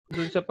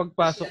dun sa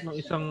pagpasok ng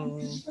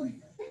isang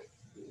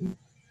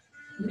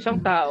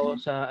tao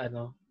sa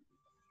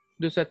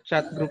doon sa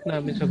chat group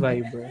namin sa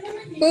Viber.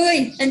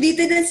 Uy,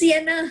 andito na si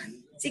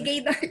Gay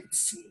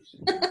Darts.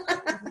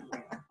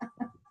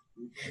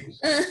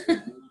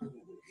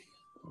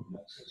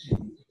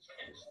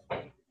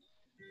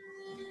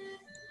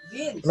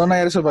 Ano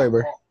nangyari sa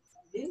Viber?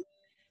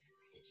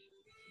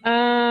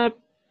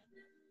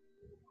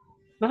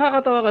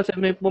 Nakakatawa kasi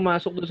may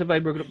pumasok doon sa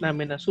Viber group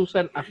namin na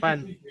Susan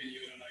Afan.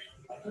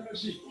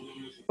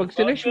 Pag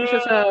sinearch mo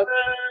siya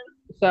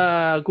sa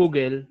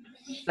Google,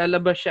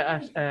 lalabas siya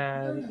as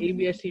an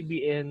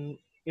ABS-CBN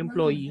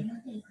employee.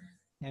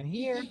 I'm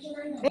here.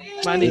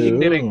 Managing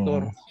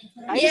director.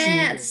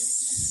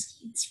 Yes!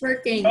 It's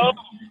working.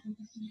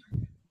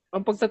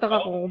 Ang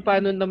pagtataka ko kung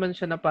paano naman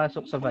siya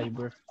napasok sa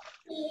Viber.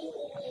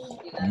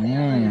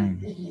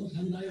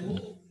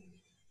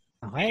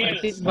 Okay. I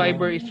think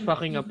Viber is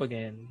fucking up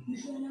again.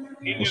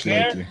 Most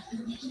likely.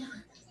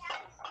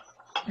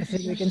 I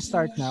think we can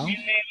start now.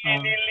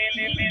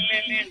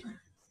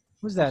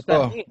 Who's that?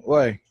 Oh,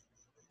 why?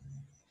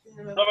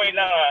 So, wait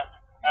lang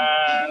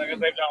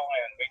nag-drive na ako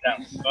ngayon. Wait lang.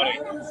 Sorry.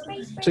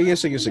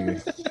 Sige.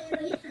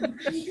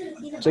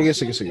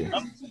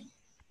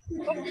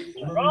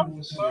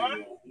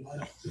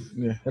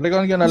 Yeah.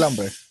 Record ka na lang,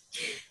 pre.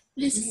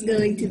 This is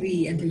going to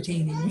be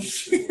entertaining.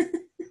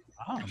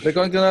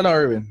 Record ka na lang,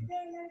 Erwin.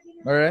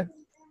 Alright?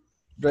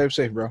 Drive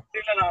safe, bro.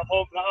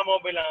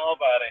 Naka-mobile lang ako,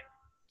 pare.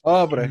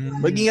 Oh, pre.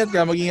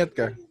 Mag-ingat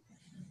ka.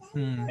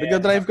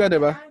 Nag-drive ka,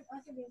 di ba?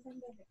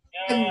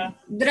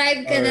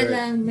 Drive ka na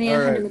lang. Maya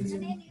ka na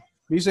mag-zoom.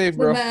 Be safe,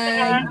 bro.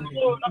 Bye-bye.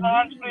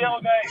 Naka-handsfree ako,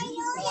 guys.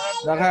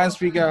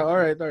 Naka-handsfree ka.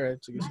 Alright.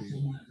 Sige.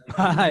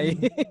 Bye.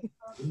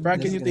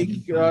 Frank, can you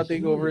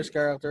take over his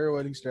character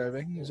while he's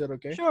driving? Is that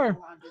okay? Sure.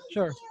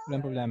 Walang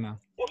problema.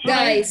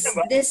 Guys,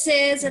 this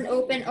is an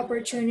open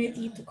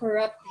opportunity to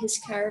corrupt his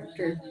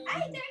character.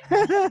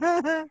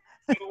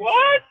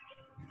 What?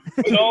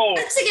 No.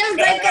 Sige,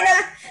 mag-drive ka na.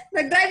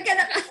 Mag-drive ka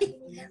na, Kai.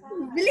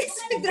 Bilis,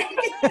 mag-drive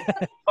ka na.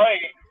 Hoy,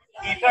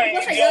 isa.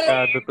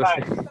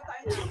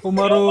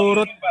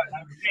 Pumarurot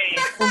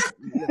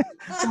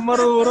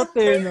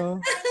no?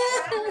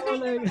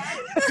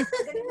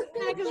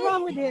 What is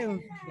wrong with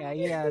him? Yeah,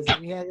 he has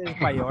his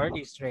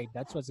priorities straight.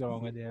 That's what's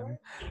wrong with him.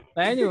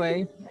 But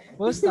anyway,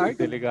 we'll start.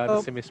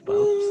 Delegado si Miss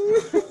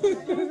Pops.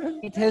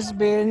 It has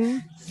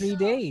been 3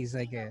 days,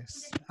 I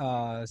guess,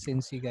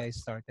 since you guys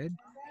started.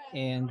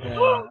 And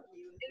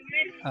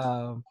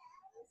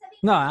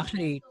no,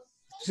 actually,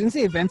 since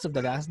the events of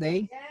the last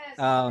day,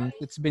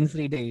 it's been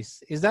 3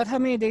 days. Is that how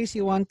many days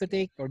you want to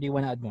take, or do you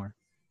want to add more?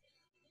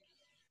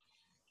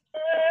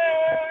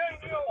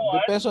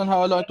 Depends on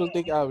how long it will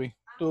take Awi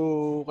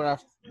to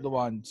craft the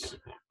wands.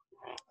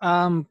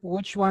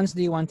 Which ones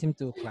do you want him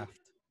to craft?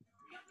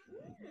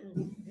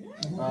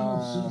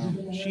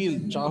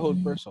 Shield, tsaka hold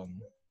person.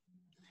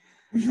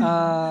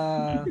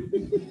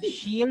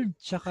 Shield,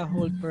 tsaka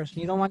hold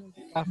person. You don't want him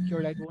to craft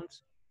cure light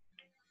wounds?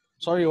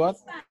 Sorry, what?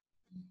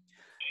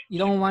 You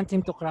don't want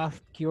him to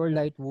craft cure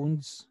light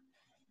wounds?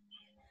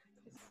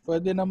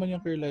 Pwede naman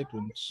yung cure light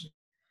wounds.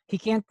 He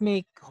can't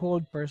make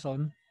hold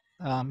person.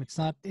 It's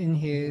not in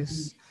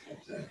his...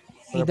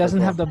 He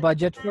doesn't have the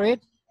budget for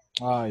it.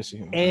 I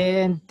see.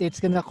 And it's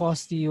gonna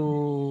cost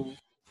you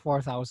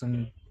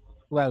 4,000,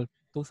 well,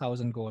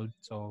 2,000 gold.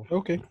 So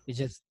okay,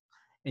 it's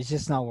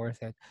just not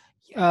worth it.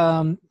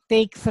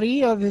 Take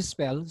 3 of his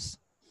spells,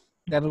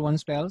 level 1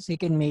 spells. He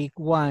can make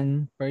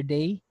 1 per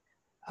day,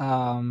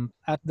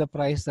 at the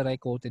price that I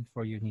quoted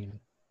for you, Neil.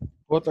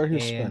 What are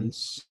his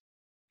spells?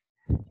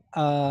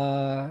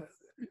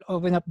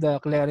 Open up the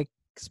cleric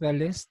spell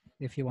list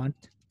if you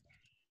want.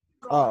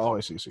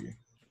 Okay, sige.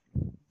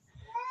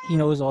 He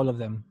knows all of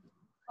them.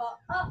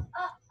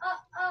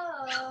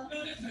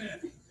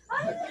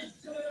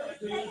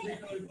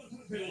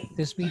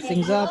 To speed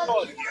things up,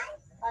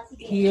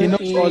 he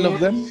knows all of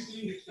them.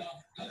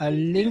 A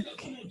link,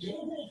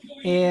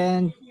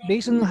 and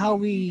based on how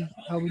we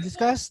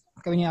discussed,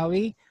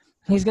 Kaminyawi,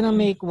 he's gonna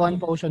make 1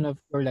 potion of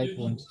cure light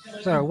wounds.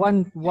 Sorry,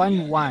 one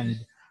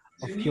wand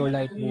of cure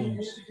light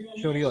wounds.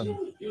 Sure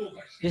yun.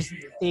 Just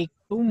take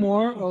 2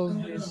 more of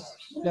his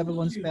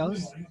level 1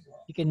 spells.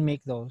 You can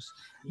make those,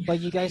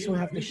 but you guys will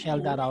have to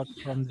shell that out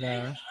from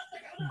the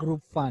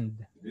group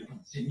fund.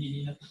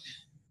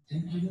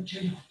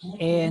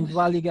 And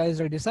while you guys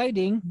are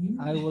deciding,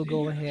 I will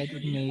go ahead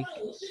and make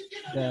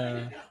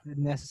the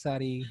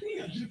necessary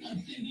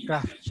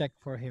craft check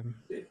for him.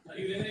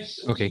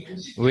 Okay,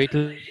 wait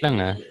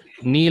lang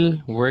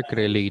Neil,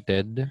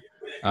 work-related.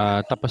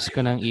 Tapos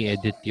ko nang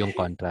i-edit yung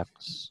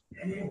contracts.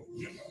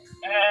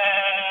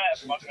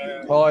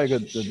 Okay,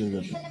 good.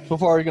 So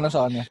forward ka na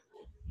sa kanya.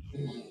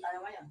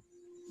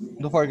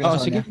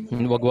 Sige.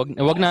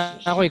 Wag na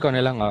ako, ikaw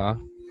na lang.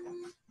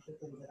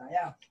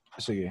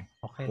 Sige.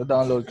 Okay.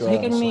 download ko. So he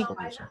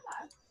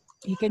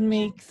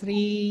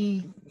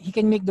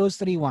can make those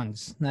 3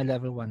 ones na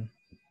level 1.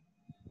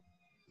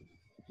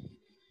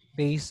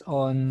 Based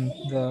on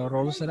the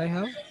rolls that I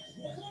have.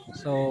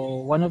 So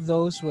one of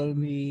those will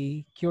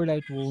be cure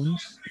light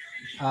wounds.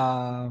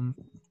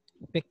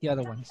 Pick the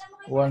other ones.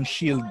 One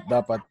shield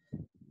dapat.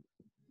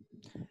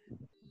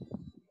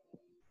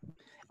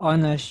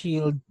 On a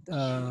shield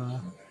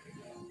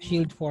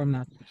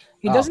format.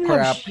 He Ah, doesn't have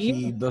crap. shield,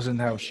 He doesn't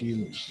have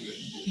shield.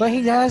 but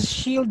he has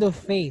Shield of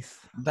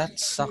Faith. That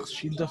sucks.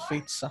 Shield of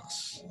Fate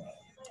sucks.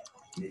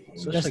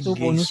 Such Plus a 2 gay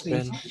bonus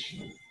spell.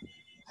 AC.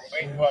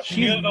 Wait, what?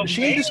 Shield of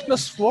Shield is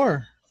Faith?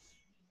 +4.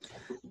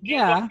 Shield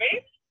Yeah, of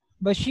Faith?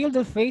 but Shield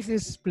of Faith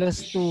is plus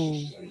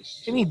 2.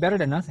 I mean,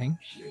 better than nothing.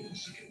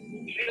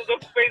 Shield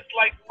of Faith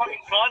like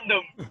fucking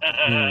condom.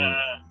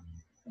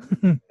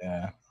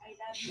 Yeah.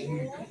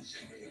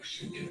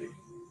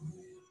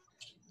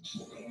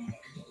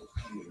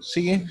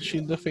 Sige,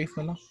 Shield of Faith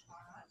na lang.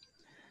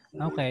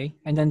 Okay,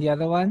 and then the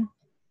other one?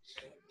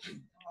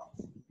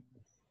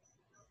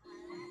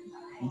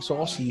 Gusto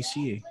ko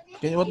CC eh.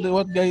 Okay, what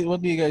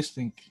do you guys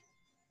think?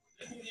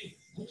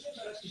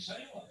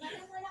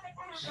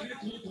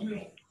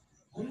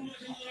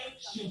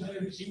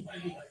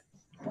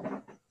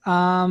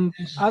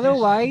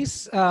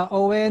 Otherwise,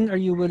 Owen, are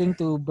you willing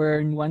to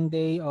burn 1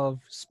 day of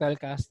spell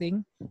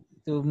casting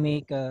to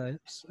make a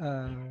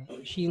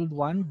shield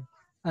wand?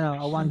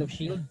 A wand of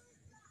shield?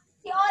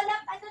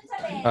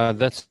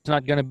 That's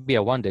not gonna be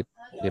a wand,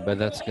 but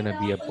that's gonna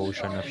be a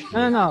potion of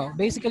shield. No.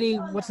 Basically,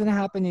 what's gonna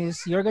happen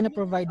is you're gonna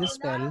provide the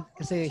spell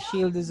kasi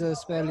shield is a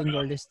spell in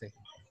your list.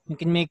 You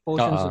can make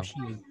potions of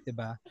shield,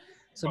 diba?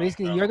 So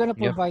basically, you're gonna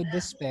provide the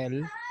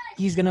spell.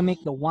 He's gonna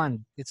make the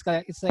wand. It's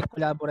like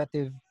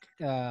collaborative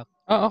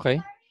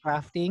Okay.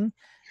 crafting.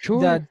 Sure.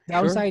 The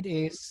downside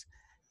is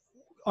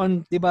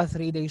on, diba,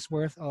 3 days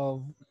worth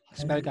of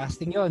spell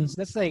casting yon.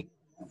 So that's like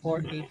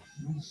 4, 8,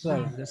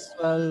 12. That's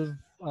 12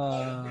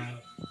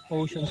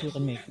 potions you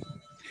can make.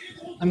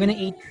 I'm gonna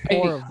eat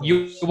 4 of those.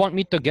 You want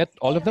me to get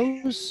all of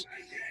those?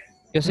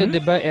 Kasi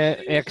diba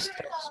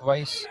extracts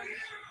wise,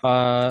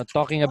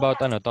 talking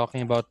about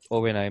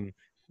O&M,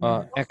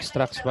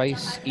 extracts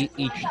wise,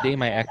 each day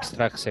my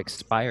extracts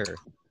expire.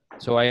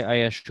 So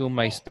I assume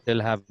I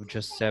still have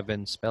just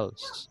 7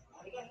 spells.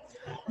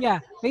 Yeah,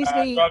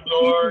 basically,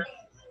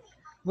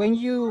 when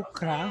you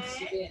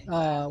craft,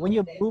 when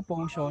you brew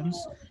potions,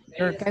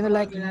 you're kind of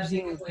like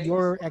using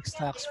your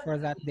extracts for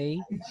that day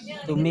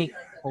to make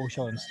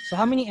potions. So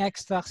how many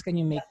extracts can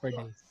you make per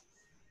day?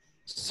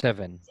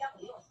 7.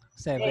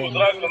 7.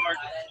 Drug Lord,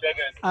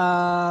 second.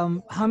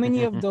 How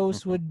many of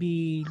those would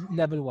be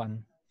level 1?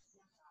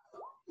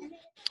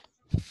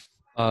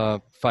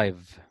 5.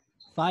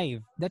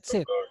 5. That's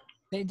it.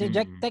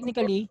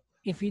 Technically,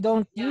 if you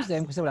don't use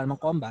them kasi wala namang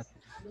combat,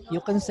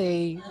 you can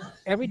say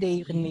every day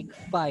you can make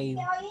 5.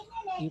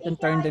 You can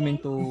turn them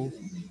into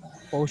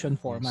potion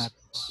format.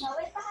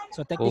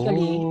 So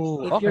technically,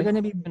 if you're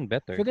gonna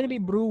be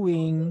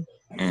brewing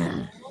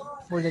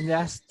for the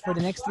next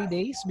 3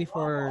 days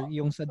before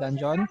yung sa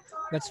dungeon,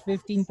 that's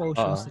 15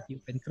 potions that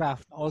you can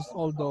craft.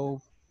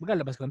 Although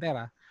magalabas ka ng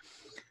pera.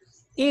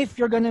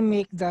 If you're gonna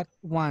make that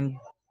wand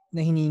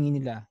na hinihingi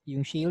nila,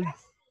 yung shield,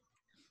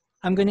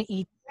 I'm gonna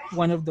eat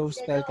one of those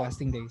spell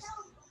casting days.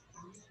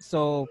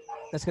 So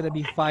that's gonna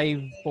be 5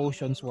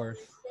 potions worth.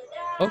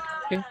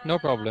 Okay, no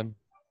problem.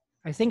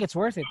 I think it's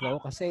worth it though,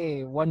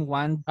 kasi one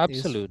wand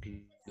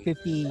Absolutely.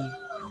 is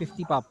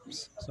 50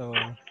 pops. So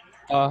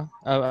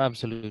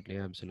absolutely.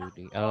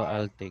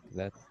 I'll take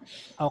that.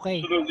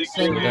 okay.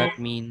 So that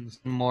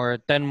means 10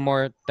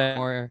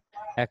 more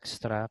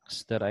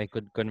extracts that I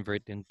could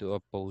convert into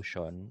a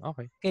potion.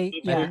 Okay. Okay,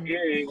 yeah.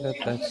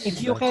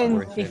 If you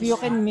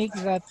can make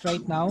that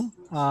right now,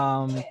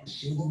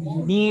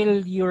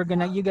 Neil, you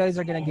guys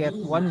are gonna get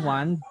 1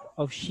 wand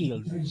of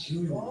shield.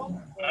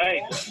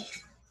 Nice.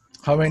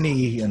 How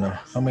many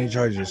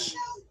charges?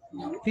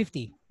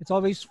 50. It's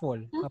always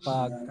full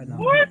kapag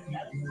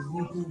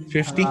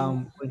 50?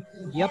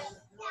 Yep.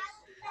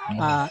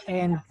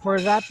 And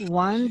for that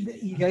wand,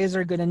 you guys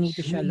are gonna need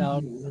to shell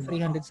out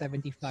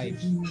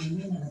 375.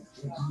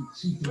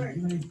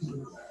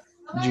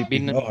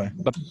 GP. Okay.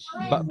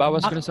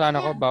 Bawas ko na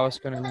sana ako,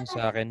 bawas ko na lang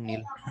sa akin,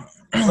 Neil.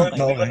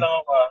 Okay.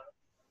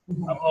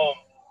 I'm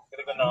home.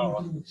 Kaya ko na ako.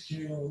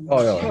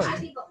 Oh, yeah.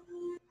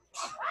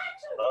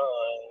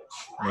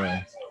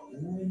 Yeah.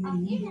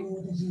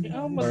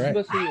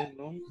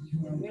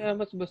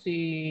 Mas ba si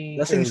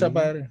Lasing siya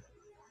pare.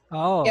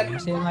 Oo, Yep.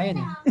 masaya nga yan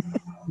eh.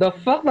 The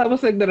fuck?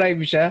 Tapos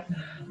nag-drive siya?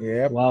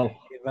 Yep. Wow.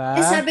 Diba?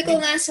 Sabi ko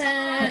nga sa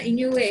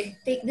inyo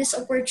take this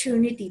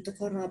opportunity to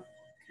corrupt.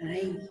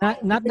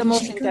 Not the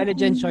most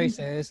intelligent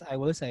choices, I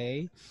will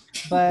say.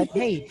 But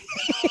hey,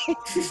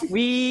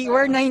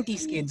 we're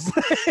 90s kids.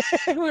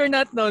 We're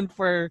not known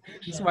for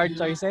smart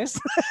choices.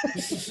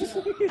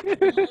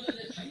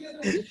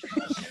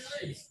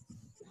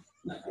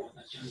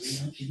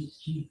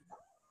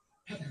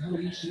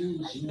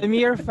 The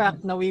mere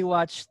fact na we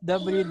watched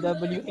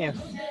WWF,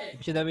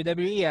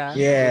 WWE,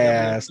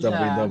 Yes,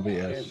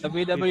 WWF.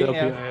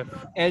 WWF,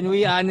 and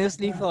we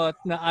honestly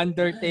thought na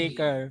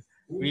Undertaker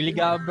really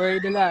got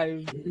buried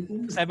alive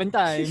 7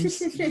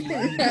 times.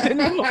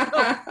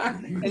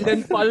 And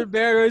then Paul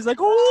Bearer is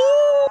like,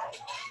 oh!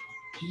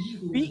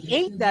 We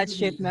ate that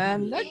shit,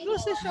 man. That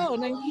was the show.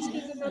 90s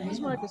kids are not the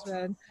smartest,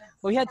 man.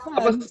 We had fun.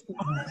 Tapos,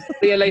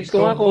 realize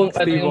ko nga kung ano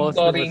Steve yung Austin was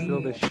story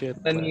still the shit.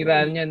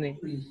 nanira niyan eh.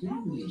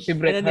 Si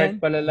Bret Ano Hart yan?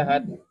 pala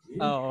lahat.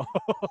 Oo.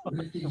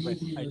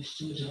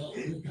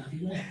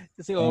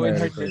 Kasi Owen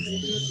Hart din.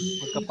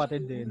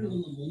 Magkapatid din. No?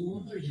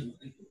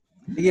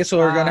 Okay, so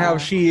we're gonna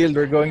have Shield.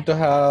 We're going to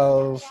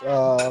have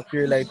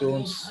Pure Light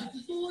Wounds.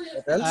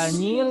 What else?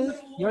 Neil,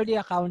 you're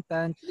the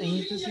accountant. I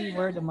need to see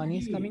where the money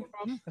is coming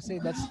from kasi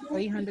that's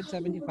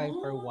 375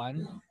 per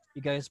one.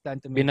 You guys plan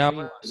to make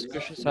Binawas ko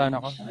siya sa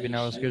ano ko.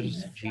 Binawas ko siya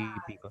sa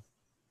GP ko.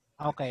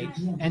 Okay.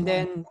 And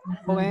then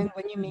when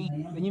you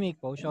make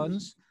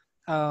potions,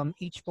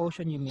 each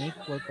potion you make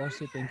will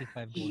cost you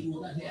 25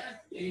 gold.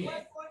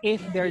 If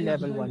they're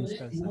level 1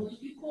 spells.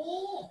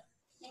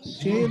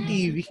 Sino yung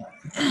TV?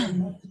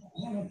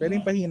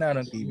 Pwedeng pahina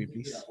ng TV,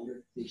 please.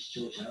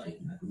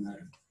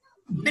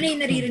 Ano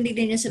yung naririnig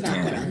din niya sa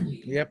background?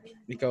 Yep,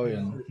 ikaw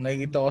yun.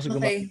 Nakikita ko kasi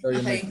gumakita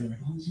yung mic niya.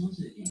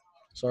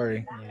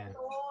 Sorry. Yeah.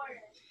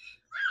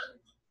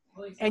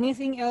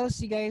 Anything else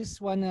you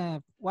guys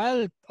wanna,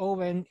 while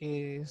Owen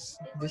is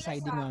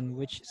deciding on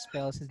which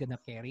spells he's gonna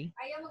carry,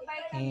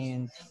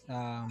 and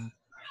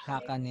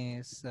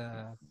Hakan is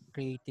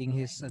creating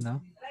his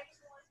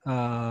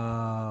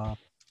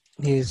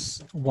his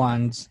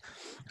wands.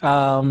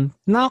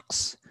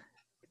 Nox,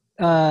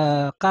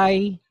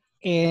 Kai,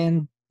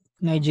 and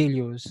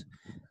Nigelius,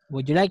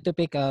 would you like to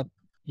pick up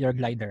your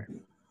glider?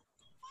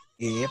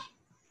 Yep.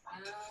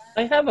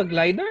 I have a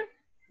glider?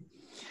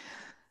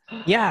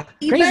 Yeah,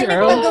 Iba Crazy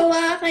Earl.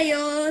 nagpagawa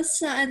kayo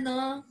sa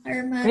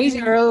Armada? Crazy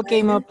Earl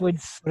came up with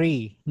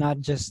 3, not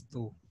just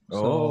 2.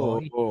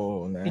 So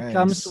nice. it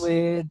comes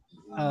with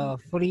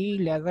free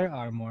leather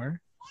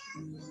armor.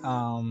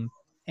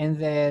 And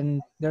then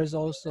there's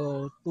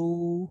also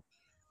 2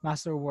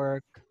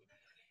 masterwork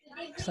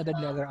studded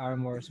leather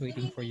armors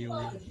waiting for you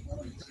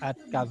at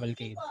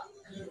Cavalcade.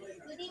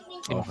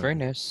 In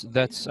fairness,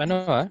 that's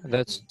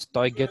that's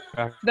target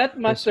practice That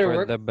for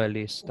masterwork? the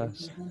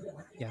ballistas.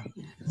 Yeah.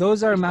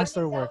 Those are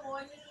masterwork.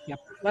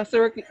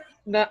 Masterwork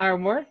na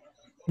armor?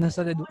 Na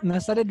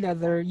studded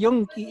leather.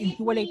 Yung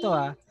hiwalay ito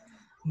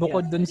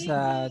bukod dun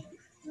sa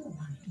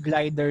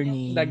glider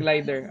ni The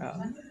glider.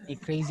 ni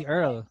Crazy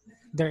Earl.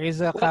 There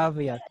is a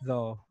caveat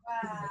though.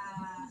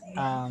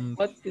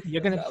 What is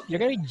You're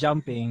gonna be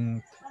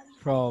jumping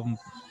from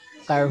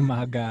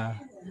Karmaga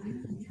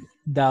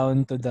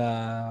down to the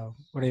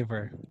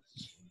river.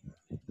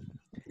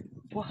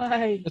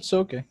 Why? It's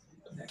okay.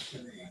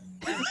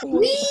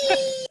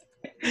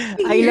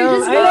 I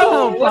love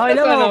What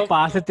the how kind of-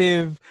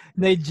 positive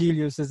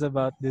Nigelius is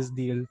about this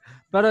deal.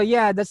 But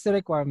yeah, that's the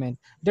requirement.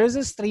 There's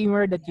a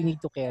streamer that you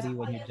need to carry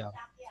when you jump.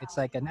 It's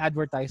like an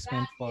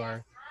advertisement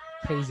for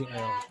Crazy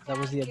Earl. That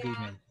was the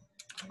agreement.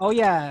 Oh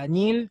yeah,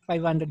 Neil,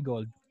 500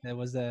 gold. That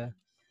was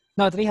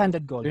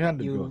 300 gold.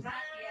 300 you, gold.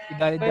 You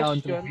got it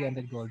down to Question.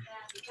 300 gold.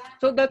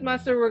 So that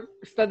masterwork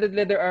studded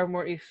leather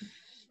armor is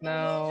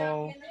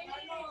now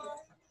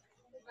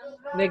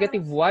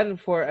 -1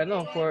 for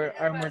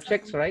armor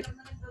checks, right?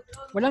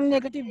 Walang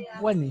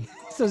 -1 eh.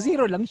 So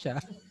 0 lang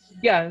siya.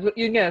 Yeah, so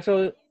yun nga.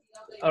 So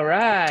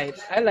alright.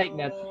 I like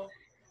that.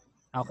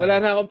 Okay. Wala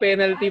na akong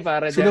penalty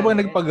para Sino dyan. ba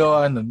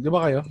nagpagawa nun? Di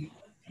ba kayo?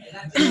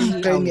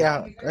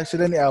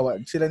 Sila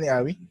ni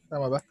Awi?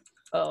 Tama ba?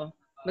 Oo.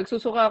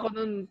 Nagsusuka ako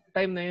nung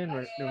time na yun,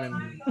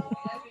 remember?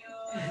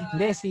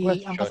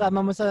 Hindi, ang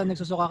kasama mo sa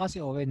nagsusuka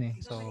kasi Owen eh.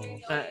 So,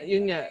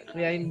 Yun nga.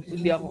 Kaya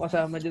hindi ako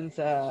kasama dyan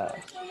sa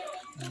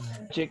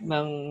check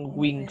ng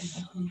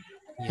wings.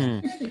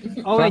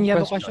 Owen, you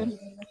have a question?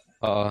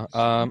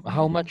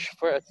 How much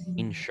for a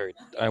thin shirt?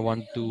 I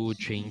want to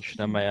change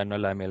na may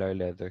lamellar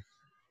leather.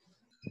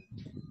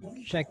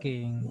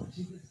 Checking.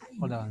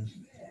 Hold on.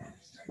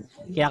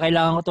 Kaya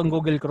kailangan ko tong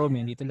Google Chrome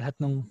eh. Dito lahat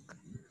ng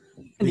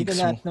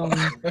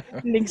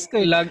links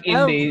ko.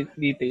 Login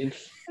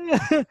details.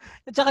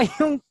 At saka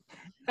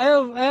I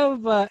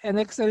have an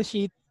Excel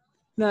sheet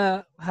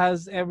na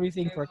has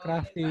everything for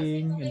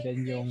crafting, and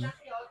then yung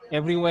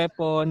every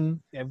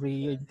weapon,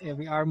 every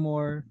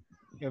armor,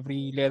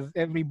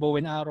 every bow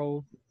and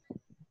arrow.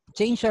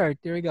 Chain shirt,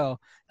 here we go.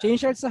 Chain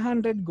shirt's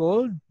 100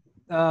 gold.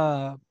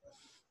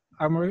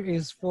 Armor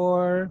is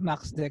 4,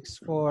 max dex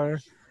 4,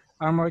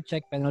 armor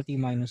check penalty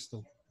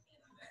 -2.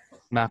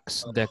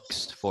 Max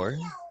dex 4.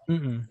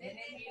 Mm-mm.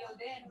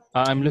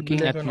 I'm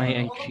looking at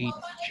my cheat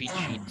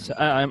sheets.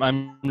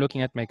 I'm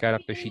looking at my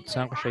character sheet.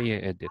 Saan ko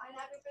siya i-edit?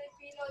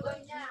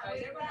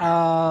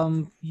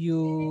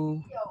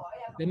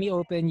 Let me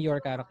open your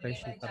character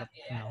sheet. Let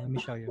me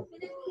show you.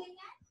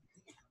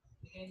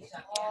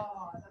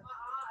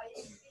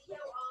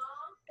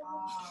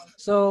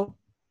 So,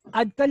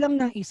 add ka lang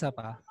ng isa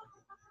pa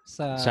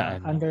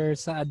Saan?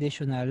 sa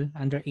additional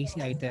under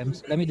AC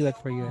items. Let me do it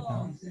for you right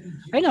now.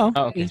 I know.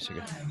 Okay, sige.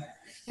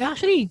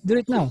 Actually, do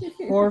it now.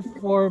 4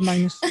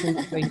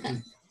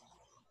 -220.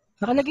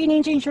 Nakalagay na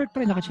yung chain shirt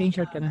pre. Naka-chain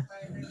shirt ka na.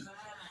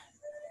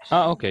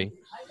 Okay.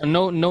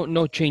 No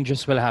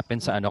changes will happen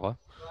sa ano ko.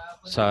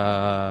 Sa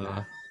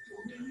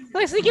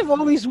I think you've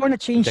always worn a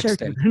chain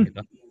shirt. dexterity.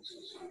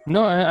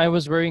 No, I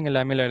was wearing a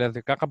lamellar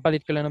leather.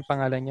 Kakapalit ko lang ng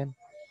pangalan yan.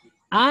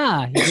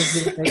 You just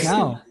did it right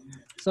now.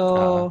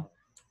 So,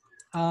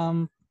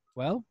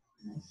 well,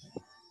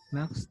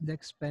 max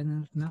dex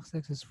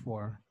is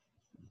 4.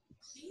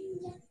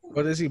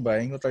 What is he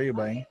buying? What are you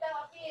buying?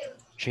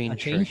 Chain A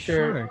chain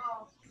shirt. shirt.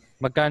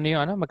 Magkano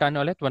yung ano?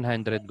 Magkano ulit?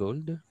 100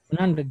 gold?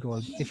 100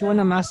 gold. If you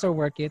wanna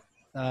masterwork it,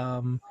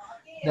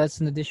 that's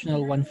an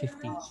additional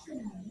 150.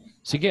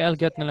 Sige, I'll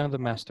get na lang the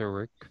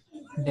masterwork.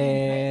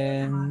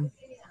 Then,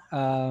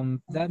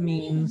 that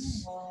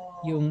means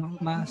yung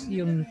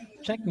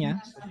check niya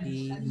would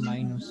be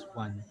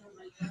 -1.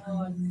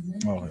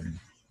 Okay.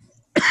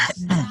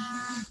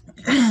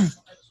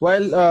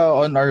 While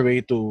on our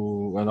way to,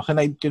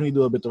 can we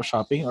do a bit of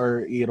shopping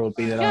or i-role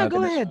play na lang Yeah, natin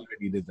go as ahead. we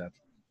already did that?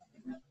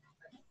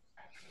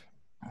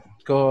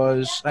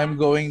 Because I'm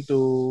going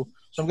to,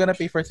 so I'm gonna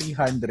pay for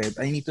 300.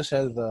 I need to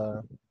sell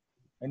the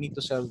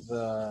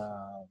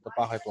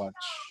pocket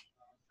watch.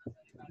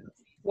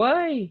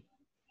 Why?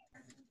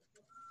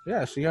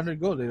 Yeah,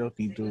 300 gold. I don't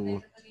need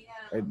to.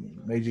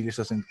 My genius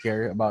doesn't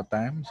care about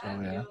time, so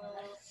yeah.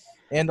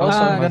 And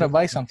also, I'm gonna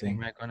buy something.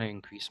 I'm gonna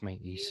increase my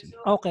AC.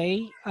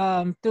 Okay.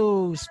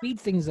 To speed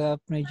things up,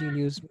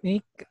 Nigelius,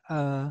 make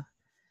a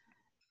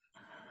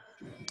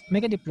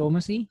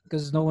diplomacy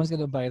because no one's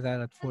gonna buy that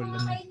at full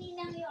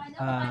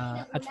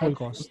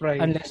cost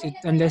Price.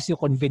 unless you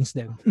convince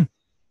them.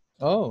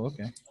 Oh,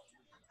 okay.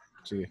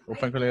 Sige,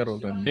 open ko lang yung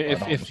roll.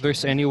 If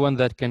there's anyone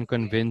that can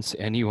convince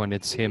anyone,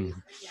 it's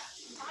him.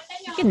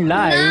 You can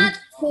lie. Not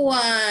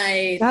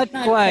quite. Not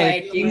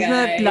quite. you He's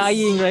not guys.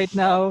 lying right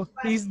now.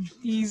 He's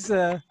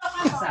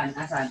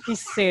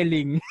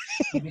selling.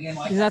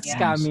 He's not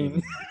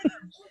scamming.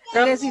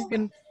 Unless he's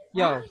gonna...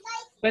 Yo.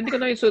 Pwede ko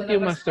na isuot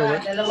yung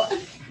masterwork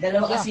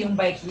Dalawa kasi yung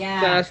bike niya.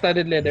 sa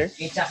studded leather.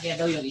 Ketchup niya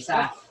daw yung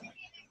isa.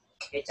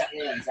 Ketchup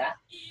niya yung isa.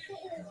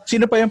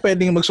 Sino pa yung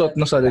pwedeng magsuot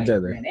ng solid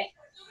leather?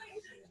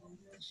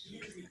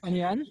 Ano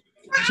yan?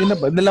 Sino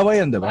ba? Dalawa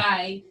yan, diba?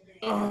 Bye.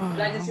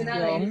 Wala si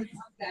namin.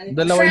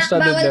 Dalawa yung Frank,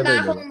 studded bawal ba leather.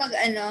 akong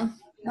Diba?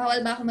 bawal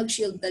ba akong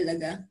mag-shield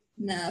talaga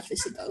na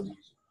physical?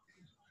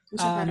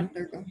 Sa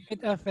character ko. It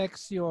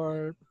affects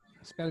your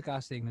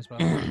spellcasting as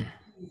well.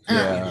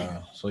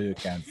 Yeah, so you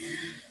can't.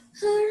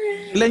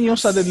 Alright. Ilan yung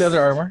studded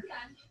leather armor?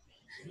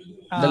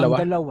 Dalawa?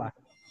 Dalawa.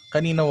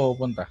 Kanina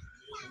pupunta?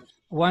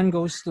 One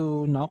goes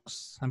to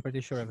Nox. I'm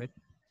pretty sure of it.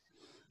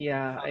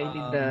 Yeah, I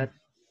need that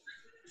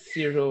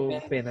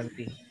 0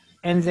 penalty.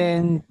 And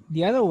then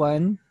the other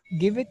one,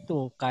 give it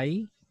to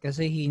Kai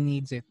kasi he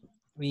needs it.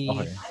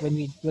 Okay.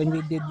 When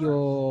we did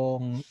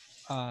yung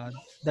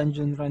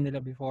dungeon run nila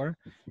before,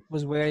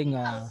 was wearing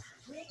a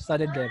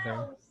studded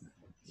leather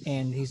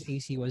and his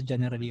AC was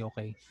generally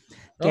okay.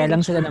 Kaya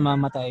lang sila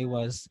namamatay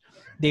was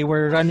they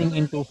were running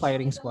into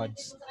firing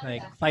squads.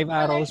 Like 5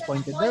 arrows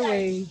pointed their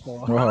way.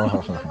 So,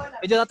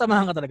 medyo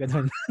tatamahan ka talaga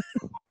doon.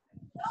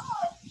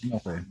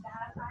 Okay.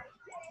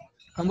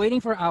 I'm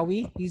waiting for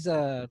Awi. He's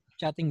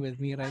chatting with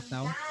me right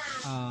now.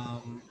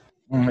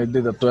 I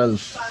did a 12.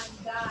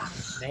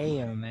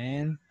 Damn,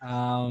 man.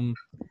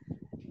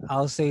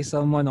 I'll say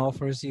someone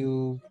offers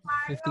you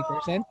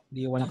 50%. Do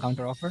you want a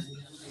counter offer?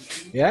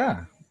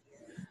 Yeah.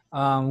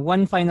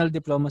 One final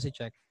diplomacy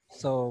check.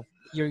 So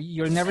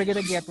you're never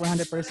gonna get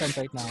 100%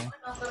 right now.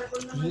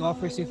 He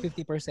offers you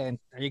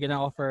 50%. Are you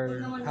gonna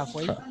offer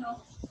halfway?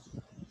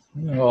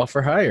 I'll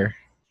offer higher.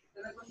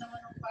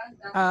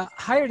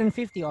 Higher than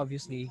 50,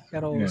 obviously.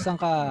 Pero Yeah.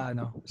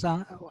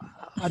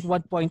 at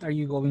what point are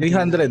you going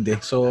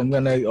 300 so I'm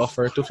gonna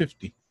offer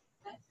 250.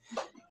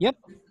 Yep.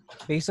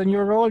 Based on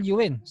your roll,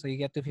 you win. So you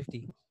get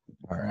 250.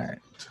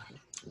 Alright.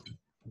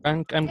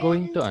 I'm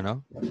going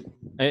to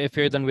if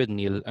you're done with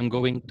Neil, I'm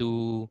going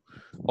to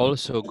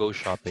also go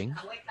shopping.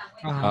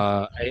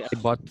 I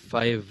bought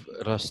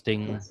 5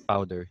 rusting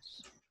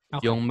powders.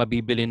 Okay. Yung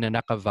mabibili na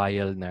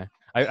naka-vial na.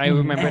 I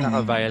remember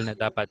naka-vial na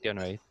dapat yun,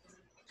 right?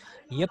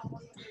 Yep.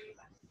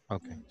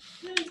 Okay.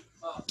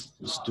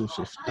 It's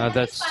 250.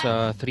 That's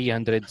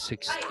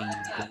 360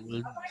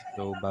 gold.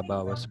 So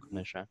babawas ko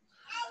na siya.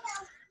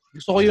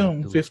 Gusto ko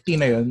yung 50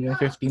 na yun. Yung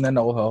 50 na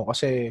nakuha ko.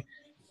 Kasi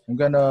I'm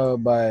gonna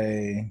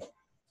buy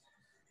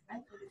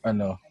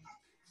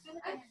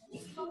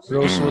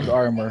rosewood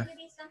armor.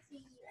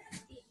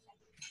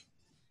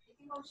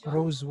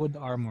 Rosewood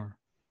armor.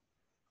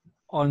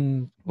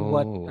 On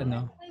what Oh.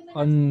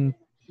 on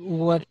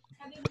what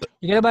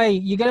you gotta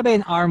buy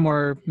an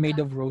armor made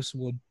of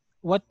rosewood.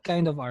 What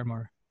kind of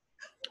armor?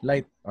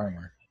 Light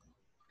armor.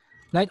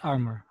 Light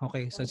armor.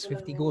 Okay, so it's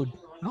 50 gold.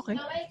 Okay.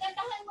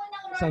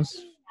 Sounds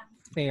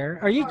fair.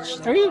 Are you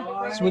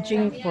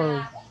switching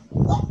for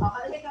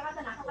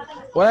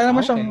Wala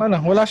naman siyang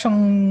wala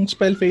siyang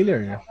spell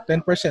failure.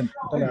 10%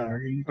 talaga.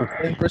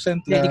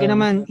 10%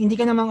 lang. Hindi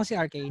ka naman kasi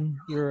arcane.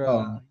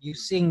 You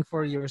sing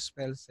for your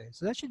spells eh.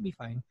 So that should be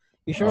fine.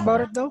 You sure about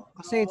it though?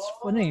 Kasi it's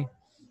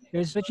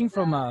you're switching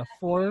from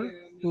 4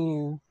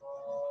 to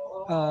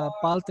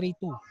paltry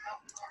 2.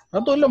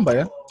 Ito lang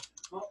ba yan?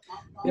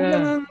 Yun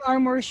lang ang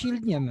armor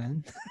shield niya,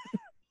 man.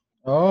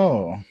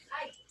 Oh.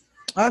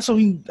 So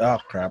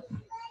crap.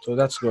 So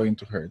that's going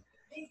to hurt.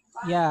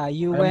 Yeah,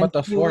 you I'm went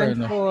at a 4,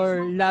 no?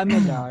 for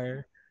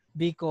lamellar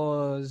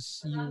because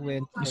you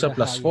went for Isa the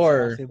plus highest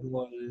 4.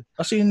 possible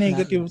Kasi yung na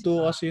negative 2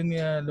 EXP. kasi yung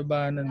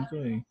labanan ko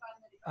eh.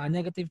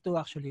 Negative 2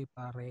 actually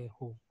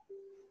pareho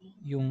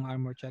yung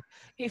armor check.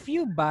 If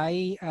you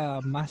buy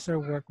a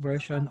masterwork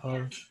version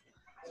of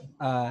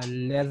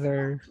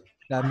leather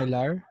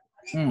lamellar,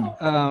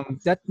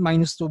 that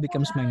 -2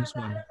 becomes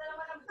 -1.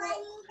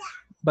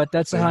 But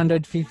that's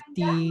 150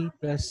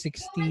 plus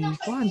 60,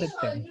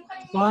 210.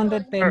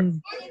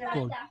 210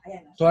 gold.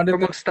 Or 210.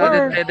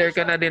 mag-studded Or leather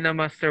ka na din na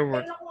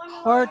masterwork.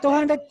 Or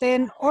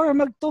 210 or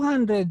mag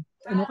 200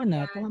 ano ka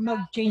na,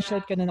 mag-change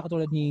shirt ka na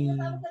katulad ni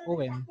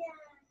OM.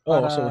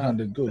 Oh, so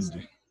 100 gold.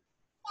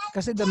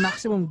 Kasi the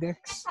maximum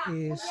dex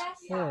is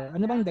 4.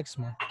 Ano bang dex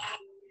mo?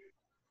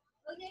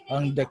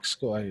 Ang dex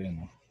ko ay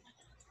ano.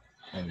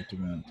 Ay,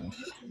 tingnan to.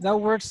 That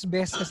works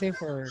best kasi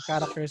for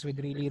characters with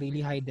really,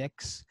 really high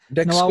dex.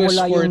 Dex ko is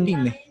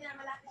 14 eh.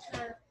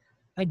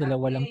 Ay,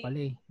 dalawa lang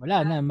pala eh.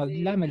 Wala na,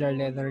 mag-lamellar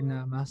leather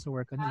na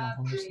masterwork ka na lang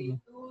kung gusto mo.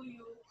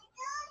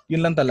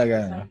 Yun lang talaga.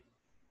 No?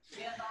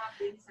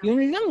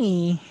 Yun lang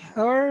eh.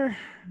 Or,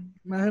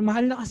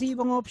 mahal na kasi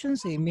ibang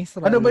options eh.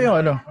 Mithril. Ano ba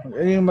yung ano?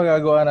 Yung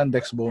magagawa ng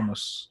dex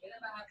bonus?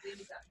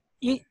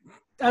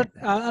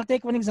 I'll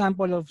take one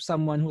example of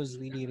someone who's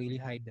really, really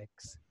high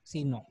dex.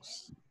 Si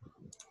Nox.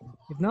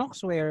 If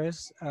Nox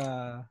wears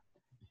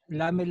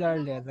lamellar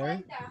leather,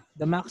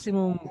 the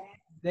maximum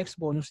dex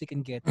bonus he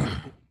can get is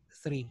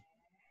 3.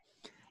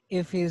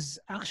 If his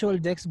actual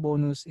dex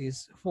bonus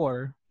is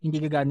 4, hindi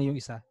gagana yung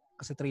isa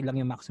kasi 3 lang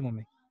yung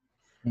maximum eh.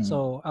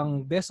 So,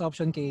 ang best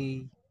option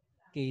kay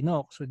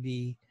Nox would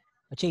be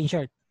a chain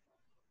shirt.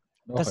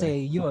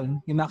 Kasi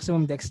yun, yung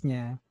maximum dex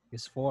niya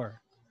is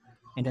 4.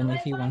 And then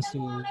if he wants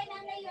to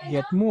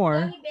get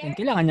more, then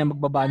kailangan niya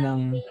magbaba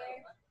ng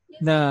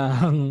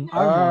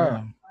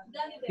armor.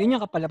 Yun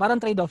yung kapala.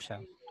 Parang trade-off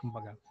siya.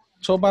 Kumbaga.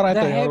 So parang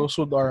ito yung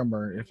rosewood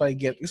armor. If I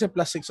get, kasi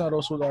plus 6 ang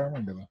rosewood armor,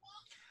 di ba?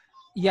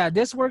 Yeah,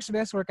 this works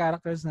best for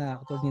characters na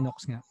katulad ni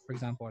Nox nga, for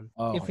example.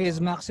 If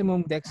his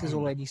maximum dex is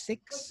already 6,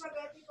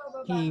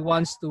 he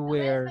wants to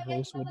wear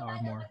rosewood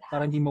armor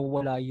para hindi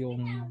mawala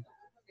yung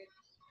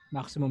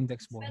maximum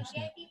dex bonus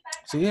niya.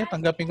 Sige,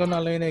 tanggapin ko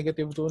na lang yung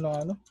negative 2 ng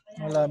ano,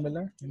 ng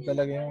lamellar. Yung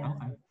talaga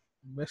yung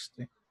best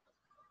eh.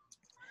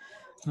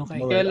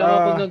 Okay. Kaya lang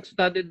ako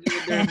nag-studded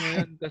leather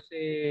ngayon kasi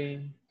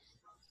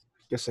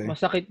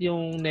masakit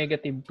yung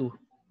negative 2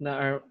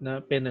 na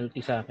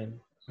penalty sa akin.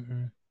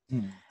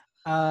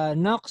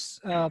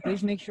 Nox,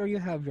 please make sure you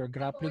have your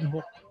grappling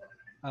hook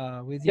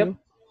with you.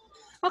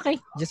 Okay,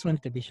 just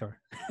wanted to be sure.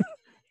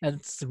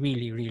 That's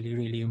really, really,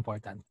 really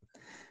important.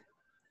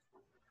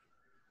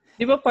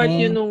 Di ba part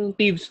yun nung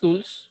Thieves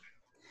Tools?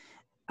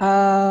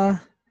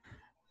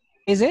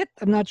 Is it?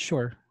 I'm not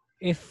sure.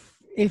 If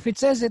it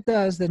says it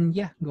does, then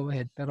yeah, go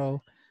ahead.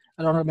 Pero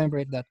I don't remember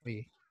it that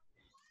way.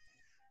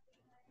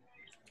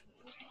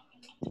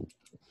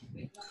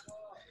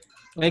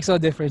 Makes no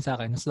difference sa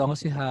akin as long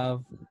as you have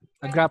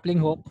a grappling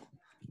hook,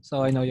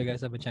 so I know you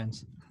guys have a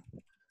chance.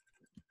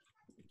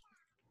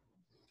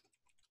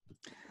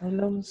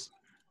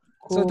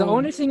 So the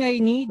only thing I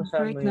need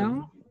right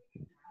now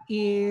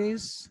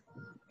is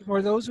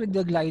for those with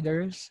the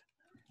gliders.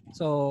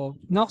 So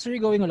Nox, are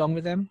you going along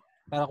with them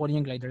para kunin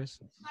yung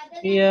gliders?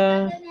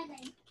 Yeah.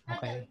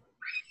 Okay.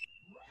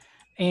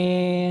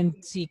 And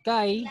si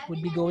Kai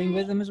would be going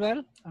with them as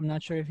well. I'm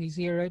not sure if he's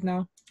here right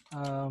now.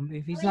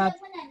 If he's not,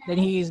 then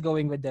he is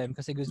going with them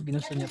kasi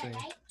ginusto niya to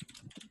eh.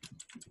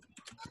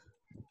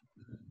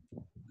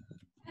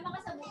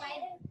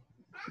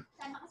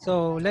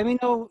 So let me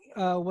know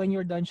when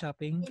you're done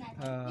shopping,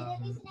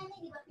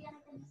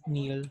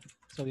 Neil,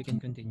 so we can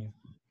continue.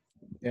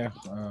 Yeah,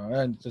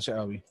 and ito si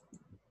Awi.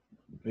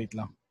 Wait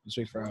lang. Just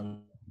wait for Awi.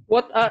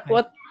 What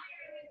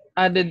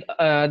added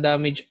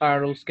damage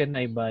arrows can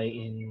I buy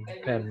in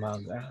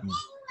Fermaga?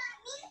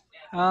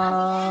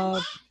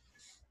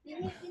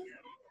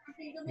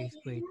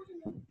 Wait.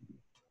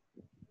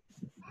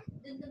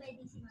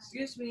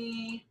 Excuse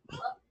me.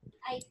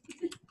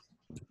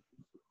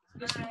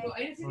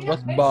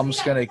 What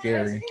bombs can I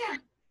carry?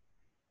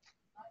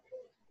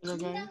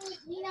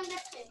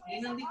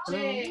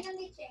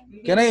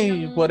 Can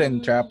I put in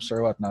traps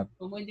or whatnot?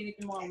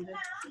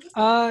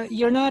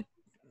 You're not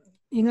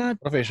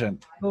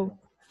Proficient.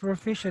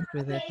 proficient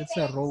with it. It's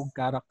a rogue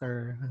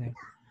character. Okay.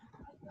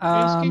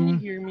 Can you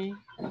hear me?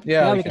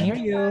 Yeah, we can hear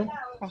you.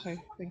 Okay,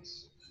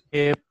 thanks.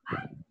 Yep.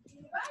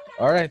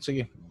 All right,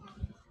 sige.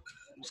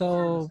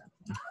 So,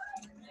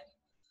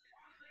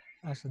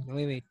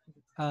 wait.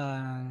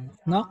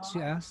 Nox,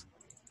 you asked?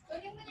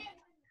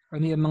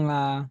 Ano yung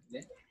mga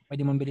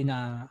pwede mong bili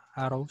na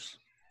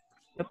arrows?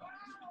 Yep.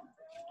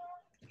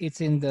 It's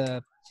in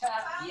the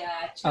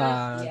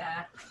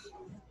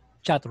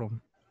chat room.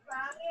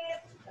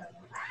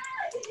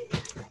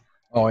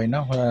 Okay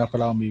na, wala na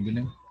pala akong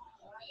bibili.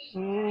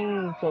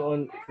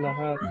 So,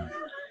 lahat.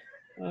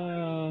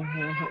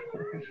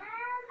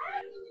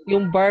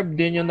 Yung barb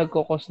din yung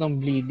nagkakos ng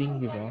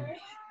bleeding, di ba?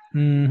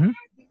 Mm-hmm.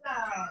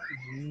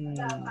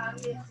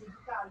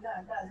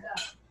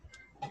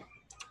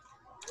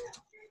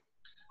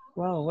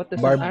 Wow, what does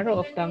Barb- an arrow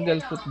of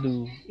Tanglefoot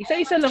do?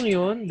 Isa-isa lang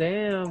yun.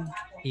 Damn.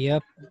 Yep,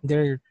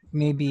 they're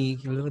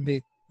maybe a little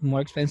bit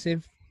more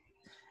expensive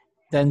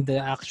than the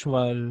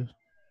actual.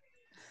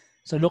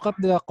 So look up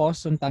the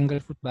cost on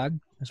Tanglefoot bag.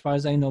 As far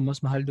as I know,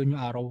 mas mahal dun yung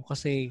arrow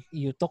kasi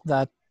you took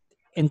that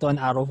into an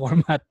arrow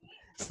format.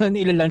 So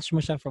nila-launch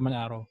mo siya from an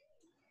arrow.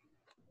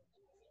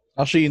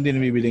 Actually, hindi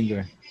na bibiling ko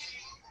eh.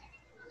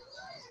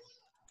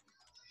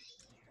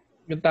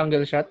 Yung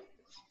tangle shot.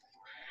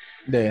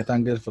 Hindi,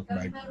 Tanglefoot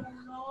bag.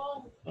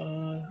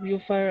 You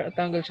fire a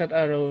tangle shot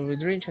arrow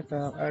with range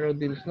attack. Arrow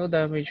deals no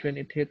damage when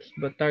it hits,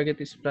 but target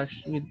is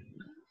splashed with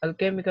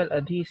alchemical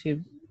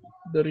adhesive.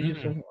 The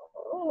reduce of...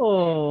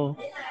 Oh.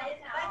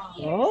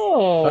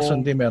 Oh. Kaso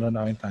hindi, meron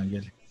na akong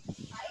tangle.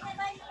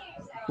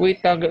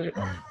 Wait, tangle...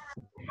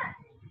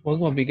 Huwag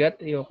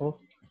mabigat. Ayoko.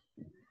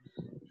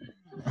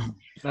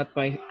 Not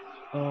my...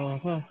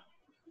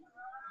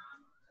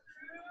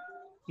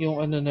 Yung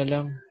ano na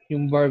lang.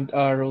 Yung barbed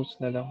arrows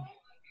na lang.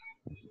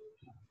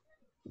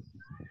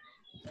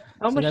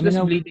 How So, much dami does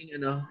na- bleeding,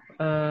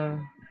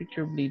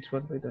 feature bleeds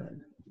 1 by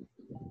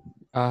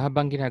 2?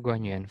 Habang ginagawa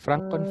niyo yan,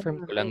 Frank,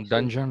 confirm ko lang,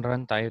 dungeon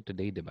run tayo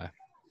today, di ba?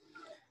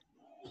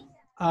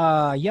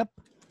 Yep.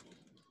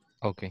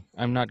 Okay.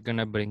 I'm not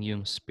gonna bring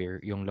yung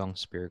spear, yung long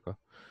spear ko.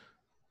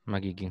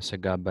 Magiging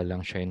sagaba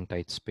lang siya in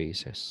tight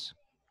spaces.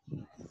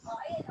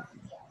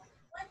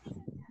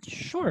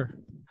 Sure.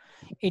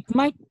 It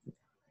might.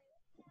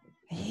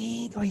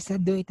 Hey, do I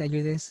tell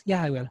you this?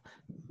 Yeah, I will.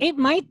 It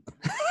might.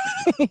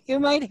 It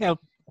might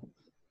help.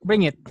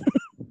 Bring it.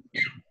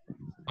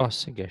 Oh,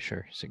 sige,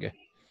 sure. Sige.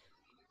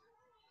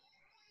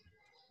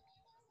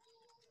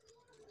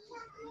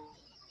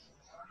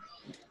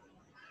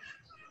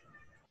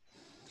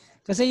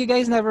 Kasi you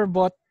guys never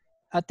bought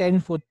a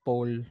 10-foot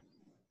pole.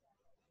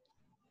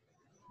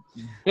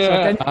 So,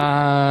 10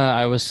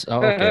 I was...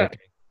 Oh, okay.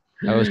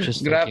 I was just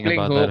thinking Grappling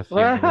about that a few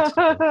minutes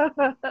ago.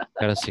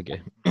 Pero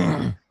sige.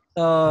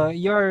 So,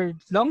 your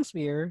long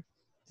spear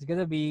is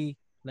gonna be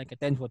like a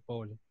 10-foot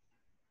pole.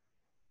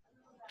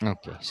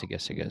 Okay, sige.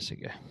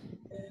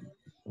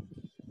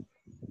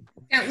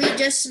 Can't we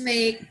just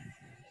make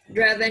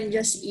Draven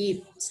just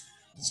eat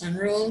sun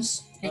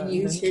rolls and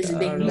use his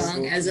ding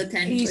dong as a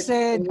 10-foot He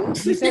said pole?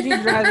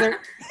 he'd rather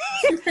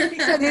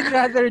he'd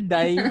rather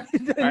die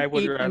than I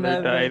would eat rather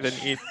die another.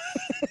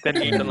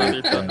 than eat another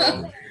sun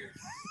roll.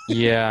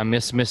 Yeah,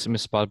 Miss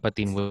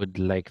Palpatine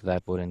would like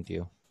that, wouldn't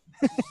you?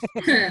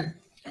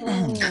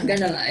 Not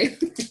gonna lie.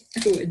 I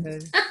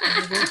would.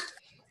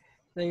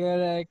 So you're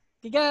like,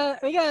 we got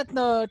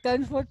no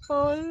 10-foot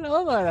pole.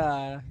 Oh,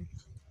 mara.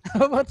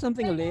 How about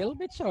something a little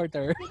bit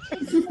shorter,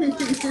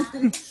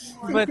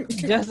 but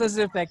just as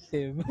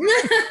effective?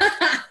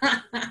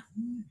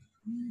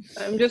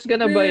 I'm just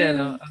gonna buy,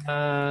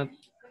 Ay,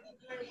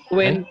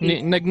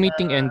 20.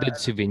 nag-meeting ended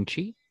si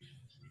Vinci?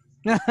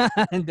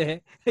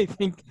 Hindi. I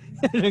think,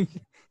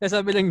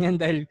 nasabi lang yan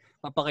dahil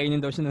papakainin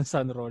daw siya ng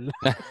sun roll.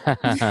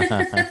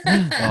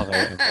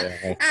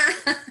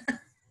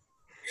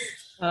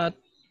 Okay.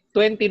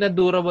 20 na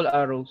durable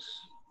arrows.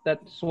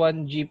 That's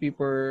 1 GP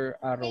per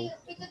arrow.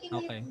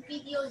 Okay.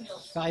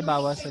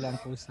 Kakibawas na lang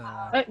po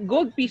sa... Ay,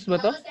 gold piece ba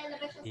to?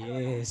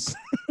 Yes.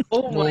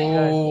 Oh my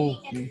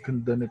God. Yung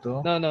ganda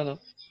nito. No.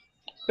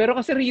 Pero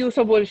kasi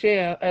reusable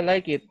siya. I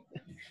like it.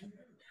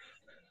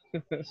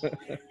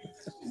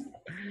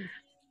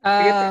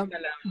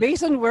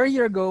 Based on where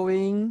you're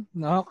going,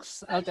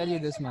 Nox, I'll tell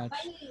you this much.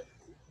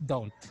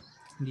 Don't.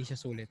 Hindi siya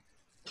sulit.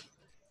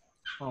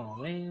 Oh,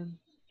 man.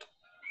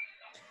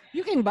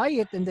 You can buy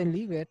it and then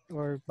leave it,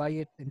 or buy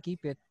it and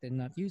keep it and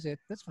not use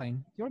it. That's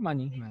fine. Your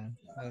money, man.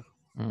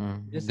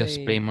 Just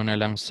Display mo na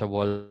lang sa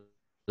wall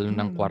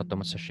ng kwarto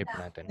mo sa ship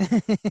natin.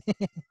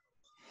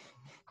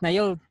 Now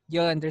you'll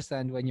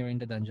understand when you're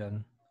in the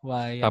dungeon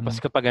why Tapos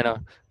kapag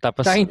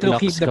trying to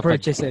Nox, keep the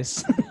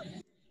purchases.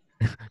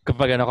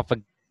 kapag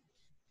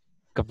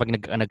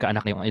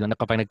nagkaanak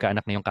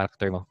na yung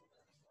character mo.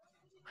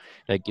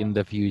 Like in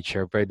the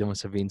future, pwede mo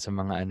sabihin sa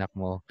mga anak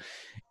mo,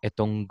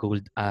 etong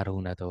gold arrow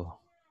na to,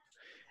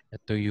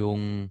 ito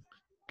yung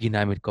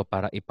ginamit ko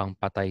para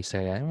ipangpatay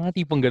sa mga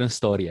tipong ganung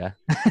story.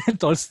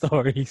 Tall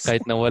stories.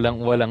 Kahit na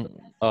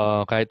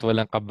kahit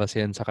walang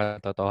kabasihan sa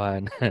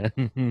katotohanan.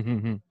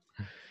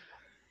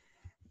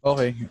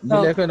 Okay,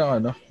 bili ko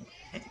ng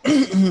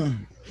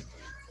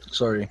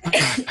Sorry.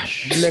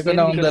 Bili ko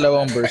ng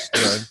 2 burst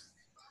jar.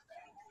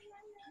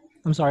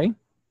 I'm sorry?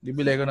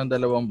 Bibili ko ng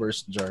 2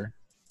 burst jar.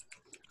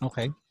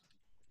 Okay.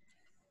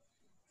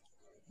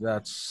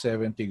 That's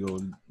 70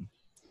 gold.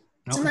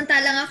 Okay.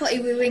 Samantalang ako,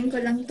 iwiwing ko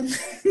lang itong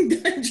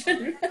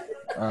dungeon.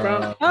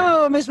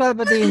 Oh, Miss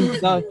Palpatine,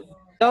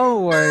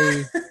 don't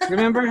worry.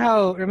 Remember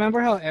how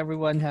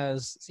everyone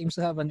seems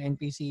to have an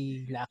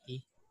NPC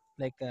lackey,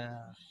 like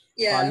a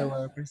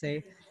follower per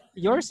se.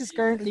 Yours is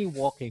currently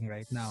walking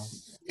right now,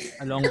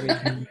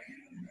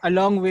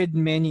 along with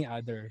many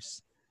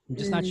others. I'm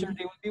just not sure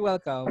they will be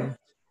welcome,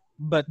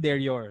 but they're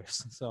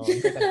yours. So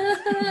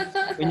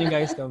when you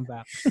guys come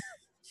back.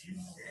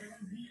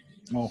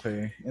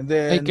 Okay. And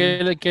Ay,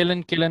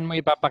 then... kailan mo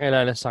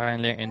ipapakilala sa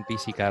kanila yung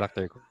NPC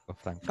character ko,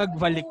 Frank?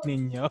 Pagbalik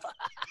ninyo.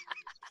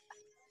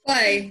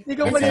 Why? Hindi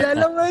ko pa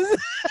nilalabas.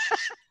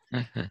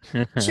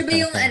 Siya ba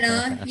yung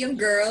yung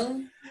girl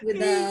with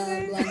the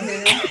blonde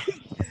hair?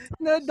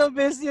 No, the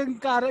best yung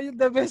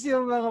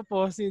mga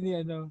pose ni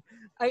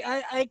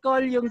I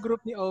call yung group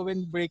ni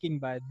Owen Breaking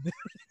Bad.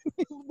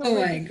 Oh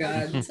my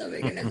God.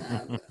 Sabi ko na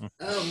nga ba.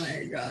 Oh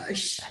my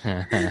gosh.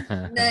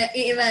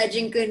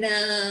 I-imagine ko na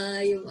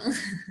yung mga...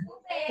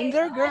 And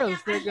they're girls.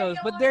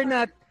 But they're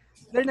not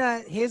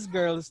his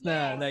girls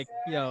na like,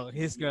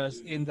 his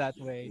girls in that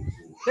way.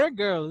 They're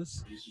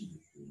girls.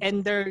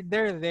 And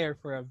they're there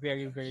for a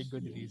very, very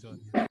good reason.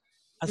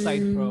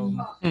 Aside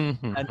from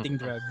hunting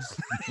drugs.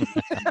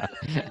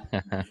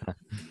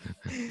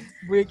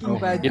 Breaking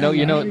Bad.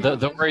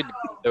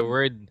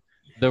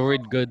 The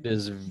word good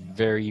is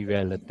very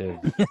relative.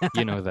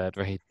 You know that,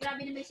 right?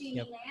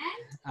 Yep.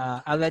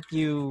 I'll let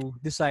you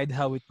decide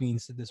how it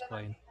means at this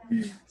point.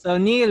 So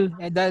Neil,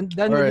 done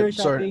with your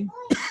shopping?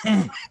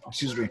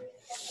 Excuse me.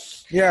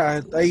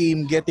 Yeah,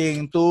 I'm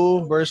getting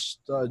 2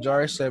 burst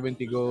jars,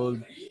 70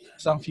 gold,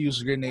 isang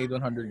fuse grenade,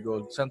 100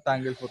 gold, isang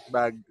tanglefoot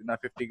bag na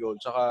 50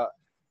 gold, saka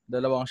 2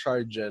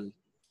 shard gel.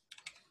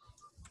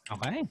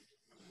 Okay.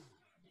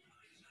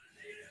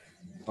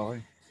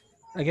 Okay.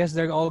 I guess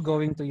they're all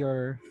going to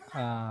your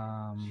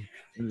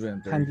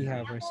Inventory. handy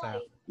haversack.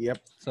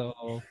 Yep. So,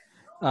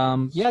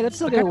 that's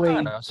still their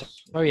way.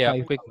 So yeah,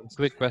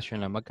 quick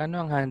question lang.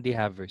 Magkano ang handy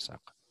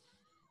haversack?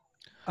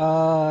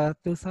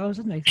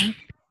 2,000 I think.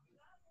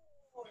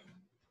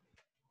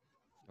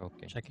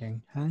 Okay.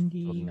 Checking.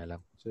 Handy. Huwag na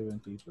lang.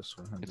 70 plus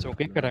 100. It's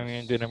okay.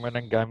 Karamihan din naman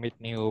ang gamit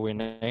ni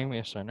Owen na yung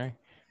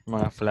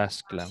mga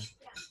flask lang.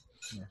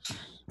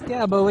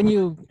 Yeah, but when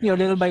you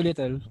little by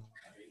little.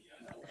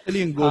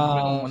 Actually, yung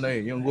gold mo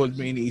yung gold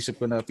mo iniisip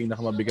ko na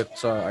pinakamabigat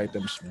sa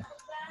items mo.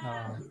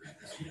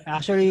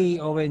 Actually,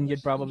 Owen,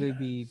 you'd probably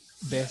be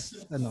best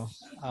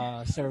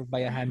served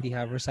by a handy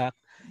haversack.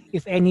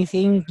 If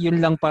anything, yun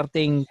lang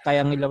parting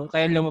kaya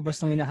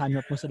lumabas ng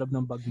hinahanap mo sa loob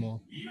ng bag mo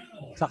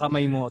sa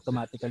kamay mo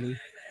automatically.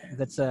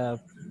 That's a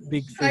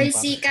big thing. Ay,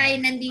 si Kai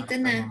nandito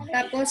na.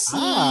 Tapos si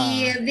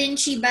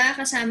Vinci ba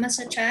kasama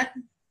sa chat?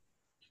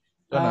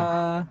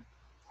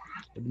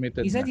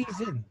 Admitted he said na. he's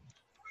in.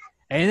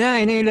 Ayun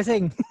na yung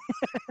lasing.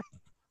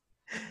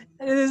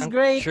 This is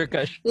great. Sure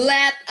kaya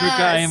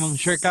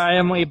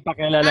mong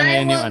ipakilala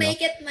ngayon yung I will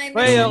make it my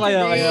mission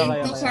today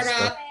to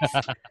corrupt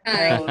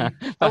Kai.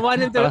 I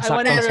want him to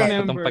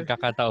remember. Itong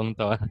pagkakataong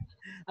to.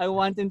 I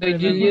want him to Hey,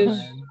 remember. Julius.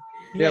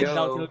 Yeah,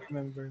 doubt he'll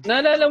remember.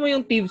 Naalala mo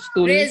yung Thieves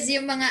Tool? Riz,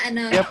 yung mga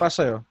Yeah, pa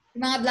sa'yo.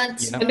 mga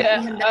blunts na Hindi,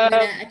 ihanda mo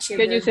na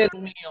achiever. can you send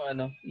me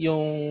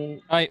yung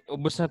Ay,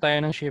 ubos na tayo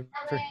ng shiver.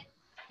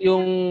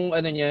 yung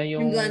niya,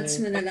 yung blunts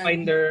mo na lang.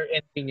 finder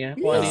entry niya,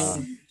 kung ano yung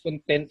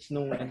contents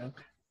nung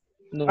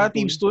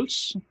Thieves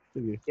Tools?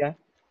 Sige. Yeah.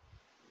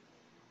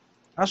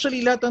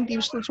 Actually, lahat ng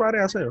Thieves Tools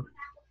pareha sa'yo.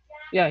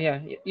 Yeah.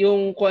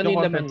 Yung kung ano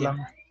yung laman niya.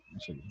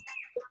 Sige.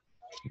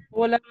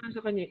 Wala nga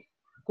sa kanya.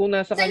 Kung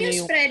nasa Saan kanya yung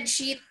yung...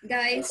 spreadsheet,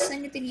 guys?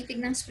 Saan yung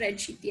tinitignan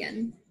spreadsheet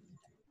yan?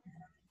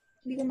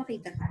 Hindi ko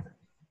makita.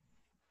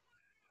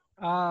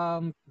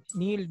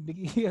 Neil,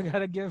 you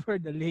gotta give her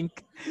the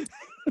link.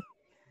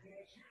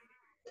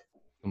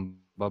 Yung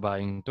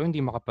babaeng to,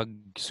 hindi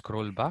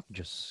makapag-scroll back.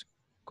 Just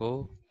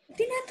go.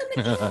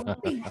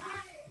 Tinatamad ko.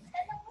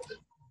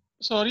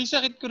 Sorry,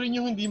 sakit ko rin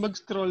yung hindi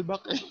mag-scroll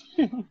back eh.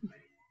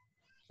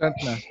 Sent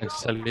na.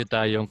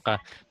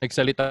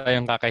 Nagsalita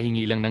yung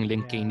kakahingi lang ng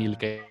link kay Neil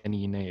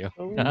kanina eh.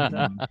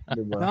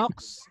 Diba?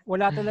 Nox,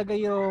 wala talaga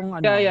yung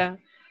Yeah.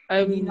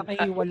 Hindi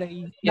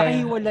nakahiwalay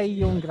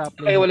yung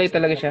grappling. Nakahiwalay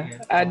talaga siya.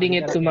 Adding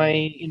it to my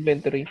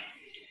inventory.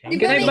 Di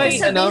Can ba I may buy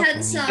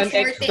kasabihan sa an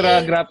 48 extra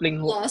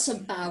grappling hook? laws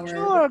of power?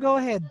 Sure, go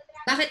ahead.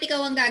 Bakit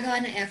ikaw ang gagawa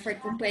ng effort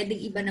kung pwedeng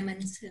iba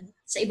naman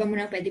sa iba mo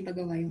na pwede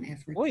pagawa yung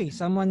effort? Uy,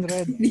 someone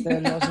read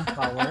the laws of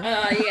power.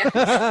 Yeah.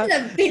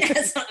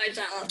 Pinasa ko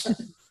siya.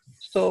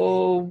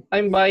 So,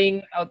 I'm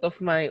buying out of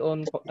my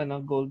own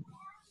gold.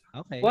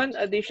 Okay.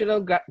 1 additional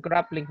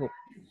grappling hook.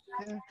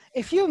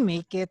 If you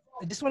make it,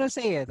 I just want to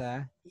say it,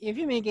 if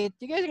you make it,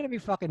 you guys are gonna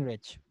be fucking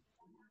rich.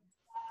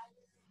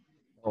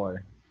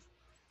 Okay.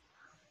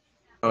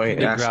 Okay,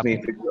 ask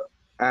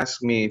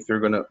me if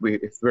we're gonna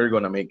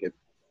make it.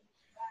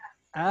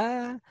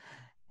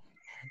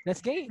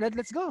 Let's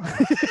go.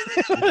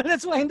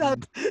 Let's find out.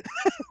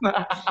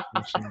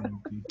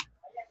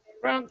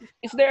 Frank,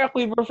 is there a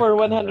quiver for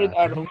 100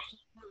 arrows?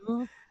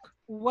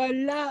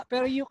 Wala,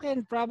 pero you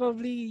can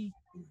probably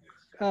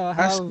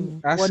have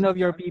one of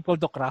your people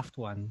to craft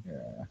one.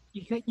 Yeah.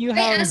 You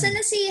Ay, have... asa na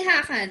si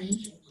Hakan?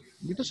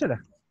 Dito sila.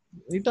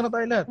 Dito na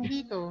tayo lahat.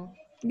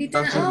 Dito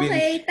na.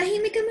 Okay,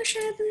 tahimik ka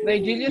masyado.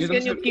 Julius,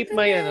 can you keep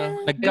my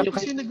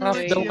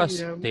Nag-craft daw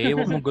kasi.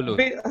 Huwag mong gulo.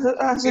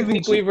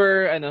 50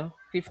 quiver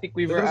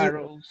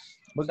arrows.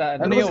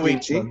 Ano yung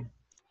weight mo?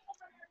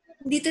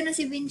 Dito na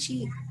si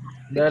Vinci.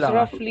 It's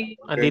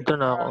roughly Andito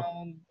na ako.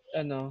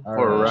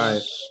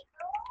 Alright.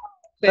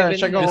 Check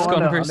This ako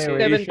ano yung weight. 7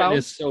 conversation is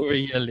pounds? so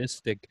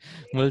realistic.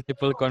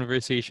 Multiple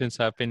conversations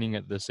happening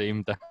at the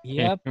same time.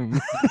 Yep.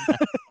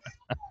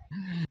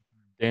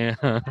 Damn.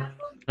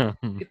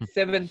 It's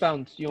 7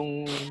 pounds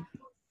yung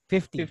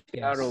 50. 50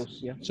 Yes. arrows.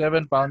 Yeah.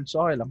 7 pounds,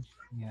 okay lang.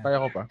 Yeah. Kaya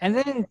ko pa. And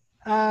then,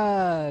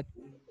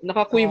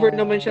 Naka-quiver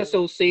naman siya,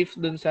 so safe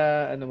dun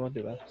sa, ano mo,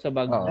 di ba? Sa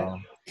bag. Oo.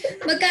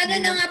 Magkano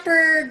na nga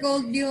per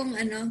gold yung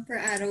per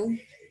arrow?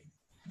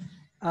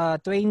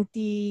 20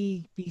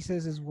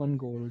 pieces is 1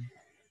 gold.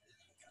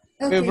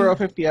 Okay. Quiver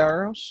of 50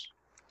 arrows?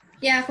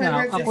 Yeah,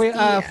 No, quiver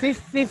 50.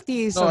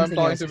 50 is No, I'm something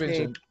talking else. to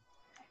Vincent.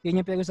 Yun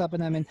yung pinag-usapan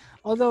namin.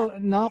 Although,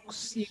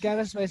 Nox, you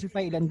gotta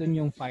specify ilan dun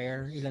yung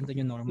fire, ilan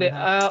dun yung normal. Hindi,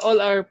 all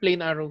are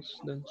plain arrows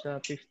dun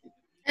sa 50.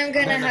 I'm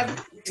gonna have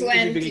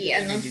 20,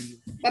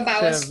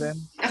 Babawas. 7.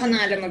 Ako na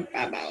nga lang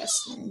magbabawas.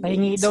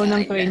 Pahingi daw sa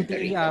ng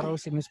inventory 20 ko.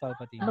 arrows si Miss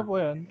Palpatine. Ano po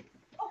yan?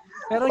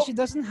 Pero she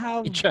doesn't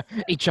have...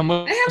 Itcha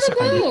mo I have a sa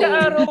kanya. bow.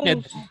 Arrows.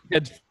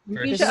 Head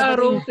Hindi first. siya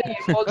arrows eh.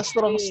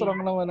 Strong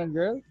naman ng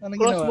girl. Ano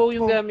ginawa? Crossbow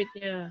yung gamit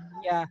niya.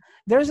 Yeah.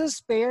 There's a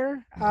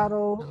spare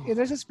arrow.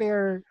 There's a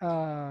spare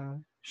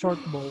short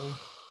bow.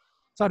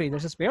 Sorry,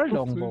 there's a spare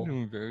long bow.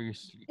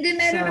 Hindi,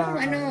 meron Sa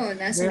akong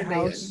nasa na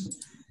ba yun? warehouse.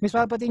 Miss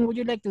Palpatine, would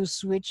you like to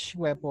switch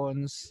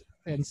weapons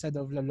instead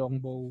of the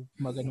longbow?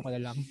 Mag-ano ka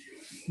na lang?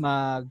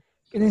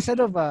 Instead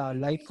of a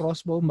light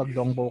crossbow,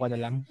 mag-longbow ka na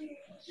lang?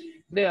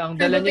 Hindi, ang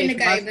dala Ano niya is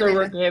pinagkaiba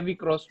Masterwork Heavy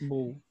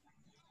Crossbow.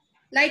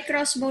 Light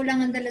crossbow lang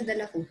ang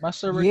dala-dala ko.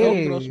 Masterwork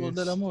Yes. crossbow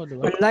dala mo, di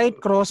ba? A light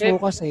crossbow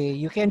kasi,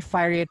 you can't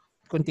fire it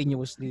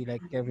continuously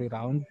like every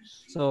round.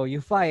 So,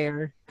 you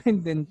fire,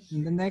 and then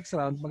in the next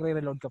round,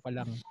 magre-reload ka pa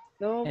lang.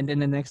 No? And then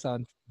the next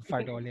round,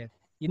 fire ka ulit.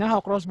 You know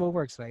how crossbow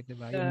works, right?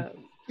 Diba?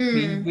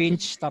 Yung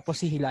winch, tapos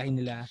hihilahin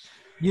nila.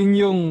 Yun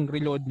yung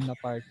reload na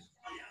part.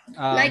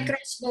 Light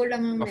crossbow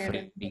lang ang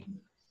meron.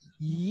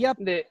 Yep.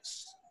 Hindi.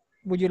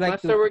 Would you like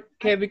Masterwork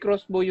Heavy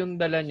Crossbow yung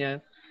dala niya.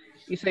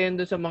 Isa yun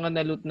doon sa mga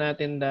na-loot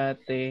natin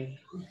dati.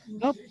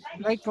 Nope.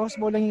 Light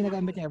crossbow lang yung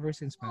nagamit niya ever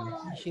since, man.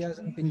 She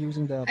hasn't been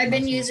using the... I've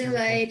been using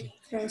light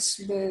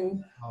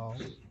crossbow. Oh.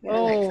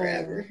 Like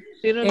forever.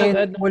 Sino And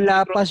nag-add ng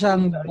wala pa crossbow?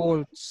 siyang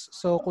bolts.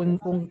 So, kung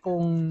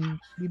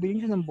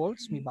bibilin siya ng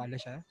bolts, may bala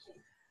siya.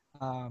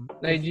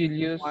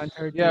 Nigelius. Want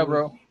her to Yeah,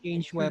 bro.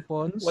 change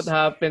weapons. What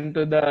happened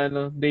to the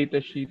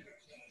data sheet?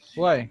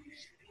 Why?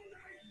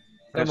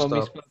 Tama, Messed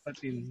Miss up.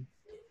 Palpatine.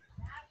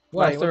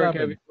 Why? What Masterwork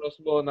happened? Heavy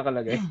Crossbow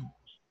nakalagay.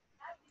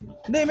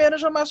 Hindi, meron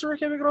siya Masterwork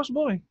Heavy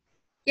Crossbow eh.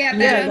 Yeah,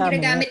 Hindi, pero dami.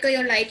 ginagamit ko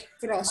yung light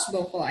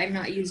crossbow ko. I'm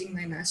not using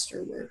my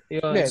masterwork.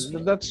 Yun.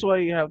 Hindi, that's why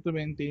you have to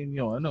maintain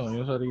yung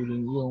yung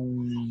sariling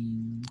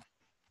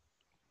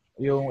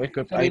yung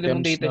equip Sarili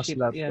mong items data na sheet,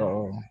 slot. yeah.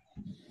 Oo.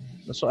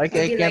 So I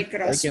Pati light can't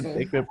crossbow.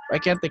 equip or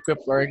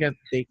I can't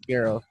take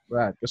care of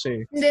that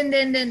kasi Then,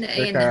 the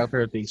ayun na.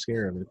 character takes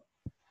care of it.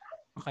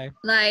 Okay.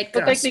 Light So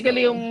crossbow.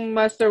 technically yung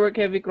Masterwork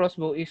Heavy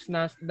Crossbow is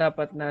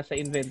dapat nasa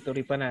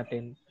inventory pa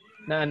natin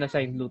na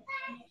unassigned loot.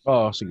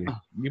 Oo, sige.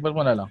 Lipat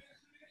mo na lang.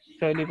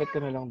 So lipat ko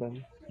na lang doon.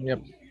 Yep.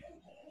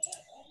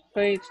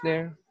 Okay, it's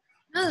there.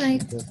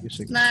 Alright.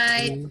 36.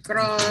 Light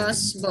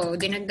crossbow.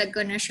 Dinagdag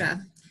ko na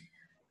siya.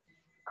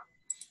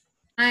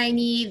 I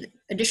need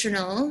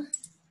additional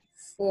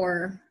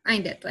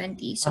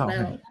 20. So, Okay.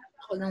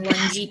 ako ng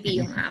 1 GP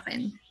yung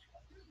akin.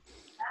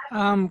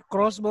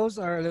 Crossbows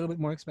are a little bit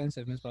more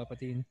expensive, Miss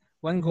Palpatine.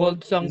 1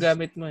 gold Bolts ang is-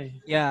 gamit mo eh.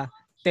 Yeah,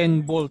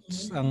 10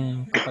 bolts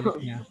ang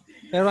kapalit niya.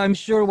 Pero I'm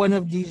sure one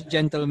of these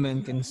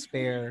gentlemen can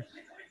spare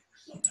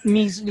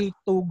measly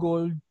 2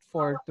 gold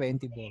for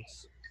 20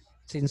 bolts.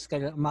 Since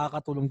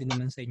makakatulong din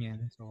naman sa inyo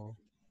yan. So,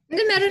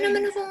 Hindi, meron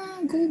naman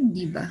akong gold,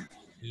 di ba?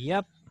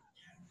 yep.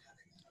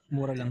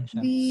 Mura lang siya.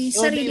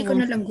 Sarili ko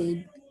na lang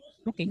gold.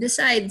 Okay.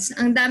 Besides,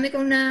 ang dami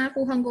kong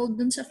nakuhang gold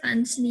dun sa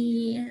fans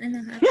ni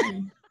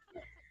Happy.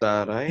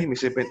 Taray,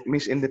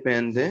 Miss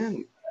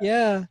Independent.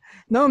 Yeah.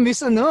 No,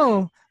 Miss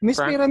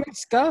Frank? Pyramid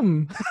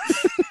Scam.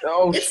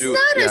 Oh, It's shoot.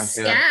 not a Yeah.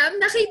 scam.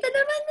 Nakita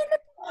naman nila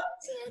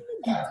si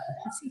dito.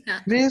 Si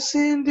Happy. Miss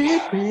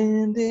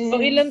Independent. So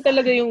ilan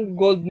talaga yung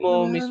gold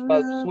mo, Miss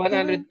Pulps?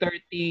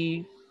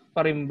 130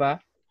 pa rin ba?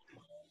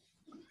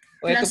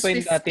 O ito Plus pa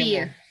yung dati 50.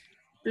 mo?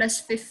 Plus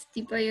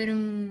 50 pa yun.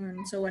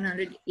 So,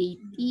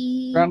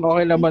 180. Frank,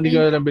 okay lang ba hindi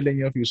ko lang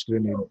bilhin yung fuse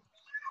grenade?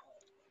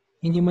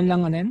 Hindi mo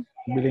lang anen?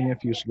 Bilhin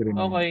yung fuse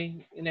grenade. Okay,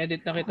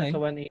 inedit na kita Okay. sa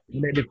 180.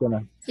 Inedit ko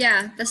na.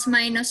 Yeah, tas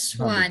minus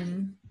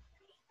 1.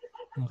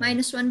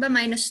 Minus 1 ba?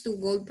 Minus 2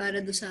 gold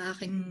para do sa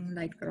aking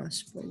light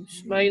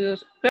crossbows.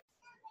 Minus...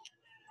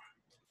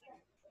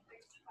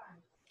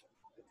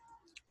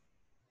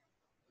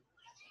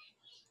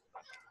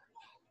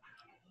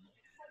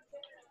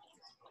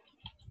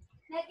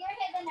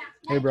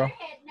 Hey, bro.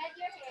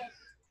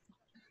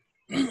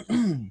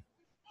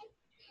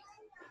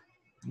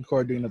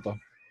 Recording na to.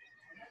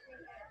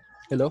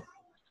 Hello?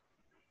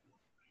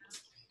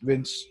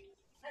 Vince.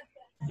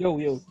 Yo.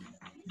 Hello.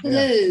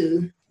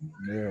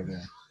 There.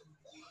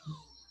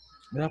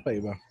 Wala pa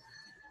iba.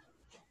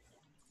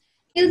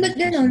 Ba't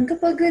ganun?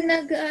 Kapag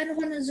nag-ano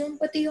ko na Zoom,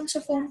 pati yung sa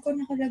phone ko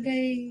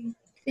nakalagay,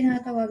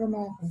 tinatawagan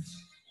mo ako.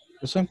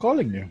 Because I'm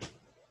calling you.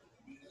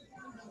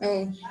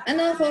 Oh,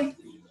 ano ako?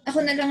 Ako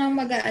na lang ang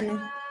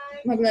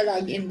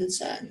magla-login dun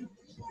sa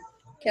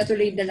Kaya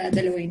tuloy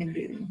dala-dalawa yung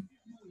nag-review.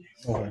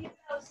 Okay.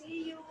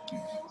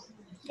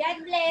 God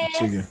bless.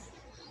 Sige.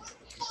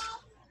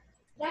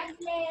 God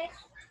bless.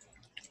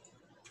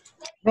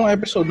 Anong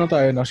episode na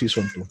tayo ng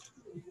season 2?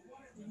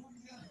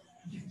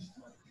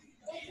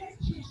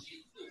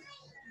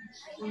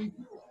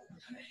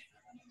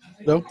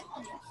 Hello?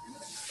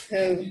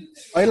 Oh,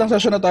 Ay lang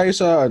session na tayo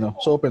sa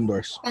sa open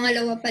doors.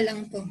 pangalawa pa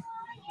lang to.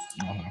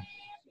 Okay.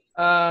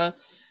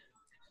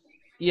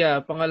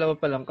 Yeah, pangalawa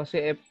pa lang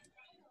kasi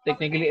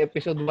technically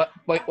episode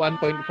 1.5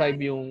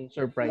 yung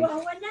surprise.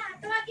 Wawa na.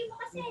 Tawagin mo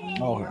kasi.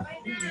 Okay.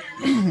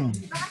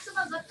 Baka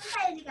sumagot kung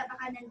tayo, hindi ka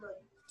baka nandun.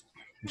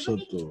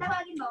 Episode 2.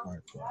 Tawagin mo.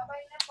 Part 1.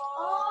 Babay na po.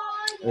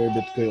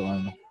 Edit ko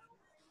yung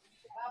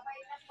Babay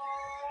na po.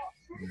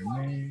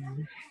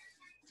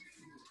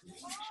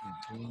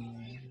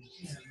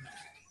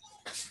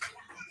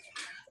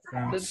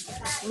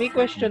 May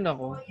question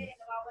ako.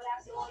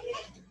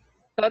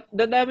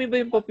 Dadami ba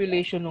yung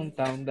population ng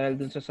town dahil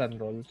dun sa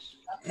Sunrolls?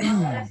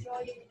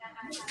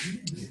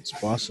 It's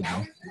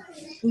possible.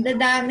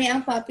 Dadami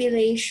ang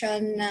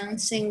population ng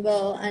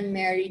single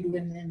unmarried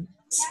women.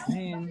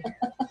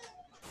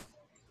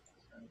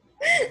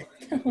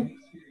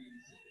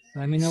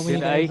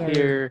 Did I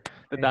hear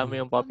the dami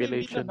yung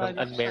population ng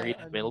unmarried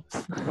milfs?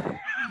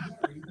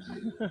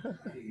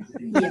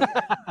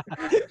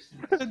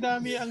 Sa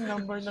dami ang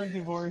number ng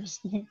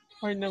divorced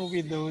or ng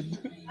widowed.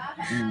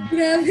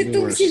 Grabe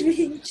tong si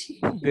Vinci.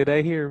 Did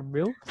I hear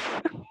milfs?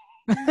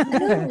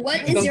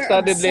 What is your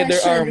Studded leather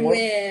obsession armor.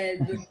 with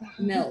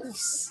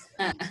MILFs?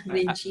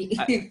 Vinci.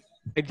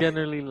 I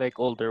generally like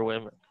older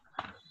women.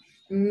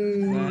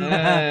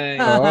 Nice.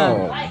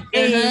 Oh.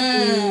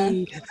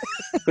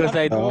 Because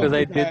Oh.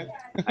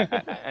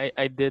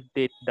 I did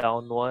date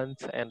down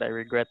once and I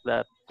regret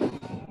that.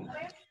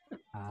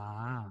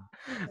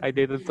 I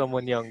dated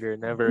someone younger,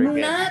 never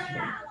again.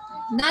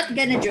 Not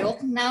gonna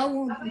joke.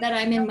 Now that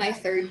I'm in my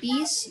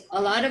 30s,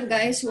 a lot of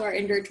guys who are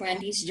in their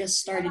 20s just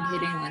started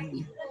hitting on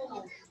me.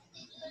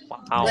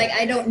 Wow. Like,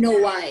 I don't know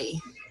why.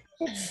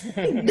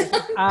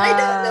 I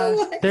don't know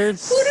why.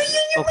 There's Puro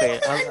yun yung okay,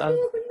 mga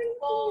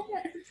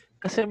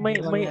kasi may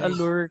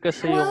allure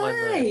kasi yung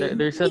Why?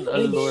 there's an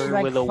allure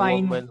like with a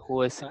fine- woman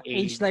who has Aged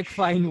aged like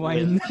fine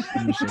wine.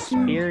 with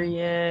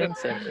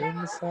experience and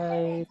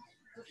insight.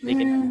 They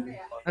can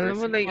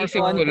Alam mo,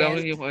 naisip ko lang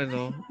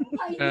yung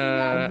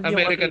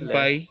American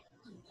Pie.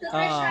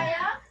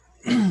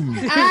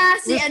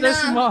 si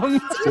Ruthless mom.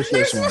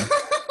 Ruthless mom.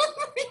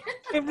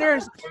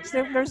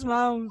 Stifler's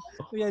mom.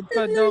 We had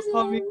no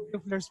comic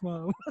Stifler's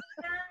mom.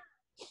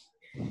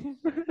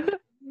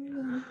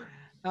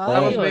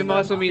 Tapos may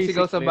mga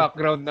sumisigaw sa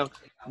background ng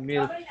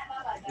milk.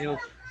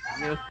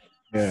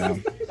 Yeah.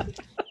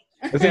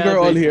 I think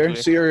we're all here.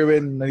 Si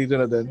Erwin, nandito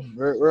na din.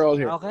 We're all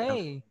here.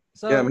 Okay.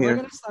 So Yeah, I'm we're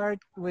here. gonna start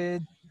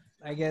with,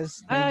 I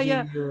guess,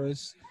 Yeah.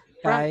 Julius,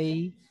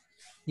 Kai.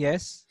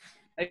 Yes.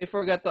 I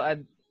forgot to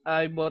add,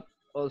 I bought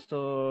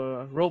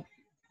also rope.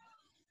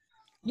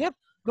 Yep.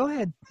 Go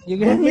ahead.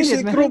 You're gonna May need it,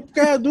 silk man. rope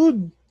ka,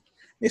 dude.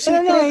 May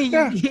silk rope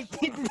ka.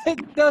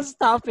 Don't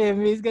stop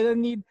him. He's gonna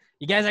need.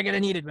 You guys are gonna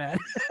need it, man.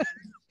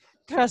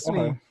 Trust me.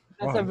 Okay.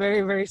 That's a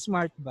very, very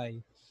smart buy.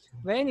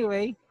 But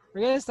anyway,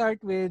 we're gonna start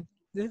with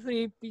the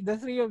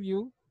three of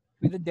you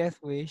with the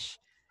Death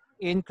Wish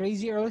in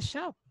Crazy Earl's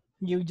shop.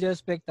 You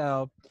just picked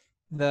up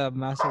the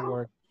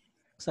Masterwork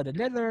studded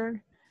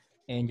leather,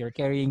 and you're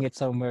carrying it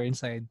somewhere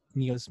inside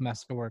Neil's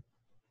Masterwork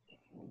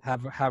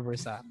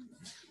haversack.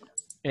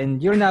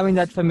 And you're now in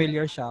that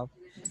familiar shop.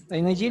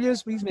 And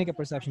Nigelius, please make a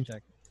perception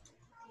check.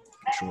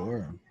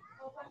 Sure.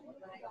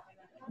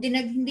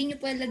 Hindi niyo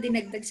pala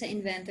dinagdag sa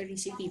inventory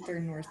si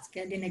Peter North,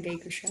 kaya dinagay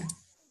ko siya.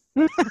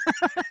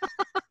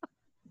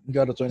 You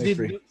got a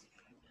 23.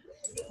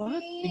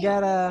 What? You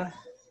got a...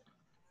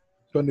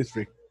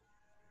 23.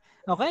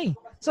 Okay.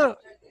 So,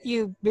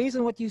 based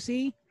on what you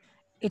see,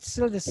 it's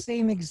still the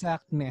same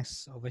exact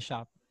mess of a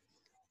shop.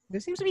 There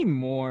seems to be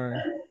more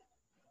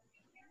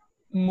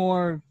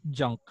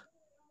junk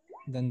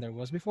than there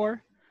was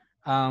before.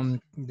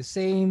 The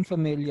same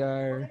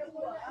familiar...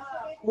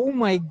 Oh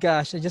my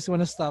gosh, I just want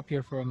to stop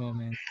here for a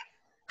moment.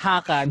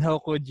 Hakan, how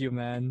could you,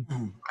 man?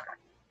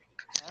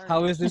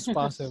 How is this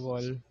possible?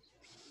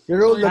 You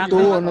rolled a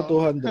 2 on a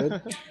 200.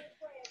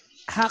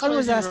 Hakan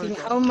was asking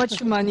how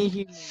much money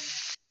he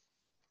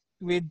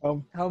made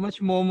with how much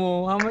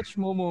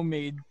Momo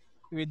made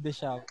with the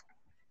shop.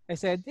 I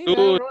said, hey,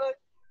 man,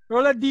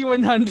 roll a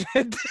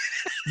D100.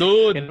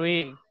 Dude.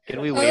 Can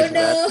we waive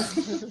that?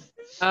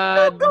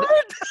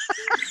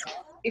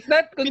 Is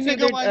that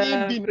considered Pinagawa niya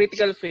yung bin.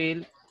 critical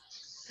fail?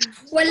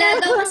 Wala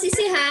daw kasi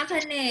si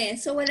Hakan eh.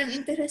 So, walang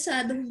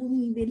interesadong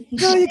bumibili.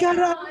 No, you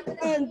gotta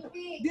understand.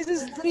 This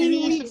is 3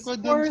 weeks Iniisip ko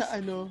dun worth. sa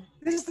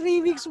This is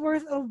 3 weeks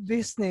worth of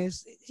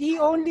business. They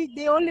only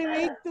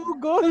made 2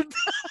 gold.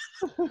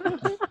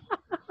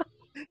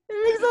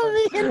 Ibig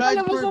sabihin,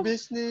 bad for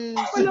business.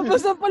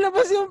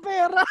 palabas yung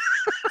pera.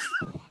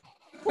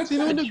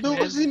 Sinunog daw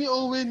kasi ni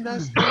Owen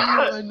last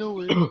time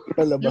yung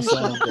Palabas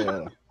na ng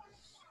pera.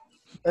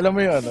 Alam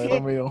mo yun,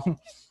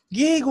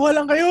 gig,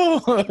 walang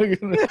kayo!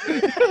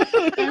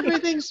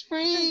 Everything's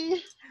free!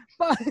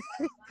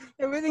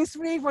 Everything's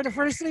free for the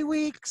first 3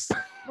 weeks.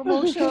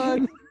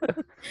 Promotion.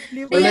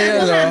 Wala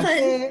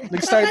yan,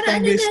 Nag-start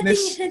ng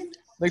business.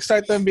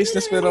 Nag-start ng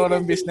business pero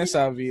walang business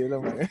sabi.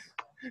 Alam mo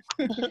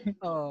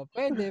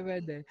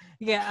pwede.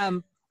 Kaya,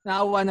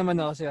 naawa naman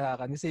ako si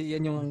Hakan kasi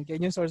yan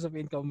yung source of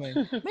income mo.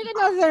 Make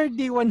another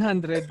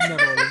D100 na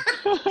roll.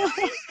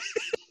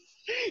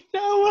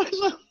 Naawa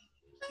siya.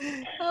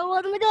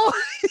 Naawa talaga ako.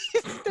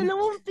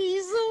 2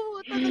 piso.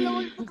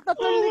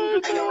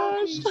 Tatlong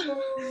piso.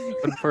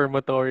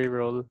 Confirmatory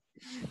roll.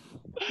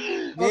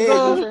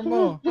 Confirm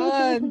mo.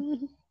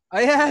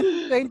 Ayan,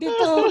 22.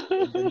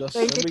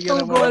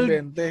 22 gold.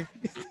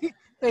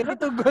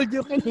 22 gold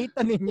yung kinita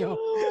ninyo.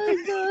 Oh my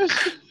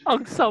gosh.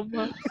 Ang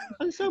sama.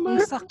 Ang sama.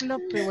 Ang saklap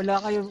eh. Wala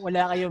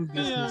kayong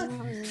business.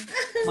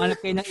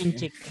 Manap kayo ng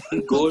inchik.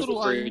 Gold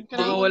for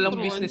Mga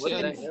walang business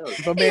yan.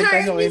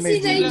 Ipabenta nyo kay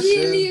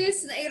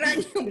Nigelius na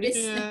i-run yung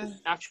business.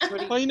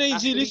 Actually, Hoy,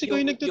 Nigelius,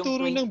 ikaw yung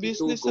nagtuturo ng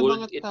business sa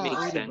mga tao,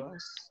 diba?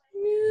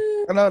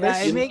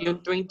 Yung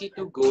 22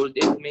 gold,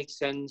 it makes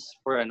sense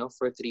for 3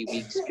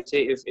 weeks.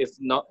 Kasi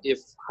if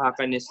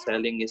Hakan is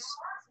selling his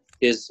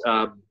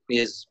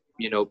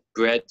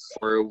bread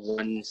for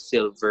 1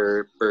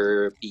 silver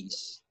per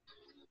piece,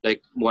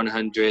 like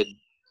 100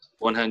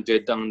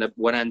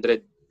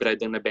 bread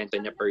ang nabenta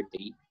niya per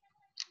day.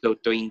 So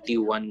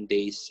 21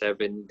 days,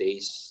 7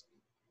 days,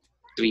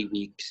 3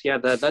 weeks. Yeah,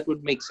 that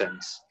would make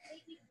sense.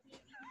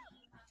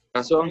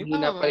 Kaso ang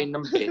hina pa rin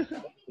ng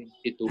benta,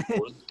 22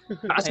 gold.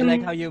 I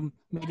like how you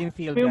made him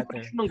feel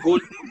better. Yung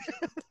gold.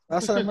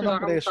 Nasa naman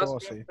ang presyo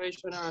kasi.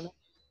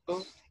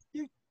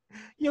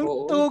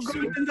 Yung 2 gold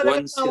na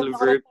talaga 1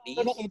 silver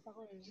piece.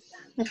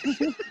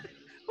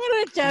 What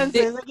are the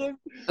chances?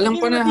 Alam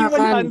ko na,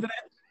 Hakan.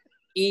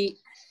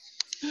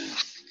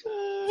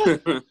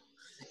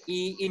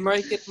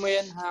 I-market mo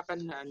yan,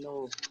 Hakan, na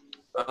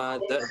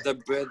the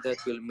bread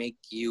that will make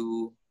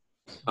you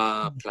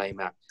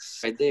climax.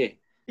 Pwede.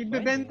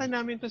 Ibebenta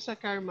namin to sa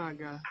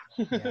Karmaga.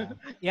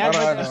 Yeah,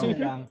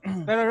 lang.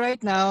 Pero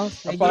right now,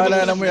 ang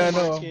paalala mo yan,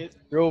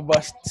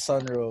 robust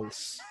sun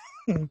rolls.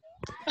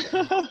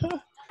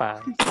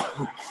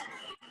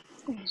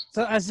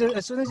 So as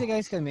soon as you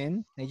guys come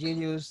in,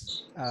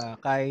 Nigelius,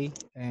 Kai,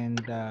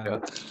 and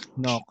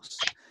Nox,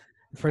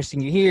 the first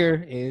thing you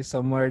hear is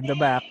somewhere in the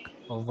back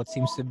of what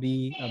seems to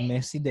be a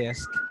messy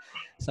desk,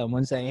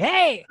 someone saying,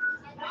 "Hey,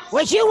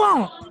 what you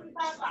want?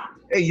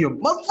 Hey, you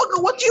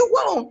motherfucker, what you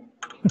want?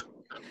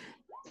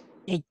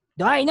 Hey,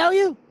 do I know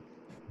you?"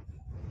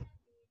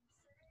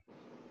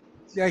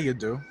 Yeah, you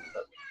do.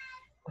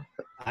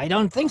 I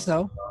don't think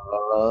so.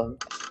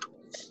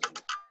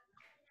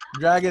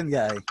 Dragon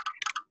guy.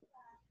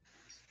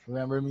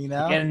 Remember me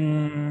now?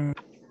 Gonna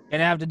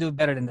have to do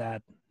better than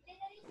that.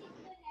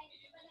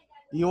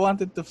 You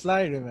wanted to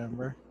fly,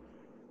 remember?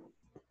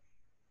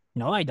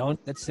 No, I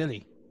don't. That's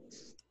silly.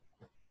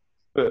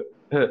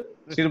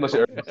 Sino ba si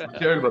Earl?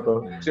 Si Earl ba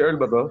to? Si Earl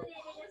ba to?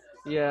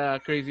 Yeah,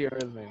 crazy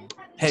Earl, man.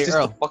 Hey, Is this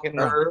Earl. the fucking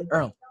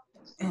Earl.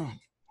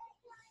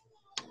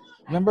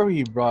 Remember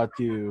we brought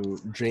you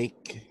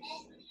Drake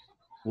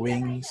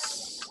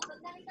wings?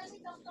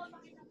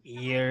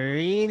 You're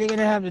really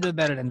gonna have to do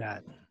better than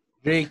that.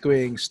 Drake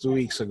wings 2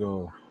 weeks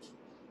ago.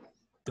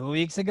 2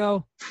 weeks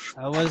ago?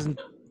 I wasn't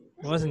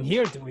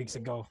here 2 weeks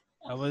ago.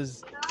 I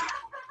was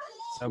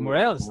somewhere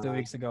else 2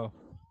 weeks ago.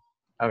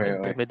 Okay.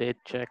 Intimidate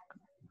check.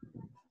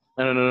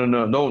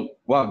 No.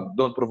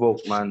 Don't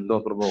provoke, man.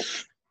 Don't provoke.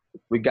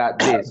 We got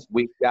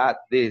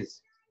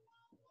this.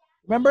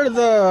 Remember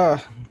the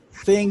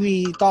thing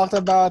we talked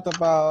about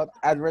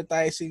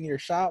advertising your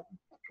shop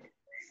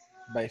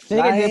by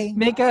flying?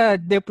 Make a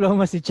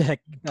diplomacy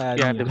check.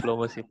 Yeah,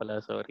 diplomacy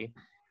pala, sorry.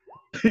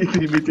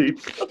 Intimidate.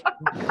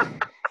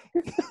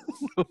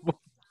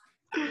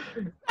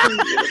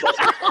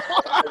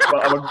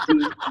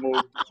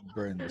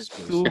 Burn this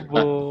place.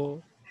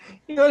 Subo.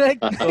 You know,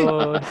 like,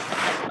 so,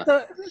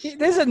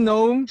 there's a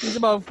gnome. He's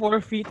about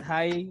 4 feet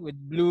high with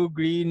blue,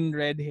 green,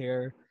 red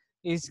hair.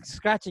 He's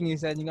scratching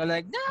his head. You go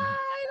like,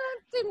 I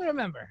don't think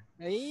remember.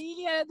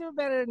 You gotta do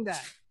better than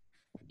that.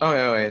 Oh,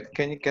 wait.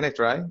 Can I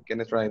try?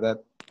 Can I try that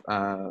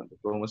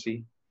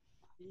diplomacy?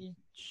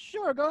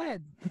 Sure, go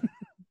ahead.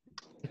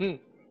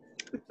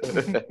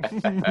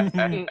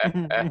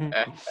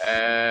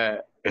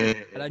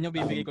 Alam nyo,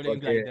 bibigay ko lang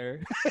yung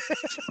glider.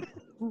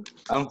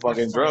 I'm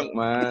fucking drunk,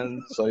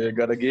 man. So you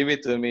gotta give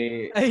it to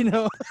me. I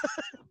know.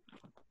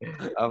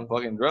 I'm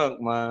fucking drunk,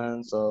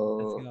 man. So,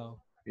 Let's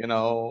go. you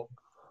know.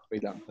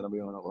 Wait lang. Saan na ba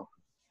yung ano ko?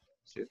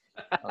 Shit.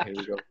 Oh, here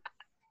we go.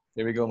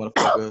 Here we go,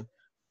 motherfucker.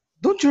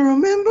 Don't you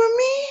remember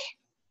me?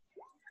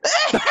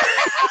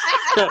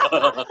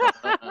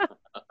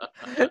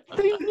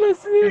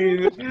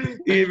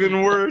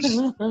 Even worse.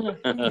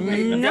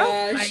 No,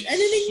 I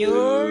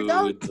sure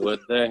don't.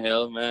 What the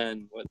hell,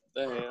 man? What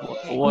the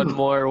hell? One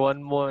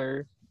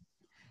more.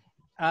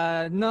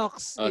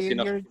 Nox, Oh,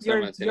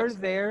 you're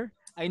there.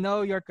 I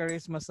know your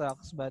charisma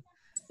sucks, but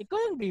It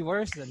couldn't be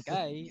worse than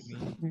Kai. I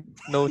mean,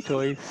 No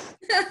choice.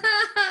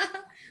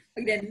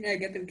 Pag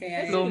negative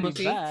kaya that's yun. really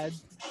Diplomacy. bad.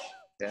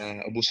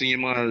 Yeah, ubusin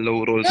yung mga low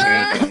rolls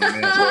ngayon para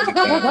mamaya solid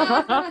tayo.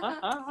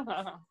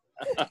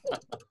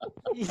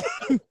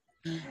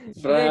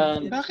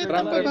 Frank, Bakit Frank,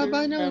 ang bababa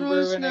ng remember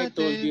rolls when I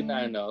told you natin? na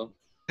ano?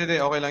 Hindi,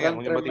 okay lang yan. Frank,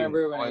 Huwag niyo batiin.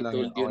 remember when Okay I lang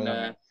told yan. you Okay lang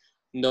na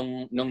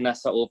yan. nung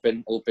nasa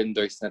open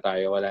doors na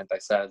tayo, wala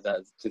tayo sa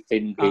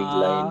thin gray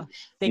line.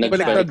 Take it back.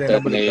 Nagbaliktad na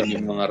Baliktad. yun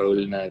yung mga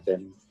role natin.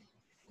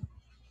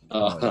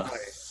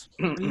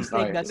 Please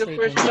take that In the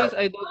first statement. place,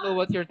 I don't know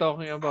what you're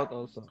talking about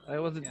also. I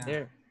wasn't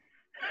there.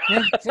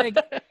 Yeah,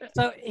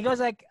 so it goes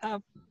like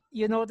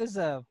you notice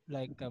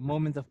like a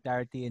moment of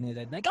clarity in it,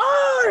 like,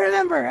 oh, I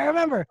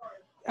remember.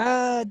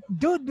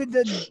 Dude with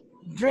the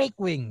Drake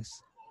wings.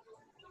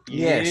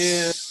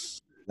 Yes.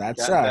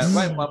 That's Got us. that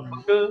right,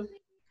 motherfucker.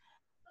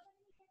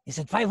 He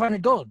said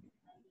 500 gold.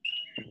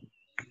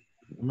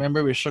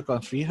 Remember we shook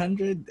on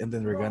 300 and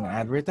then we're gonna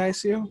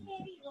advertise you?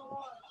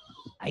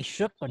 I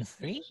shook on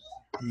 3?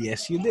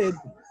 Yes, you did.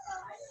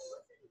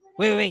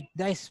 Wait,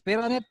 did I spit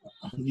on it?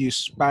 You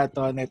spat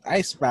on it,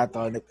 I spat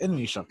on it, and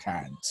we shook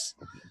hands.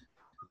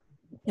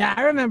 Yeah,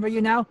 I remember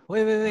you now.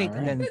 Wait. All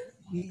And then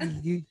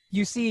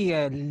you see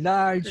a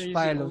large Crazy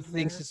pile old of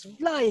things man. just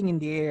flying in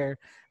the air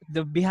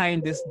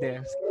behind this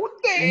desk.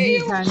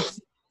 And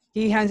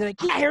he hands it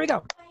like, yeah, here we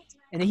go.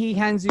 And then he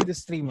hands you the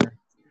streamer.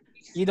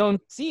 You don't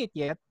see it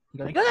yet.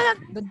 You go like,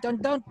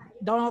 no,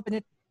 don't open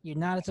it. You're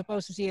not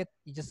supposed to see it.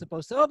 You're just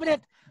supposed to open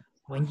it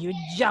when you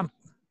jump.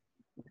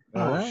 Oh,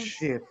 Alright.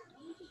 shit.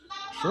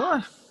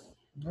 Sure.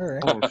 All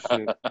right. Oh,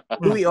 shit.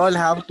 Do we all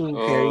have to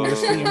carry a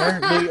streamer?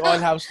 Do we all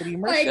have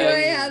streamers? Why do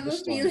I have a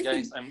Just one. feeling?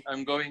 Guys,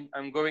 I'm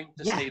going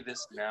to say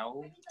this now.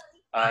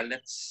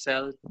 Let's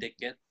sell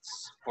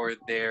tickets for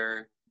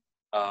their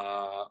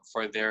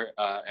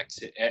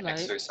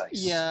exercise.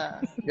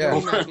 Yeah. Yeah.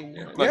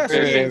 Yes. Yes.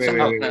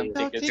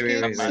 Tickets.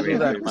 Do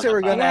that. Kasi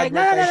we're You're gonna like,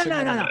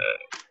 advertise no.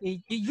 it.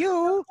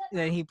 You.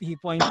 Then he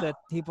points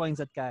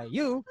at Kai.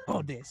 You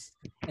hold this,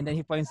 and then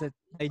he points at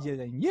Nigel.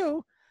 And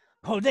you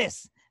hold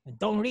this, and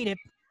don't read it.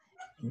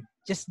 And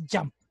just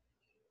jump.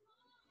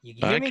 You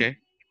hear me? Okay.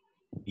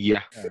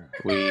 Yeah.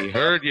 We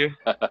heard you.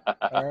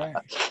 All right.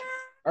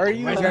 Are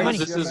you Where's the guys money?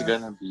 This is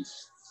gonna be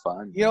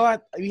fun. You know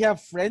what? We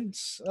have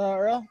friends,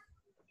 Earl.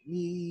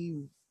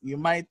 You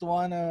might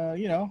wanna,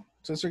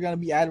 since we're gonna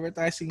be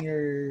advertising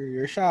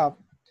your shop,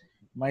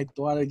 might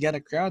wanna get a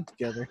crowd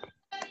together,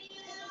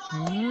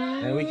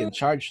 and we can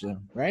charge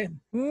them, right?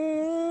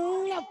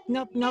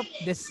 Nope.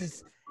 This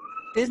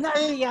is not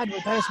really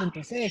advertisement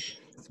per se.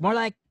 It's more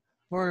like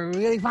for a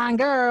really fine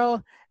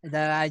girl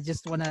that I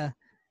just wanna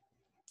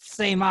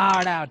say my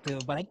heart out to,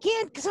 but I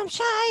can't because I'm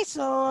shy.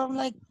 So I'm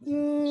like,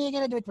 you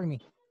gotta do it for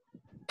me.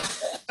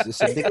 Is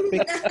this a dick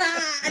pic?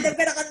 Ano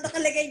ba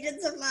nakalagay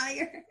dyan sa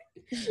flyer?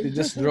 You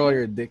just draw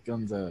your dick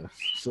on the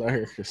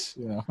flyer, 'cause,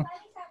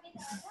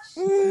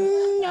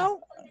 No,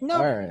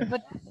 All right.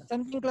 but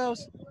something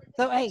close.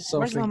 So hey,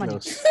 where's my Something money?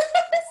 close.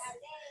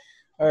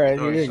 All right,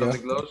 here you go.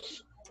 Something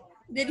close.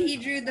 Did he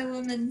drew the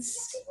woman's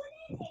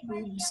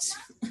boobs?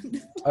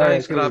 All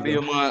right, Guys,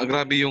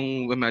 grabe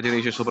yung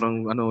imagination.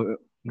 Sobrang,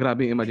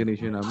 grabe yung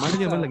imagination na. Mali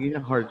niya ba lagi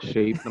niya heart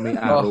shape na may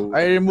arrow?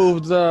 I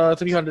removed the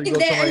 300 gold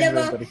Hindi, from my alam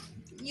mo, inventory.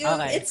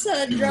 Okay. It's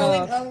a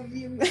drawing of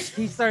you.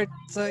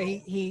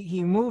 He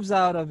moves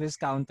out of his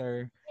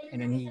counter and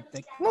then he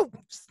like move,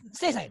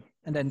 stay aside,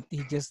 and then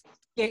he just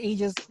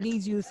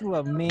leads you through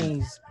a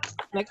maze.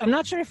 Like I'm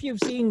not sure if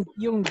you've seen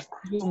yung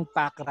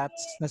Pack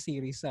Rats na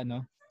series sa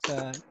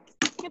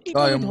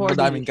people with Yung hoarding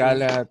madaming issues.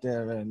 kalat.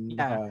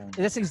 Yeah,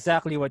 that's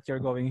exactly what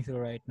you're going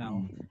through right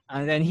now.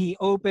 And then he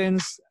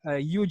opens a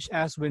huge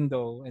ass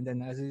window, and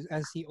then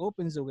as he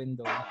opens the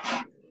window,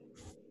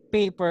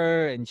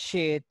 paper and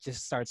shit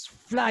just starts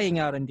flying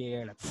out in the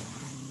air. Like,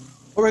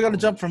 Oh, we're gonna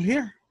jump from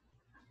here.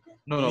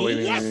 No,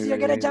 wait. Yes, you're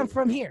gonna jump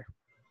from here.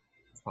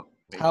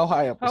 How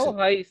high up is How it?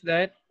 high is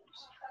that?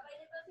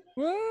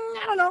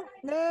 I don't know,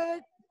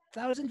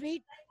 1,000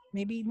 feet,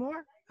 maybe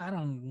more. I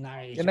don't know.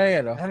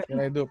 Can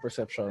I do a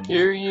perception?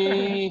 Hear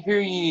ye,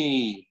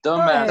 ahead.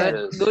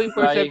 dumbasses. Doing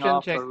flying perception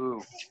off check. the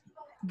roof.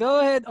 Go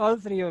ahead, all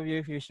three of you,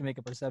 if you should make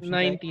a perception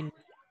check. 19.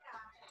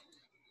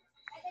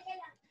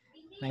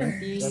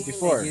 19,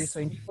 24.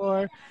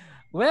 24.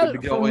 Well,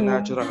 Bigyan ko yung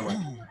natural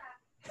one.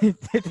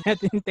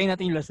 Hintayin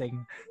natin yung lasing.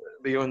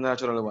 Bigyan ko yung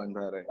natural one,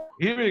 pare.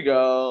 Here we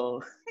go.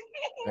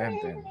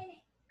 10.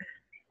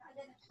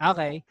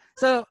 Okay.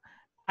 So,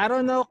 I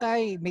don't know,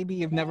 Kai, maybe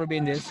you've never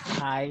been this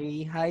high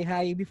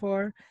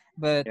before,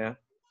 but Yeah.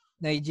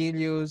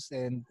 Nigelius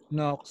and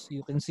Nox,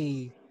 you can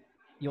see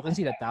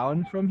the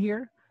town from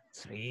here.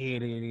 It's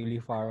really,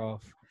 really far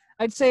off.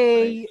 I'd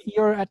say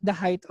you're at the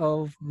height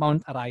of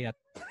Mount Arayat.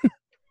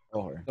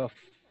 Okay.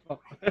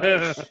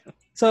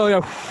 So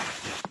you're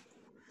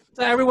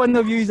so every one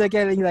of you is like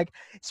getting like,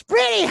 it's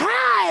pretty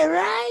high,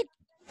 right?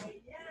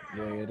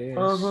 Yeah, it is.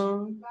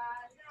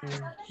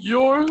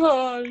 You're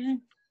high.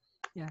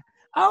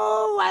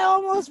 Oh, I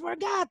almost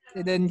forgot.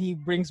 And then he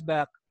brings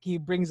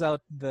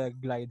out the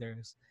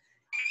gliders.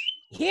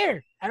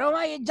 here, I don't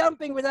want you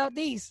jumping without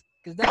these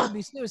because that would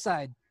be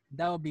suicide.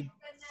 That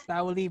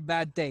will leave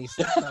bad taste.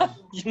 So,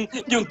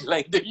 yung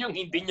glider, yung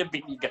hindi niya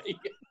binigay.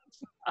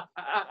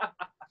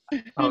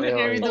 Yung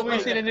na-carry Okay. away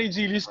sila ng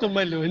Julius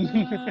tumalon.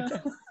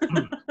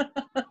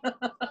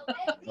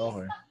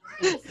 Okay.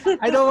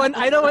 I don't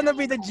want to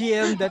be the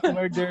GM that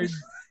murdered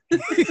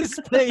his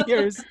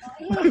players.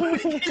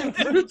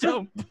 Them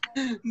jump.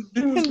 And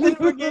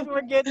then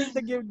forgetting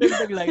to give them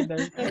the glider.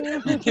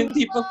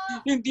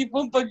 yung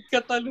tipong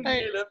pagkatalon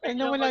nila. Ay,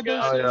 nawala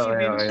daw Okay, si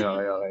Vince.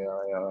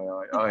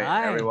 Okay,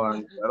 Hi.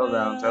 everyone,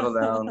 settle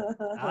down.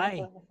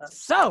 Hi.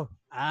 So,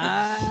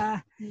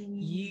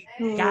 you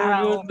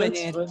gotta open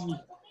it.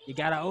 You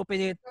gotta open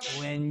it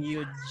when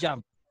you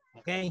jump.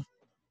 Okay?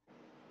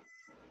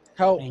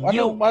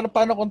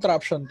 Paano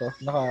contraption to?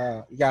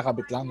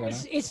 Ikakabit lang, gano'n?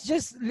 It's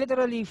just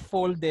literally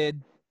folded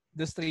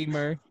the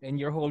streamer and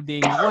you're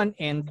holding one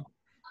end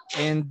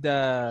and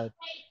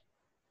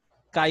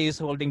Kai is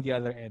holding the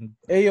other end.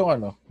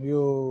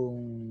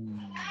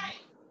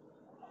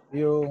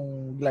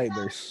 Yung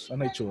gliders,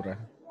 ano itsura?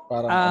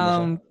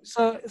 Parang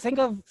so think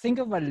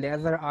of a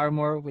leather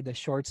armor with a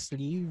short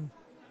sleeve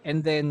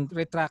and then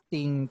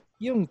retracting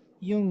yung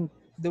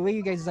the way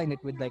you guys designed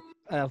it with like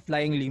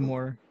flying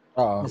lemur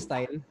na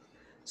style.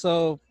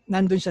 So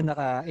nandun siya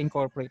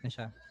naka-incorporate na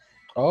siya.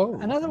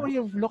 Another way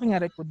of looking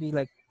at it would be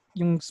like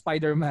yung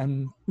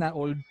Spider-Man na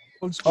old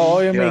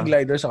school. Yung may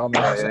glider sa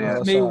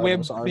kamay. May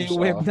web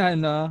na,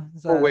 no?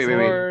 Wait.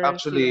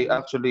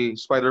 Actually,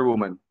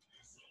 Spider-Woman.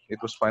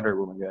 It was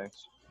Spider-Woman, guys.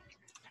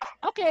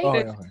 Okay.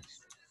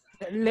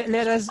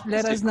 Let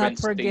us not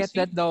forget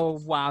that the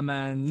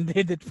woman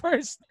did it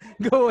first.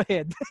 Go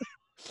ahead.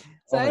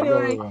 So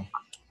anyway,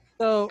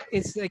 so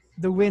it's like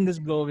the wind is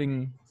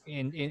blowing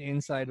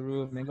inside the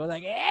room and go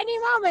like, any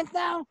moment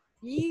now,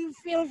 you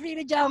feel free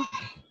to jump.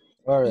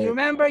 All right. You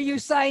remember you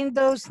signed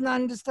those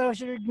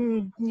non-disclosure,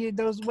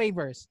 those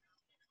waivers.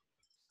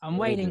 I'm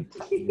waiting.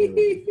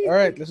 All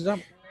right, let's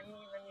jump.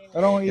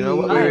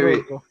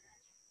 Wait.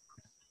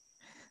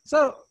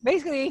 So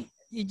basically,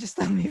 you just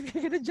tell me if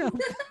you're gonna jump.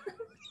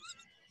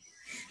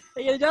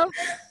 Are you gonna jump?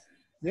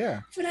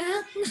 Yeah.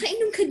 Frank,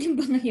 nakainom ka din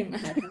ba ngayong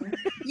araw?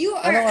 You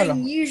are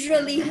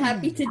unusually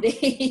happy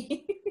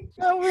today.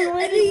 No, we're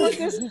waiting for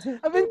this.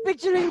 I've been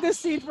picturing this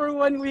scene for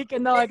 1 week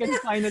and now I can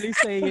finally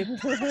say it.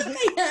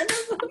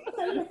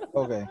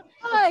 Okay.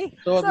 Hi.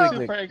 So what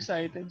we click? Super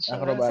excited.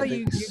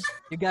 Acrobatics. So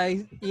you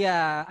guys,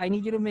 I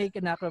need you to make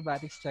an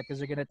acrobatics check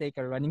because you're gonna take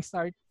a running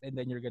start and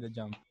then you're gonna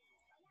jump.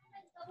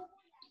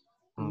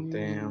 Oh,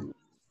 damn.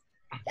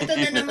 Ito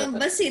na naman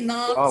ba si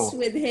Nox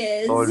with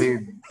his...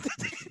 Solid.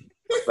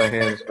 What the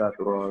hell is that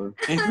roll?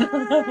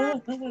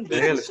 The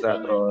hell is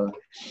that roll?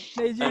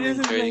 I'm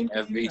enjoying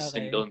every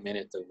single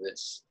minute of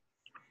this.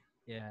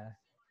 Yeah.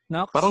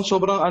 Nox? Parang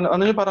sobrang, ano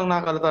yung parang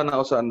nakakalata na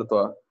ako sa ano to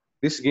ah.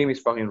 This game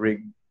is fucking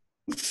rigged.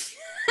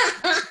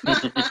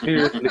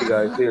 Seriously,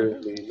 guys.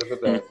 Seriously. Look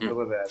at that.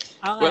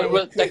 Okay.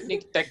 Well,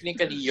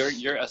 technically,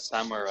 you're a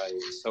samurai,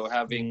 so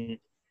having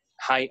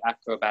high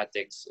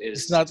acrobatics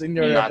is not in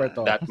your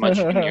repertoire. That much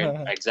in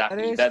your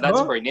exactly. That's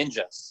for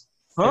ninjas.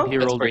 Huh?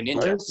 That's for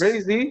ninjas.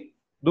 Crazy,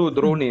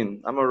 dude. Ronin.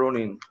 I'm a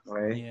Ronin.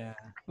 Okay. Yeah.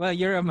 Well,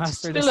 you're a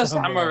master. Still a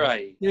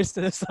samurai. You're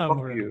still a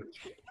samurai.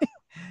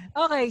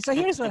 Okay, so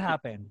here's what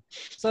happened.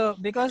 So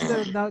because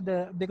of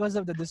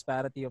the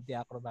disparity of the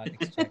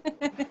acrobatics check,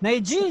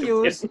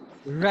 Nigelius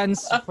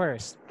runs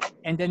first,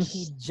 and then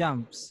he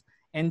jumps,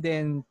 and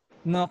then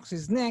Nox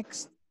is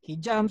next. He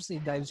jumps, he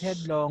dives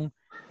headlong,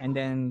 and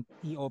then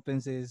he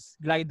opens his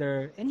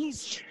glider, and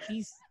he's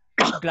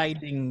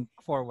gliding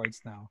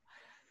forwards now.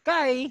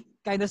 Kai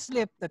kind of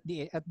slipped at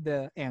the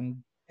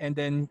end, and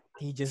then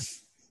he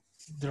just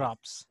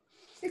drops.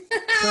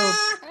 So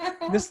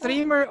the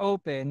streamer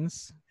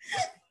opens.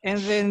 And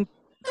then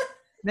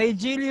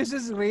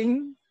Nigelius's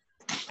ring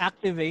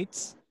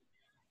activates.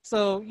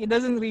 So he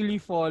doesn't really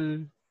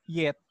fall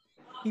yet.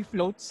 He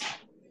floats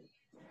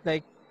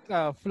like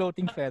a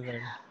floating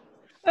feather.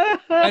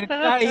 And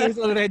Kai is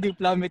already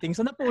plummeting.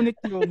 So napunit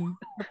yung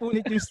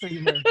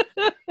streamer.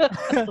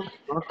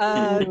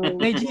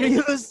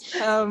 Nigelius,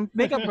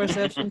 make a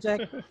perception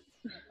check.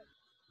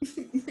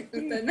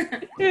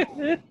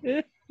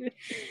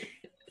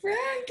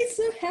 Frank is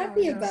so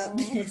happy about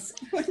this.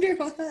 I wonder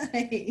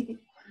why.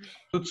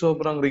 Dude,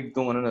 sobrang rigged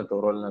tong ano na to,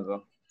 roll na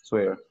to.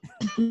 Swear.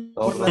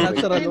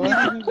 Natural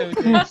one.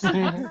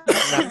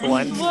 Not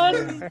one.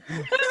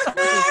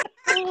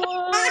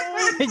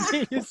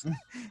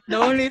 The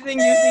only thing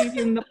you see is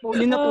yung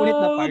napunit na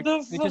part,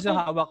 which is yung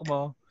hawak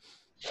mo.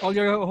 All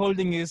you're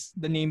holding is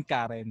the name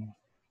Karen.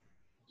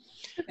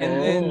 And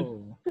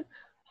then,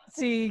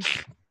 si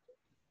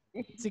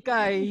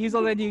Kai, he's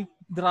already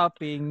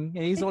dropping,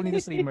 and he's holding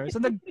the streamer. So,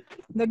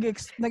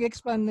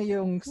 nag-expand na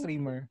yung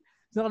streamer.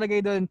 So,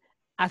 nakalagay doon,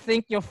 I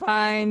think you're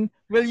fine.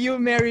 Will you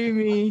marry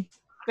me?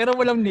 Pero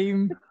walang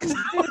name.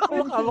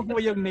 Hawak mo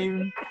yung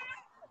name.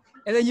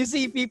 And then you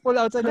see people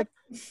outside like,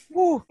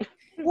 whoa,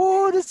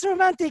 this is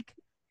romantic.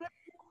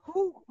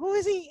 Who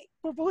is he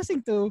proposing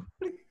to?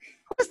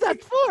 Who's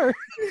that for?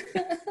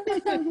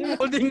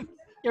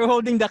 You're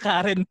holding the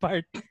Karen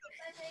part.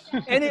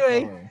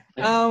 Anyway,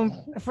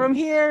 from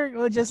here,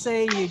 we'll just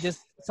say you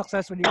just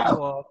successfully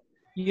flew off.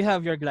 You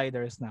have your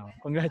gliders now.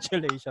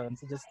 Congratulations. I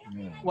just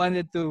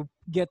wanted to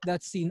get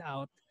that scene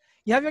out.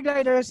 You have your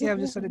gliders. You have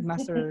the solid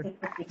leather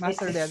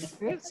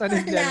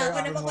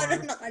armor.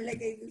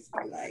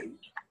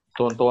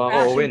 Tuwan-tuwa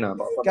ako, Owen, ah.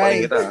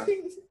 Papapalin kita, ah.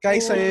 Kai,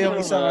 sa'yo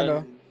yung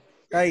isang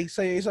Kai,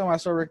 sa'yo isang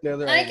masterwork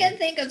leather I armor. can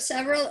think of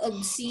several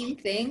obscene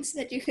things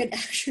that you could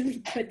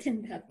actually put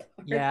in that part.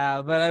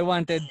 Yeah, but I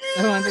wanted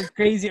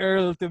Crazy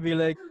Earl to be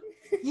like,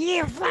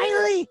 yeah,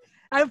 finally,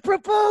 I've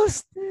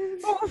proposed.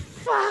 Oh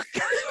fuck!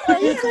 Why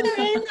is the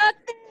name not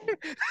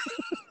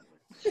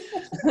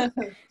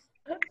there?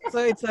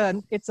 So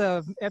it's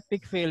a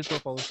epic fail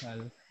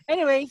proposal.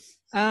 Anyway,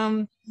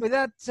 with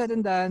that said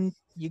and done,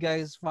 you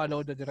guys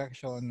follow the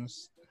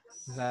directions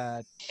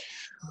that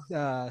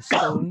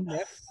Stone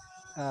left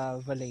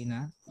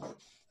Valena,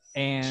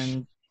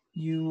 and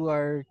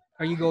are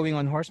you going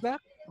on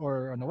horseback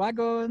or on a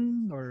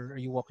wagon or are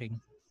you walking?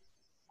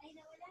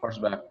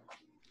 Horseback.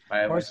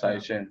 I have my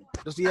size in.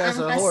 Because he has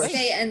a horse.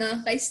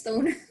 Kay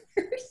Stone.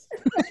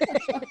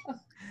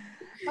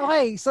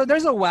 Okay, so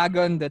there's a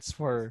wagon that's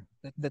for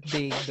that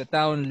the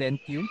town lent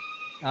you.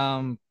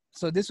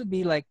 So this would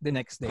be like the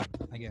next day,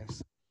 I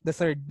guess. This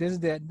is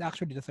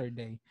actually the third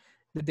day.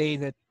 The day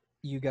that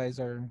you guys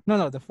are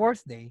the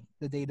fourth day,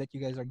 the day that you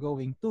guys are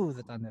going to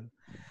the tunnel.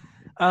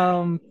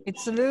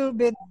 It's a little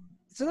bit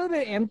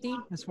empty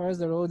as far as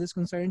the road is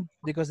concerned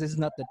because this is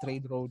not the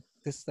trade road.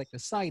 This is like the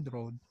side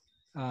road.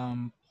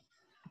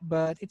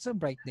 But it's a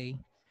bright day.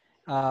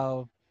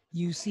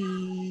 You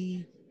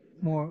see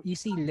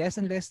less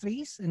and less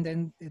trees, and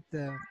then at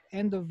the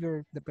end of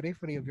the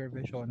periphery of your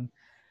vision,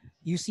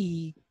 you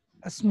see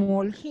a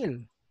small hill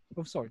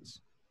of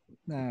sorts.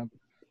 Na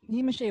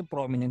hindi man siya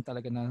prominent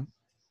talaga na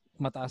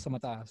mataas sa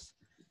mataas.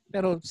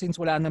 Pero since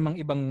wala namang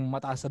ibang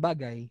mataas sa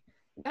bagay,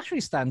 it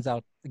actually stands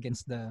out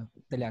against the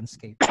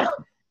landscape.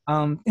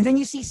 And then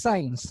you see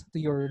signs to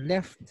your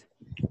left,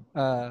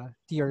 to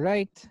your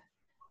right.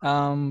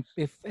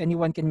 If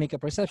anyone can make a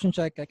perception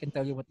check, I can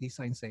tell you what these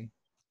signs say.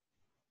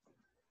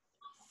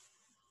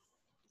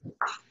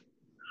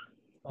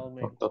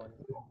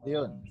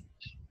 Yun.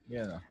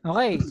 Yeah.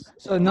 Okay,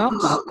 so Nox.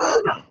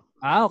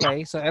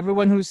 Okay. So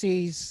everyone who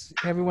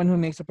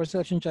makes a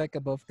perception check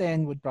above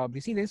 10 would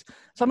probably see this.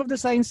 Some of the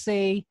signs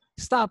say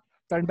stop,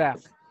 turn back.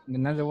 And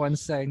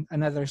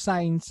another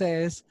sign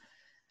says,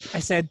 I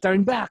said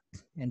turn back.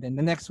 And then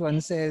the next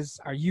one says,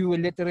 are you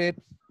illiterate?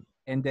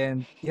 And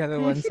then the other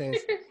one says,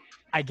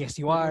 I guess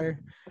you are.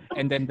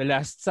 And then the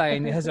last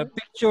sign has a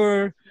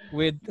picture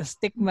with a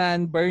stick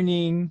man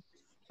burning.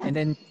 And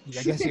then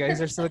I guess you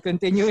guys are still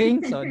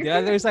continuing. So the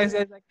other sign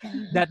says like,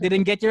 that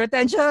didn't get your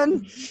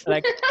attention.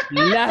 Like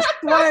last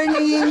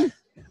warning.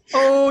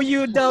 Oh,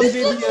 you dumb This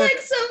idiot. looks like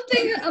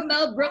something a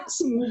Mel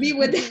Brooks movie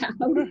would have.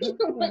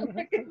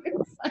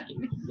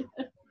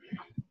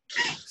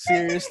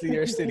 Seriously,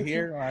 you're still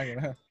here?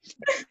 It's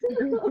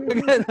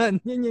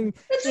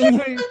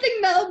like something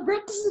Mel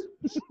Brooks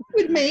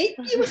would make.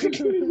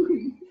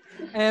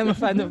 I am a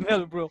fan of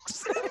Mel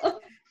Brooks.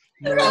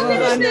 One of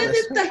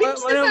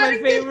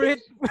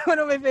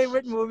my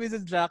favorite movies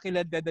is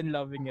Dracula Dead and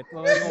Loving It.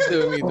 Me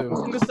too.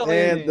 Gusto ko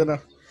And yun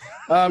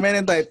Men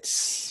in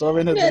Tights.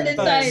 Men in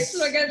Tights.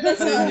 Maganda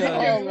sa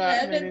akin.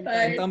 Men in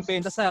Tights. Ang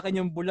tampenta sa akin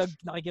yung bulag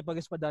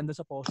nakikipag-espadaan doon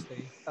sa poste.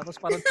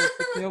 Tapos parang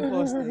toothpick niya yung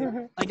poste.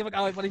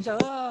 Nakikipag-away pa rin siya.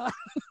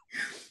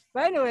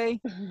 But anyway,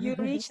 you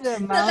reach the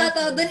mouth.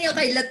 Natatawa doon yung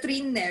kay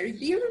Latrine there.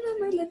 Do you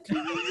remember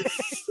Latrine?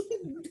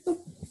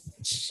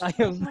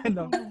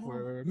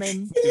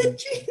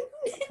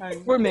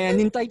 We're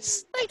men in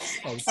tights.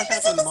 Sinisa ko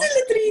sa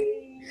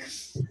Latrine.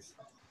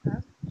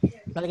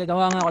 Talaga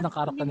gawa nga ako ng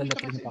karakter na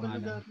Latrine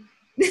pangalan.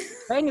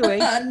 But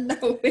anyway,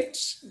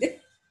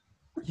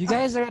 you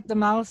guys are at the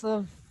mouth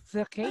of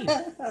the cave.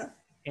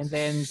 And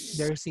then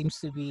there seems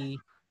to be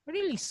a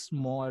really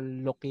small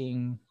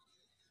looking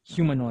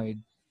humanoid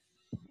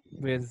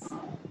with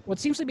what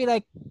seems to be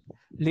like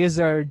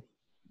lizard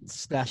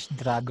 /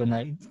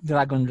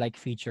 dragon-like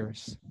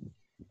features.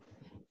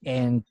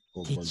 And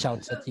he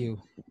shouts at you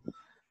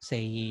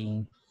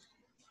saying,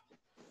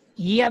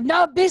 you have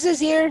no business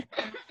here.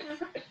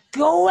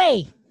 Go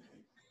away.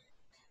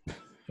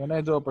 Can I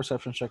do a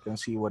perception check and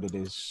see what it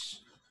is?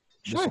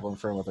 Just to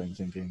confirm what I'm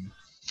thinking.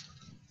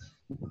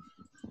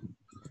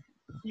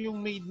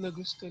 Yung maid na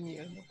gusto ni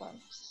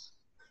Paps.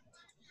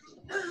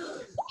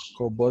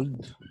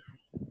 Kobold?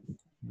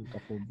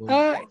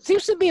 It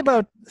seems to be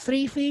about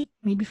 3 feet,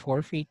 maybe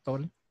 4 feet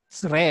tall.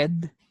 It's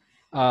red.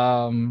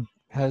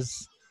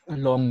 Has a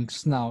long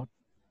snout,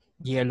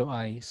 yellow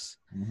eyes.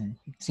 Mm-hmm.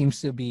 It seems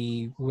to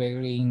be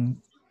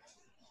wearing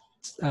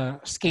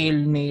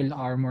scale mail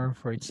armor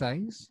for its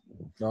size.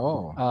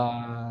 Oh.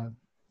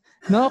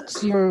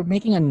 Nox, you're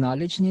making a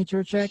knowledge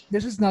nature check.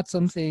 This is not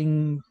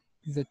something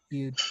that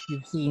you've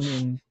seen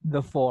in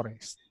the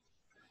forest.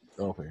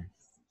 Okay.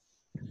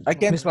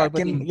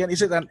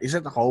 Is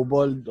it a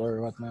kobold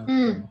or whatnot?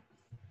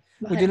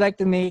 Would you like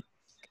to make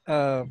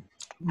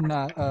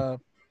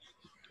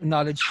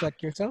knowledge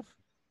check yourself?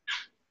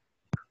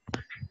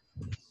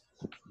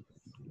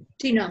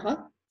 Sino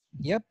ako?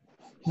 Yep.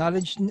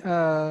 Knowledge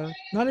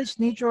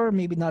nature,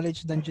 maybe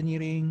knowledge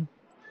dungeoneering.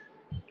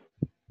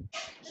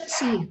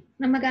 See,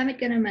 na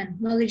magamit ka naman.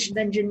 Knowledge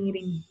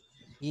dungeoneering.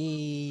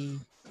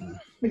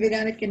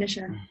 Magagamit ka na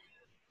siya.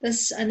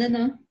 Tapos,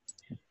 no?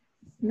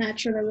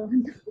 Natural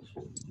one.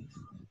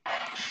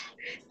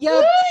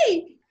 Yep.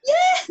 Yay!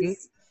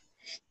 Yes!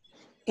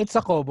 It's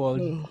a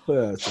kobold.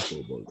 Yeah, it's a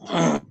kobold.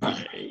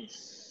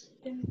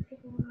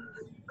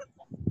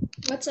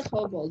 What's a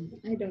kobold?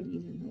 I don't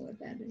even know what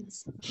that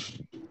is.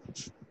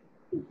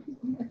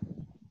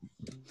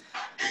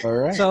 All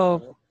right.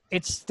 So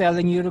it's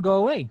telling you to go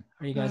away.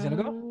 Are you guys gonna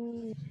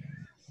go?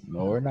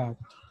 No, we're not.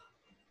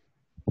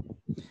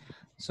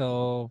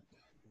 So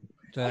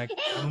like,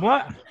 I'm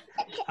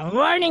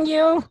warning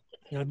you.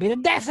 It'll be the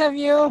death of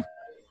you.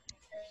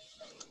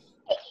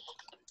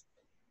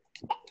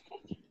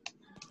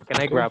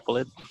 Can I grapple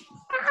it?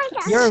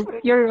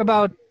 You're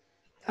about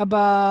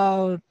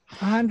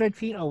 100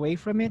 feet away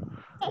from it.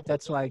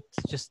 That's why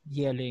it's just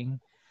yelling.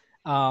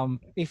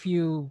 If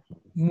you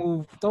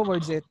move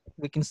towards it,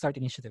 we can start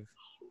initiative.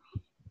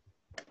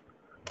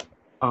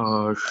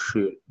 Oh,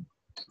 shit.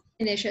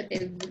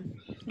 Initiative.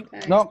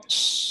 Okay.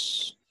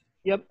 Nox.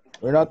 Yep.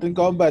 We're not in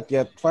combat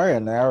yet. Fire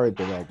an arrow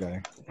to that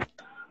guy.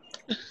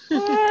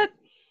 What?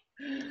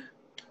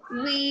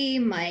 We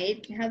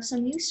might have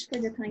some use for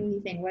the tiny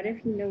thing. What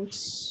if he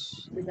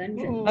knows the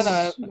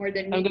dungeons more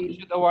than I'm we gonna do?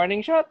 shoot a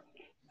warning shot.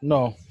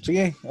 No.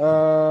 Sige.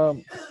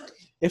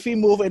 If we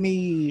move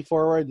any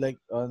forward, like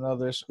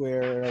another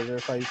square, another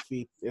 5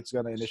 feet, it's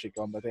gonna initiate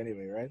combat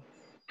anyway, right?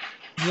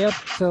 Yep.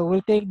 So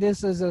we'll take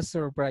this as a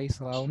surprise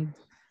round.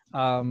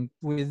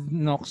 With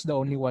Nox the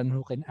only one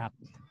who can act.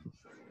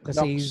 Because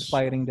he's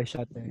firing the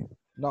shot there.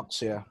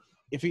 Nox, yeah.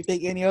 If you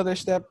take any other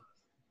step,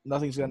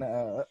 nothing's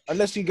gonna...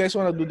 unless you guys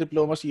want to do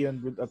diplomacy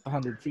and at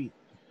 100 feet.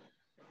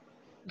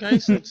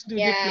 Guys, let's do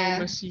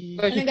diplomacy.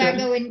 Ano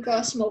gagawin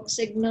ko? Smoke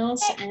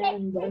signals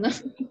and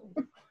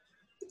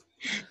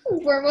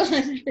over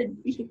 100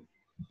 feet.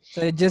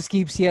 So it just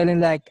keeps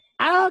yelling like,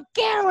 I don't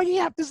care what you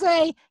have to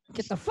say.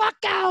 Get the fuck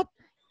out.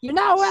 You're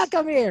not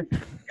welcome here.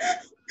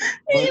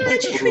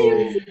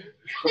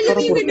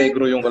 Parang puro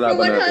negro yung From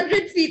kalaban natin.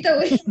 100 feet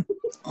away.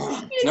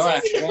 No,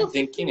 actually, I'm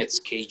thinking it's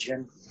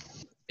Cajun.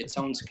 It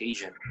sounds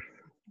Cajun.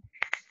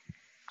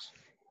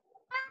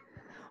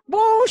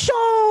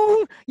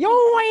 Bullshit! You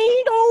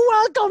ain't no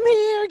welcome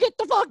here. Get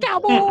the fuck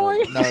out,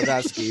 boy. No,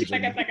 that's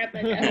Cajun.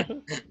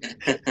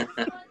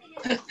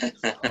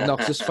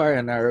 Nox just fire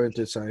an arrow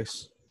into its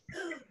eyes.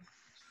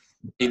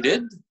 He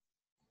did?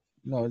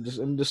 No,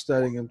 I'm just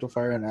telling him to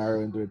fire an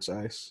arrow into its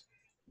eyes.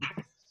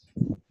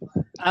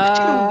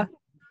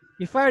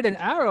 You fired an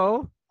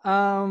arrow.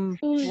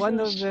 One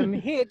of them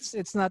hits.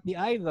 It's not the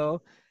eye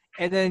though.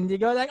 And then you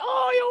go like,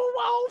 oh, you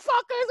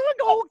motherfuckers, we're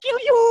gonna kill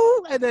you.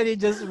 And then he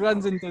just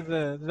runs into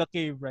the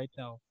cave right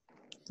now.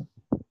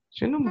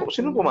 Sino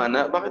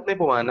pumana? Bakit may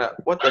pumana?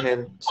 What the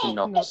hell?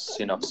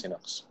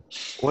 Sinox.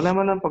 Wala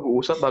man ang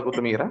pag-uusap bago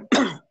tumira?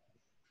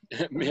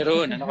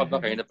 Meron. Ano ka ba?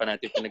 Kayo na pa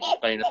natin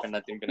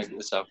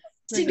pinag-usap.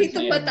 Sino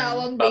itong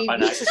matawang baby?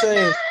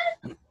 Kasi,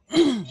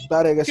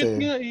 pare kasi,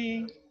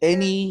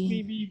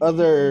 any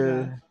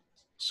other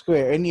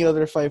square, any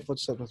other 5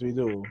 footsteps that we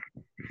do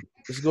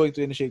is going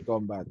to initiate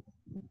combat.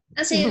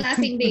 Kasi yung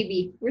laughing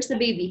baby. Where's the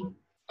baby?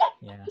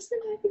 Yeah. Where's the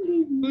laughing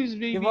baby? Who's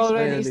baby? You've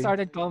already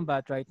started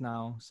combat right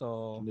now,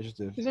 so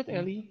initiative. Is that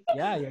Ellie?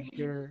 Yeah,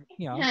 you're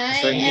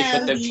Hi, so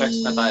initiative Ellie. checks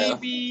na tayo.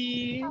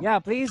 Yeah,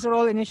 please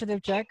roll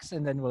initiative checks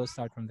and then we'll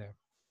start from there.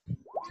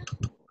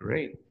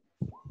 Great.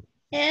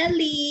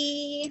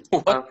 Ellie.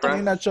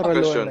 Frank, natural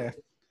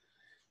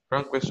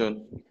Frank,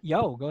 question.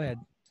 Yo, go ahead.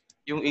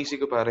 Yung AC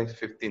ko pare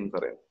 15 pa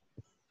rin.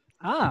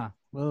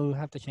 We'll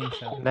have to change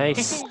that.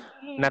 Nice.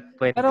 Not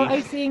 20. Pero I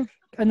think,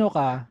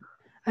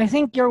 I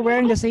think you're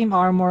wearing the same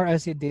armor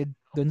as you did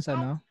dun sa,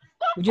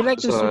 Would you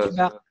like to switch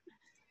back?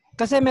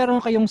 Kasi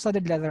meron kayong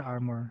studded leather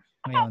armor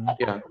ngayon.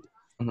 Yeah.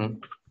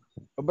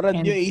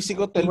 Brad, yung AC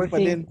ko 12 pa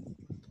din.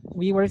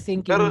 We were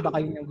thinking baka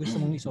yun yung gusto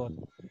mong isuot.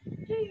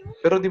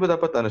 Pero di ba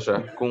dapat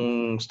siya?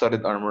 Kung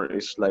studded armor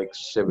is like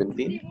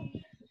 17?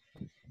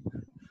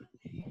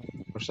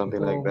 Or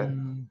something like that.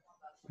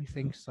 I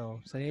think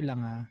so. Sa'yo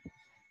lang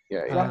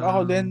Yeah.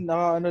 Ako din,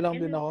 lang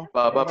din ako.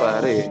 Baba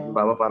pare.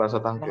 Baba para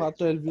sa tank.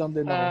 Naka 12 lang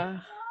din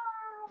ako.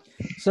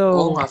 So,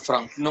 Oo nga,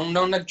 Frank. Nung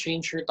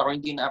nag-change shirt ako,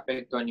 hindi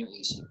na-apektuhan yung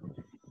AC.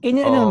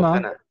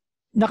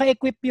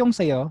 Naka-equip yung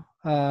sa'yo.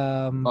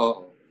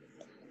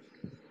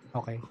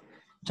 Okay.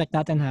 Check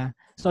natin ha.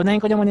 So,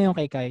 unahin ko na muna yung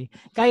kay Kai.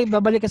 Kai,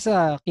 babalik ka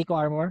sa Kiko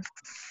Armor.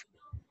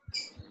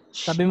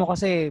 Sabi mo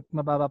kasi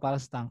mababa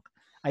para sa tank.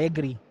 I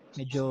agree.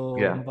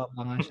 Medyo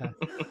mababa nga siya.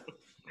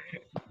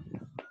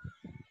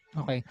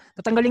 Okay.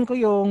 Tatanggalin ko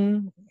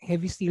yung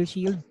heavy steel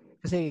shield.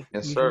 Kasi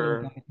yes,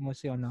 sir. Gamit mo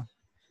siya,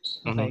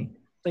 Okay.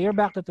 So, you're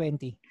back to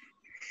 20.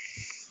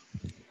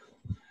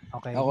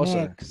 Okay. Ako,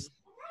 next.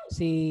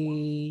 Si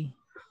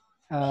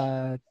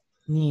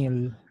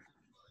Neil.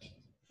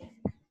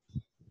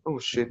 Oh,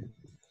 shit.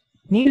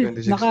 Neil,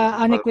 26.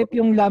 naka-unequip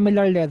yung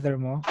lamellar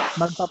leather mo.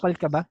 Magpapalit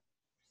ka ba?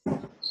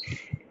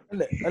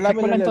 Alam Check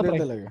mo mo lang to, leather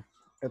pre. talaga.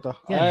 Ito.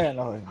 Yan. Ayan,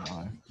 okay.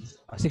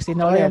 16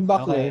 na Tsaka ulit. yung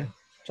buckler. Okay.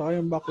 Tsaka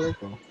yung buckler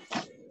ko.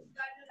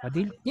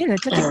 Yan,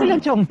 check mo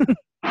lang, Chong.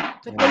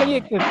 Check mo lang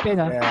yung equip pin,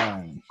 ha?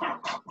 Ayan.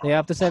 So, you're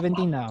up to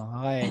 17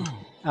 now. Okay.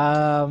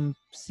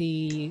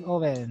 Si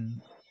Owen.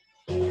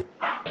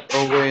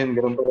 Owen,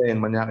 ganun pa rin.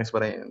 Manyakis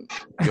pa rin.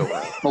 Joke.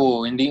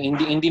 Oo, hindi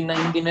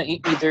na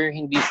either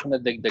hindi siya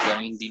nadagdagan,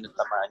 hindi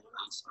natamaan yung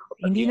ace.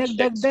 Hindi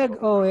nagdagdag,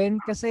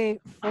 Owen,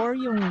 kasi 4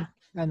 yung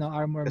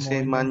armor mo.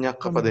 Kasi manyak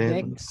ka pa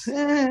din. Dex,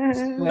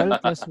 12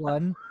 plus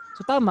 1.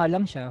 So, tama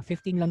lang siya.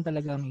 15 lang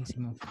talaga ang AC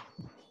mo.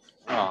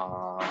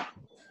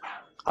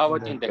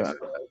 Kawat yung dex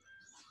ko.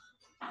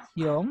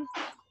 Yung?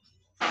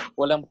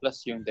 Walang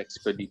plus yung dex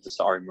ko dito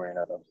sa armor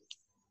na rin.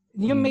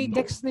 Yung may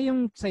dex na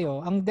yung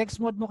sa'yo, ang dex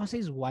mode mo kasi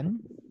is 1.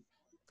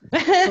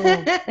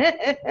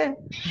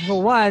 So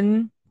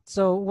 1,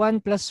 so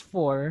 1 plus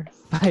 4,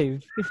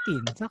 5,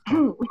 15.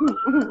 Sakto.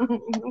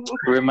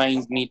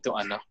 Remind me to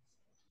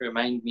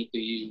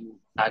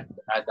add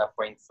a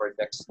point for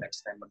dex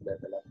next time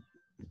mag-level up.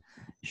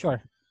 Sure.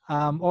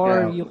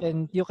 Or you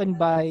can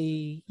buy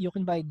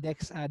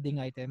dex adding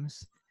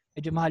items.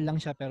 Medyo mahal lang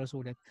siya pero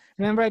sulit.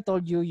 Remember I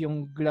told you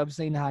yung gloves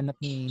na hinahanap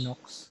ni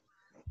Nox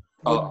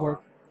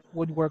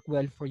would work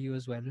well for you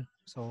as well.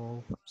 So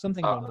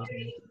something along those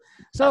lines.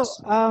 So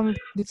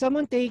did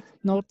someone take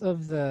note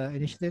of the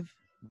initiative?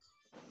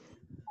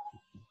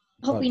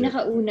 Ako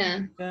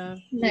pinakauna.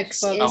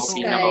 Next is Ako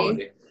Kai.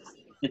 pinakauli.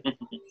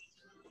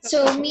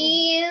 So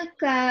me,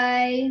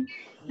 Kai,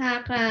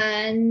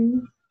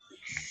 Hakan,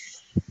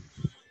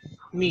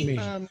 Me.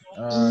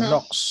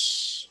 Nox.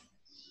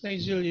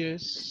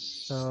 Nigelius.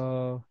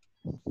 So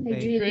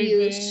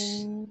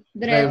Julius,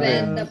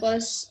 Draven,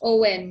 tapos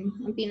Owen,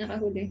 ang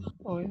pinakahuli.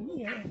 Owen,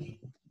 yeah.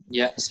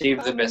 Yeah,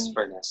 save the best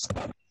for last.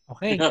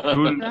 Okay.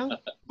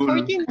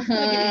 14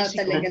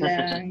 Talaga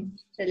lang.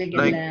 Talaga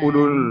Like, lang.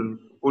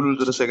 ulul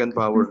to the second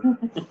power.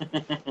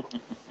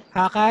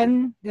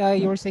 Hakan,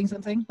 you were saying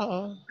something?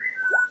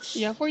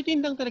 Yeah,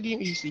 14 lang talaga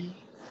yung AC.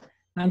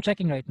 I'm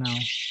checking right now.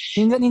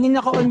 Hindi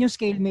naka-on yung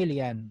scale mail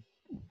yan.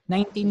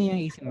 19 na yung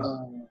AC mo.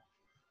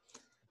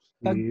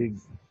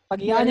 Pag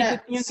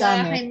i-unequip yung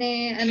Sa gamit,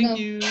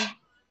 akin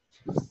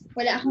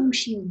wala akong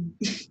shield.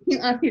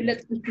 Yung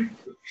amulet.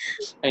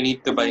 I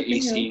need to buy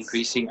AC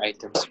increasing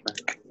items pa.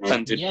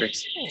 100%.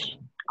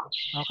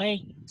 Okay.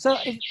 So,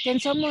 can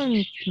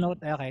someone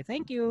note? Okay,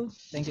 thank you.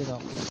 Thank you,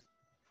 Doc.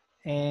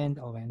 And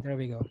Owen, there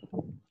we go.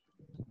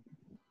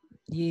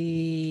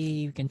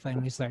 Yay, you can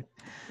finally start.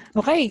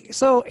 Okay,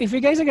 so if you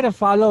guys are gonna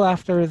follow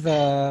after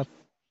the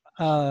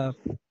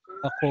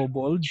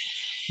kobold,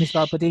 Miss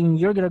Palpatine,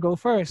 you're gonna go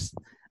first.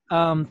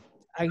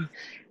 I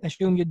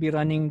assume you'd be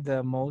running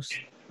the most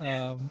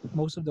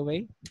of the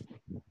way,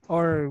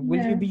 or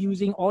will you be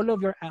using all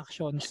of your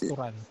actions to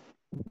run?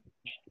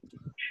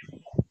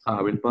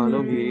 I will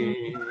follow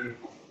him.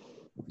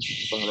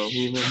 Follow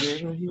him.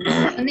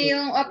 Ano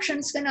yung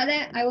options ko na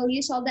ulit? I will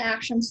use all the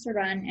actions to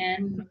run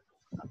and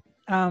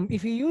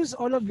if you use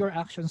all of your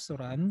actions to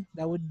run,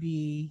 that would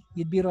be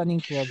you'd be running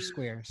 12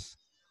 squares.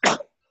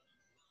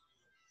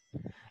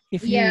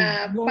 If you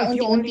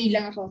paunti-unti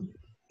lang ako.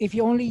 If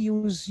you only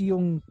use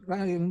yung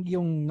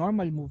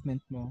normal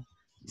movement mo,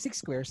 6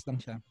 squares lang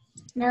siya.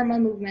 Normal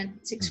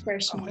movement, 6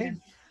 squares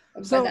muna.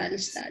 So,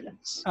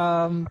 Pagpadalos-dalos.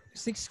 6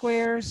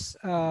 squares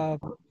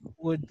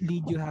would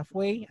lead you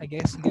halfway. I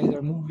guess you guys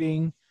are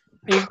moving.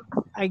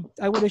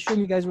 I would assume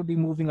you guys will be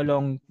moving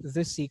along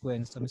this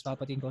sequence. So Ms.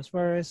 Palpatine goes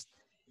first,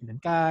 and then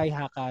Kai,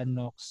 Hakan,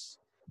 Nox,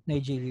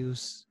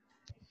 Nigelius,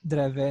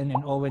 Draven,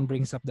 and Owen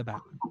brings up the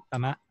back.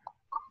 Tama?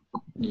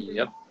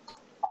 Yep.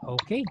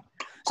 Okay.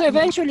 So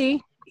eventually,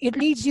 it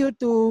leads you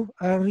to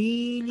a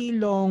really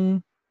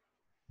long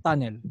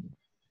tunnel.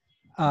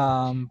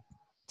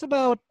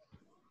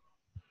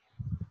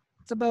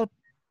 It's about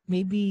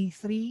maybe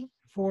 3,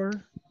 4,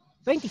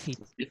 20 feet.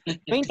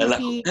 20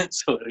 feet.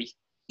 Sorry.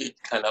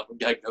 Kala ko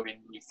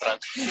gagawin ni Frank.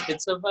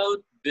 It's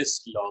about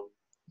this long.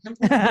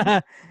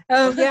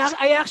 Yeah,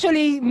 I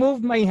actually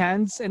moved my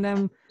hands and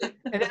then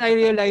I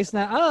realized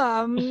na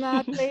I'm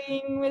not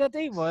playing with a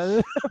table.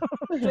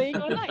 I'm playing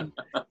online.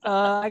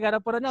 I gotta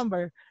put a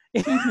number.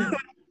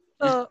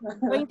 So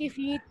 20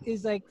 feet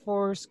is like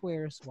 4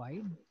 squares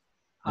wide.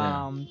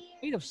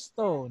 Made of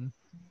stone.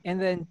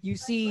 And then you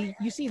see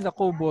the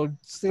kobold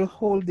still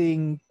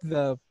holding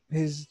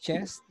his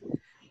chest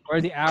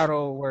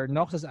where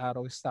Nox's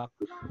arrow is stuck.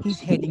 He's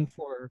heading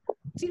for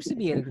seems to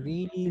be a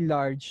really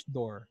large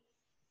door.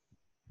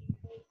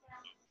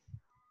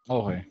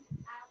 Okay.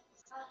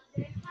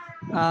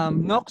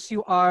 Nox,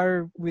 you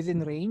are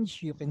within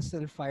range. You can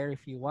still fire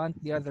if you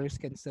want. The others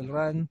can still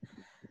run.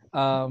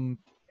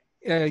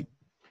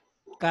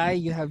 Kai,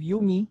 you have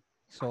Yumi.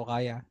 So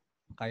kaya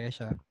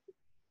siya.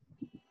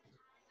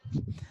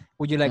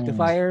 Would you like to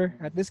fire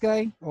at this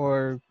guy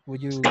or would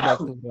you like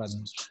to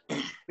run?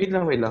 Wait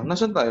lang.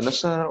 Nasaan tayo?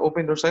 Nasa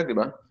open door side, di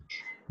ba?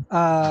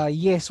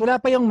 Yes, wala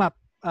pa yung map.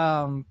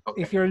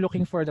 If you're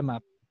looking for the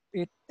map,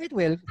 it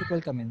will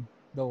come in.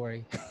 Don't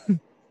worry.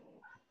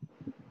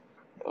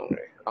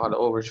 Okay. Akala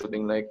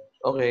overshooting like,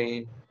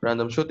 okay,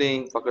 random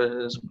shooting,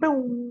 fuckers.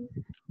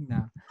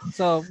 No.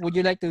 So, would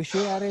you like to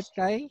shoot at it,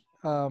 Kai,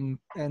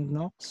 and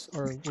Nox,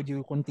 or would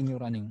you continue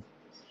running?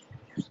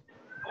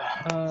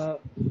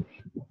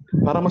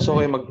 Para mas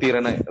okay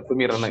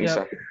tumira ng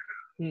isa.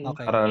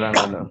 Okay. Para lang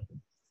ano.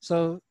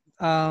 So,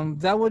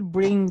 that would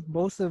bring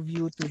both of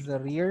you to the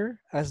rear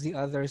as the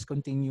others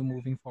continue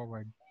moving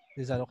forward.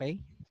 Is that okay?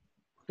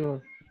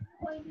 Sure.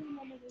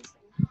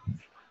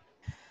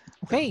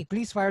 Okay,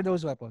 please fire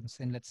those weapons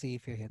and let's see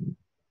if you hit.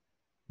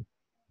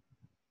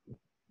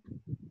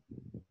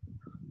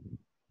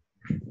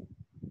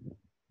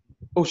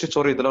 Oh shit,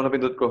 sorry. Dalawa na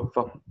pindot ko.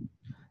 Fuck.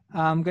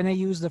 I'm gonna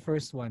use the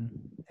first one.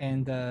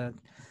 And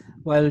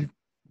well,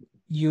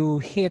 you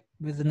hit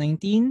with the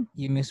 19,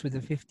 you miss with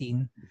the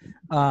 15.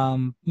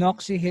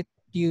 Nox,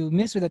 you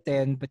miss with a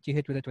 10, but you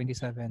hit with a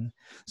 27.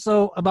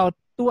 So about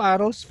 2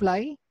 arrows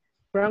fly.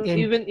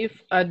 Even if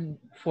add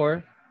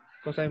 4,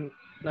 because I'm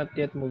not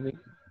yet moving.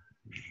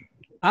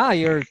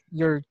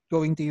 You're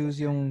going to use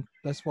yung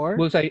 +4?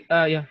 Bullseye.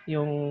 Yeah,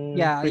 yung...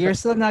 Yeah, you're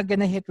still not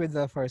gonna hit with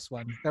the first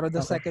one. Pero the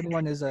Okay. second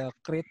one is a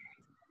crit,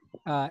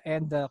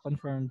 and the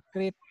confirmed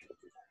crit.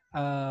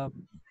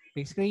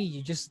 Basically,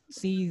 you just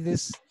see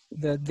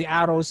the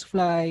arrows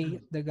fly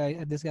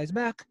at this guy's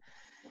back,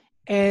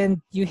 and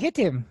you hit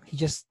him. He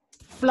just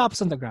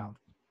flops on the ground.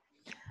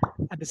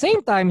 At the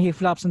same time he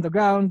flops on the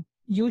ground,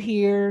 you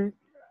hear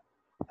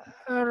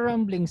a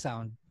rumbling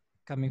sound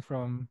coming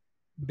from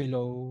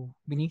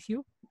beneath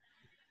you.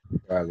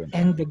 Dragon.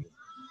 And the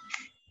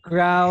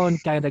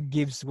ground kind of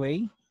gives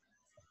way.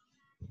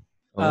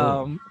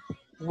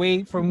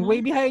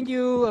 Way behind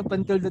you up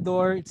until the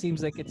door, it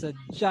seems like it's a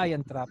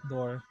giant trap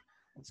door.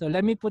 So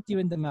let me put you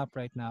in the map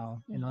right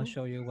now, and I'll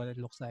show you what it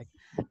looks like.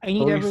 I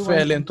need So we everyone.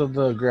 fell into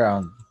the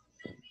ground.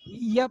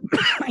 Yep.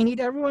 I need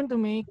everyone to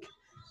make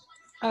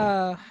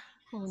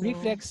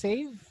reflex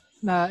save,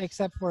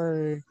 except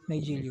for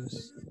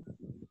Nigelius.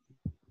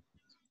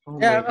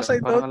 Yeah, kasi I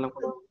don't know.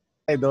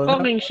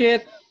 Fucking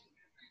shit.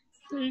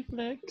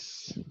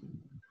 Reflex.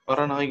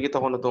 Parang nakikita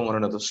ko na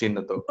to scene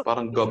na to.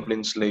 Parang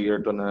Goblin Slayer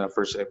to na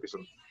first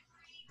episode.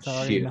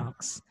 Sorry, Shit.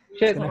 Nox.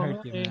 Shit. It's gonna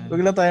hurt you, man.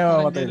 Huwag lang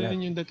tayo mamatay Parang na.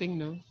 ganun yung dating,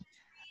 no?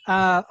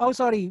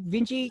 Sorry,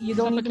 Vinci. You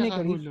don't need to make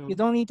pagkakahulog. you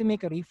don't need to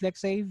make a reflex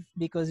save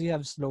because you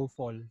have slow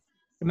fall.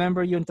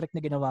 Remember yung trick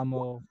na ginawa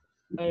mo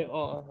Ay,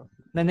 oo.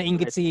 na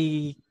nainggit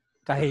si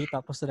Kai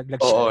tapos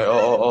nalaglag siya.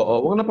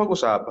 Oo. Huwag na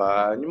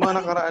pag-usapan. Yung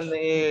mga nakaraan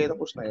na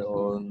tapos na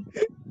yun.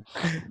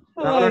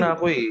 Nakano na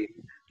ako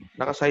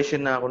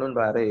Naka-session na ako nun,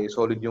 pare.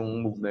 Solid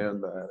yung move na yun,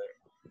 pare.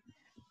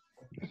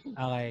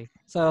 Okay.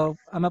 So,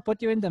 I'm gonna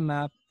put you in the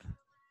map.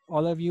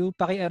 All of you,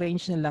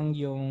 paki-arrange na lang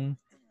yung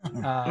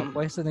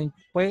pwesto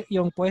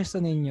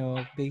ninyo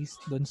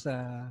based dun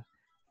sa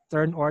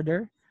turn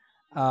order.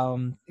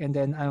 And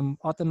then I'm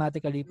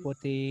automatically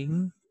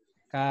putting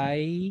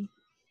Kai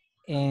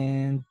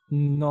and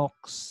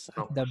Nox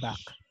at the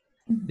back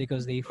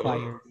because they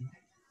fired.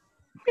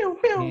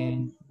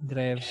 And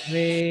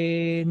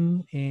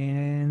Dreven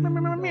and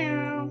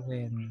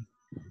Owen.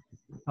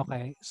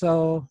 Okay,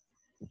 so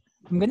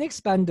I'm gonna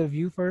expand the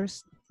view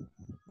first.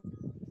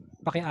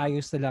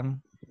 Pakiayos na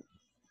lang.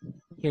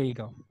 Here you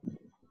go.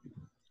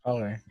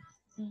 Okay.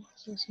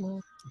 So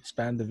small.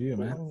 Expand the view,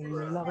 man.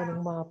 Ang laki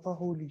ng mapa,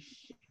 holy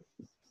shit.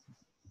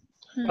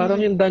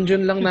 Parang yung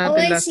dungeon lang All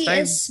natin I last see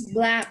time. is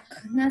black.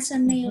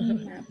 Nasaan na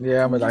yung map?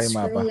 Yeah, I'm malaki just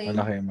mapa. scrolling.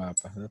 Malaki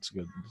mapa. That's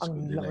good.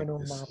 Ang laki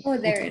ng mapa. Oh,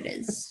 there it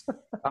is.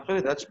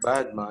 Actually, that's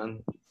bad,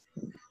 man.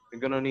 You're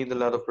gonna need a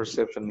lot of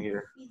perception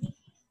here.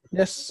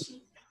 Yes.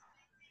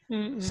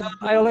 So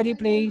I already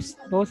placed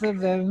both of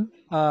them,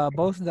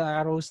 both the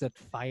arrows that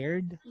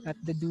fired at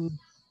the dude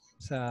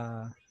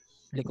sa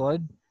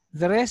likod.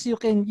 The rest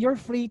you're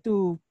free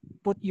to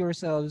put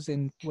yourselves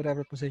in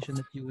whatever position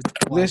that you would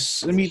want.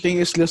 This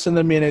meeting is less than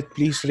a minute.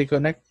 Please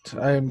reconnect.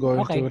 I am going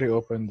Okay. to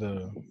reopen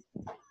the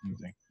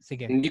meeting.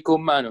 Sige. Hindi ko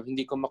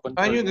makontrol.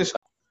 Can you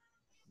discuss?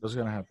 What's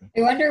gonna happen? I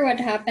wonder what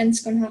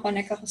happens kung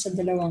nakakonect ako sa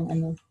dalawang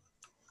ano.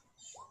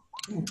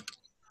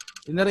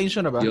 In-arrange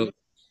na ba? Yo.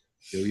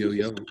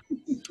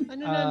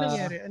 Ano na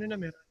nangyari? Ano na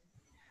meron?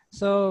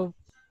 So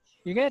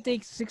you're gonna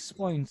take 6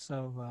 points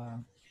of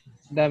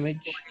Damage.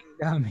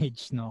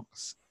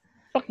 Nox.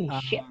 Fucking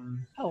shit.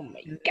 Oh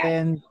my god.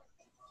 And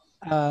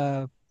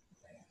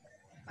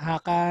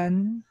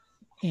Hakan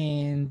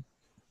and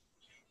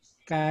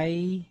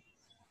Kai,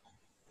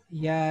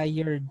 yeah,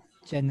 you're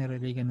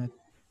generally gonna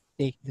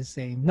take the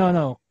same. No.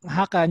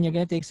 Hakan, you're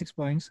gonna take 6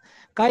 points.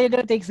 Kai, you're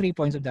gonna take 3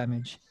 points of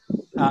damage.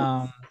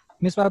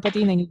 Miss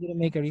Palpatine, I need you to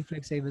make a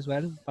reflex save as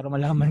well para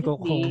malaman ko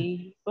kung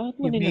you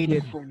made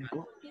it.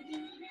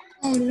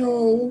 Oh no.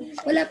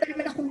 Wala pa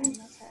naman akong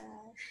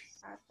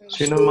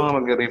Sino mga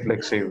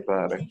mag-reflex save,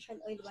 pare?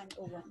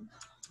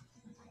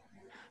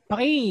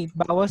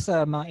 Bawas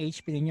sa mga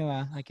HP ninyo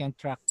I can't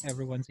track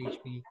everyone's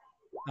HP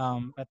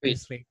at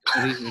this rate.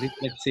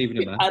 Reflex save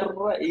na ba?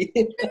 Aray!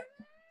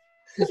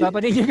 Miss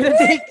Palpatine, you're gonna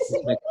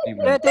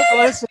take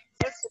all 6.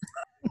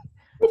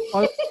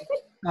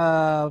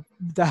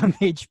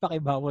 damage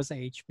pakibawas sa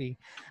HP.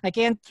 I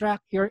can't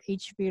track your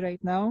HP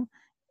right now,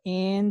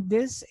 and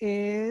this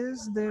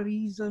is the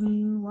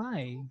reason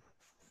why.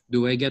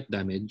 Do I get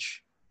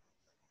damage?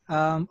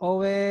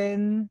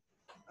 Owen,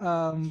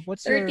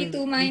 what's 32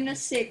 your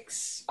minus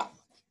 6.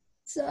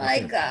 So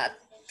I got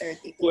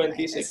 32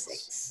 minus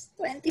 6.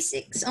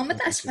 26. Oh,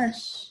 mataas pa.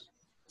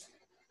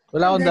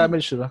 Wala akong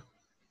damage, diba?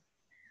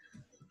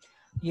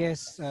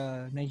 Yes,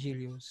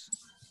 Nigelius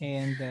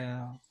and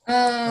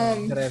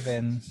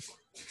Dreven.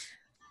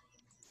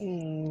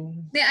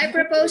 May I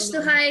propose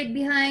to hide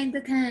behind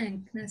the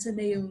tank. Nasa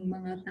na yung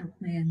mga tank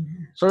na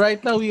yan. So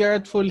right now we are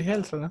at full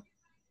health, huh?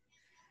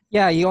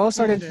 Yeah, you all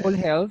started full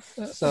health.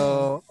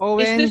 So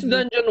Owen, is this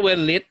dungeon well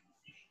lit?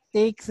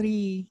 Take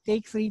three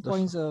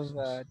points of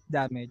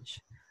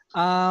damage.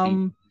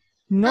 How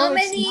No,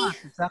 it's many not.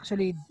 It's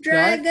actually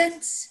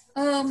dragons?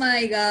 Oh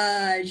my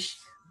gosh.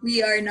 We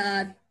are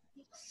not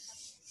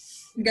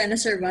gonna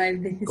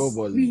survive this.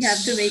 Kobolds. We have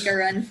to make a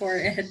run for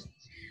it.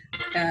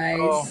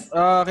 Guys.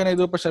 Can I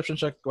do a perception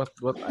check? What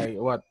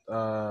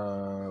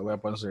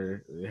weapons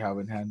they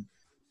have in hand?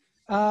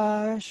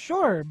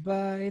 Sure,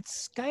 but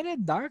it's kind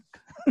of dark,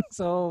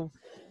 so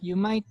you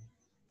might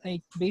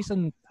based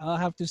on I'll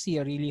have to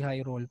see a really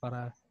high roll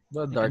para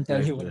I can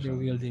tell you what they're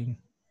wielding.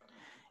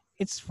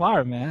 It's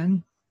far,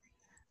 man.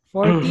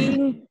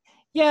 14.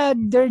 Yeah,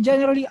 they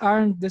generally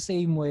aren't the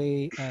same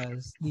way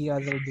as the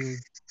other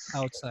dude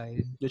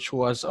outside. Which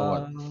was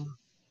what?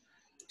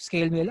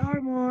 Scale mail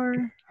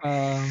armor.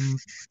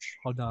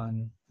 Hold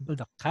on. Build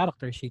a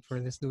character sheet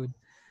for this dude.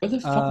 What the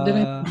fuck did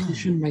I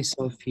position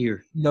myself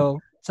here? No,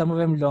 some of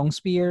them long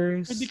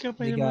spears.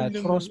 They got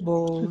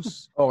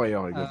crossbows. Okay,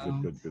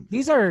 good.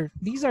 These are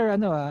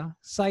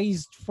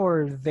sized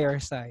for their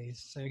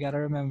size. So you gotta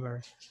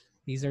remember,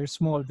 these are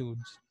small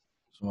dudes.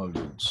 Small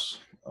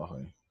dudes.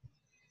 Okay.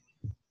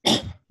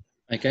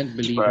 I can't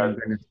believe I'm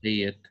gonna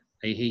say it.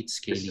 I hate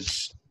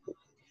scalies.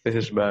 This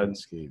is bad.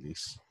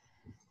 Scalies.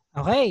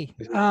 Okay.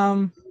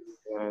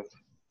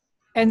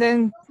 And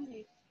then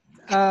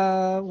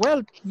well,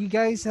 you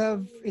guys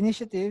have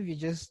initiative. You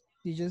just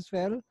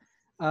fell.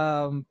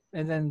 And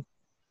then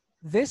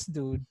this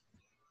dude.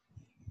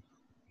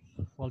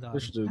 Hold on.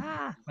 Which dude?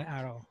 My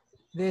arrow.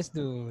 This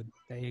dude.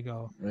 There you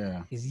go.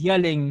 Yeah. He's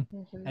yelling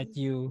at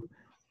you.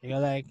 You're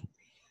like,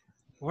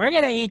 we're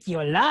gonna eat you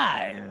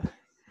alive.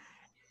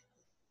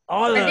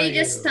 All Are of they you.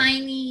 just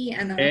tiny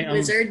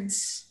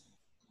lizards?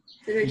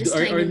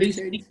 Are they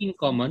speaking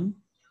common?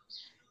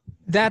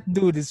 That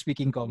dude is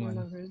speaking common.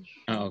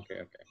 Oh,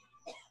 okay.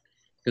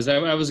 Because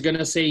I was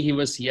gonna say he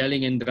was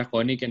yelling in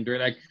Draconic, and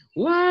they're like,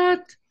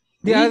 "What?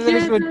 The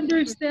others would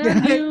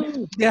understand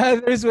you." The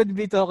others would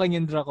be talking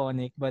in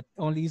Draconic, but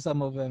only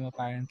some of them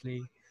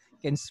apparently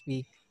can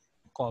speak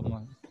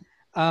common.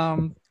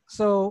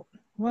 So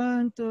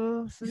 1,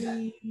 2,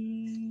 3,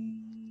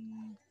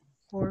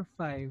 4,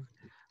 5.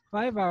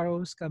 5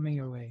 arrows coming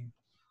your way.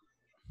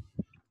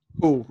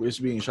 Who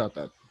is being shot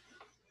at?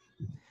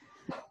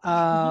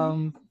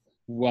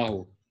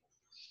 Wow.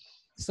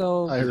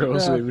 So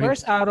the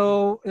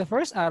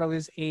first arrow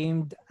is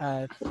aimed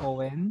at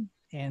Owen,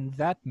 and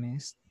that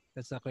missed.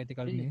 That's a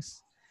critical miss.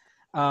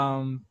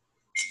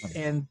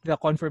 And the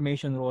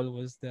confirmation roll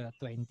was the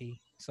 20.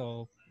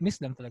 So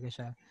miss lang talaga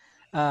siya.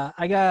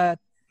 I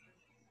got.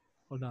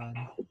 Hold on.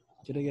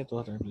 Can I get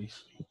water, please?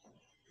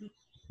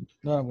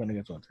 No, I'm gonna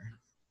get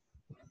water.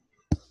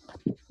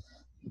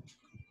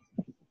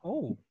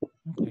 Oh,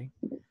 okay.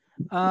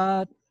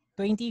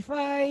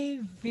 25,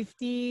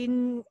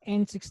 15,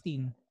 and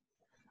 16.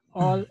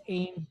 All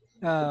aimed.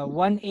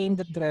 One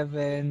aimed at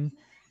Dreven.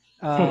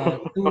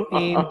 2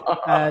 aimed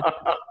at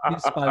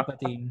Miss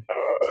Palpatine.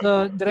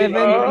 So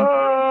Dreven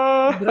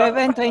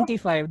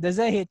 25. Does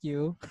that hit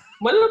you?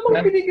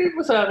 Malamang binigay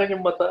mo sa akin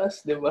yung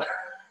mataas, di ba?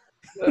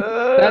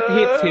 That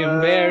hits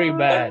him very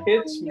bad. That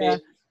hits me. Yeah.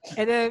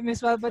 And then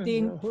Miss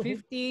Palpatine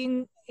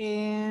 15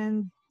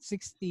 and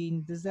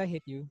 16. Does that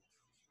hit you?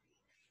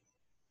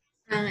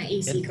 Ang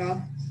AC ko.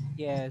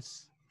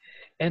 Yes.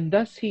 And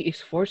thus he is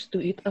forced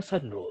to eat a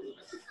sun roll.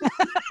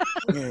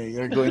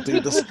 You're going to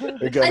eat this.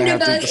 You're gonna Ano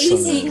have to ba eat the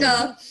AC sun.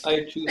 ko?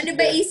 I choose Ano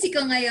ba AC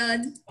ko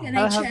ngayon? Can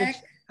I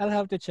check? I'll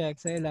have to check.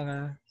 Sa'yo lang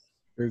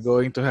You're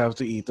going to have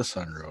to eat a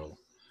sun roll.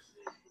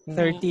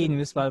 13,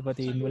 Miss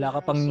Palpatine. Wala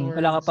ka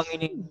pang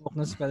ini-book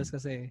na spells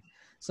kasi.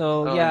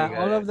 So, Oh, yeah,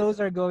 my all God. of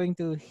those are going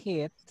to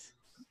hit.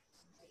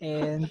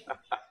 And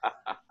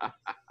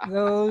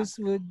those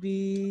would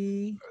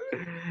be...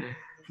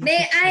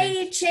 May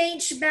I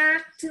change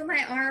back to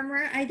my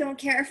armor? I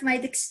don't care if my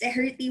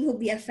dexterity will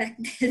be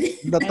affected.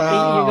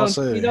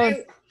 You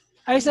don't.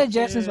 I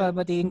suggest, Miss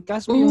Palpatine,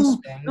 cast mo yung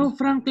spell. No,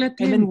 Frank, let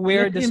him. And then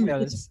wear let the him.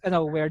 spells.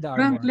 Wear the armor.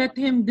 Frank, let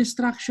him.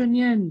 Distraction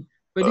yan.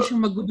 Pwede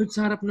siyang magudod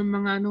sa harap ng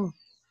mga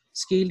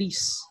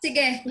scalies.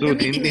 Sige,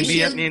 Dude, gamitin ko yung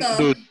shield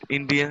ko.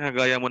 Hindi yan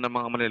kagaya mo ng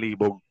mga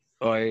manlalibog.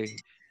 Okay?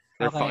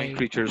 They're fucking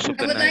creatures of I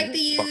the would like night.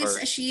 to use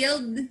a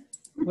shield.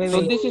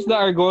 So this is the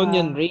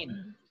Argonian raid.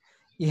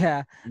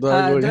 Yeah. The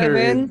Argonian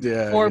Dreven, raid,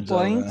 yeah, 4 good job,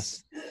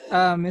 points.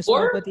 Miss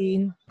Four?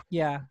 Palpatine,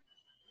 yeah.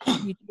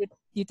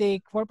 you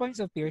take 4 points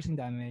of piercing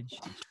damage.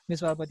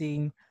 Miss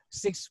Palpatine,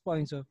 6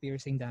 points of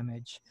piercing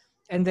damage.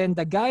 And then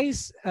the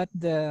guys at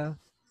the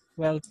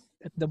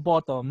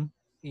bottom,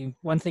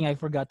 one thing I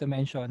forgot to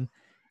mention,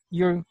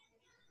 you're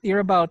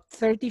about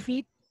 30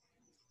 feet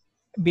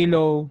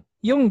below.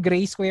 Yung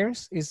gray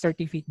squares is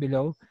 30 feet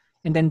below.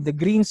 And then the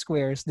green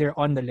squares, they're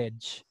on the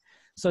ledge.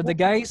 So the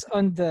guys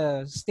on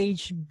the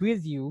stage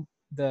with you,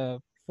 the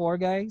 4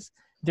 guys,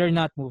 they're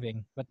not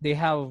moving, but they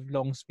have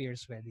long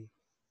spears ready.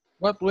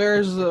 What? Where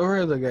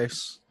are the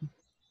guys?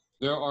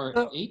 There are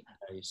 8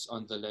 guys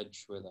on the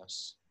ledge with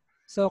us.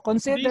 So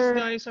consider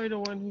These guys are the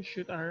one who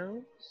shoot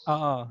arrows.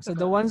 So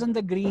the ones on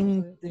the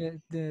green,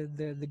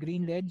 the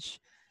green ledge,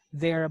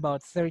 they're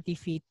about 30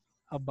 feet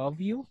above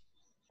you.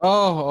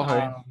 Oh,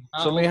 okay.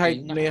 So may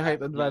okay.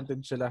 height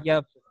advantage sila.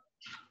 Yep.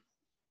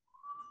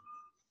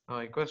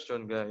 Okay,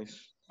 question guys.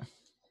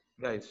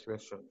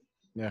 Question.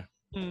 Yeah.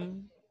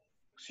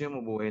 Gusto nyo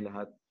mabuhay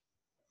lahat?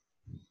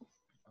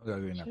 Ang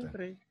gagawin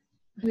natin.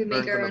 We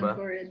make Turn a ko na run ba?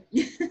 for it.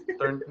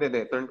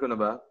 Turn ko na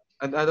ba?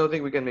 And I don't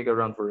think we can make a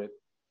run for it.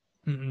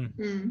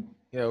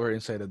 Yeah, we're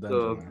inside the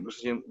So,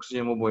 dungeon. gusto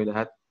nyo mabuhay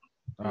lahat?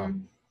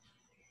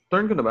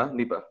 Turn ko na ba?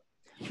 Hindi pa.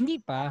 Hindi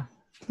pa.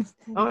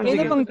 Okay,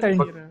 Kailan bang turn?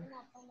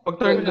 Pag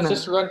turn ko na. Let's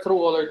just run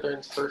through all our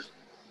turns first.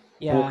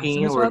 Yeah.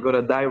 Okay, So, we're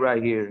gonna die right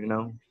here, you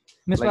know?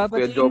 Miss Like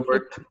Kuya Palpatine,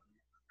 Jobert.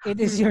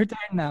 it is your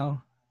turn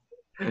now.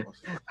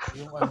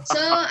 So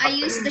I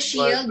use the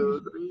shield.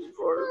 1, 2, 3,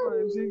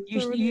 4, 5, 6, You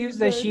 7, use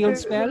the shield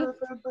spell?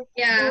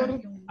 Yeah.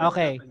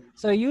 Okay.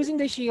 So using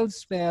the shield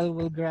spell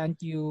will grant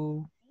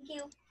you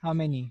how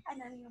many?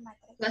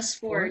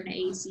 +4 na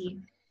AC.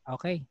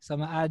 Okay. So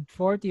ma-add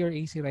 4 to your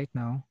AC right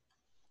now.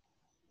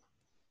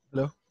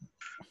 Hello?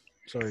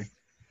 Sorry.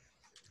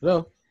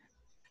 Hello?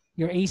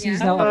 Your AC is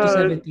Yeah. now up to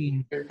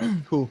 17.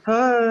 Who?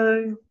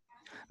 Hi!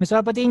 Miss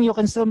Palpatine, you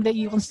can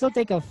still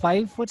take a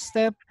 5-foot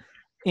step,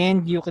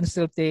 and you can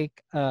still take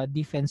a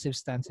defensive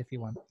stance if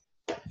you want.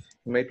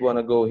 You might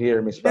wanna go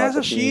here, Miss She has a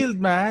Palpatine. shield,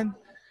 man.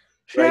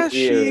 She Right has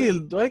here.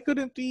 shield. Why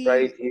couldn't we?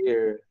 Right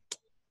here.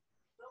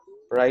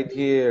 Right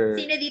here.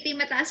 Sino dito yung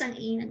mataas ang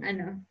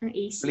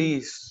AC?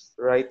 Please.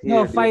 Right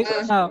No, here.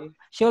 5. No,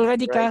 she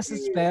already Right cast a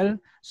here. spell,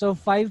 so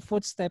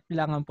 5-foot step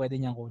lang ang pwede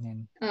niyang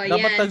kunin. Oh,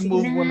 Dapat yan.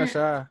 nag-move Sige mo na. na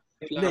siya.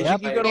 Hindi, Yep.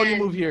 you can only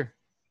Yan. move here.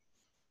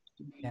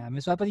 Yeah,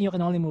 Miss Palpatine, you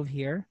can only move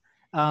here.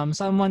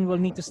 Someone will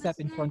need to step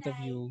in front of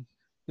you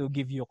to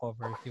give you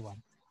cover if you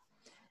want.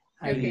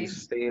 Okay.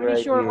 Please stay I'm pretty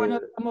right sure here.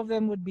 some of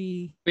them would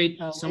be. Wait,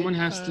 someone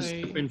has to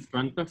step in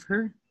front of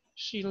her?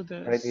 Shield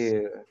us. Right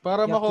here.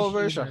 Para You have to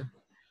ma-cover shield siya. her.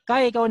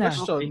 Kaya, ikaw na.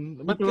 Question,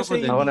 ba't Ito ako kasi,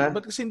 din. Ako na?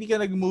 ba't kasi hindi ka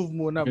nag-move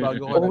muna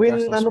bago ka Owen,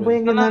 nag-cast ng ano ba spell?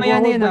 yung Mamaya ginagawa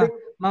na mo? yun, Balik.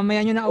 Mamaya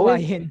nyo na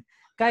awayin.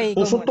 Kaya,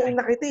 ikaw Susuntukin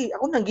muna. na kita eh.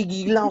 Ako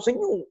nagigigil ako sa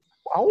inyo.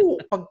 Ako,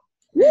 pag...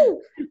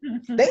 Woo!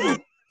 Dang!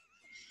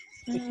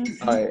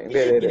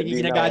 Okay,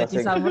 hindi na Ginagalit ako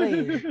yung samurai.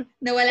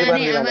 Nawala Diba, na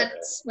yung nilala-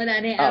 amats. Wala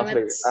na yung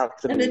amats.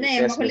 Actually, Ano na eh,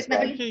 yes, makulit Miss na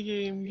Pam. ulit. Okay,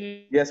 game.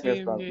 Yes,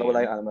 Miss Pam. Nawala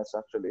yung almas,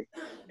 actually.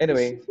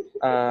 Anyway,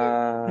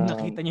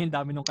 Nakita niyo yung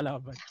dami ng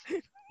kalaban.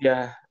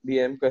 yeah,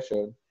 DM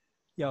question.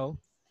 Yo.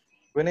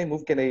 When I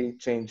move, can I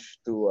change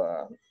to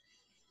a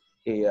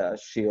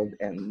shield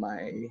and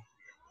my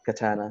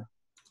katana?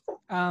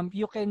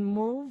 You can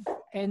move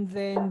and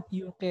then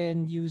you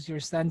can use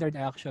your standard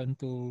action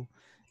to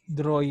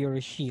draw your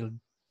shield.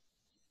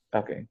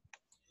 Okay.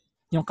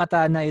 Yung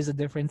katana is a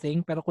different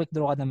thing, pero quick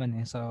draw ka naman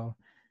eh. So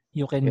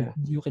you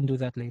can do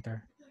that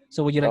later.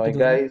 So would you like Okay, to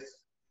do that?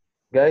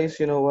 guys,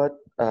 you know what?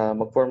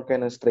 Mag-form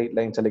kayo ng straight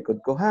line sa likod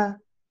ko, ha?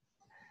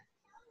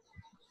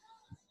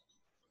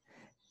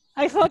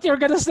 I thought you were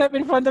gonna step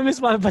in front of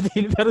Miss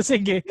Palpatine, pero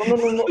sige. No.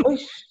 Oy,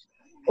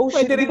 oh,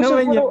 shit. Pwede rin Dito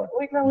siya naman yun.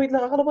 Wait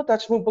lang. Akala ba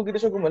touch move pag dito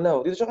siya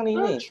gumalaw? Dito siya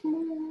kanina eh.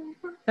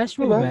 Touch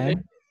move, Diba? man.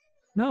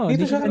 No,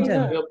 Dito di siya siya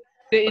kanina. dyan.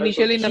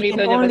 Initially, She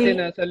nakita can niya kasi only-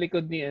 nasa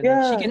likod ni ano.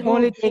 Yeah.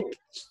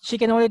 She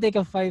can only take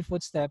a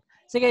 5-foot step.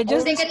 Sige,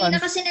 just Kasi kanina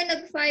once. kasi na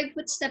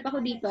nag-5-foot step ako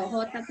dito.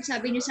 Tapos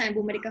sabi niyo sa akin,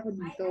 bumalik ako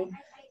dito.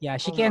 Yeah,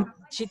 she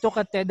took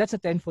that's a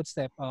 10-foot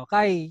step. Oh,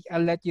 Kai,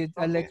 I'll let you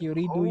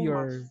redo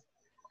your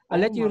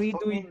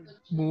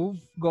move.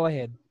 Go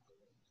ahead.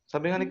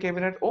 Sabi nga ni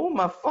Kevin Hart, oh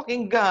my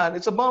fucking God,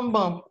 it's a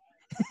bomb.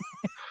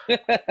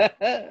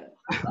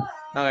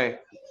 Okay.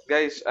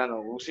 Guys,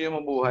 gusto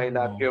nyo mabuhay,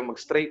 lahat kayo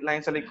mag-straight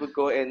line sa likod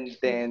ko and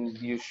then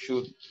you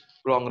shoot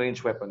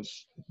long-range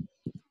weapons.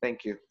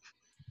 Thank you.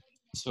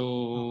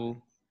 So,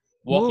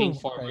 walking Move.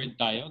 forward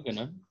tayo,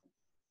 ganun?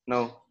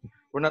 No,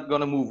 we're not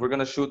gonna move. We're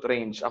gonna shoot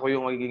range. Ako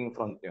yung magiging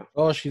front nyo.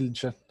 Oh, shield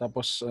siya.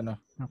 Tapos,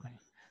 Okay.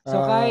 So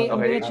Kai, I'm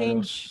okay.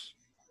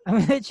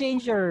 gonna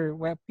change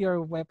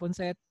your weapon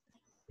set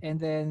and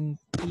then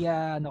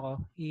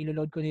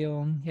i-load ko na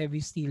yung heavy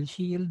steel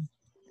shield.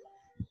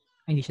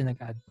 Ay, hindi siya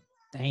nag-add.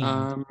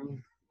 Dang.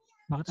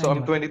 Bakit So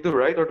I'm 22,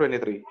 right? Or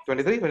 23?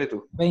 23,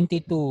 22?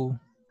 22.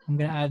 I'm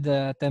gonna add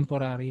a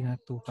temporary na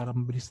 2 para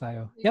mabilis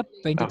tayo. Yep,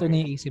 22 Okay. na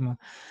yung AC mo.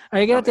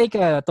 Are you gonna take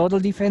a total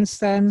defense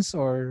stance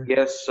or?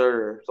 Yes,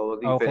 sir. So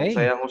defense. Okay.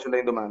 Sayang ko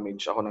sila yung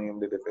damage. Ako lang yung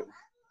defense.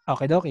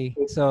 Okay.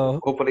 So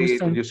Hopefully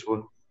it will be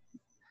useful.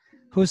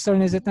 whose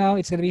turn is it now?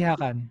 It's gonna be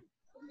Hakan.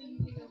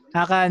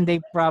 Hakan, they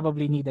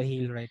probably need a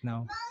heal right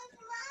now.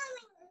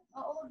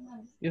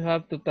 You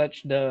have to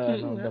touch the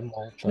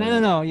monk.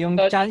 No. Yung,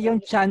 Touch. yung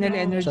channel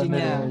energy Channel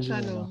niya. energy,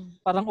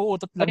 Parang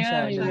uutot lang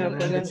siya. Yun nga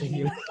pala.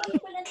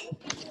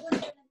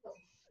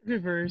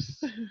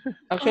 Reverse.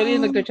 Actually,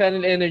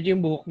 nagka-channel energy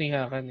yung buhok ni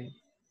Hakan eh.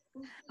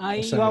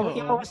 Ay, Resume.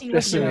 you was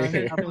Resume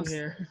here. hair. Yung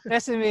hair.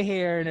 Resume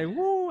hair. Na,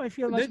 woo, I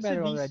feel much That's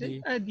better a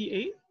already.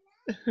 D8?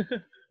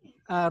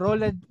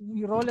 Roll a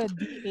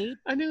D8.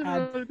 Ano yung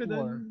add roll ko 4.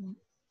 doon?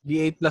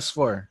 D8 plus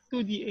 4.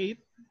 2D8?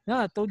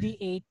 No,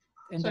 2D8.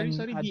 And Sorry,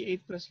 then add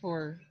D8 plus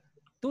 4.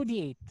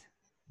 2D8.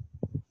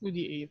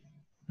 2D8.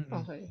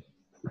 Okay.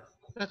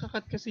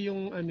 Nakakat kasi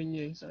yung ano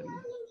niya eh, sorry.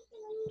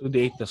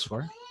 2D8 plus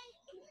 4?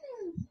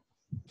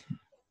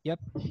 Yep.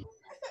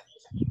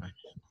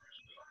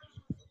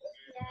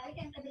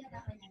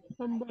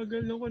 Ang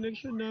bagal ng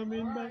connection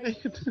namin.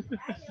 Bakit?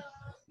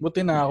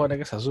 Buti na ako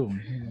sa Zoom.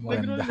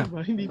 Nag-roll na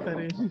ba? Hindi pa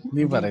rin.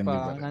 Hindi pa rin.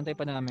 Nantay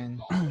pa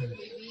namin.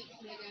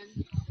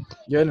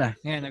 Yun na.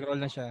 Ngayon, nag-roll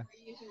na siya.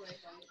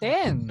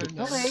 10.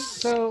 Okay.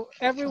 So,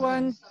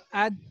 everyone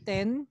add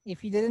 10.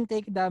 If you didn't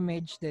take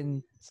damage,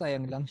 then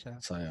sayang lang siya.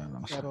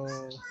 Pero,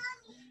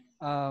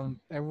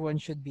 everyone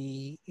should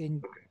be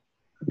in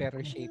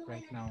better shape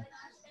right now.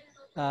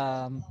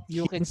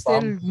 You can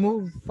still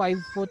move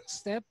 5-foot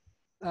step,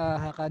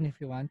 Hakan,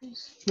 if you want.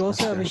 You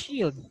also have a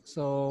shield.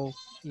 So,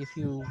 if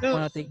you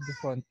want to take the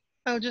front.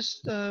 I'll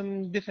just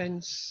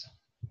defense.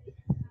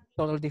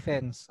 Total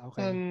defense.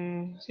 Okay.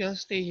 I'll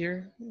stay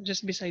here,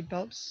 just beside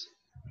Palps.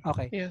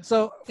 Okay. Yeah.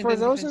 So for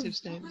those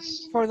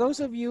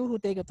of you who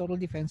take a total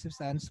defensive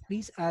stance,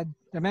 please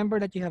remember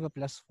that you have a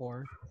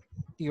 +4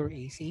 to your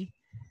AC,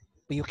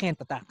 but you can't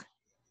attack.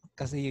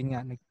 Kasi yun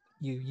nga,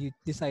 you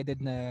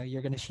decided na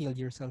you're gonna shield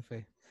yourself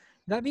eh.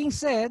 That being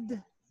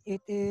said,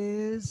 it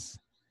is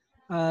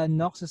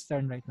Nox's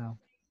turn right now.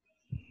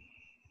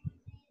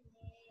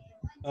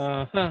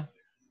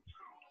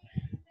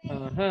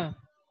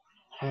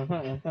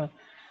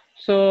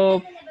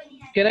 So,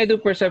 can I do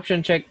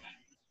perception check?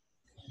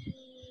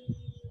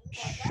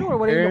 Sure,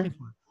 what are you looking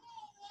for?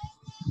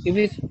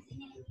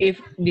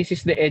 If this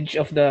is the edge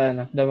of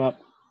the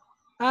map.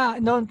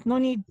 No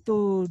need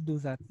to do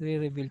that.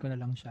 Re-reveal ko na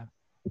lang siya.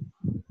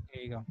 There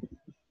you go.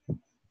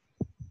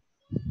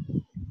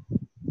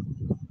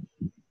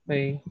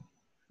 Okay.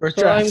 We're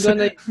trapped.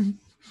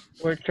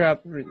 We're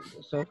trapped.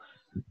 So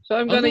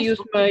I'm gonna use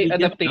my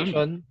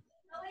adaptation.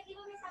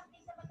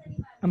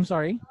 I'm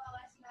sorry?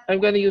 I'm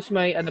gonna use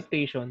my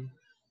adaptation.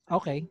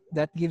 Okay,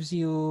 that gives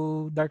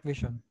you dark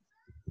vision.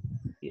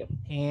 Yep.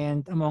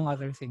 And among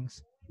other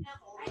things.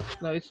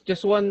 No, it's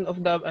just one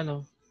of the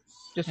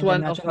just and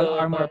one of the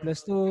armor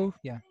 +2.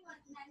 Yeah.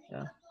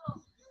 Yeah.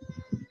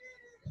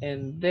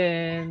 And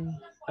then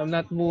I'm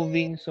not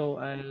moving, so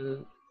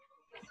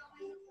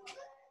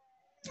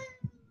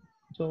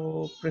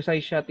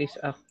precise shot is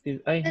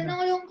active.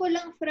 Tanong ko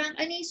lang, Frank,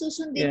 ano yung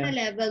susundin na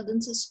level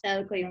dun sa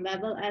spell ko? Yung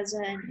level as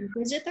an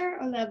Inquisitor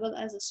or level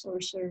as a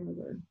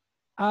Sorcerer?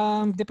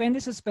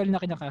 Depende sa spell na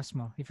kinakast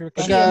mo. If you're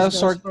sige,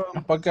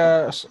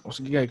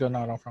 ikaw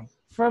na lang, Frank.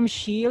 From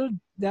shield,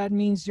 that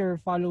means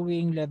you're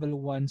following level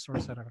 1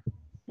 sorcerer.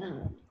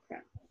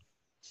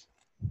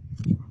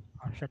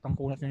 Shit, ang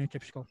kunat na yung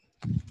chips ko.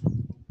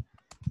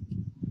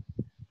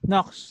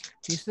 Nox,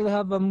 you still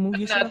have a move.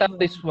 You still attack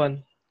this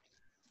one.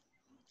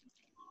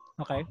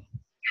 Okay.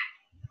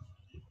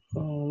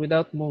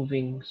 Without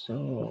moving, so.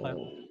 Okay.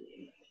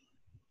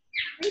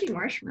 Maybe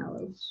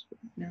marshmallows.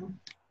 No.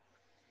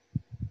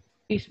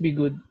 Please be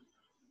good.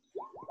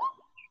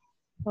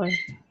 Okay.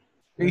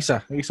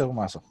 Isa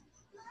pumasok.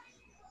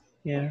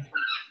 Yeah.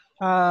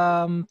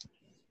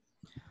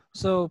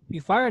 So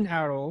you fire an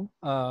arrow.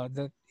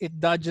 It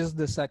dodges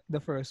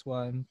the first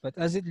one, but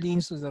as it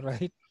leans to the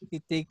right,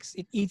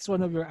 it eats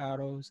one of your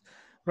arrows,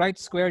 right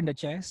square in the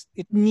chest.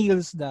 It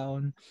kneels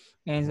down,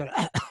 and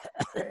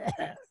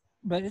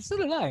but it's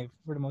still alive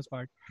for the most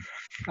part.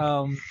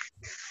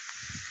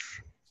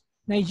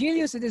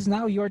 Nigelius, it is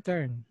now your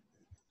turn.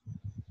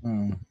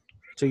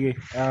 Sige.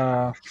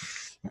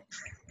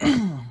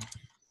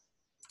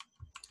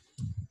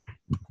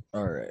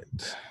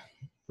 Alright.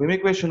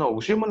 May question ako.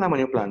 Gusto mo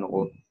naman yung plano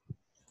ko?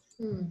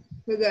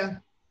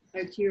 Sige.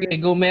 Okay,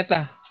 go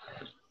meta.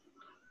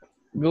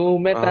 Go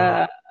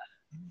meta.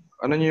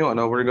 Ano nyo yung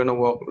we're gonna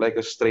walk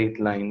like a straight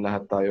line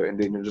lahat tayo and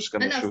then you're just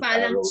gonna shoot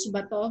phalanx arrows.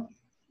 ba to?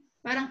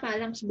 Parang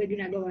phalanx ba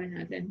ginagawa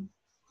natin?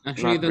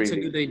 Actually, Not that's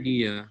really. a good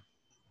idea.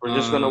 We're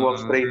just gonna walk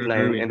straight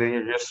line and then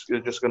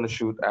you're just gonna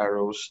shoot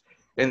arrows.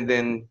 And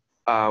then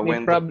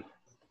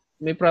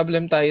may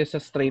problem tayo sa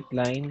straight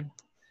line.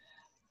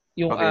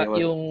 Yung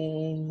Okay, yung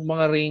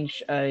mga range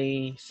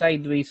ay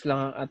sideways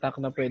lang ang attack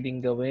na pwedeng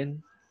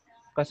gawin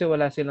kasi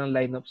wala silang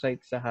line of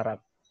sight sa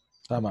harap.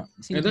 Tama.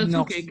 That's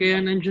okay.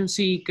 Kaya nandiyan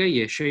si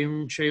Kai eh. Siya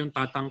yung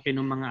tatangke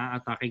ng mga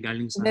atake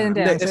galing sa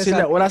Hindi,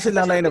 wala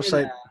silang line of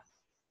sight.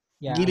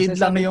 Yeah, Gilid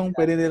lang yung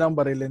pwede nilang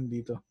barilin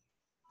dito.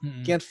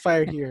 Can't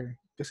fire here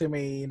kasi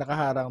may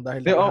nakaharang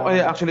dahil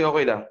actually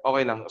okay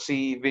lang.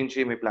 Si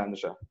Vinci may plano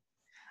siya.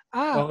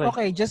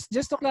 Okay. Just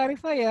to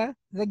clarify,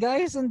 the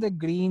guys in the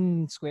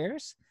green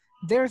squares,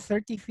 they're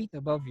 30 feet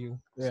above you,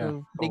 Yeah.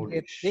 so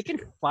Holy they can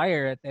shit.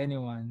 fire at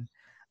anyone.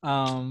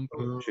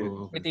 Shit.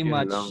 Pretty Yun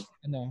much, lang.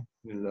 you know.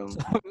 Yun lang.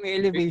 So may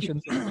elevation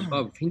sila.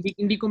 Above.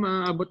 Hindi ko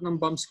maaabot ng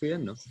bombs ko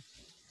yan, no?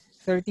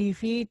 30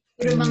 feet.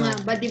 Pero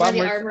mga No. body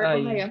Bomber's armor pa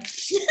eye. kayo.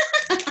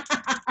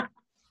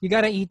 You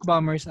gotta eat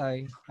bomber's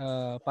eye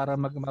para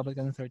umabot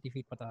ka ng 30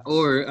 feet pataas.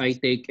 Or I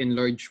take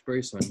enlarged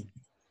person.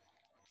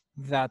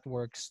 That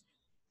works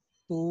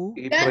too.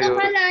 Gano'ng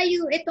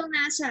kalayo itong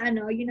nasa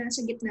yung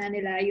nasa gitna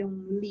nila,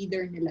 yung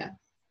leader nila?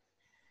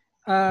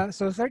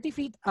 So 30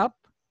 feet up,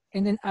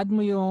 and then add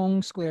mo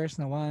yung squares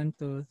na 1,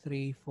 2,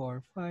 3,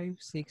 4, 5,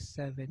 6,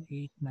 7,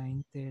 8,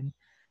 9, 10,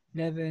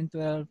 11,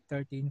 12,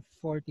 13,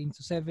 14,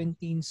 so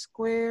 17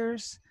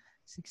 squares,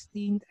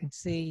 16, I'd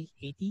say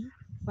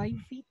 85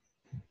 feet.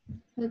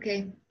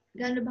 Okay.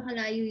 Gaano ba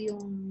kalayo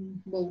yung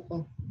bow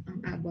ko? Ang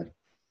abot?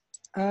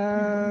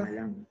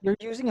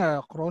 You're using a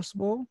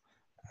crossbow.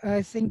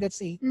 I think that's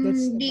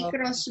Hindi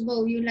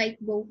crossbow. Yung light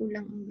bow ko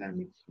lang ang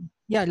gamit ko.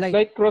 Yeah,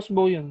 light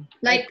crossbow yun.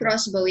 Light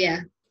crossbow,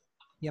 yeah.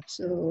 Yep.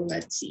 So,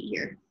 let's see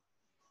here.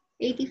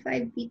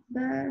 85 feet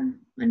ba?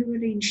 Ano ba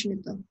range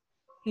nito?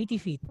 80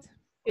 feet.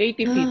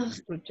 80 feet.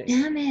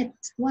 Damn it.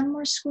 One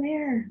more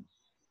square.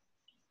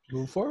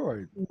 Go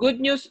forward.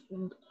 Good news,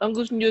 ang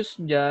good news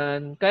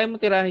dyan, kaya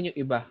mo tirahin yung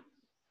iba.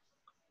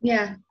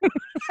 Yeah.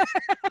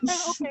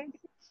 Okay.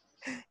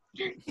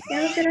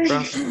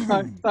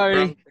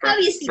 Sorry.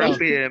 Obviously.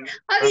 Frank PM.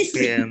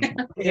 Obviously.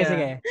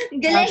 Sige.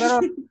 Galing. Pero,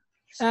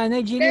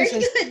 Nigelius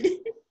Very good.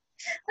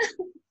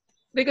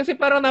 Hindi kasi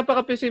parang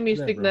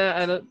napaka-pessimistic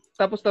na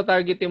tapos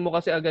na-targetin mo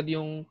kasi agad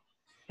yung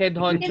head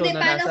honcho Hindi,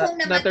 na paano kung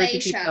na namatay 30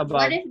 feet siya?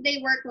 above. What if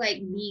they work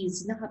like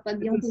bees? Na kapag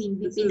yung queen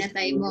bee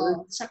pinatay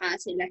mo, saka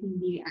sila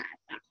hindi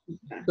a-attack.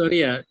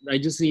 Sorry, I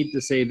just need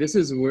to say, this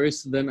is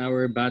worse than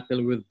our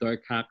battle with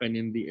Dark Hakan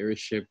in the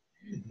airship.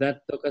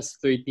 That took us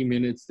 30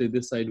 minutes to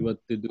decide what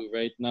to do.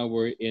 Right now,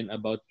 we're in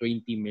about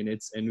 20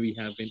 minutes and we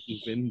haven't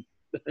even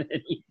done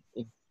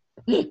anything.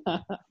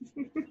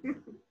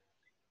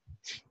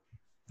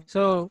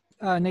 So,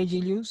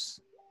 Nigelius,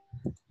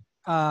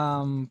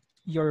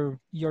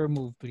 your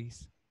move,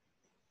 please.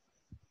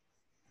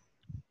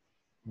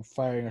 I'm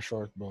firing a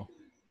short bow.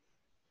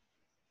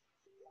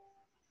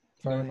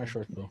 Firing my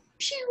short bow.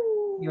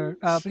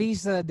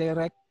 Please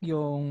direct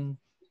yung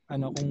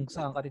kung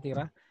saan ka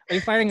titira. Are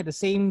you firing at the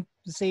same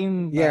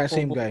Yeah,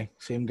 same guy.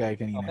 Same guy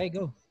kanina. Okay,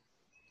 go.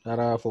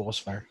 Para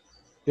focus fire.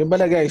 Yung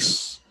pala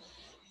guys,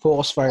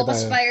 focus fire tayo.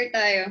 Focus fire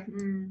tayo.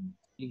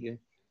 Sige.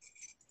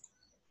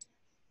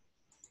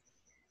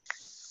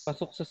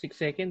 Pasok sa 6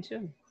 seconds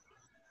yun.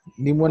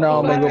 Hindi mo na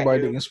ako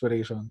mag-bardic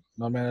inspiration.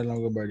 Mamaya na lang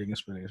mag-bardic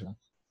inspiration.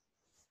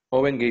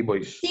 Owen Gay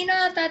Boys. Sino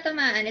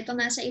tatamaan? Itong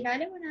nasa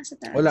ilalim o nasa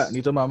taas? Wala,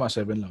 dito mama,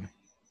 7 lang.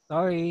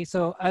 Sorry.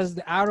 So as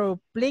the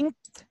arrow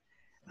blinked,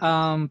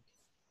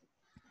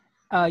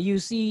 you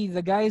see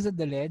the guys at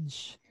the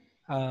ledge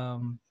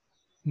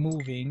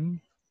moving,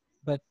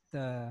 but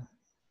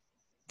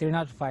they're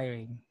not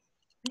firing.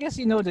 I guess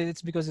you know that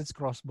it's because it's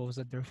crossbows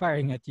that they're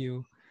firing at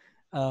you.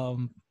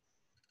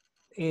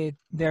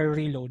 They're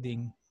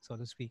reloading, so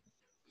to speak.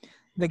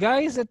 The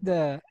guys at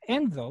the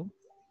end, though,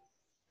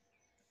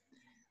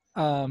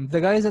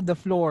 the guys at the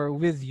floor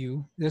with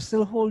you, they're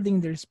still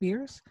holding their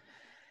spears,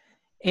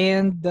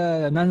 and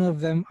none of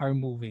them are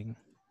moving.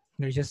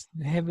 They're just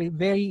very,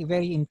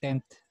 very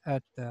intent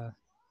at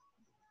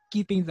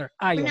keeping their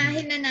eye on you.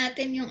 Unahin na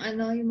natin yung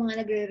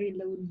mga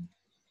nagre-reload.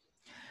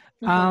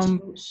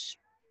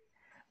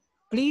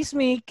 Please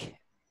make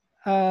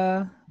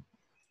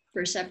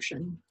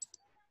perception.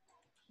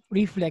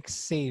 Reflex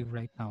save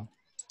right now.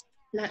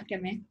 Lahat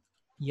kami?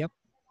 Yep.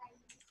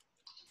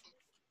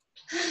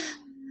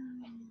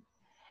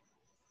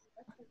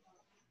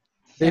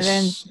 And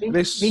then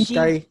Vinci,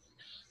 Sky.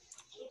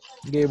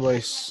 Gay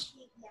Boys.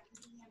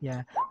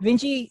 Yeah.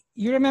 Vinci,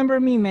 you remember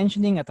me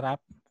mentioning a trap?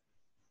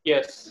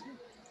 Yes.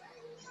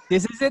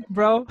 This is it,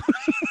 bro.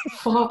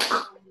 Fuck.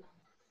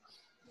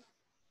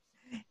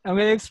 I'm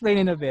gonna explain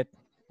in a bit.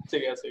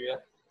 Sige.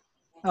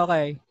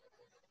 Okay.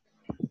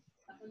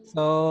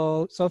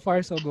 So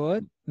far so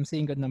good. I'm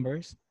seeing good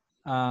numbers.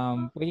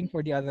 Waiting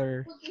for the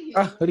other.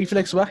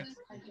 Reflex ba?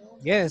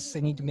 Yes, I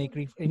need you to make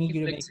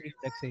reflex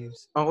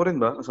saves. Ako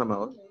rin ba? Kasama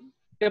ko?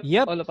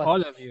 Yep,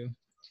 all of you.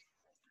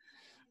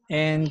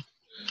 And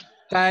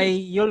Kai,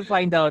 you'll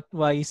find out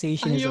why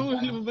station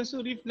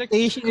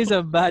is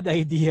a bad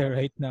idea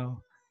right now.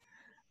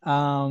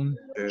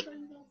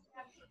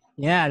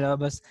 Yeah,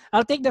 labas.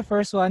 I'll take the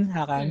first one,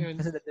 Hakan.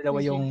 Kasi dalawa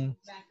yung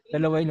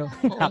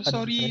Hakan.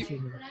 Sorry.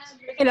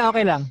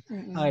 Okay lang.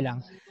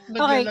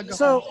 Okay,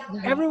 so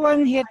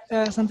everyone hit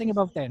something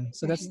above 10.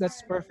 So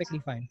that's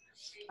perfectly fine.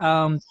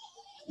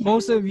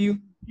 Most of you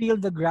feel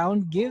the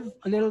ground give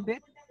a little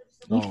bit.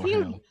 You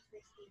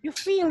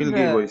feel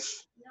the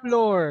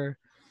floor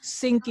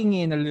sinking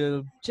in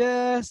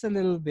just a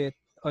little bit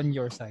on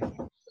your side.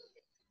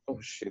 Oh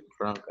shit,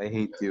 Frank, I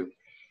hate you.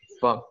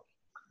 Fuck.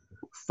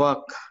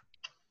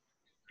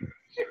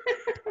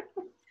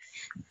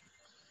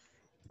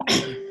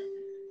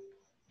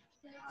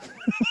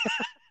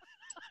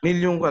 Neil,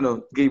 yung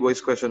gay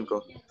boys question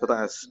ko sa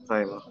taas.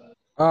 Kaya mo.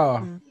 Oh,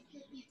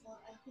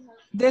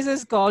 This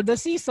is called the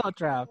seesaw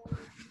trap.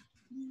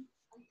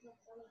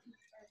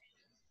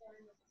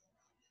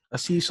 a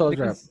seesaw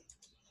trap.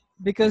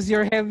 Because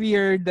you're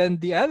heavier than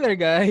the other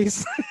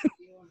guys.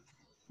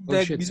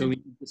 Oh shit, so we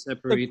need to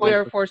separate. We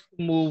are forced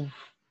to move.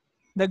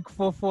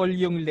 Nagfo-fall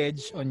yung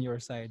ledge on your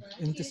side.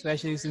 And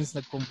especially since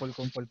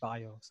nagkumpol-kumpol pa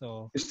kayo.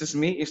 So, Is this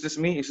me? Is this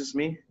me? Is this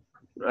me?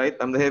 Right?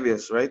 I'm the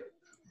heaviest, right?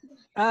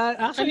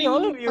 actually,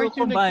 all of you part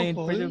yung combined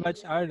nagpo-fall? pretty much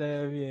are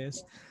the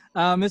heaviest.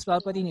 Miss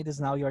Palpatine, it is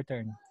now your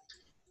turn.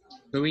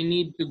 So we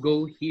need to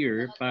go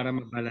here para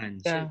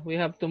mabalance. Yeah, we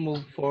have to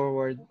move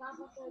forward.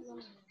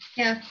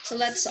 Yeah, so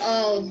let's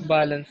all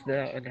Balance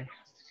the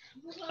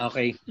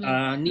Okay.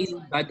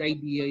 Neil, bad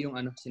idea yung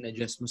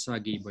sinuggest mo sa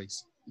gay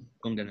boys.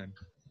 Kung ganun.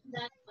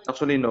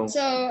 Actually, no.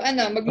 So,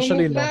 Actually,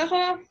 mag-move no. ba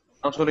ako?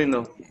 Actually,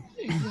 no.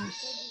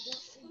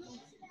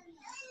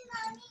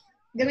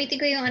 Gamitin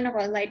ko yung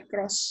light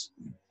cross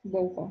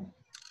bow ko.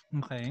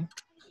 Okay.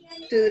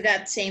 To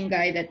that same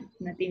guy that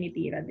na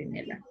tinitira din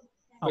nila.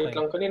 Wait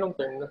lang, kaninong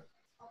turn na?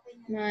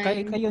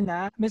 Kayo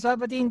na. Miss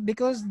Palpatine,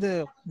 because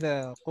the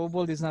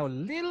kobold is now a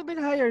little bit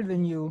higher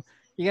than you,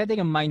 you gotta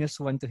take a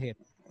 -1 to hit.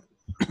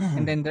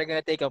 And then they're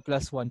gonna take a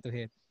 +1 to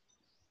hit.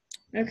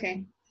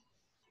 Okay.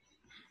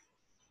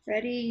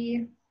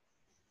 Ready?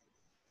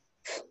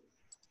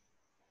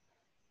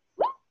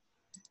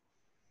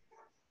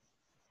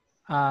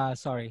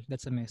 Sorry,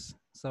 that's a miss.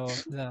 So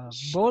the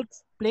bolt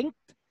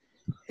blinked,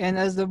 and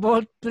as the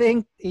bolt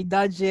blinked, he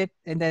dodged it,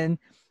 and then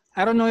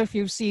I don't know if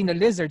you've seen a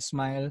lizard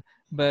smile,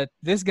 but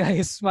this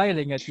guy is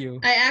smiling at you.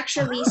 I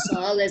actually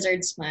saw a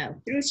lizard smile.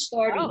 True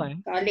story.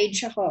 Okay. College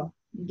ako.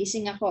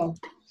 Gising ako.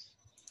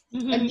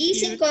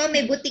 Pag-gising ko,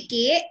 may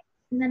butiki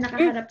na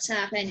nakaharap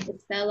sa akin.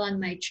 It fell on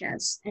my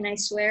chest. And I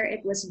swear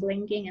it was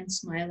blinking and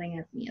smiling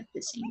at me at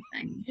the same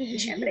time.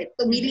 Siyempre,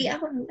 tumili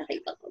ako nung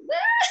nakita ko.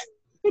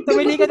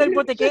 Tumili ka ng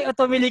putiki o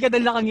tumili ka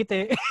ng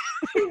nakangiti?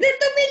 Hindi,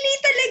 tumili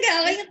talaga.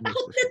 Kaya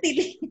takot na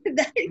tili.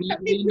 Dahil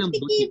kami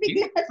butiki,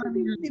 bigla sa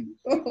dibdib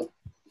ko.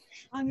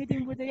 Ang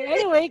ngiting putiki.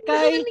 Anyway,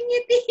 Kai,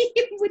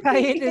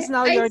 it is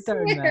now your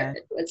turn, man.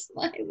 It was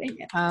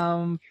smiling at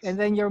And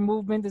then your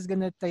movement is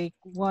gonna take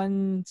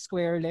 1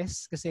 square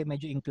less kasi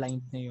medyo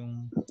inclined na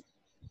yung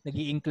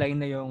nag-i-incline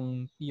na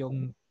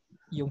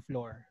yung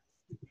floor.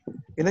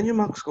 Ilan yung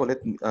max ko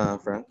ulit,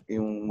 Frank?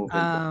 Yung movement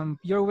ko?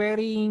 You're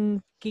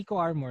wearing Kiko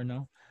armor,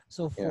 no?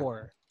 So 4.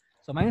 Yeah.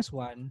 So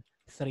 -1,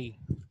 3.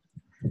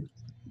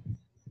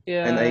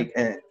 Yeah.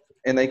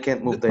 And I can't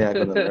move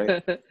diagonal,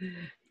 right?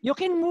 You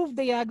can move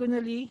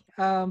diagonally,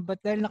 but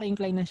dahil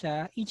naka-incline na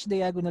siya, each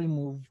diagonal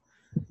move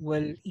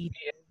will eat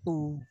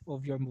 2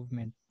 of your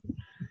movement.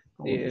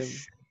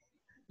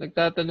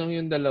 Nagtatanong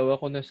yung dalawa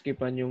kung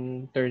na-skipan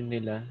yung turn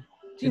nila.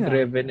 Si Sino?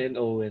 Dreven and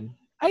Owen.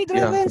 Ay,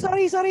 Dreven!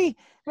 Yeah. Sorry!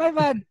 My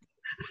bad!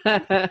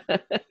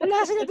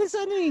 Wala sila dun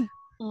sa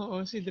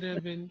Oo, si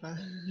Dreven pa.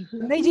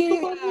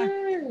 Nigeria!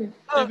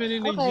 Dreven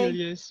and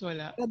Nigelius,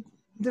 wala.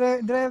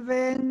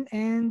 Dreven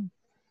and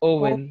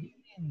Owen.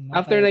 Okay.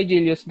 After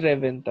Nigelius,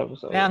 Dreven.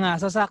 Tapos Owen. Kaya nga,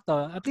 so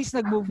sakto. At least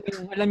nag-move na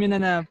yung, alam nyo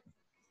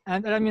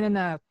na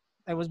na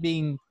I was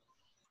being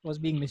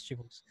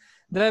mischievous.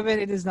 Dreven,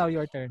 it is now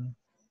your turn.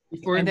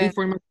 Before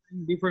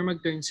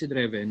mag-turn si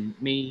Dreven,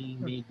 may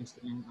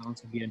gusto lang akong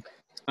sabihin.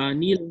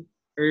 Neil,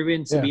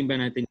 Erwin, sabihin ba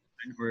natin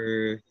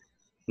or...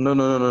 No.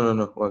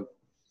 Wag.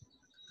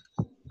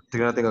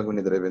 Tignan natin gagawin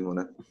ni Dreven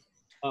muna.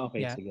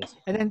 Okay, yeah. sige.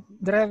 And then,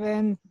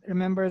 Dreven,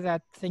 remember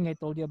that thing I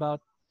told you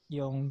about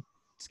yung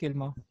skill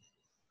mo?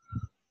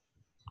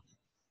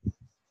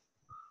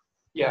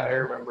 Yeah, I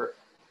remember.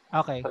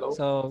 Okay, Hello?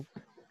 so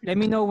let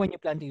me know when you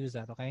plan to use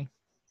that, okay?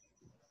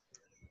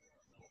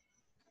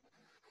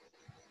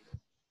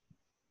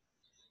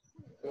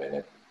 A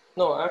minute.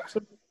 No,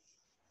 actually.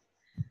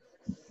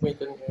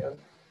 Wait a minute.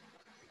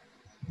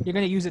 You're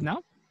gonna use it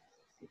now?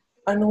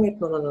 No.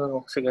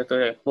 Sige, ito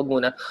wag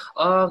muna.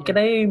 Can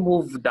I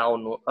move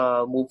down,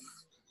 move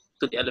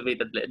to the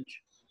elevated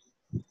ledge?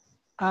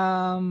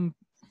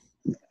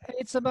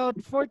 It's about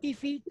 40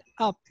 feet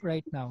up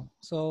right now.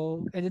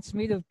 So, and it's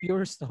made of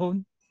pure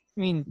stone.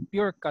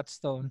 Pure cut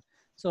stone.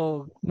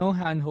 So, no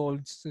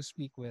handholds to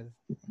speak with.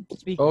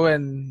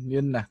 Owen,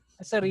 yun na.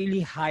 It's a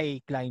really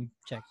high climb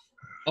check.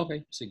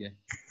 Okay, sige.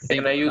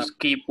 Can I use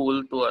key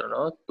pool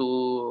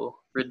to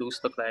reduce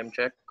the climb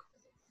check?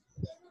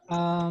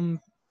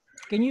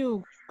 Can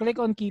you click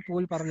on key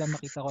pool para lang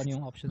makita ko ano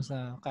yung options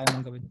na kaya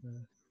mong gawin sa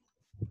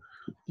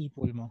key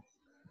pool mo?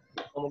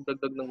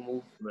 Magdagdag ng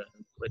movement.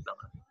 Wait lang.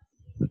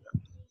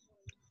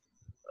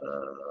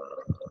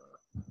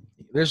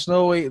 There's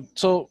no way.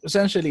 So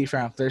essentially,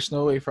 Frank, there's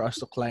no way for us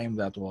to climb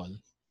that wall.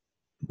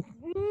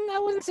 I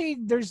wouldn't say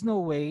there's no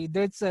way.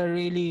 That's a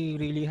really,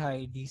 really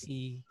high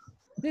DC.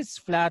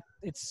 It's flat.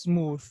 It's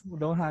smooth.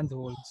 No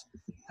handholds.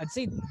 I'd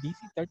say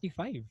DC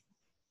 35.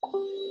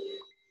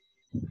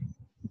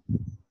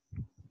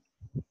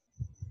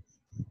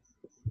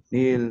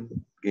 Neil,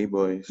 gay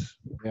boys.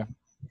 Yeah.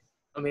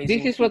 Amazing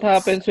This is what feats.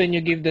 happens when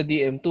you give the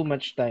DM too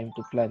much time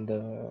to plan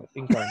the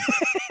encounter.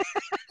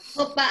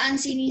 O pa ang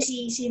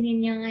sinisisi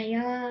ninyo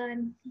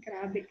ngayon.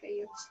 Grabe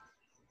kayo.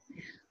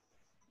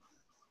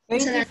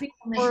 20 feet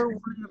for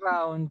one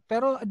round.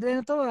 Pero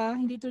ano to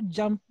hindi to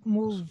jump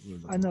move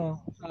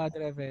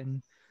Dreven.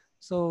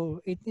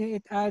 So it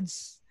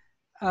adds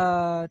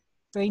 20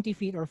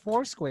 feet or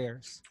 4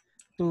 squares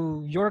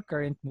to your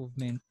current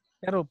movement.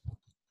 Pero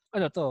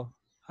ano to?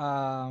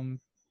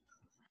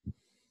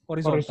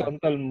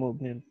 Horizontal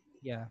movement.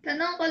 Yeah.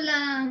 Tanong ko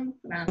lang,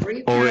 were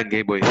you Owen, planning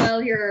gay boy.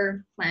 while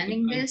you're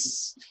planning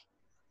this?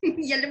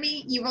 Yan naman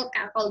yung evil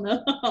cackle,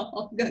 no?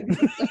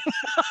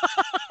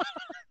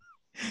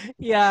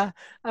 Yeah,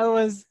 I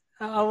was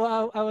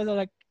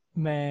like,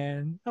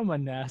 man, I'm a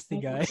nasty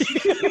guy.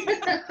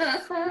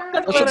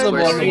 What's at the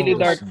bottom really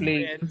of dark this?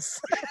 place.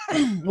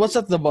 What's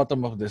at the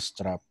bottom of this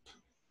trap?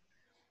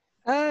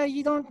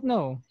 You don't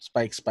know.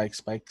 Spikes,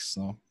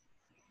 no?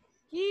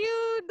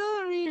 You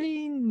don't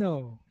really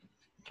know.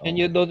 And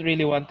you don't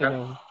really want to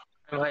know.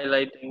 I'm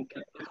highlighting.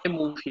 If I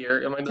move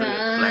here, am I going to get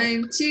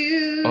Time flanked?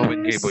 to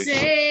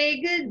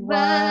say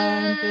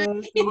goodbye.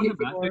 1, 2,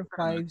 3, 4,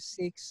 5,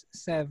 6,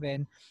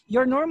 7.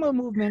 Your normal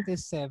movement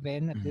is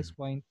 7 at this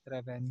point,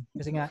 Treven.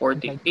 Kasi nga,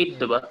 48,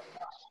 diba?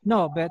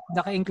 No, but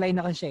naka-incline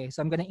na kasi.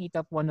 So I'm gonna eat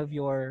up one of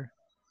your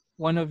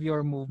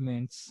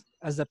movements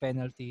as a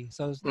penalty.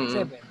 So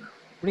 7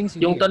 brings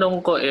you Yung here.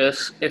 tanong ko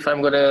is if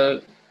I'm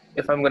gonna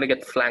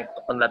get flanked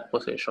on that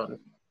position.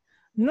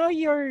 No,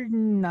 you're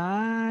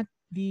not,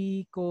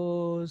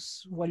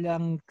 because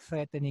walang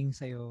threatening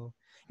sa'yo.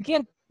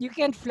 You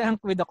can't flank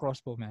with a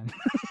crossbow, man.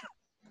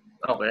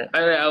 Okay.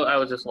 I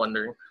was just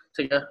wondering.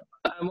 Sige,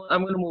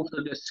 I'm gonna move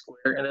to this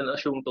square and then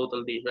assume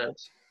total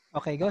defense.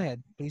 Okay, go ahead.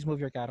 Please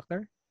move your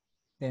character.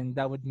 Then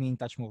that would mean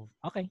touch move.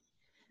 Okay.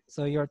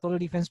 So your total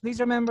defense.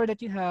 Please remember that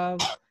you have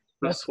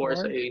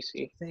 +4 sa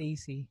AC. Sa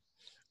AC.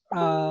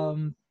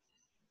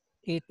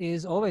 It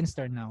is Owen's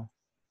turn now.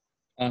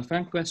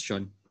 Frank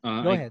question.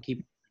 Go ahead. I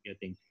keep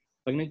forgetting.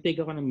 Pag nag-take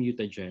ako ng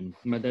mutagen,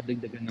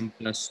 madadagdagan ng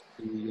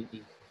 +2 yung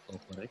AC ko,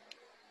 correct?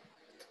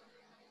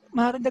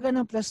 Madadagdagan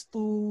ng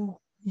 +2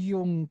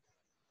 yung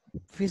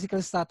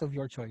physical stat of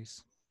your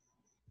choice.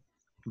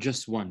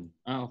 Just one.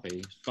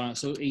 Okay.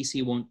 So AC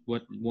won't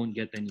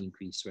get an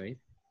increase, right?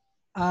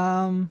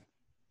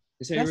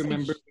 Kasi I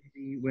remember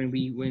when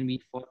we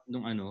fought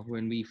nung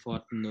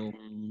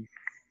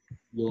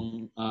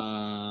yung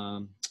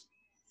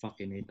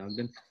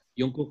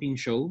yung cooking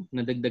show,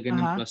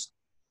 nadagdagan ng +2.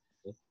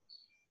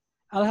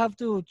 I'll have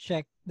to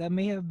check. That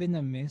may have been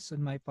a miss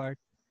on my part.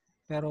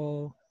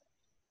 Pero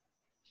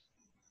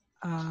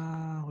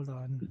hold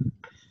on.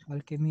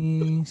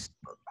 Alchemist,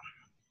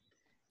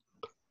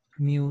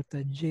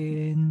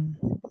 mutagen.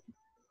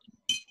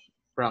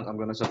 Frank, I'm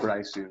gonna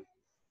surprise you.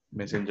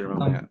 Messenger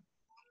mamaya.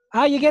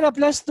 You get a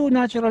 +2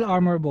 natural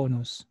armor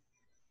bonus.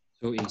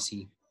 So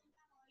AC.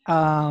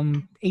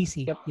 AC.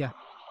 Yep. Yeah.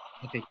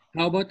 Okay.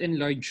 How about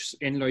enlarged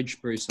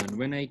person?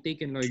 When I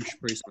take enlarged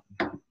person,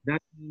 that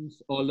means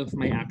all of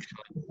my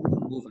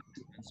move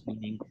actions,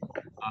 meaning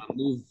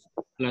move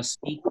 +8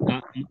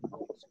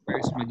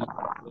 squares magiging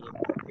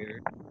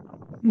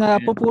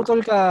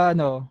Napuputol ka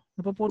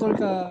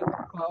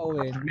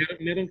Owen.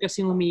 Meron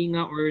kasi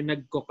humihinga or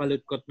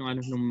nagkokalutkot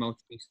ng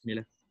mouthpiece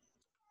nila.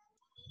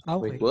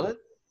 Okay. Wait, what?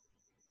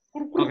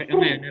 Okay,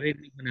 ngayon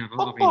narinig mo na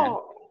ako. Okay na.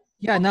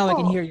 Yeah, now I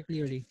can hear you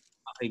clearly.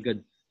 Okay,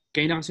 good.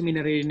 Kaya na kasi may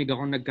naririnig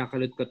akong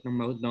nagkakalutkot ng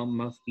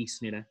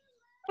mouthpiece nila.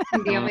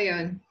 Hindi ako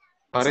yun.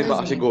 Pare,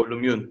 baka si Gollum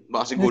yun. Pare.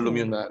 Baka si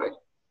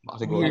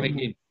Gollum.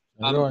 Okay.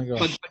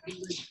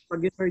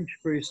 Pag enlarged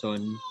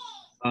person,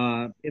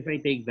 if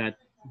I take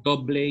that,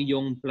 doble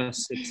yung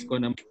 +6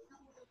 ko na,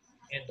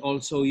 and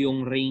also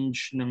yung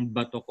range ng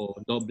bato ko,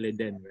 doble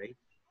din, right?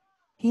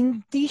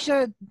 Hindi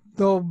siya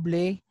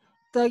doble.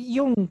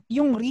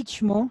 Yung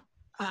reach mo,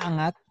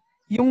 aangat.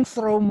 Yung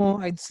throw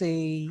mo, I'd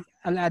say,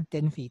 I'll add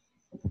 10 feet.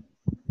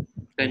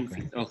 10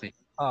 feet, okay.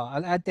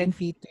 I'll add 10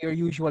 feet to your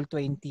usual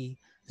 20.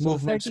 So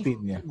Movement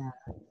speed niya.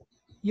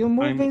 Yung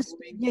movement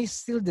speed niya is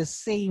still the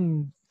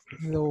same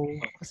though.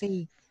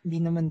 Kasi hindi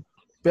naman...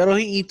 Pero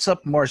he eats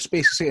up more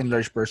space kasi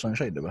enlarged person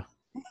siya, di ba?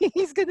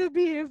 He's gonna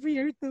be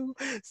heavier too.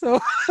 So,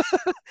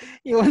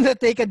 you wanna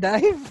take a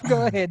dive?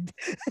 Go ahead.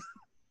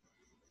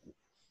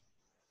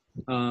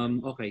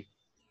 Okay.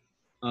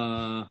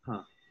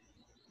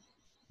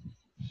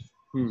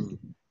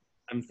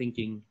 I'm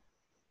thinking.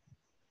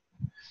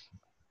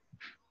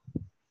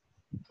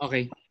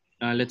 Okay,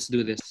 let's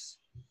do this.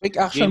 Quick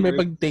action may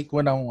pag-take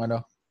mo ng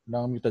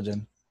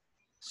mutagen.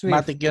 Swift.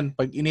 Matic yun.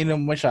 Pag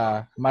ininom mo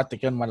siya, matic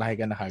yun, malaki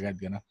ka na kagad.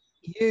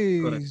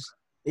 Yes.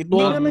 It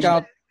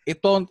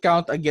won't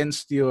count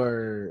against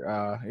your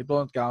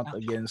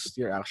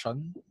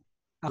action.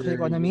 Actually,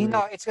 economy.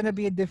 No, it's gonna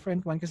be a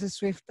different one kasi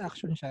swift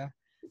action siya.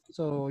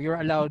 So,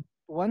 you're allowed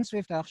one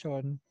swift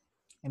action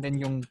and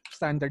then yung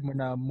standard mo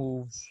na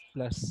move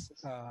plus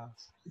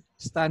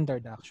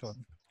standard action.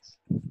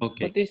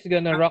 Okay. But he's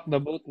gonna rock the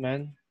boat,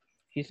 man.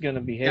 He's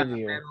gonna be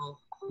heavier. Pero,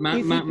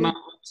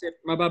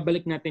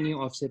 mababalik natin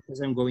yung offset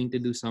kasi I'm going to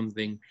do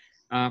something.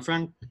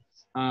 Frank,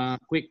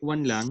 quick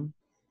one lang.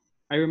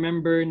 I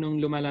remember nung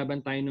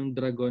lumalaban tayo nung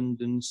dragon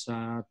dun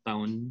sa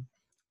town,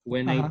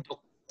 when I took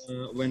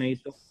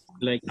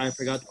like I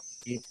forgot what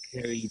I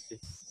carried.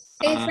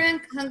 Hey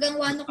Frank, hanggang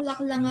 1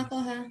 o'clock lang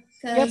ako ha.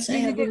 Yep, Because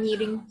I have a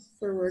meeting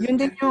for work. Yun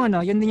din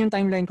yung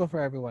timeline ko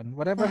for everyone.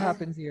 Whatever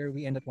happens here,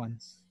 we end at 1.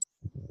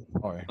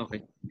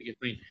 Okay.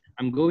 Fine.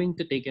 I'm going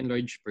to take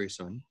enlarge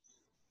person.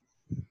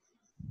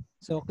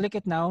 So click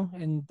it now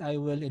and I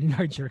will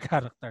enlarge your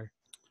character.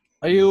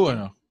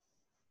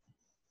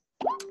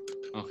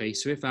 Okay,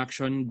 swift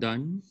action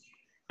done.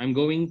 I'm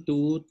going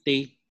to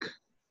take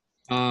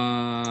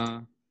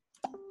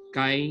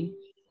Kai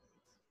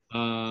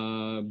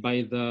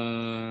by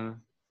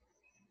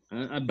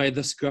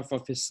the scruff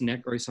of his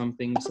neck or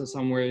something, so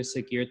somewhere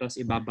secure, tas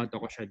ibabato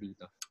ko siya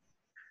dito.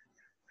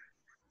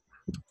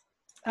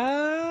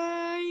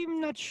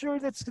 I'm not sure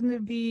that's gonna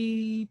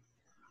be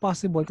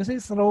possible kasi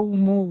throw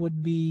mo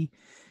would be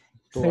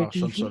 2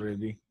 actions feet.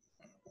 already.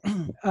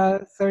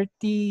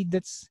 30,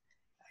 that's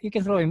you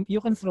can throw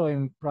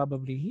him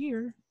probably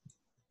here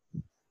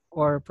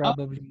or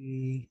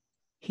probably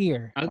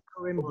here. I'll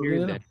throw him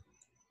here then.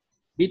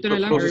 Dito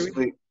na lang,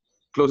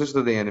 closest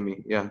to the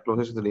enemy. Yeah,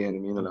 closest to the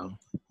enemy. Yun na lang.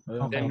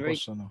 Then right.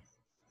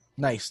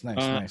 Nice.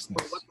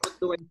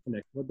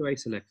 What do I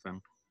select,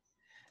 Frank?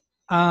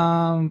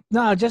 No,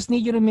 I just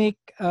need you to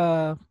make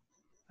a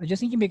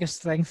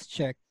strength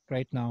check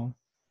right now.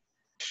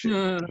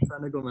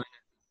 Sana gumana.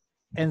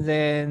 And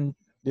then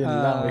Yun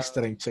lang, may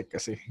strength check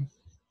kasi.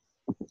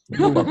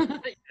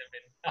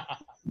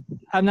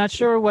 I'm not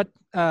sure what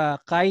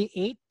Kai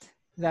ate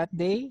that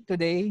day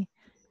today,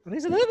 but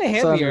it's a little bit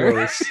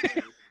heavier.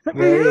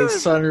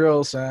 Sun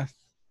rolls, huh?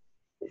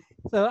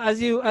 So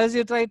as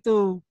you try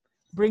to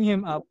bring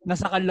him up,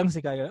 nasakal lang si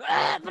Kayo.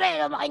 Pre,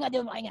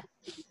 makahinga.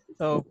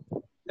 So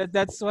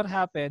that's what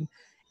happened.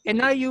 And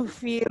now you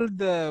feel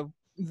the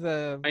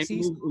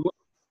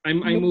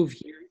I move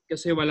here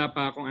kasi wala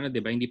pa akong ano,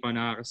 'di ba? Hindi pa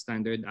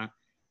nakaka-standard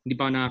hindi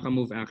pa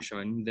nakaka-move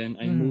action. Then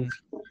I move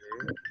here.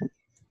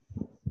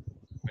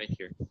 Right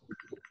here.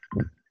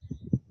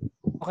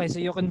 Okay,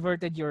 so you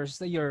converted your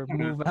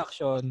move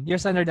action, your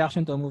standard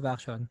action to a move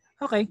action.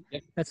 Okay,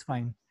 that's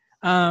fine.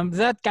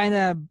 That kind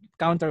of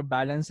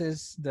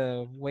counterbalances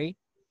the weight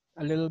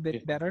a little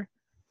bit better.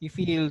 You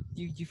feel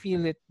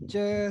it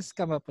just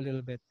come up a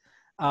little bit.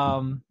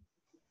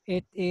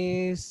 It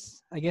is,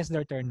 I guess,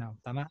 their turn now.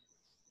 Tama?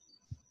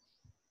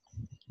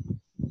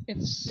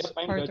 It's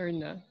our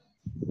turn na.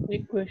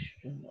 Quick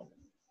question.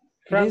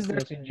 Frank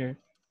Messenger.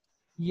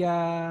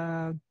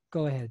 Yeah,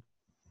 go ahead.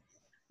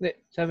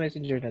 Sa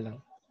Messenger na lang.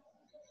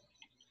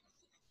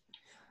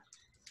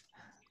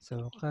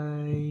 So,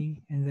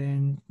 okay. And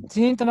then,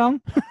 sino yung tanong?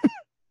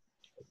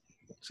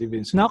 Si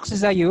Vincent. Nox,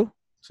 is that you?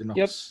 Si Nox.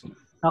 Yep.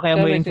 Okay,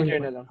 I'm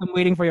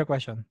waiting for your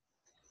question.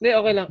 Hindi,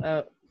 okay lang.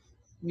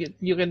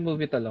 You can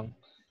move it along.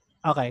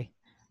 Okay.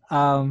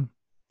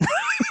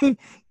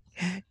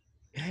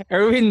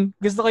 Erwin,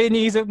 gusto ko yung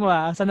iniisip mo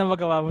ha. Sana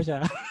magawa mo siya.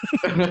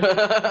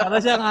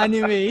 Para siyang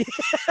anime.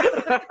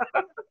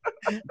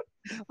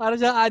 Para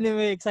siyang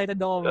anime. Excited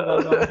ako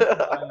magagawa.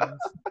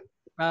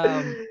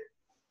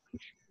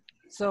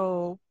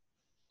 So,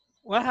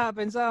 what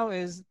happens now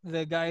is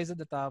the guys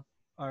at the top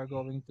are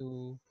going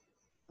to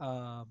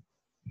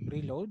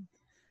reload.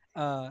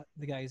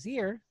 The guys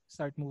here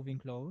start moving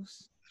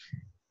close.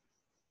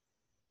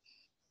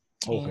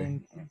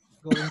 Okay. And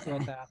going to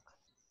attack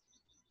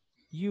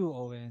you,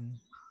 Owen.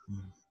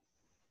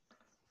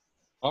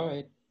 All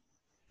right.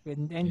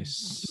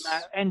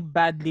 And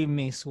badly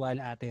miss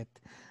while at it.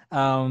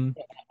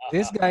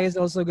 This guy is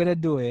also gonna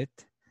do it.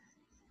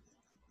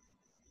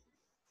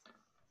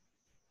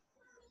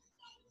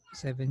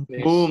 17.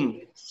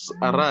 Boom!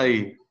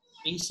 Aray!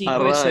 AC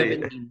ko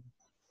 17.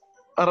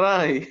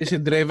 Aray! Si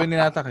Draven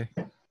ninatak eh.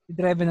 Si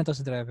Draven na to,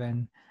 si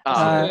Draven.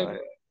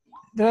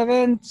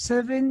 Draven,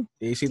 70.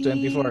 AC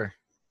 24.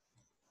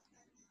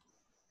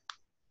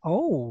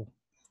 Oh,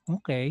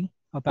 okay.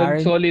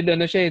 Apparently. Solid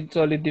ano siya,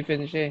 solid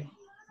defense siya.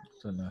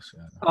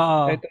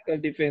 Critical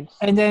defense.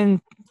 And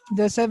then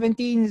the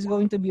 17 is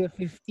going to be a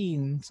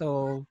 15.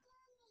 So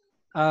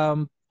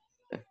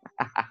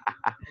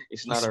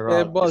it's not a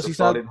rock. It's a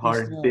solid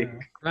hard dick.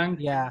 Frank,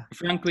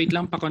 wait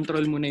lang,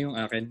 pa-control muna yung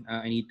akin.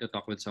 I need to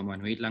talk with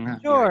someone. Wait lang ha.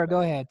 Sure, go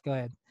ahead.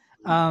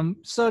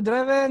 So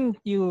Draven,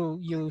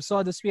 you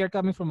saw the spear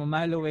coming from a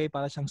mile away,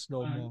 para siyang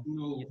slow-mo.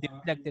 You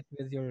deflect it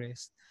with your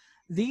wrist.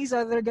 These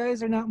other guys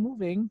are not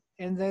moving,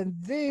 and then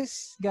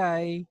this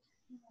guy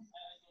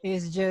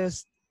is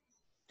just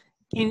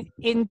in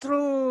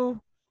true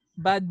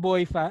bad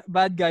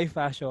guy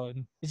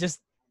fashion. It's just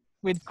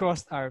with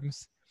crossed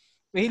arms.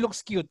 But he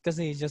looks cute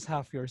kasi he's just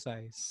half your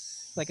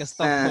size. Like a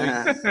stuffed toy.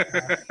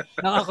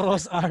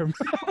 Naka-cross arm.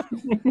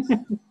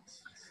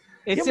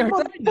 It's your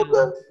turn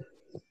now.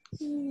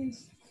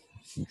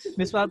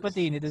 Miss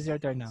Palpatine, it is your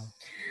turn now.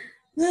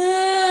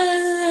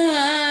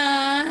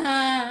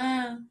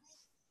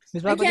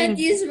 I can't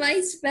use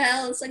my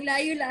spells. Ang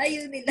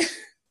layo-layo nila.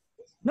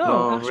 No,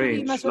 long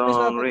actually, range, Miss long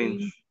Palpatine,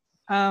 range.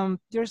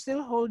 You're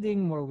still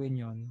holding more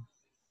Winion.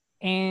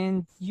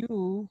 and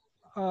you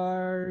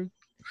are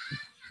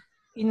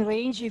in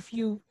range if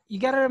you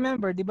gotta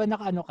remember, di ba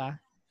naka-ano ka?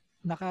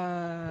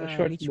 A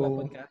short Naka-reach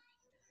weapon bow. ka.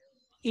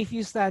 If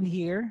you stand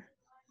here,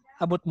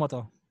 abot mo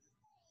to.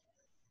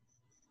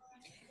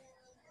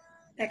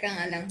 Teka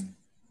nga lang.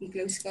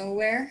 I-close ko.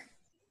 Where?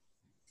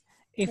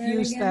 If Where you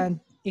again?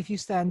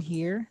 stand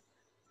here,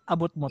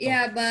 abot mo to.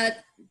 Yeah,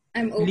 but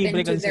I'm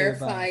Libre open ka to sa their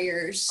iba.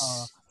 fires.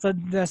 So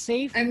the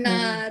safe I'm move,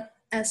 not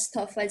as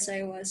tough as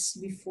I was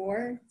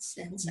before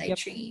since I Yep.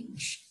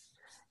 changed.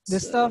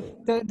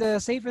 the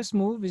safest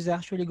move is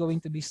actually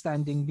going to be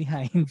standing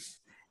behind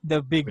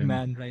the big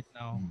man right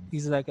now.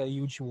 He's like a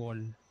huge wall.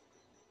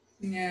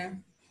 Yeah.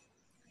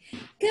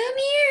 Come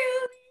here,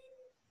 Owen.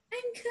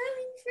 I'm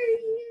coming for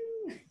you.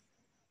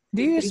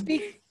 Do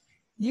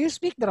you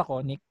speak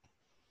Draconic?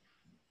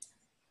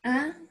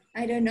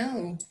 I don't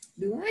know.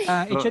 Do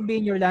I? It should be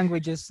in your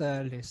languages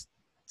list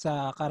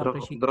sa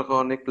character sheet.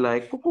 Draconic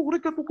like,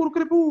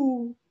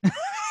 kukukrika-kukurikripu.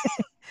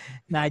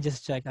 Nah, I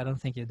just checked. I don't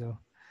think you do.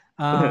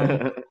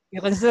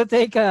 You can still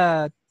take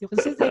a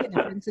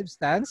defensive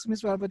stance,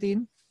 Miss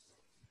Palpatine.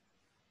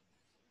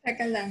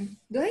 Teka lang.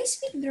 Do I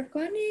speak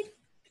Draconic?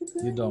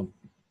 You don't.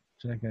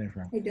 Check it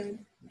from. I don't.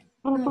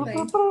 Okay.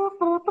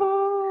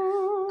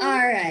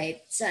 Alright.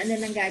 So, ano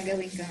nang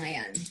gagawin ko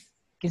ngayon?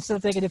 You can still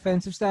take a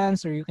defensive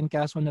stance or you can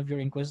cast one of your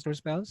Inquisitor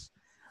spells.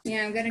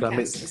 Yeah, I'm gonna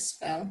cast a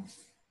spell.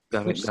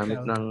 Gamit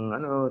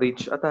ng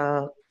reach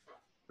attack.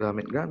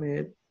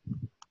 Gamit.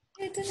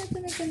 Ito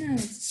na.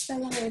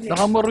 Spell ako ulit.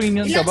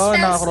 Naka-Marinian ka ba?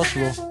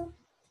 Naka-crossbow?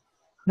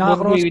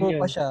 Naka-crossbow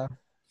pa siya.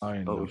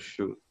 Oh,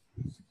 shoot.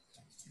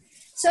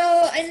 So,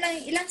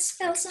 ilang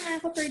spells na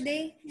ako per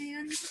day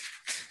ngayon?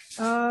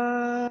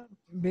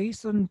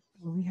 Based on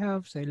we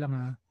have say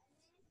lang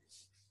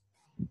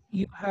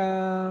you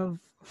have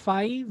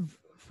 5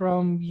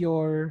 from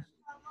your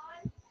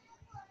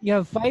you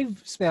have 5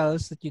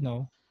 spells that you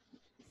know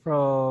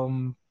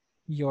from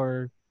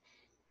your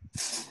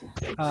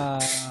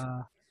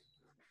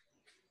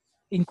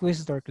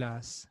Inquisitor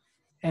class,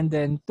 and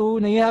then 2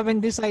 na you haven't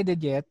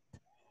decided yet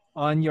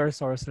on your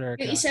sorcerer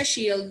Yung class. isa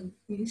shield.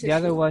 The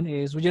other one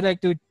is, would you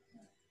like to,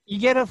 you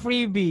get a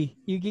freebie.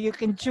 You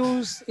can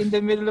choose in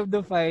the middle of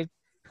the fight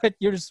what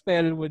your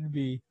spell would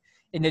be,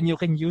 and then you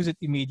can use it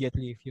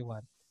immediately if you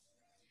want.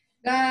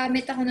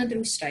 Gamit ako ng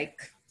True Strike.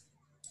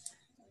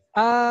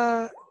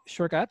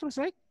 Shortcut was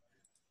right?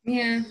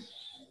 Yeah.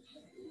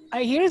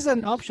 Here's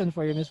an option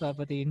for you, Miss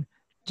Palpatine.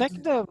 Check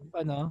the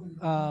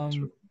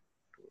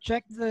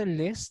check the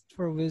list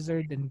for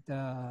wizard and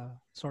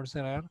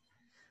sorcerer.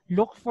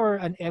 Look for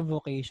an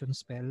evocation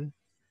spell.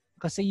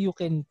 Kasi you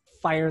can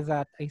fire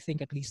that, I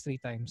think, at least 3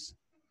 times.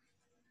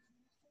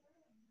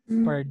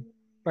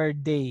 Per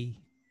day.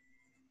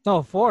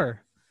 No,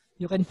 4.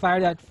 You can fire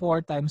that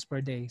 4 times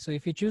per day. So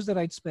if you choose the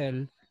right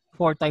spell,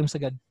 4 times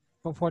agad.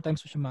 4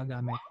 times mo siya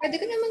magamit. Pwede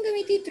ko naman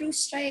gamitin True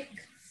Strike.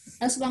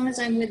 As long as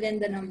I'm within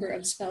the number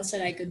of spells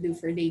that I could do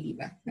for day, di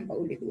ba?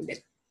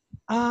 Napaulit-ulit.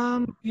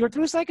 Your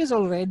True Strike is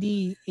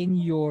already in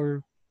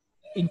your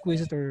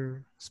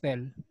Inquisitor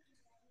spell.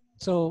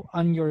 So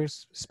on your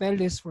spell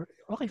list for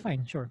okay,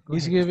 fine, sure. Go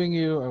He's ahead. giving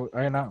you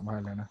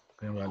bahala na.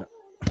 Kaya wala.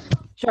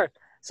 Sure.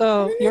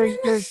 So you're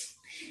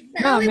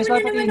Naaway Miss mo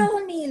na Palpatine. naman ako,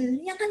 Neil.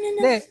 Yan ka na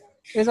na.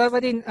 Miss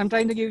Palpatine, I'm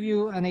trying to give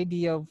you an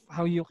idea of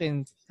how you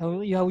can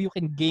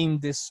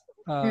game this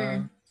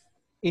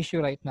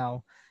issue right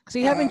now. Because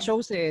you haven't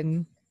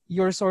chosen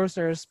your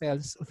sorcerer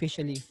spells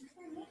officially.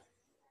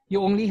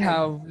 You only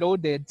have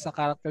loaded sa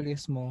character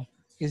list mo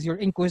is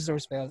your Inquisitor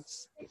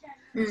spells.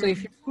 So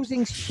if you're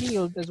using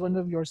Shield as one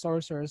of your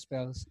sorcerer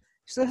spells,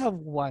 you still have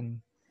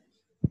 1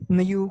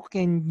 na you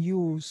can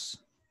use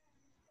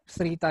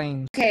 3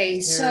 times. Okay,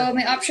 so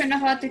may option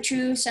ako to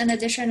choose an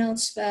additional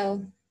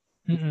spell.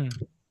 Na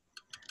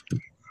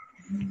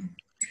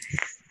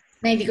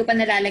hindi ko pa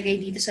nalalagay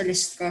dito sa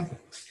list ko.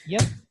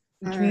 Yep.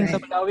 Which means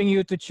I'm allowing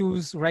you to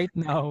choose right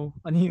now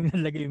ano yung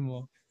nalagay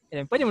mo.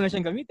 And pwede mo na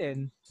siyang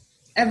gamitin.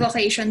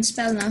 Evocation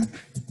spell, no?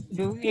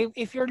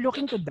 If you're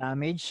looking to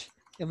damage,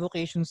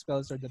 evocation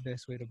spells are the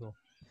best way to go.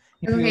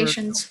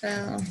 Evocation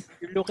spell.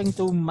 You're looking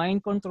to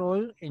mind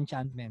control,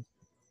 enchantment.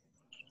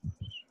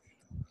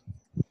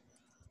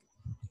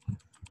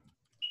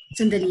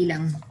 Sandali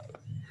lang.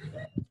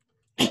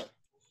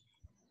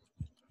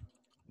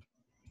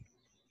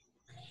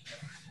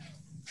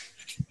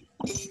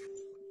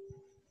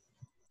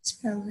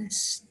 Spell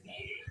list.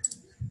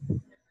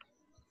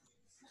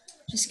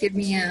 Just give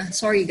me a...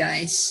 Sorry,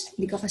 guys.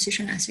 Hindi ko kasi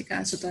siya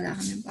nasikaso. Wala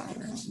kami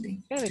power all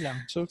day. Carry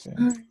lang. It's okay.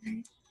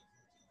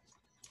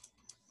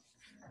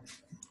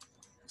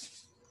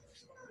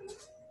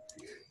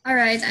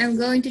 Alright, I'm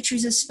going to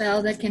choose a spell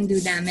that can do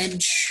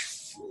damage.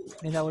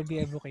 And that would be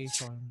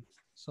evocation.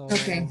 So,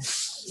 okay.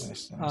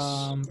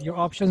 Your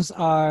options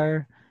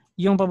are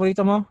yung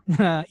paborito mo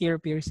na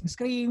ear-piercing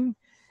scream,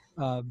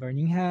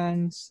 burning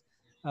hands,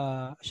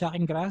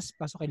 shocking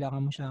grasp, kaso kailangan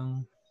mo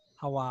siyang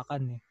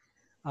hawakan eh.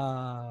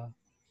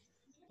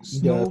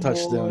 Yeah,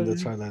 touch them.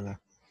 That's why Lala.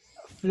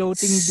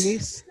 Floating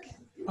disc.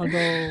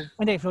 Although,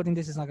 hindi, floating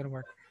disc is not gonna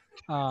work.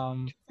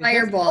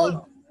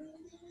 Fireball.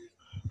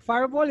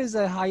 Fireball is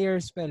a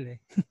higher spell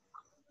eh.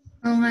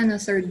 Oo nga, no,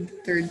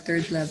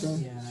 third level.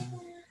 Yeah.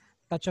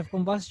 Touch of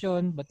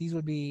Combustion, but these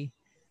will be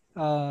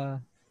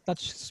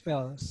touch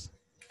spells.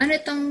 Ano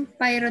itong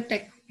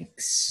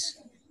pyrotechnics?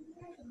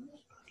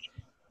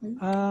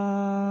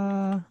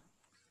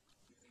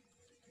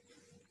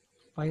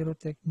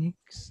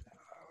 Pyrotechnics?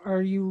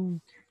 Are you...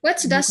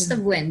 What's Gust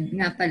of Wind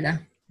nga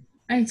pala?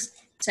 Ay,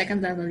 second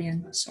level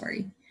yan.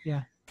 Sorry.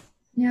 Yeah.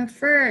 Yeah,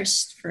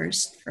 first.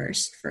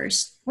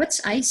 What's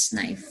Ice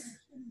Knife?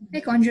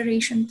 May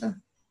conjuration to.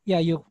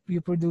 Yeah, you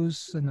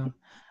produce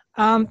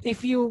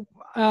if you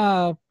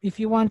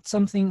want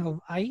something of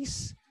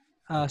ice,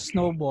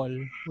 snowball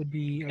would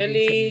be a good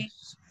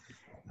choice.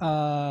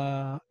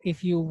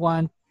 If you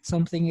want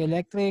something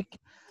electric,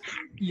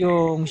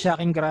 yung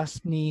shocking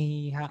grasp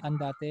ni Hakan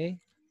dati,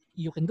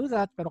 you can do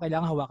that pero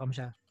kailangan hawakan mo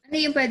siya. Ano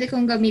yung pwede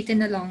kong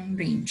gamitin na long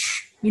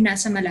range? Yung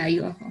nasa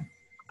malayo ako.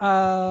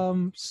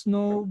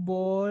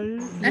 Snowball.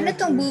 Ano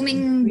tong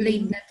booming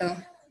blade na to?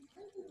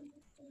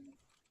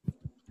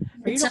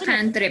 It's a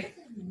cantrip.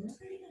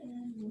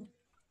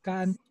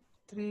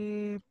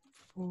 Cantrip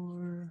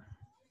for...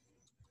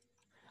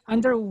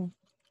 Under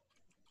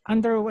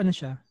ano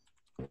siya?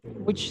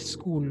 Which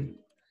school?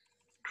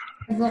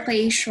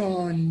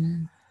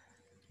 Vocation.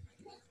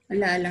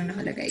 Wala lang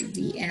nakalagay.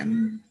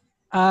 VM.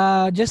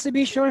 Just to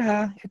be sure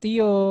ha, ito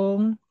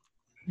yung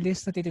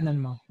list na titinan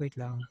mo. Wait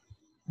lang.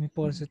 Let me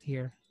pause it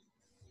here.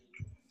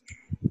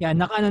 Yan,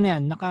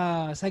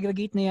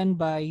 naka-segregate na yan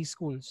by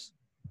schools.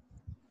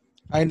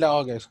 Ayun lang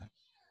ako, guys.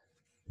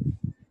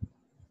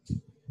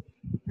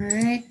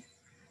 Alright.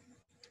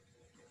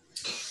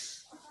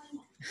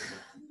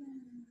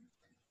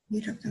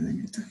 Hirap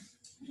naman ito.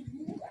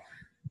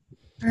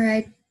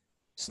 Alright.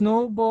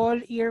 Snowball,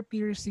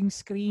 ear-piercing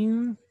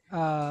scream,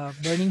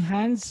 burning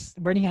hands.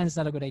 Burning hands is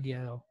not a good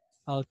idea though.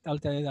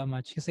 I'll tell you that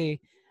much. Kasi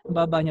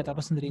baba niya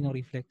tapos nandali ng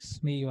reflex.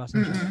 May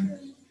iwasan siya.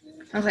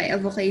 Okay,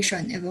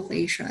 evocation.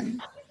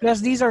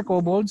 Plus, these are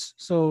kobolds,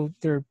 so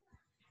they're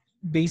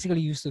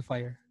basically used to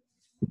fire.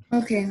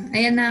 Okay.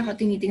 Ayan na ako.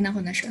 Tinitingnan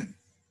ko na siya.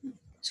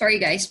 Sorry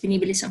guys,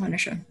 pinibilisan ko na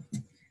siya.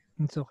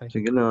 It's okay.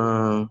 Sige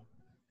na.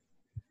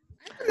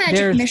 Ano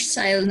magic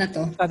missile na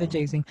to? Static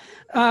chasing.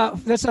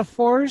 That's a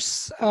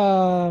force.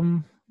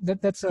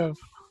 That's a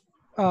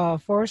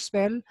force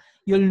spell.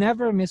 You'll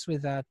never miss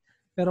with that.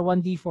 Pero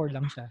 1d4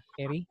 lang siya.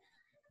 Carry?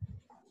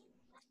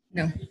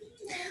 No.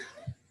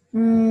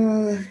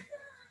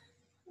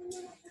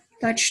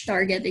 Touch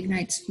target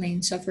ignites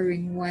flame,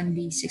 suffering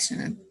 1d6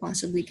 and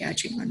possibly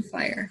catching on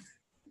fire.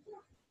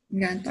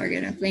 Gun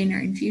target a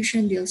planar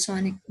infusion, deals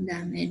sonic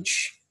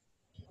damage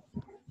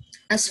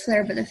as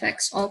flare but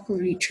affects all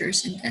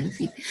creatures in 10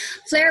 feet.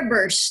 Flare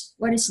burst.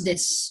 What is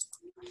this?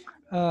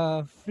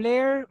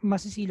 Flare,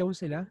 masisilaw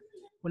sila.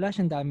 Wala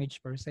siyang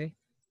damage per se.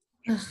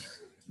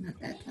 Not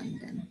that one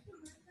then.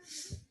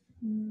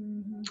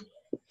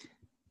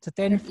 It's a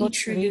 10-foot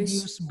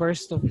radius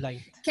burst of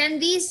light.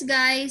 Can these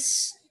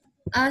guys...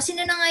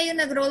 sino na nga yung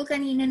nag-roll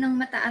kanina ng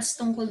mataas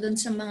tungkol dun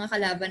sa mga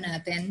kalaban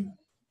natin?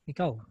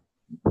 Ikaw.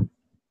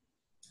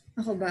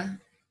 Ako ba?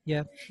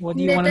 Yeah. What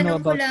do you want to know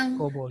about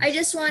kobolds? I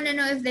just want to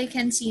know if they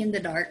can see in the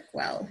dark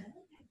well.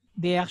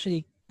 They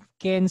actually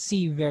can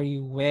see very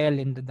well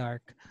in the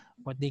dark.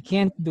 What they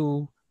can't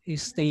do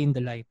is stay in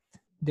the light.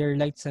 They're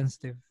light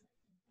sensitive.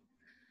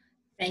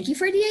 Thank you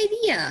for the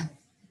idea.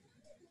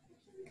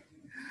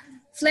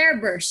 Flare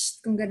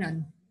burst, kung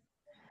ganon.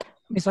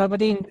 Miss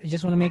Palpatine, I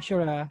just want to make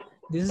sure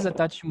this is a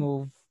touch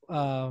move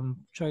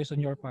choice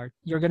on your part.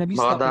 You're gonna be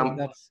stuck with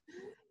that.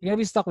 You're gonna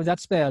be stuck with that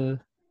spell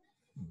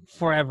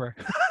forever.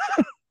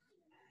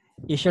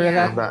 You sure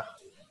of that?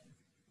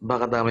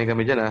 Baka damay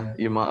kami dyan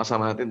Yung mga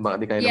kasama natin, baka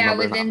di kayo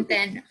within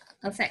 10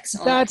 affects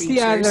all that's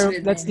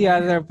creatures. That's the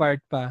other part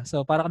pa.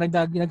 So parang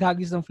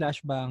naghagis ng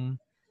flashbang.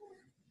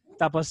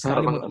 Tapos sa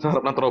harap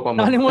ng tropa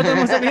mo. Nakalimutan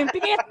mo sabihin,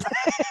 pikit!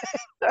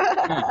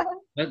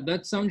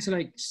 That sounds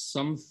like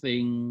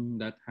something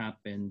that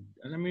happened.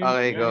 I mean,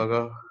 okay,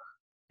 go.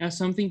 Has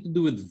something to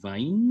do with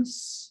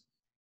vines?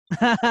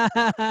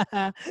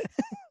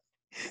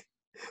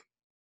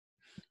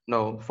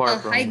 No, far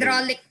from.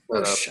 Hydraulic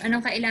push.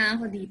 Anong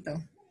kailangan ko dito?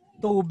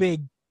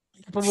 Tubig.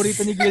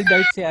 Paborito ni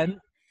Gildarts yan.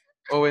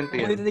 ONT.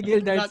 Paborito ni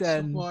Gildarts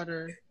yan. Lots of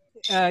water.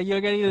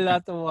 You're gonna need a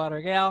lot of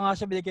water. Kaya ako nga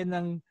siya binigyan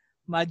ng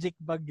magic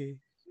bag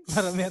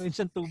para meron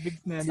siyang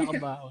tubig na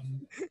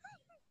nakabaon.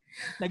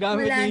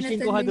 Nagamit niya yung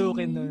Shinko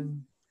Hadouken nun.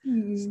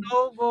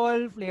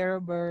 Snowball, flare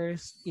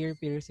burst,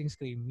 ear-piercing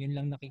scream. Yun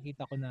lang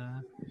nakikita ko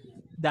na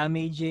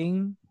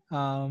damaging.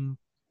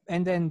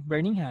 And then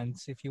burning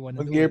hands if you want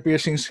to do it.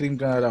 Mag-ear-piercing scream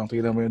ka na lang.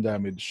 Tignan mo yung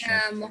damage.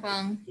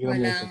 Mukhang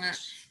wala nga.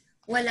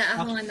 Wala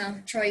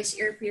akong choice.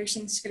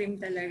 Ear-piercing scream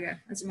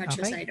talaga. As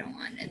much as I don't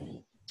want it.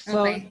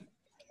 Okay. So,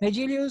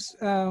 Nigelius,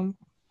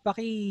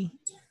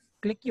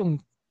 paki-click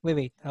yung...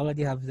 Wait. I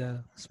already have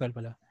the spell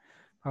pala.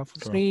 Powerful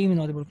scream,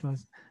 inaudible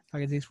clause.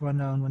 Target days for 1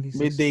 round,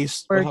 1d6. May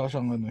days pa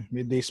siyang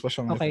May days pa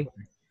siyang Okay.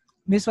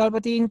 Miss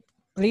Palpatine,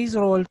 please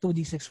roll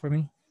 2d6 for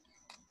me.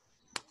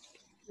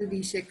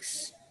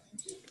 2d6.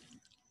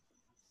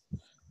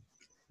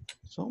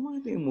 So,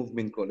 makita yung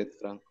movement ko ulit,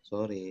 Frank.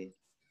 Sorry.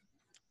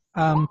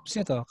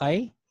 Sino to?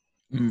 Kai?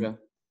 Yeah.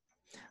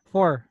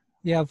 4.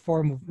 You have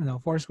 4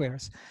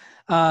 squares.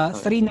 3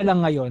 na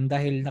lang ngayon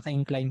dahil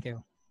naka-incline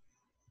kayo.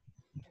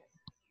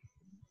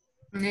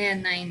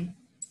 Ayan,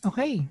 9.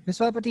 Okay,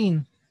 Miss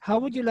Palpatine, how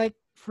would you like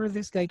for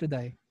this guy to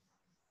die?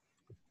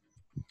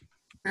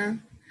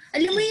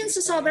 Alam mo yung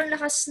sa sobrang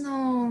lakas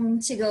nung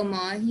sigaw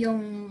mo,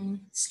 yung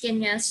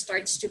skin niya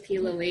starts to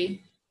peel away.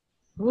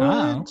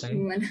 What? Okay.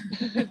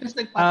 Tapos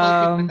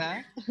nagpapalpit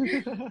pa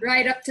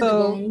Right up to the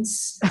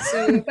bones.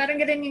 So, parang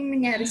ganun yung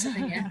nangyari sa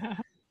kanya.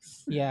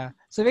 Yeah.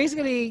 So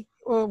basically,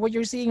 what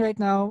you're seeing right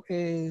now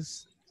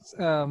is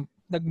parang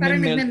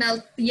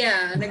nagme-melt.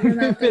 Yeah,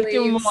 nagme-melt away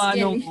yung yung mga skin.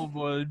 anong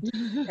kobold.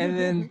 And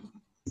then,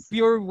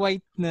 pure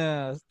white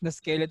na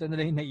skeleton na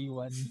lang yung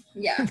naiwan.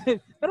 Yeah.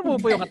 Pero buo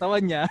yung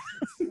katawan niya.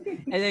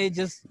 And then it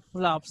just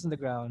flops on the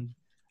ground.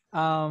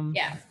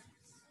 Yeah.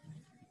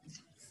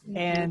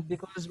 And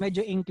because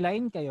medyo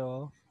incline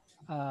kayo,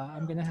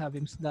 I'm gonna have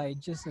him slide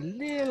just a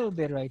little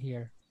bit right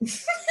here.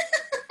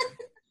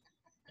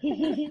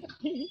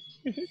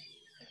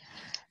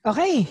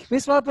 Okay,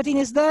 Miss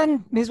Palpatine is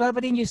done. Miss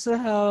Palpatine, you still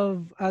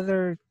have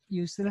other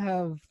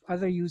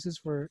uses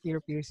for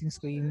ear piercing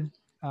screen.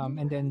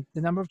 And then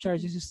the number of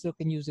charges you still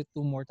can use it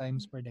 2 more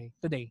times per day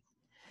today.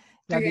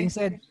 That being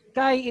said,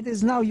 Kai, it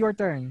is now your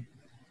turn.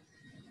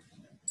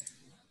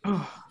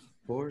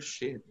 For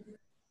shit.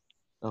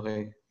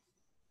 Okay.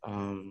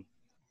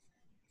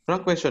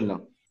 Frank, question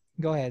lang.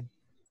 Go ahead.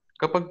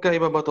 Kapag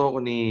ibabato ko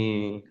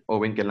ni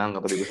Owen, kailangan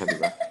katabi ko siya, di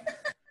ba?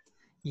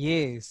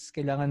 Yes,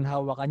 kailangan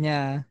hawakan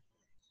niya.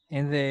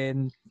 And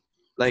then...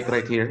 Like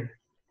right here?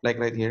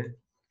 Like right here?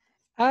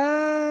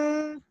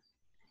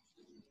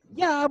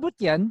 Yeah, abot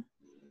yan.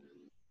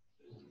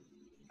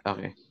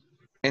 Okay.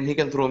 And he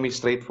can throw me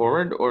straight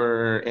forward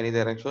or any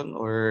direction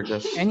or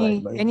just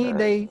any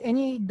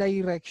direction?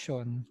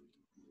 direction.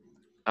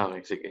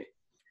 Okay, sige.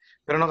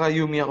 Pero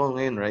naka-Yumi ako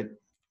ngayon, right?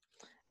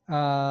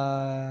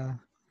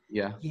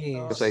 Yeah.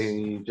 Yes. Because I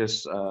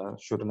just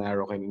shoot an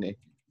arrow kanina eh.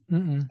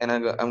 And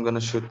I'm gonna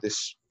shoot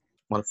this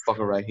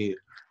motherfucker right here.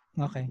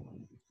 Okay.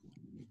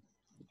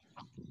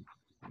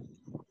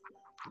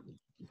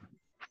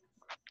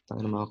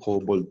 Ano mga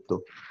kobold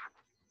to?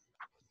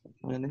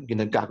 Ano,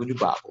 ginagago niyo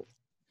ba ako?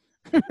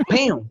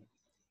 Bam!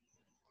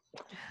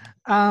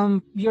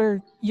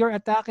 Your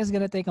attack is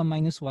gonna take a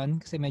 -1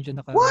 kasi medyo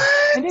naka... What?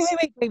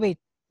 Wait.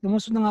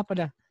 Lumusod na nga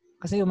pala.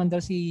 Kasi umandar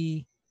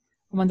si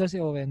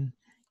Owen.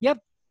 Yep,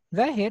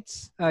 that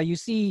hits. You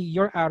see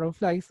your arrow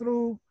fly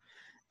through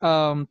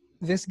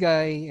this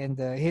guy and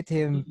hit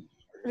him.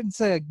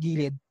 It's a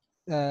gilid,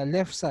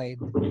 left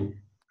side.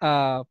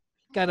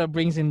 Kind of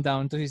brings him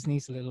down to his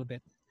knees a little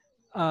bit.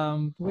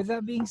 With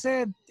that being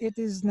said,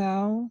 it is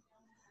now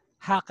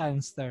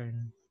Hakan's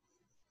turn.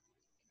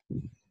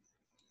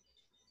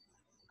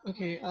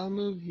 Okay, I'll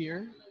move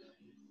here.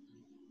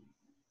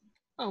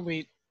 Oh,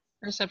 wait.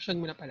 Perception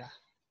muna pala.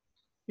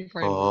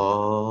 Before I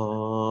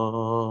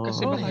move.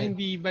 Kasi baka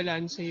hindi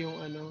balance yung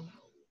ano.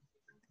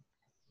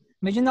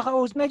 Medyo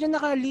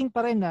naka-lean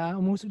pa rin na.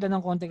 Umusog lang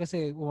ng konti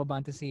kasi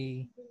umabante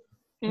si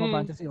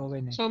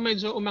Owen eh. So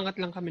medyo umangat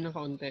lang kami ng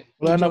kaunti.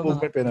 Wala na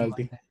movement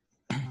penalty.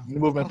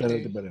 Movement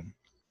penalty pa rin.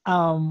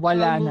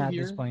 Wala na at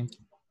this point.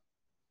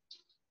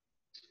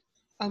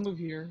 I'll move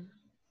here.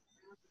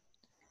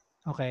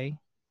 Okay.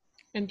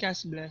 And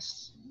cast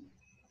Bless.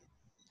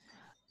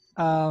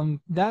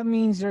 That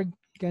means you're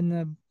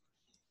gonna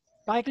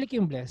paki-click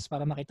yung Bless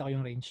para makita ko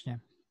yung range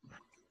niya.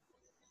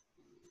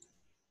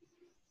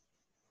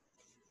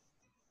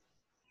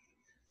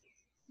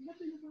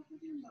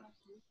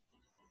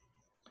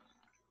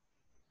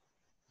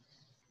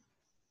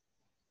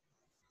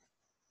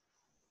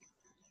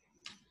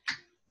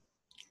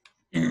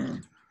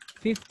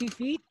 $50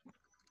 feet?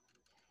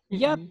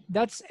 Yep,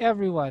 that's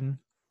everyone.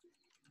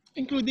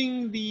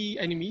 Including the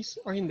enemies?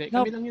 Or hindi?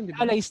 No, Kami lang yun, di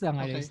ba? allies lang.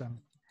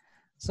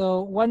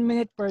 So, 1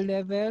 minute per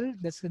level.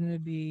 That's gonna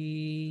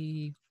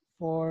be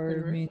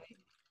 4 minutes.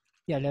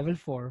 Yeah, level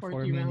 4.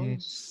 4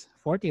 minutes.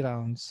 40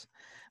 rounds.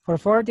 For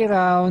 40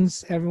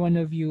 rounds, every one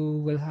of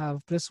you will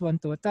have +1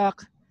 to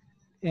attack.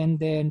 And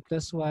then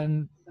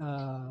 +1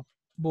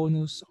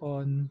 bonus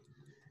on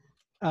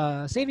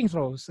saving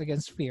throws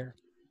against fear.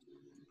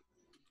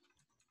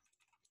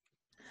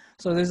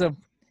 So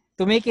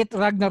to make it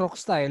Ragnarok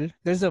style,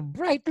 there's a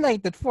bright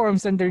light that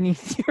forms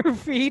underneath your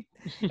feet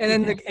and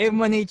then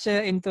nag-emanate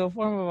siya into a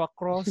form of a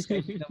cross.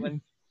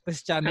 Naman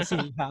Christiana si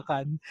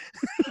Hakan.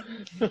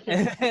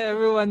 And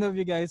every one of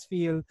you guys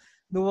feel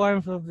the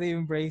warmth of the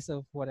embrace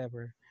of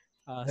whatever.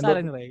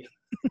 Suddenly.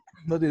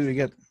 What did we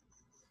get?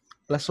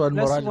 +1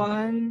 moral.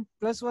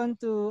 +1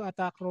 to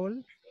attack roll.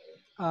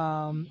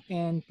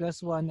 And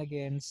 +1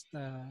 against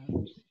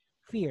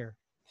fear.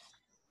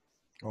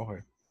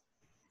 Okay.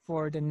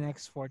 For the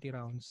next 40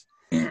 rounds.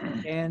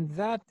 And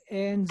that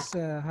ends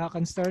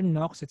Hakan's turn.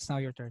 Nox, it's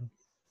now your turn.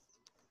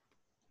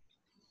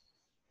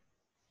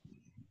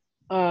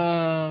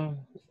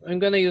 I'm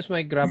gonna use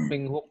my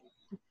grappling hook.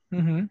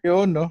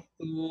 Yun, no?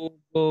 To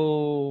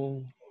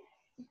go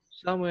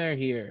somewhere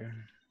here.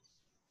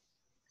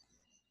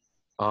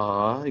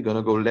 You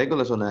gonna go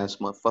Legolas on ass,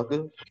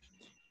 motherfucker?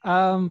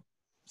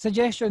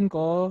 Suggestion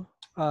ko,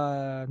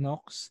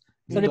 Nox,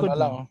 sa Dito likod na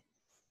lang. mo.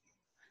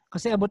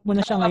 Kasi abot mo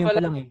na siya ngayon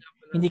pa lang eh.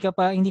 Hindi ka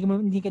na, you can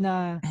Hindi ka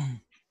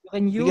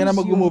na use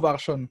mag-move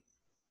action.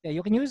 Yeah,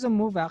 you can use the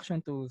move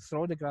action to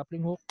throw the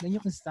grappling hook. Then you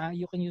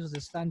can use the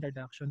standard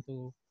action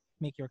to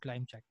make your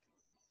climb check.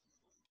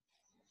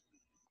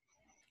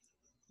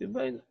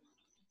 Diba?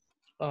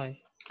 Okay.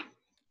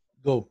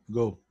 Go.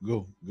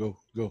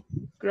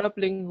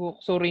 Grappling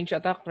hook. So range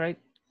attack, right?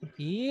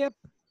 Yep.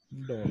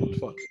 The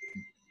fuck.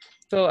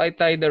 So I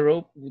tie the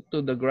rope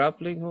to the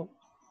grappling hook.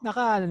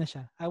 Naka na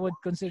siya. I would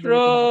consider it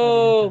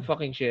Bro,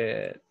 fucking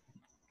shit.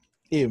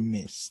 He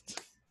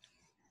missed.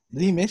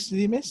 Did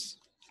he miss?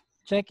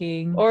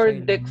 Checking. Or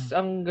Dex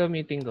ang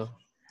gamitin ko.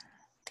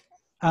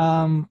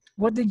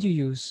 What did you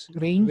use?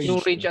 Range?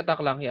 Yung range attack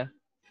lang, yeah.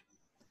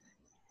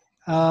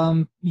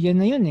 Yan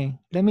na yun eh.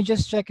 Let me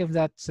just check if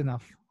that's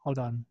enough. Hold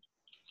on.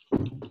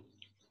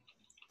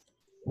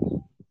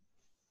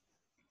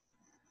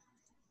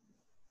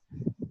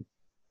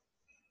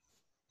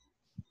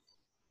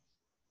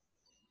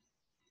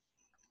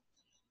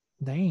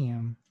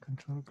 Damn.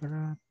 Control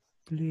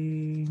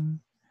grappling.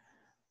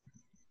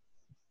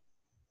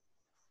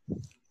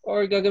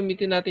 Or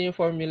gagamitin natin yung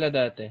formula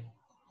dati.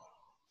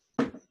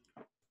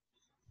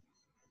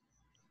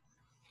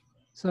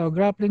 So,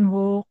 grappling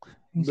hook.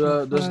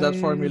 Does that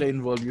formula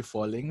involve you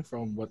falling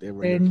from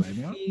whatever you're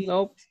climbing on?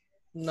 Nope.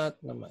 Not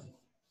naman.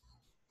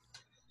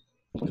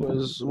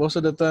 Because most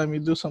of the time you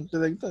do something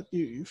like that,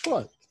 you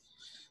fall.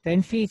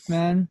 10 feet,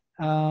 man.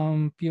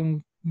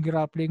 Yung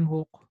grappling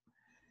hook.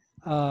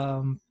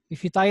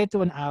 If you tie it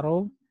to an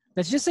arrow,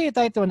 let's just say you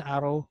tie it to an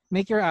arrow,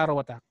 make your arrow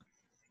attack.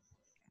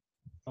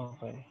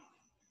 Okay.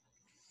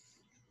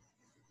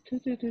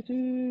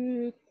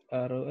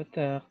 Arrow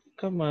attack.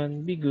 Come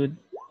on, be good.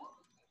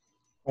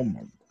 Oh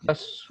my.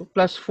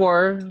 Plus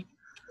 4,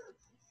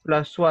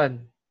 plus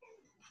 1.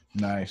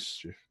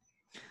 Nice.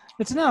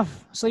 It's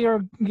enough. So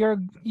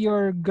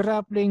your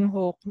grappling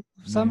hook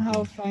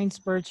somehow finds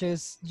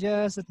purchase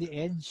just at the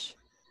edge.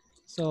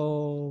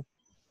 So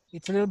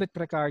it's a little bit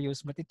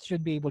precarious, but it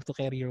should be able to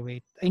carry your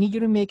weight. I need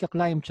you to make a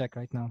climb check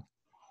right now.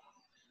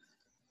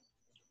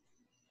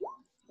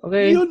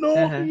 Okay. You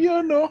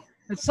know.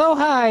 It's so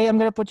high, I'm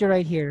gonna put you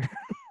right here.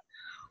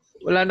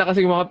 Wala na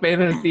kasing mga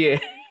penalty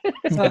eh.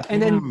 So, and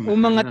then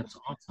umangat. That's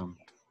awesome.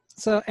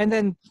 So and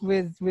then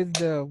with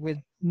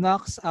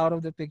Nox out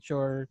of the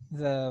picture,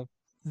 the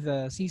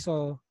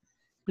seesaw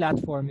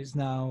platform is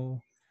now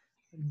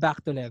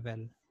back to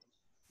level.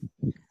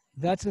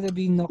 That's gonna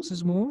be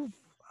Nox's move.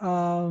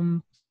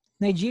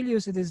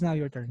 Nigelius, it is now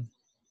your turn.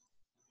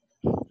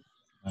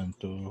 1,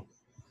 2,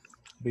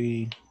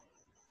 3,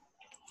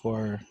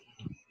 4,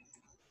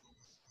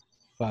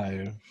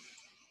 5,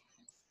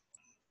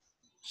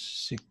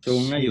 6. So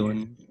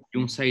ngayon,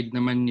 yung side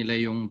naman nila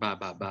yung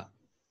bababa.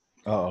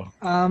 Oo.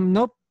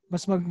 Nope.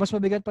 Mas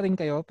mabigat pa rin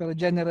kayo, pero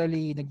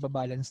generally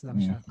nagbabalance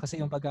lang siya kasi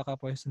yung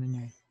pagkakapwesto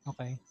niya eh.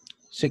 Okay.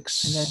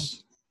 6. And then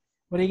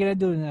what are you gonna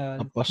do?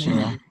 Tapos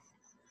na.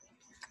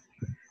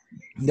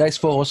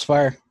 Guys, focus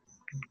fire.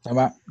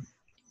 Tama.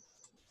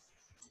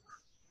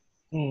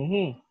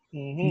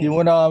 Hindi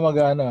mo na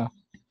mag-ano.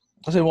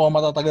 Kasi mukhang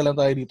matatagal lang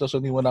tayo dito,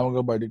 so hindi mo na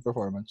mag-bardic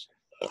performance.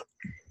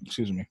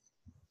 Excuse me.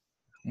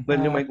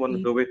 Then you might want to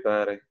do it,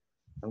 pare.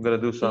 I'm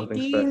gonna do something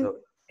 18 special.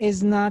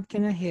 is not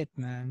gonna hit,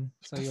 man.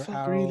 So your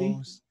fuck, arrows, really?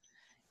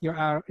 your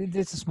arrow.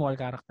 It's a small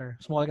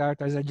character. Small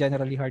characters are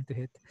generally hard to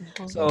hit.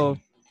 So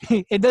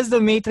it does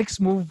the Matrix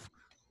move,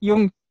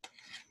 yung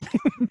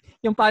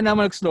yung paana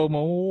mo slow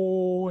mo,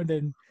 and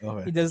then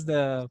it does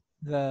the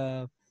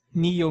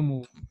Neo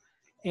move,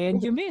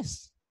 and you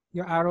miss.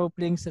 Your arrow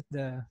blinks at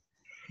the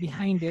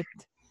behind it.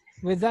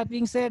 With that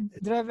being said,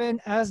 Dreven,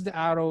 as the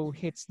arrow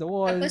hits the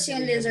wall. Tapos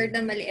yung lizard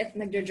na maliit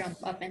nagjo-jump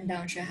up and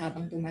down siya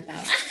habang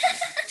tumatawa.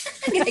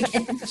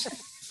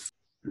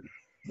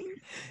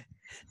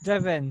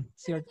 Dreven,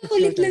 it's your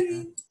Kulit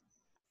lang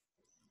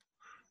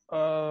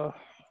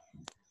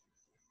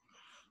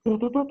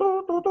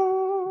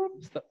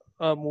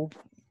turn. Move.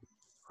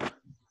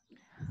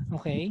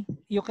 Okay.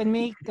 You can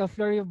make a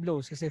flurry of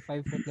blows kasi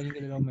 5 foot lang yung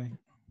kilala mo eh.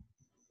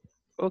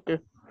 Okay.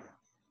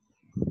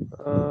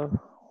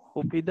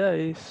 Hope he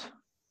dies.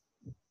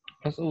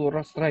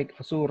 Asura strike.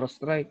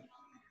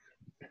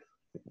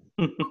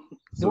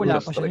 Wala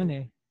pa siya nun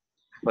eh.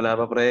 Wala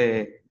pa,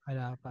 pre.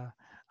 Wala pa.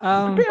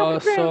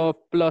 So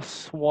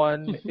plus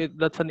 1,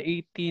 that's an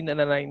 18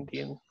 and a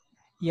 19.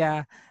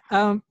 Yeah.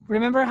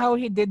 Remember how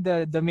he did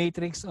the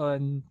Matrix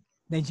on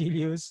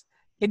Nigelius?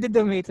 He did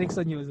the Matrix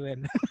on you as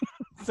well.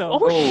 So,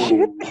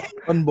 shit!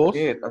 On both?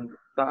 Shit, ang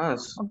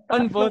taas.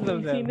 On both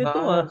of them.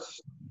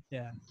 Taas.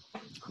 Yeah.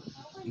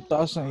 Ang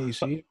taas ng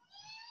AC.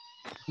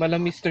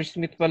 Mala Mr.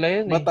 Smith pala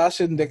yan eh.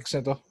 Mataas yung dex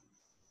nito.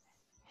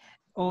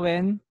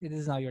 Owen, it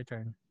is now your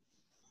turn.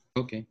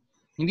 Okay.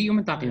 Hindi yung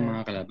matake yung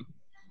mga kalaban.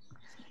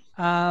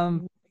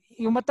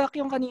 Yung attack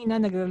yung kanina,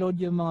 nag-reload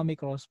yung mga may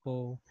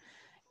crossbow.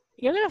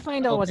 You're gonna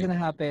find out what's gonna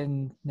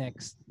happen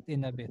next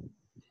in a bit.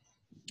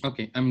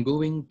 Okay, I'm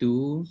going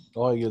to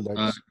Gild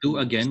Arts.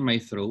 do again my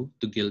throw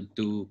to Guild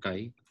to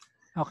Kai.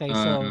 Okay,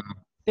 so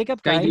pick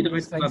up Kai, Kai. dito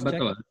kita Strength check.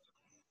 babato.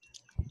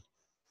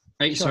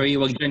 Ay, Sure. sorry,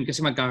 wag dyan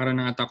kasi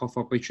magkakaroon ng attack of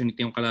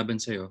opportunity yung kalaban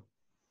sa'yo.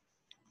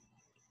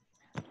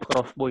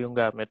 Crossbow yung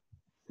gamit.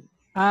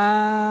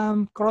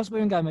 Crossbow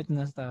yung gamit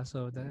na sa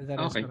so that is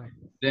Okay. correct.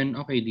 Then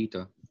okay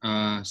dito.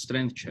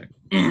 Strength check.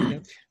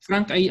 Yep.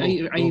 Frank,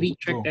 I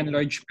rechecked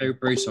enlarged per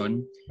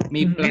person.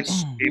 May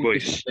plus 2 to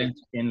strength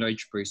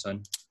enlarged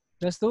person.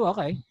 Plus 2,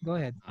 okay. Go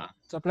ahead.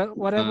 So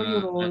whatever you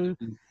roll,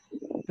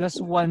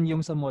 plus 1 yung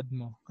sa mod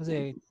mo.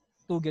 Kasi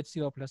 2 gets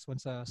you a plus 1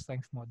 sa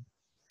strength mod.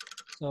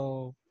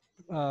 So,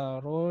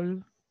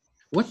 roll.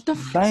 What the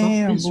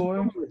Damn, fuck is boy.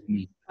 wrong with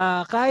me?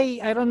 Kai,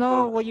 I don't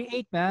know what you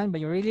ate, man,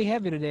 but you're really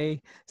heavy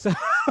today. So,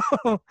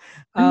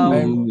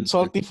 I'm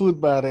salty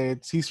food, pare.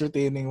 He's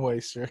retaining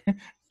moisture.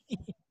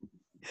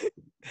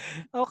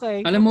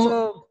 okay. Alam mo,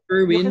 so,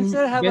 Erwin, you can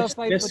still have a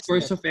 5 best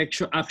course of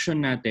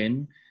action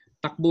natin,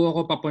 takbo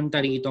ako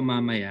papunta rito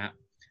mamaya,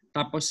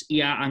 tapos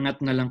iaangat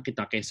na lang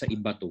kita kaysa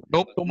ibato.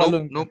 Nope.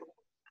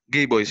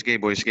 Gay boys.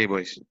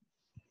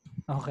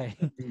 Okay.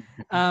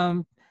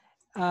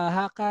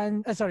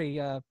 Hakan,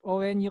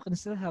 Owen, you can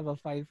still have a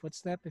 5-foot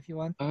step if you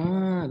want.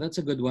 That's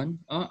a good one.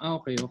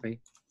 Okay.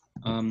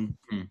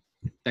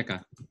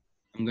 Teka.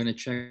 I'm gonna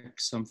check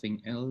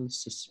something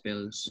else.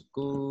 Spells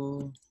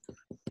ko.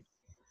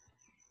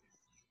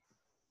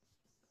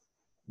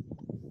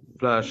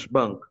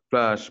 Flashbang.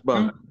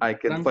 I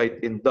can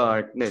fight in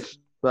darkness.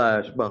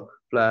 Flashbang.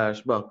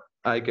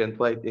 I can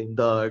fight in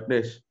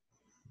darkness.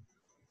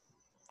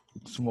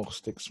 Smoke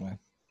sticks, man.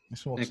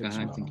 Smoke Teka, sticks.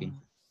 I'm thinking.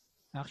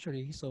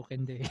 Actually, so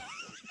hindi.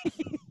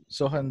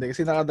 So hindi.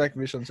 Kasi naka-dark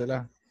vision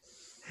sila.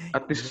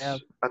 At least.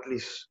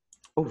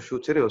 Oh,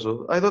 shoot.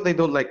 Seryoso? I thought they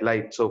don't like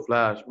light. So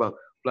flashbang.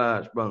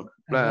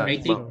 I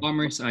take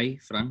Bomber's Eye,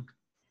 Frank.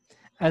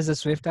 As a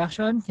swift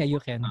action? Yeah, you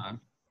can.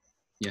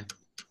 Yeah.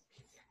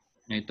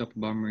 I took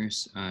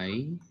Bomber's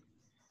Eye.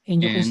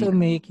 And you can still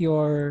make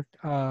your,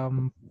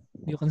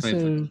 you can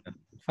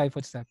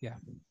 5-foot step, yeah.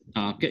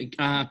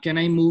 Can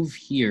I move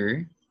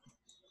here?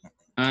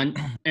 And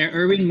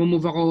Erwin,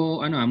 move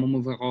ako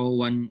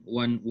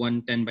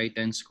 1 10 by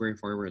 10 square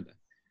forward.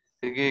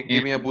 Sige,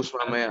 give me a boost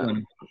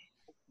mamaya.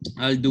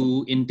 I'll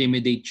do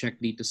intimidate check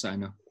dito sa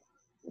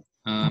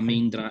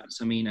main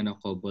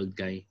kobold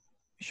guy.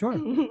 Sure.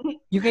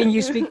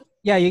 You speak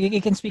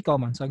you can speak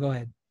common, so go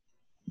ahead.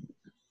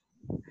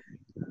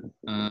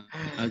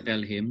 I'll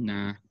tell him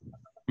na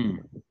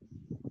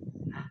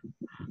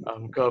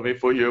I'm coming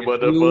for you,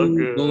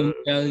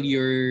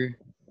 motherfucker.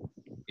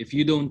 If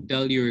you don't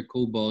tell your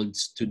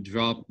kobolds to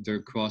drop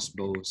their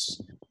crossbows,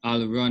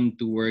 I'll run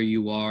to where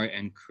you are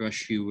and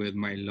crush you with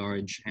my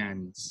large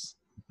hands.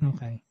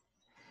 Okay.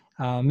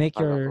 Make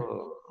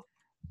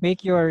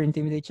your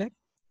intimidate check.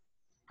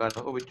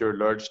 With your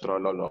large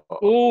tralala.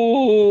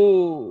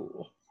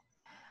 Ooh.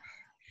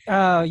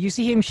 You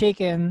see him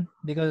shaken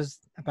because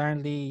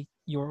apparently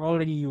you're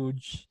already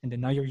huge and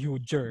then now you're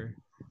huger.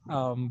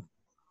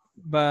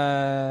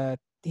 But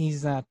he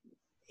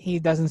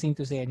doesn't seem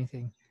to say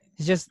anything.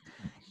 It's just,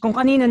 kung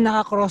kanina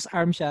naka-cross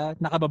arm siya,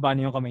 nakababa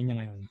na yung kamay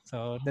niya ngayon.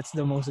 So that's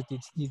the most that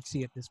you'd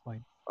see at this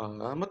point.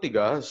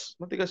 Matigas.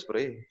 Matigas,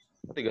 pre.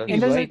 Matigas.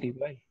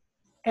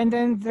 And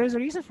then there's a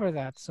reason for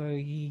that. So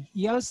he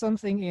yells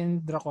something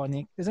in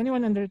Draconic. Does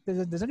anyone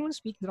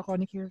speak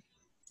Draconic here?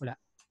 Wala.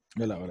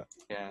 Wala.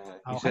 Yeah.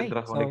 He said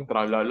Draconic,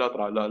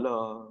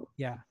 tralala.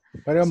 Yeah.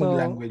 Pero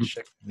mag-language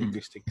check,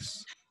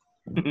 linguistics.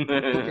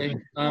 Okay.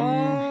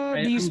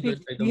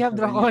 Do you have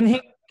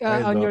Draconic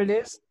on your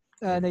list?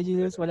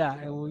 Nigerians, wala.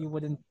 You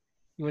wouldn't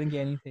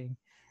get anything.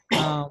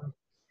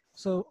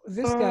 So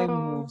this guy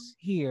moves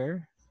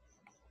here.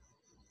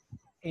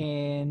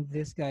 And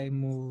this guy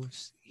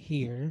moves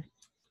here.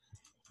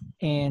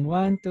 And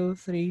 1, 2,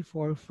 3,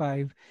 4,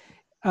 5.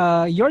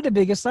 You're the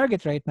biggest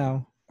target right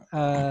now.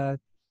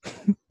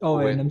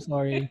 Owen, I'm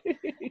sorry.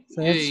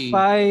 So that's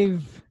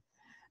 5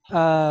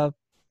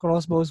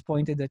 crossbows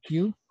pointed at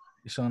you.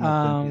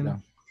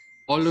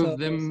 All of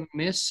them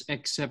miss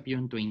except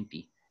yung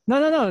 20.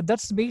 No.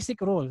 That's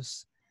basic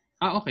rolls.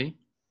 Okay.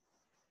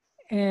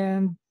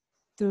 And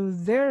to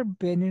their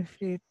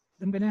benefit,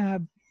 I'm gonna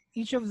have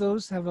each of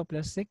those have a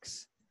plus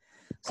 6.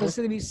 So it's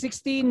gonna be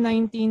 16,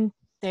 19,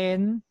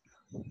 10,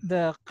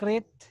 the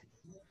crit,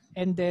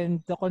 and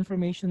then the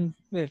confirmation.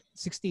 Well,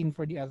 16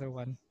 for the other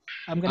one.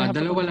 I'm gonna have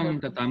dalawa lang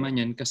ang tatama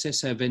niyan kasi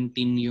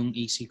 17 yung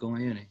AC ko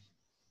ngayon eh.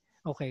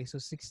 Okay, so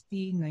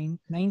 16,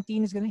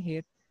 19 is gonna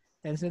hit,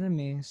 10 is gonna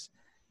miss,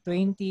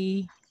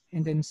 20,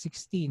 and then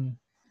 16.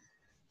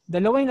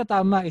 Dalawa yung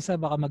natama, isa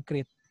baka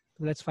mag-crit.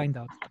 Let's find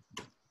out.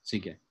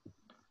 Sige.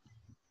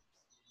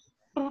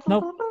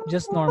 Nope,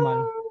 just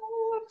normal.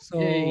 So,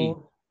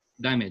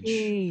 damage.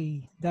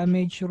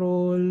 Damage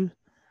roll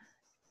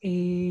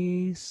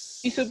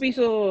is...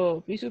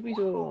 Piso.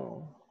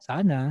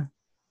 Sana.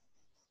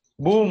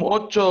 Boom,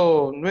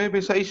 8,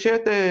 9, 6,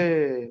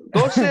 7,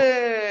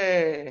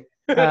 12.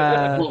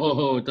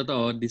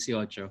 Totoo,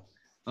 18.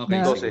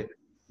 Okay.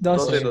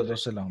 12 12.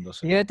 12 lang,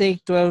 12 You lang. take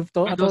 12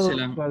 to a 12 total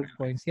lang. of 12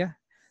 points. Yeah.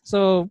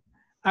 So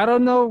I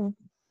don't know.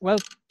 Well,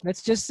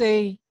 let's just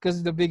say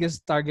because the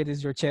biggest target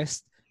is your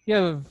chest, you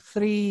have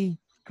 3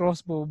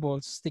 crossbow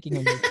bolts sticking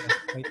on your chest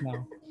right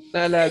now.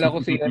 Naalala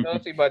ko si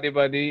Body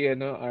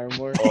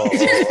Armor.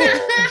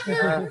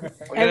 And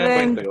Magandang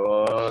then kwento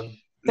yun.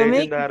 to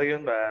make Legendary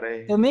yun,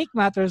 pare. to make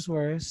matters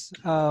worse,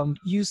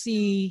 you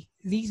see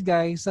these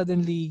guys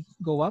suddenly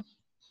go up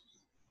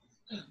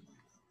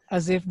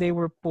as if they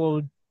were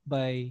pulled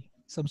by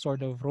some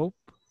sort of rope.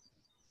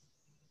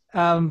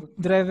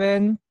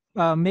 Dreven,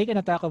 make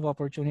an attack of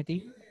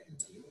opportunity.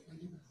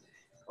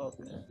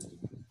 Okay.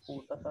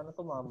 Puta, sana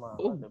tumama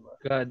ka, Oh diba?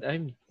 God,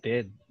 I'm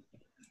dead.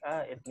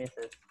 It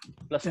misses.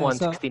 Plus Yeah,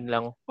 116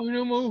 lang. Pag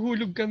na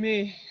mahuhulog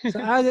kami. So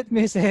as it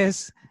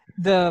misses,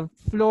 the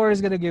floor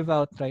is gonna give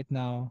out right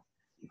now.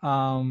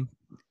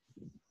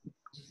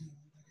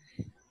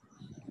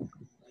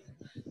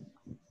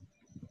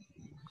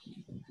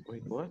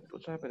 Wait, what?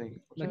 What's happening?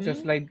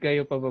 Nagsa-slide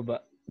kayo pababa.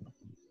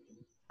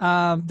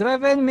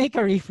 Dreven, make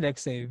a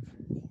reflex save.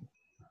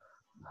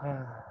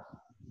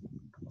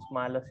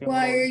 Malas yung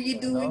Why are rolls, you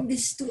doing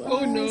this to Oh,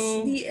 us,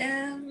 no.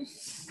 DM?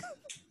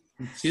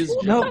 It's his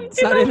No, job.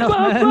 it's not enough,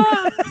 man.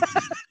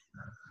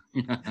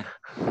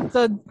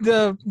 So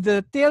the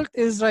tilt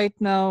is right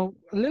now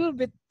a little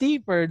bit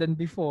deeper than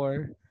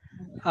before.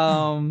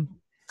 So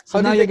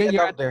How now did you they get get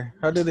your up there?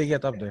 How did they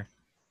get up there?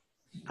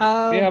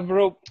 They have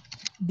rope.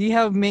 Do you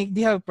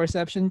have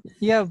perception?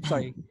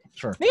 Sorry.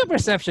 Sure. Make a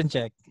perception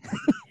check.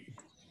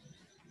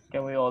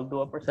 Can we all do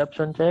a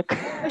perception check?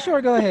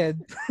 Sure, go ahead.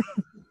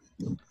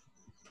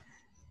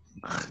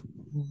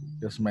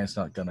 Because mine's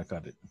not gonna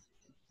cut it.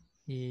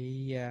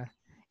 Yeah.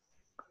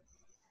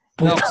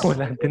 Nox.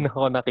 Wala din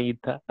ako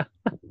nakita.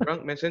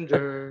 Drunk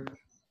messenger.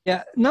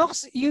 Yeah,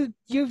 Nox,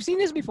 you've seen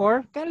this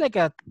before, kind of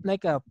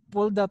like a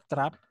pulled up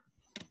trap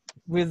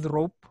with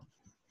rope,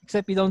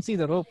 except you don't see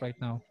the rope right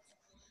now.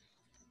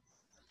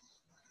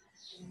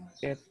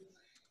 Shit.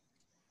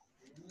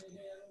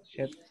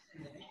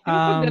 Di ba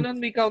pag Um, ganun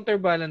may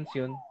counterbalance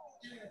yun?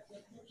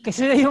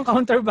 Kasi yung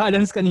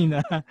counterbalance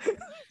kanina.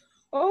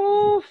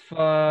 Oh,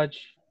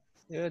 fudge.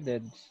 You're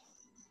dead.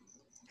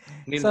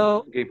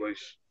 So, Okay, boys.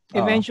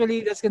 eventually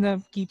that's gonna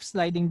keep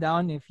sliding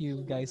down if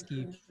you guys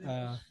stay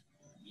Kaya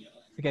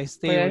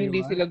where you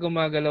hindi are. sila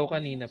gumagalaw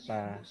kanina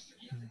pa.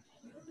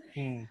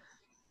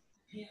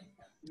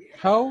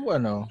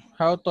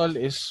 How tall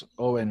is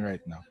Owen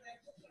right now?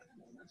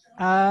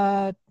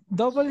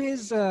 Double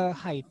his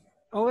height.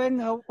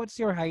 Owen, what's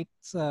your height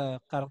sa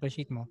character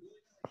sheet mo?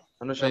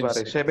 Ano siya,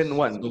 pare?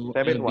 7'1". So,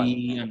 7'1". it'll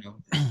be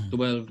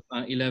 12,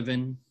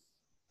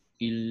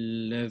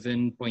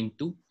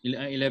 11.2,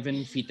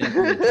 11 feet and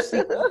 2 inches.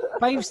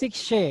 5'6"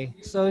 siya eh.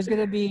 So it's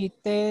gonna be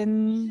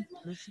 10,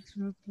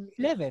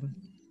 11.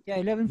 Yeah,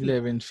 11 feet.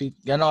 11 feet.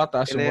 Gano'ng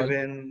kataas yung wall?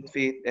 11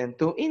 feet and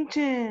 2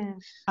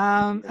 inches.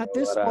 At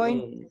this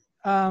point,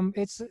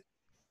 it's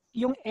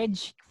yung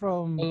edge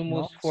from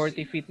Almost Nox,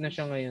 40 feet na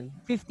siya ngayon.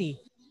 50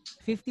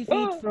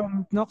 feet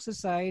from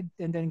Nox's side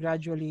and then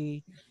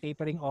gradually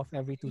tapering off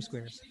every 2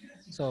 squares.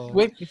 So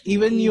Wait, 50,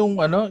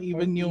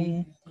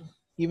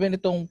 even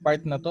itong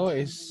part na to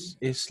is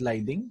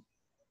sliding?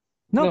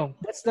 No,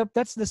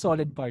 that's the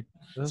solid part.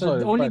 So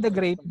only the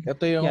grape.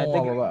 Ito yung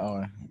mababa.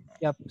 Okay.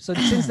 Yep. So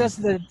since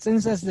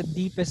that's the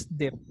deepest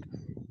dip,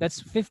 that's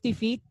 50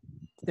 feet,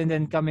 and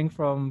then coming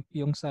from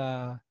yung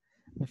sa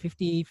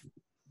 50,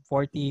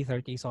 40,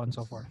 30, so on and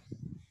so forth.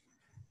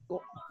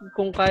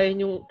 Kung kaya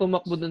nyo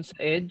tumakbo dun sa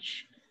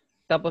edge,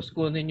 tapos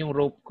kunin yung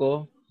rope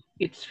ko,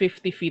 it's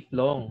 50 feet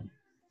long.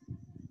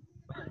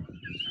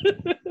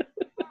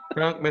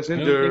 Drunk I don't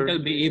messenger. think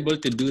I'll be able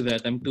to do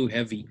that. I'm too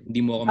heavy.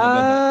 Hindi mo ako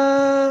mababa.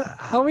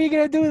 How are you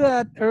gonna do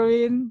that,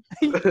 Erwin?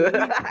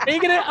 Are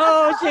you gonna?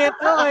 Oh shit!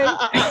 Okay.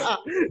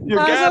 You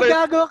got So it.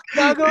 gago.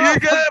 You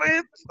got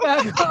it.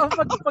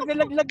 Gago pag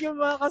nalaglag yung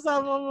mga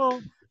kasama mo.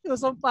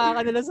 Susumpa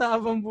ka nila sa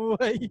abang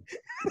buhay.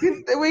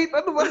 Wait,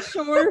 ano ba?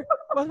 Sure.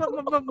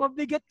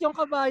 Mabigat yung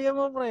kabayo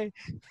mo, pre.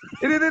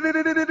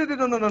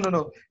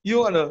 No.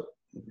 Yung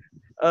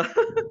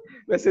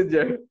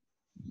messenger.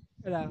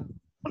 Wala.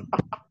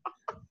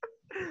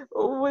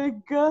 Oh my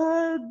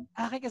God.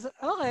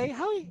 Okay,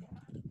 how you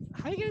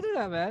gonna do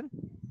that, man?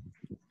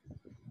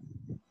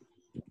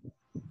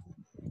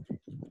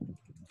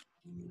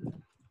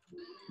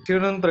 Sino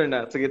nang turn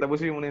na? Sige,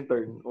 tapusin mo na yung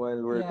turn while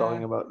we're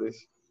talking about this.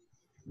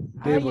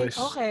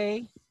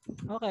 Okay.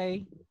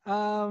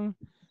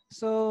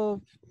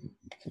 So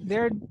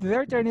their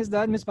turn is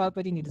done. Miss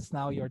Palpatine, it's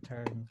now your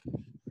turn.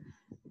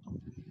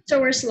 So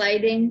we're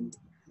sliding.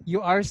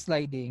 You are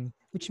sliding,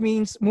 which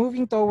means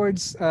moving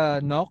towards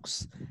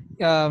Nox.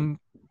 2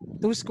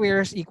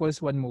 squares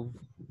equals 1 move.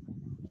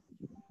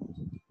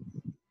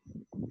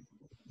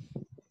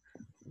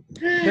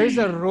 There's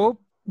a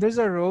rope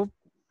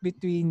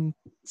between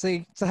sa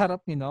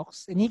harap ni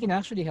Nox, and he can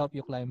actually help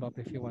you climb up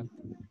if you want.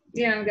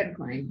 Yeah, I'm gonna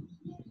climb.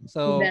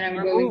 So then I'm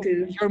going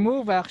to. Your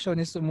move action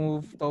is to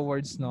move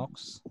towards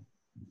Nox,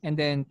 and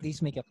then please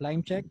make a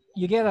climb check.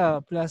 You get a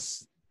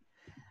plus.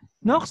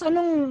 Nox,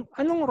 anong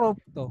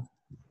rope to?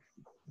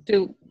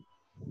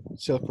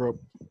 Silk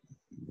rope.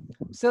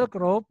 Silk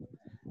rope.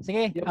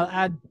 Sige, Yep.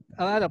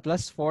 I'll add a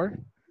 +4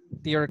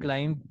 to your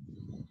climb.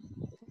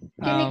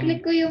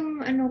 Kiniklik ko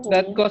yung ano ko.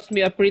 That cost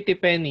me a pretty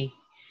penny.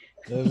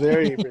 A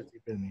very pretty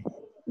penny.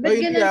 Ba't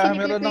Ay, ganun kiniklik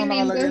meron ko nang yung name ko,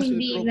 nakalagay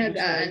hindi silk rope sa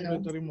nag-ano.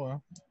 inventory mo.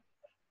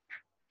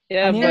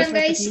 Yeah, Ano Pero yan?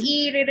 guys,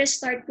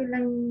 i-restart ko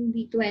lang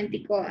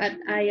D20 ko at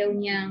ayaw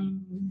niyang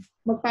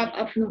mag-pop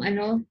up nung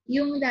ano,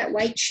 yung that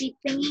white sheet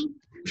thingy.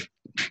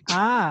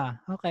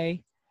 Okay.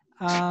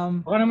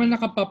 Baka naman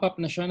nakapop up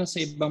na siya na sa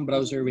ibang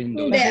browser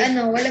window. Hindi,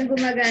 walang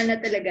gumagana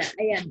talaga.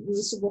 Ayan,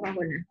 susubukan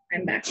ko na.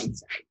 I'm back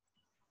inside.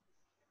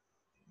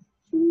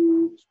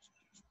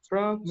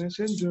 Frog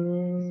Messenger.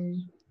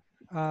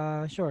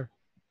 Sure.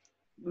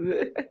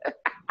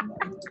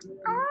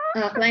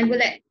 Climb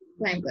ulit.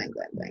 Climb.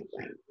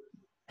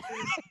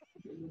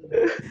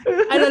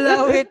 I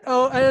love it,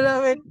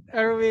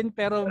 Erwin,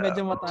 pero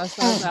medyo mataas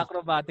na sa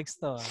acrobatics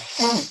to.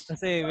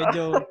 Kasi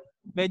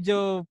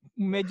medyo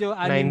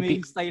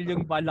anime 90. style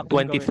yung balak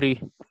mo gawin.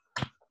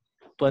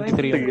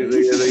 23 ako.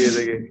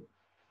 Sige.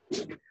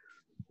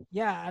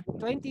 Yeah, at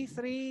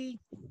 23.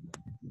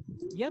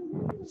 Yep.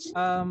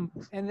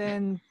 And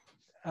then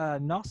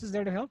Nox is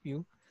there to help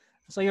you.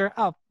 So you're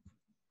up.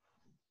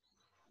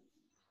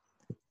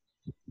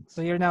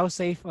 So you're now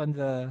safe on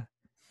the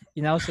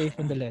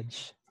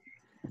ledge.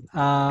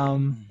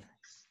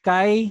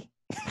 Kai,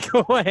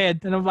 go ahead.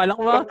 Anong balak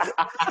mo?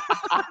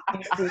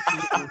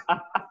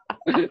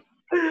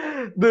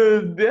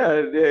 Dude,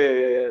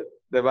 yeah.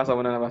 Nabasa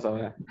mo na.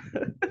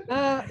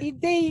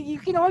 You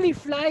can only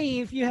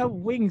fly if you have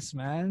wings,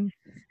 man.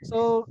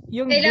 So,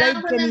 yung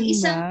Kailangan glide ko ng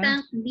isang kanina,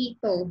 tank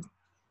dito.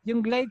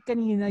 yung glide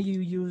kanina,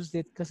 you used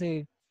it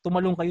kasi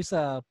tumalong kayo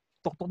sa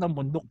tuktok ng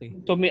bundok eh.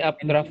 So may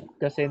updraft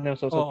kasi na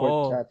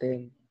support sa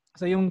atin.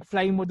 So yung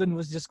fly mo dun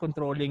was just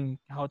controlling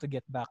how to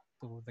get back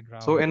to the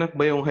ground. So enough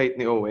ba yung height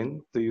ni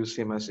Owen to use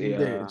him as a,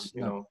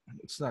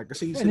 It's not.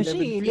 Kasi he's Ano 11 siya,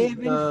 feet. 11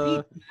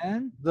 feet,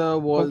 man. The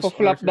walls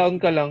Magpa-flap down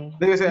ka lang.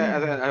 Kasi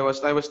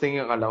I was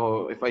thinking, akala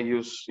ko, if I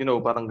use,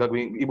 parang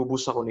gagawin,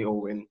 ibuboost ako ni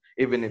Owen,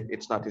 even if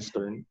it's not his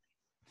turn.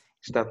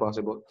 Is that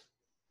possible?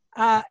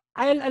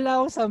 I'll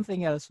allow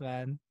something else,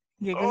 man.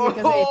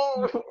 Okay,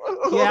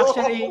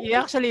 kasi you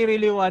actually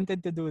really wanted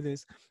to do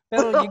this.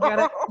 Pero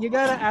you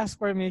gotta ask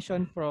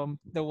permission from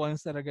the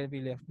ones that are gonna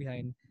be left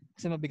behind.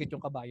 Kasi mabigat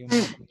yung kabayo mo.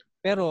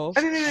 Pero,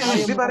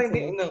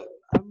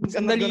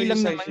 sandali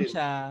lang naman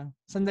siya.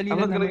 Sandali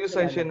lang naman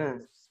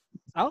siya.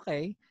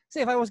 Okay.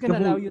 So if I was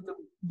gonna allow you to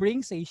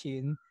bring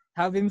Seishin,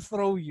 have him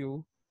throw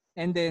you,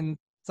 and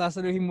then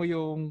sasaluhin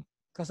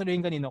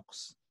ka ni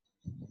Nox.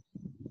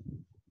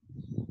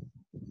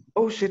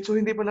 Oh shit, so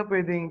hindi pala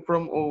pwedeng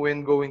from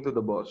Owen going to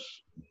the boss?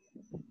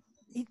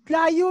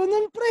 Layo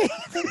nun, pre.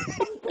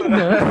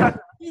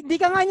 Hindi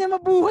ka nga niya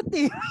mabuhat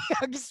eh.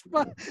 Agis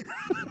pa.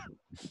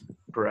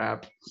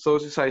 Crap. So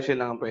si Saishin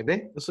lang ang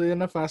pwede? Gusto yan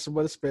na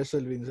fastball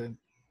special, Vincent.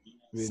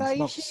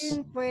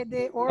 Saishin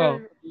pwede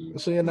or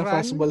gusto yan na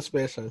fastball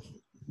special.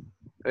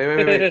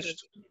 Wait.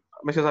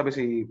 May sasabi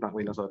si Frank.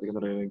 Wait lang, sorry. Hindi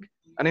ko narinig.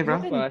 Ano yung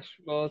Frank?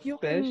 Fastball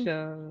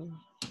special.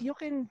 You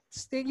can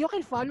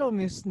follow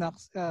Miss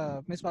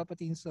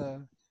Palpatine's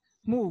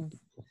move.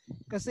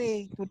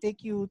 Kasi it will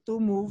take you 2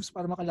 moves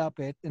para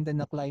makalapit and then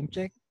na climb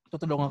check.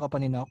 Tutulungan ka pa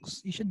ni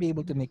Nox. You should be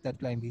able to make that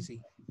climb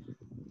easy.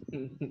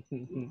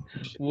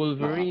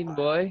 Wolverine,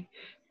 boy.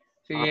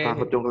 Sige.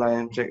 Nakakakot yung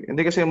climb check.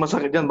 Hindi kasi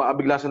masakit yan. Baka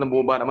bigla silang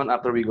bumaba naman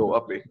after we go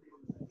up eh.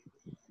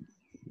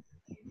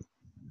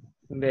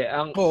 Hindi.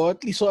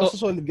 At least sa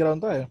solid ground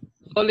tayo.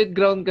 Solid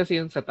ground kasi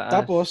yung sa taas.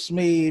 Tapos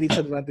may reach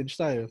advantage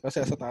tayo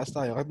kasi sa taas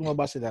tayo. Kahit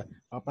bumaba sila,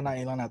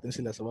 papanain lang natin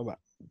sila sa baba.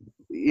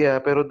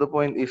 Yeah, pero the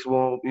point is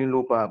yung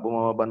lupa,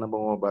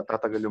 bumababa,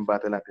 tatagal yung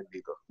battle natin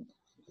dito.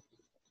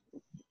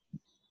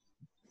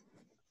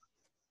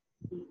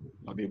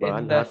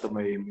 Diba? Lahat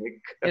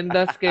tumahimik. And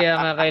thus, kaya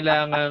nga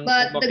kailangan...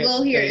 But the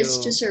goal here is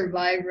to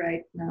survive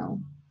right now.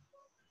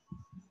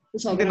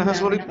 Sobrang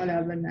dami na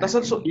kalaban na. But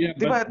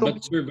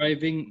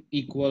surviving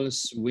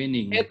equals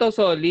winning. Ito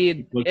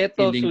solid.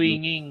 Ito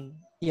swinging.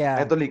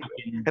 Yeah.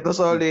 Ito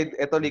solid.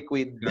 Ito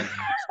liquid.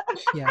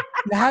 Yeah.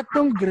 Lahat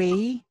ng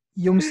gray,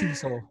 yung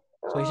siso.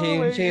 So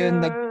siya yung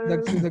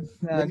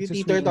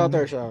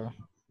nag-teeter-totter siya.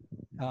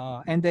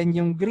 And then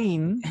yung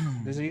green,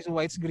 the reason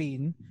why it's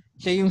green,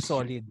 siya yung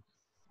solid.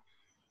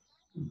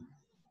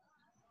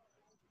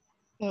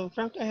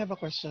 Frank, I have a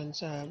question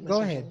sa messenger.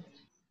 Go ahead.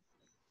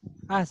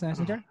 Sa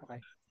messenger?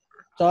 Okay.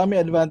 Tsaka may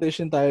advantage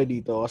din tayo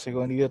dito kasi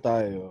kung dito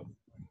tayo,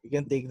 we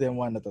can take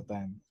them one at a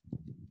time.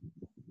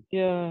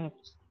 Yeah.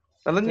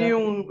 Alam niyo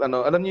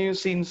yung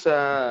scene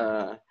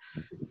sa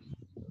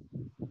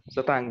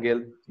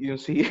Tangled, yung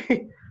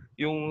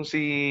yung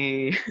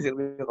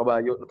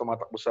kabayo na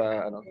tumatakbo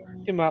sa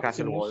si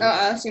Castle Wall.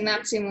 Si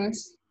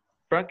Maximus.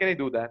 Frank, can I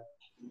do that?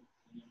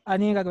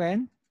 Ano yung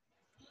gagawin?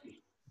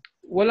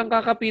 Walang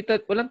kakapitan,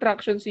 walang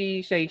traction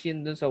si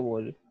Shaishin dun sa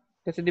wall.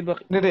 Kasi di ba...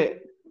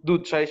 Hindi.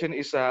 Dude, Shaishin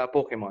is a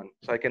Pokemon.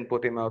 So I can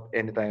put him out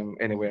anytime,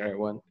 anywhere I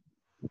want.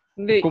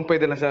 Hindi. Kung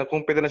pwede na siya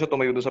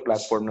tumayo doon sa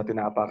platform na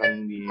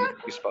tinapakan ni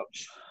Miss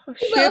Pops.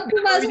 Shit,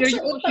 Pumasok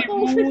Yoshi sa utak ko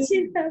move. when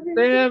sinabi mo.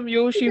 Damn,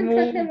 Yoshi Cut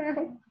move. him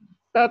out.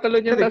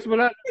 Tatalo niya, tapos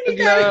wala.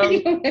 Hindi tayo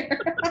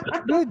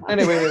Naglang.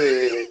 anywhere.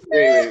 Good.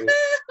 Wait.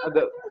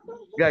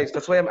 Guys,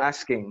 that's why I'm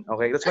asking.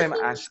 Okay? That's why I'm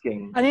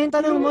asking. Ano yung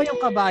tanong mo, yung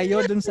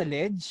kabayo dun sa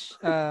ledge?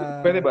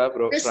 Pwede ba,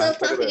 bro? We're still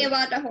Franz, pwede talking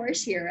ba? about a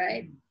horse here,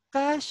 right?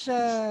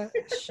 Kasha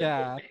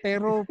siya,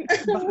 pero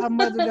baka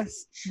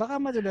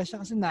madulas siya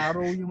kasi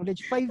narrow yung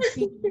ledge. 5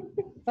 feet.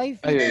 5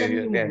 feet lang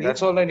yung Yeah. width. That's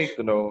all I need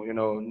to know. You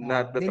know,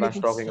 not the trash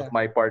delicate talking siya. of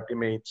my party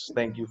mates.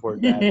 Thank you for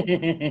that.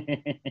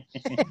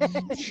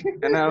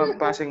 And now I'm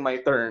passing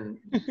my turn.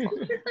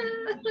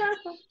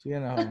 Sige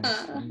na.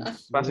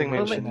 Passing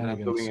my turn.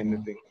 Shenanigans, Not doing no?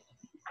 anything.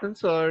 I'm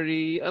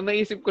sorry. Ang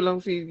naisip ko lang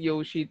si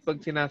Yoshi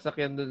pag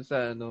sinasakyan dun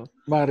sa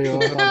Mario.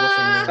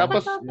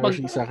 Tapos pag,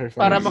 Yoshi sacrifice.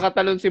 para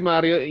makatalon si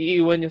Mario,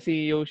 iiwan niya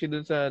si Yoshi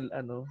dun sa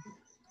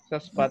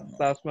sa spot,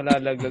 tapos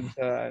malalaglag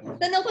sa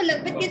Tanong ko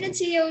lang, ba't ganun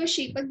si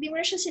Yoshi? Pag di mo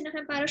na siya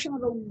sinakyan, para siyang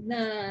rogue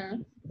na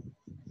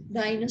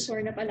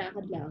dinosaur na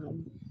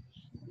palakad-lakad.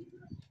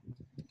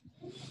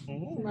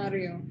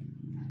 Mario.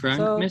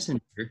 Frank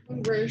Messenger.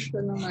 Yung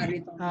version ng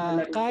Mario.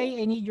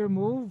 Kai, I need your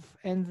move.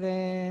 And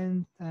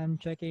then I'm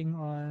checking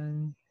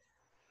on...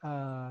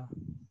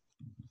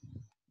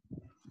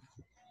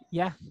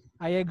 yeah,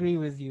 I agree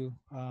with you,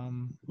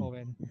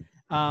 Owen.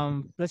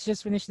 Let's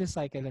just finish this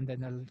cycle and then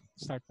I'll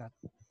start that.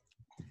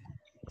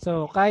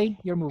 So, Kai,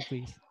 your move,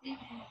 please.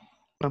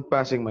 I'm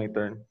passing my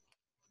turn.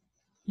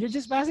 You're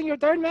just passing your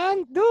turn,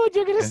 man. Dude,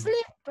 you're gonna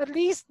slip. At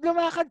least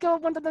lumakad ka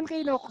papunta doon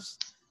kay Nox.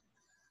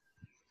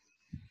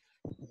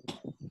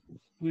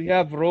 We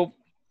have rope.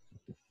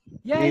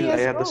 Yeah, Neil, he has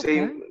I have rope, the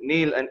same man.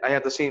 Neil, and I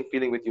have the same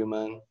feeling with you,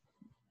 man.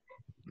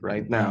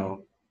 Right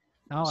now.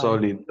 Okay.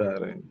 Solid,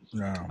 pare.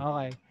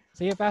 Okay.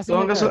 So you're passing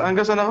So your turn.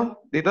 hanggang saan ako?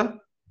 Dito?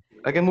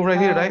 I can move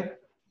right here, right?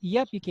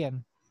 Yep, you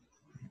can.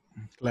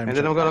 And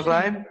then I'm gonna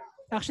climb?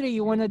 Actually,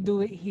 you wanna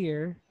do it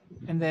here,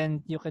 and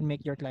then you can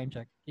make your climb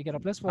check. You get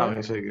a +4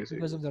 Okay, sige.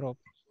 because of the rope.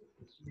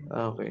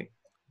 Okay.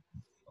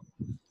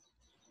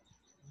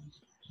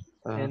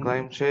 And-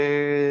 Climb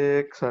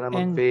check. Sana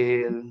and-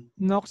 mag-fail.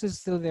 Nox is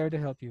still there to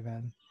help you,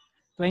 man.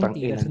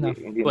 20, that's enough.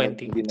 Hindi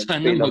 20. nag-fail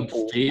Sana ang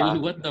mag-fail?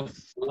 puta. What the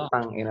fuck?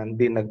 Tangina,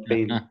 hindi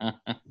nag-fail.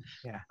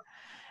 Yeah.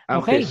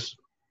 I'm Okay. pissed.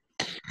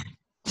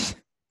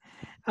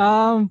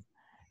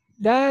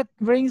 That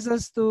brings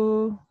us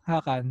to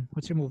Hakan.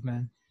 What's your move,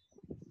 man?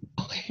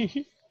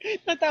 Okay.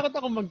 Natakot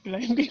ako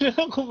mag-climb.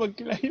 Kailangan ko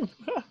mag-climb.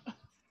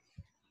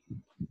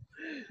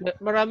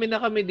 Marami na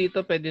kami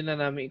dito, pwede na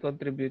namin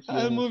i-contribute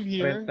I'll yung move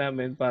here. rent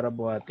namin para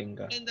buhatin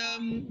ka.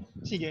 And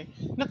sige.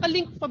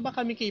 Nakalink pa ba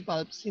kami kay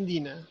Palps?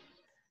 Hindi na.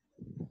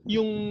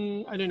 Yung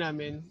ano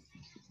namin,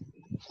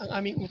 ang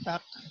aming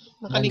utak.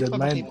 Nakalink pa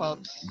ba kay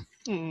Palps?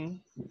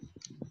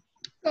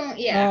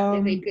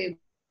 Activate ko yung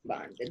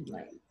bonded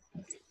mind.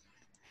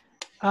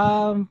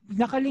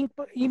 Nakalink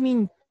po, you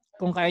mean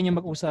kung kaya niya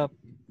mag-usap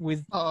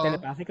with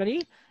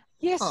telepathically?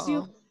 Yes,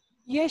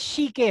 yes,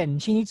 she can.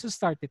 She needs to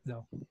start it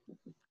though.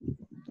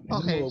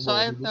 Okay, so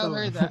I'll tell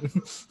her that.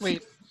 Wait,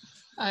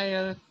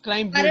 I'll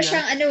climb Para muna.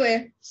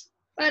 siyang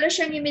para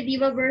siyang yung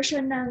medieval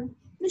version ng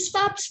Miss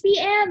Pops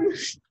PM.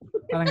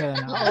 Parang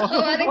gano'n.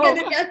 Parang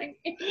ganun.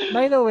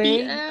 By the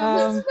way,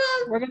 Miss Pops,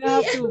 we're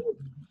gonna have to.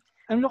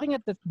 I'm looking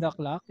at the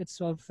clock. It's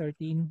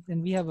 12:13,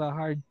 and we have a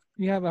hard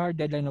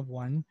deadline of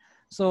 1.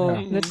 So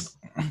let's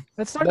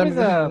start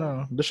with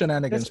the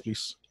shenanigans,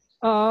 please.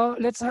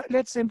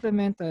 Let's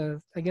implement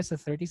I guess a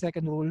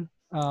 30-second rule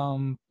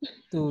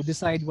to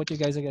decide what you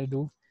guys are gonna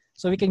do,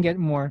 so we can get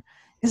more.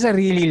 It's a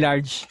really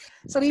large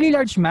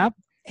map,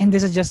 and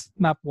this is just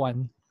map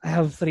 1. I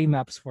have 3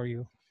 maps for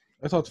you.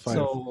 I thought 5.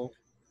 So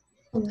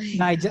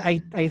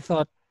I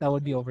thought that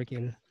would be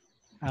overkill.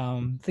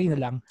 3 na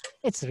lang.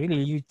 It's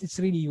really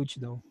huge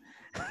though.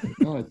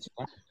 No, it's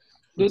fine.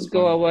 Dude,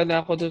 kawawa na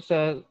ako doon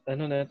sa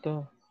na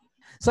to.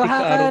 So 6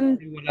 Hakan,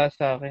 araw wala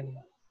sa akin.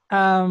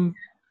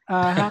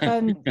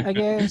 Hakan, I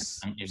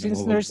guess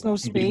since there's no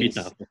space,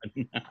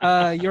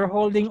 you're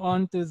holding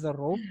on to the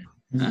rope.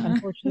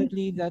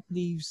 Unfortunately, that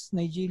leaves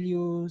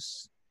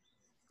Nigelius,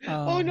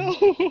 Oh no!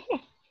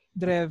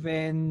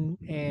 Dreven,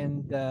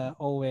 and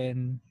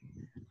Owen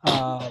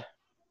a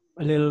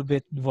little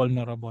bit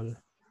vulnerable.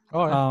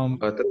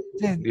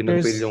 Hindi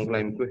nag-fail yung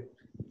climb ko eh.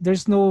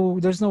 There's no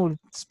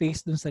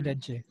space dun sa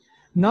ledge eh.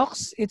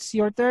 Nox, it's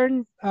your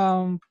turn.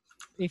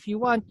 If you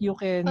want, you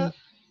can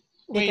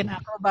take an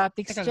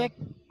acrobatics check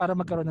para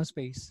magkaroon ng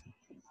space.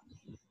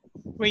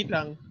 Wait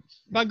lang.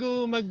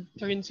 Bago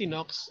mag-turn si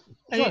Nox,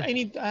 Sure. I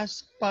need to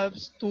ask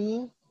Palps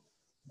to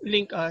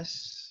link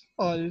us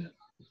all.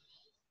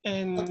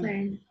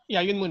 And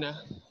yeah, yun muna.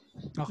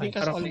 Okay. Link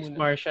us Parang all Miss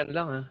muna. Martian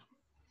lang ah.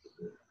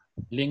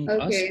 Link us?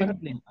 Okay. Parang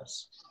link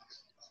us.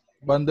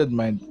 Bonded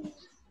mind.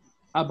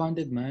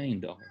 Bonded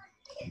mind. Okay.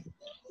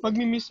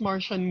 Mag-Miss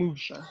Martian move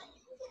siya.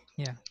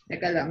 Yeah.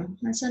 Teka lang.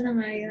 Nasaan na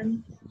nga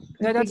yun?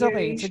 No, that's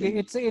okay.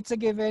 Configuration. It's a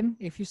given.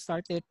 If you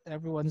start it,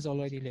 everyone's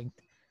already linked.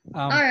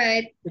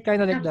 Alright. It's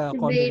kind of like the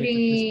conduit at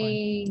this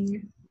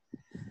point.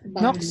 Activating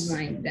Abandon Nox,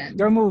 mine then.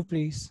 your move,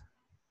 please.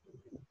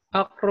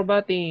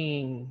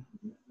 Acrobating.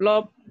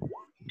 Plop.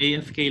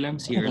 AFK lang,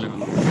 CR lang.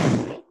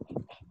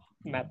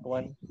 Not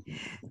one.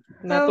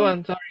 Not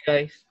one. Sorry,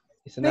 guys.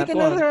 It's Make not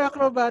one. another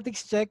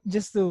acrobatics check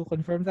just to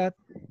confirm that.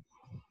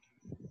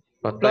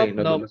 Patay, Plop,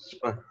 nope. nadulas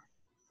pa.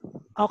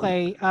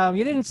 Okay,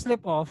 you didn't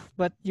slip off,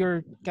 but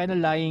you're kind of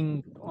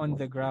lying on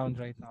the ground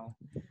right now.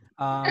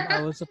 I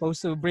was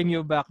supposed to bring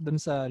you back dun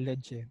sa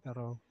ledge,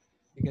 pero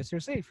I guess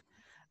you're safe.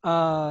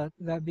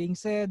 That being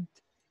said,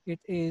 it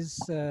is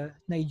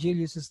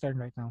Nigelius' turn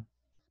right now.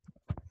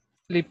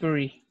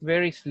 Slippery.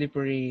 Very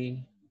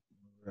slippery.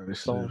 Very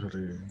stone.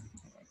 slippery.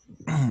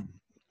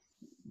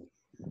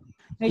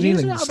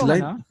 Nigelius, wala ka bang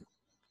Slide? ano?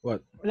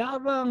 What? Wala ka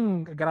bang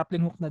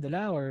grappling hook na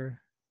dala or?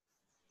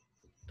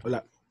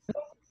 Wala.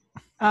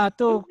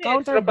 To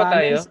May extra ba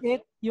counterbalance tayo?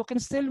 it, you can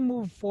still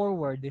move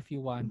forward if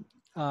you want.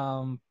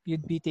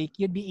 You'd be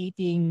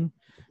eating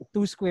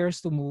 2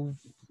 squares to move.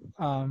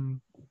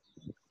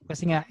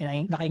 Kasi nga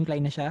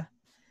naka-incline na siya.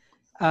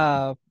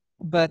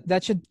 But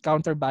that should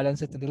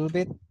counterbalance it a little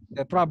bit.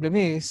 The problem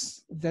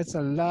is that's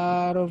a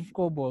lot of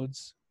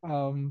kobolds.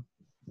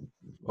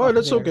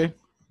 That's there. okay.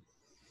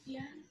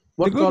 Yeah.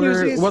 What The good news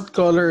color? is- What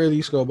color are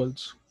these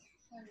kobolds?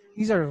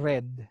 These are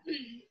red.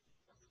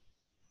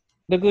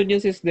 The good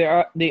news is they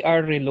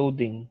are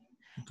reloading.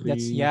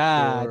 That's 3,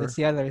 that's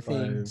the other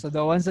thing. 5. So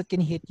the ones that can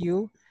hit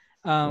you,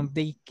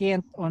 they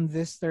can't on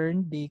this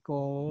turn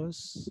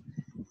because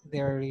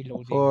they're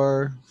reloading.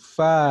 4,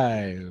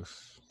 5.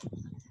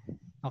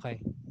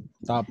 Okay.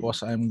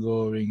 Tapos I'm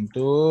going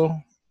to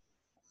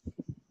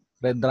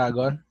Red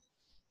Dragon.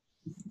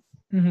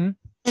 Mm-hmm.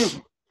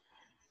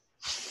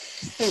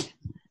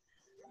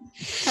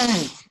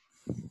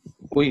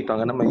 Uy,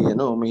 tanga na may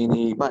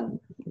iniipan.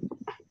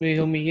 May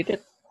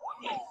humihitit.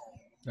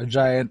 A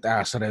giant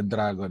ass red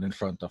dragon in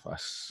front of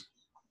us.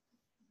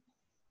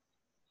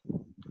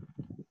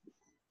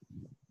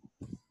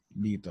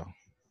 Dito.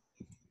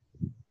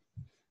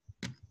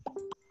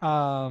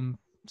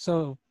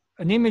 So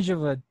an image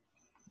of a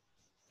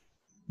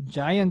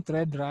giant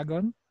red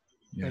dragon,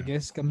 I Yeah.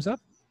 guess, comes up.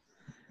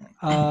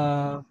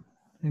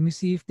 Let me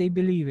see if they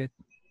believe it.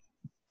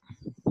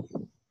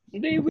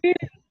 They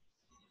will.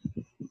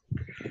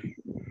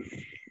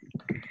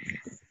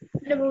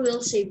 Ano ba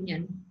will save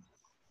niyan?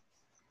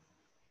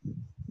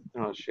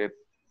 Oh, shit.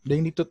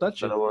 They need to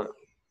touch it.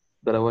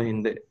 Dalawa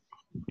hindi.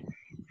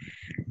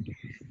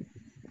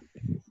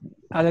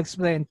 I'll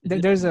explain.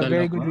 There's a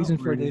very good reason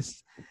for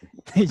this.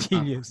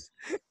 Genius.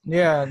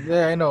 Yeah,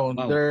 I know.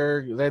 Wow.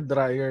 They're red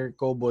dragon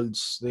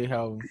kobolds. They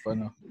have,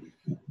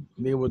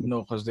 they would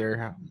know because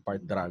they're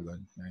part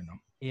dragon. I know.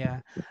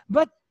 Yeah.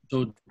 But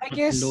So, I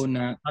guess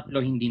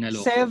tatlo hindi na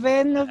loko.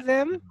 7 of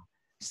them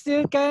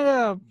still kind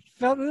of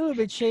felt a little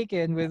bit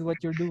shaken with what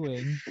you're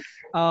doing.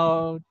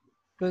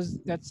 Because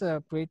that's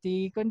a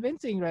pretty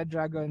convincing red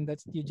dragon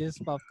that you just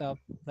popped up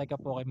like a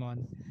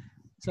Pokemon.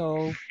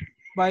 So,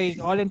 by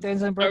all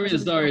intents and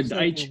purposes, Charizard,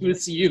 I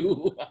choose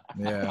you.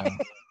 Yeah.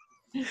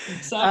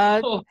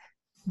 Sakto.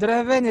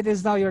 Draven, it is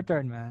now your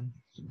turn, man.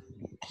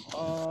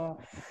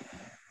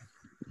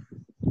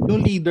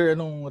 Yung leader,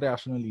 anong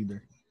reaction ng leader?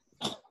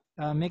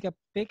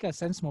 Pick a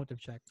sense motive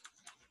check.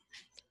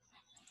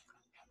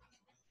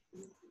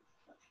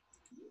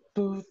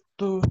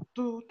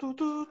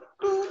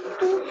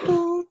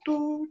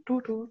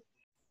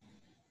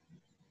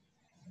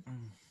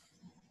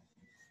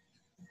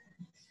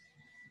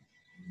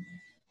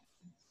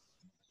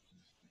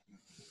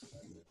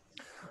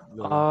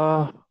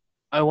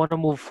 I want to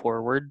move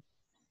forward.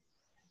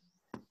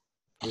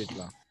 Wait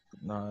lang.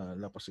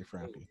 Nala pa si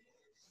Frankie.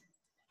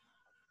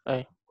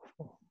 Ay.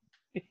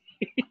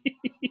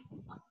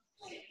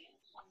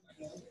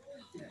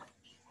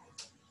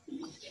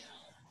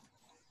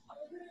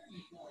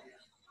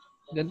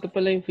 Ganito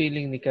pala yung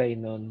feeling ni Kai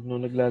noon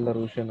nung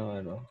naglalaro siya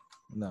ng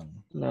ng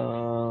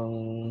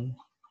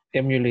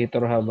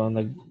emulator habang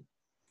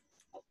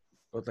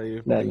O tayo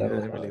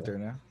lalaro. emulator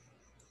na?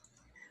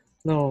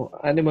 No,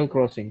 Animal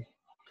Crossing.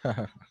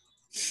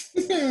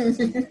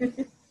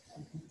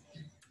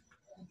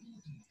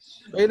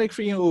 Ay,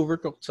 nag-free yung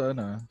Overcooked sa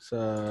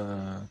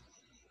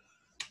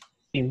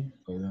Steam.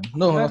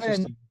 No, not Draven. sa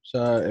Steam.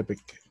 Sa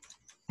Epic.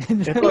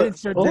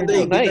 It's your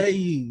turn.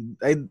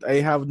 I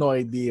have no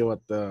idea what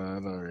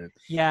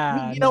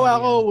Yeah. Yung ginawa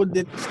no, ko, yeah. would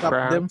it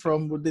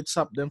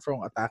stop them from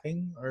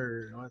attacking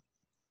or what?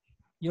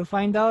 You'll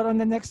find out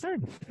on the next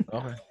turn.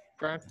 Okay.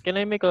 Frank, can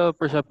I make a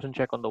perception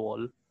check on the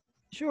wall?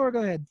 Sure, go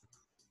ahead.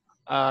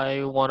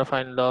 I want to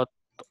find out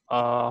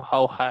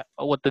how high,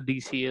 what the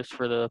DC is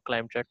for the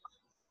climb check.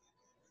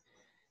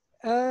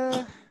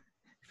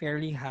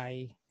 Fairly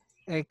high.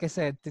 Like I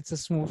said, it's a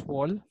smooth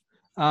wall.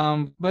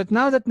 But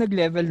now that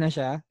nag-level na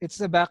siya, it's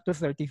back to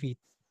 30 feet.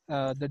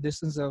 The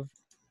distance of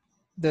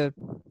the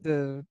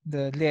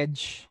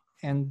ledge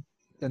and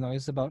the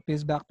noise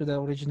is back to the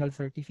original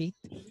 30 feet.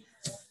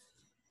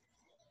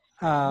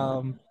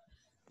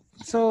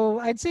 So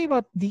I'd say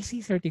about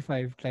DC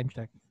 35 climb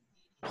check.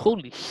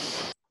 Holy.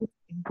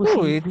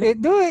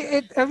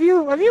 Have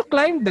you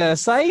climbed the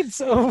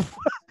sides of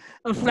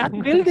a flat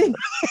building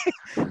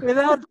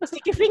without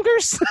sticky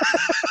fingers.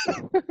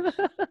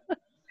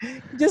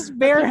 Just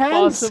bare That's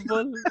hands.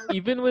 impossible.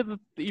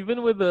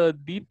 Even with a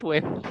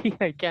D20,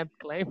 I can't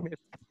climb it.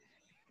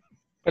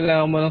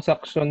 Kailangan mo ng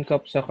suction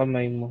cup sa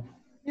kamay mo.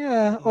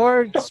 Yeah,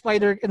 or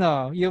spider,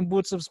 yung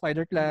boots of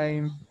spider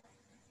climb.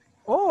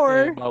 Eh,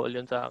 Or, bawal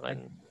yun sa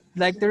akin.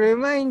 like to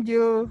remind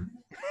you,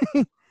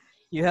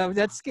 you have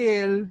that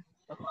skill.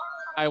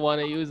 I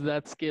want to use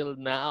that skill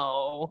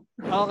now.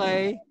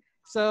 Okay,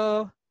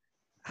 so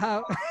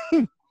how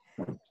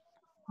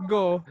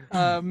go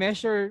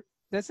measure.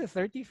 That's a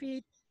 30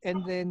 feet,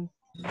 and then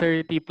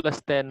 30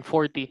 plus 10,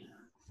 40.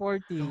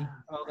 40.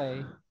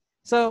 Okay,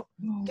 so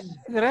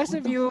the rest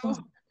of you,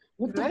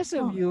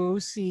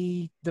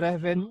 see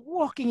Draven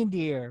walking in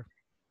the air.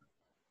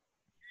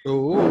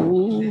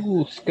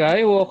 Oh,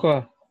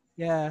 Skywalker.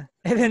 Yeah,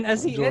 and then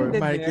as he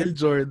ended Michael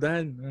there,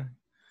 Jordan.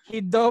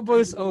 he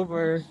doubles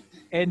over,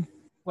 and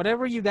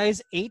whatever you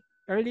guys ate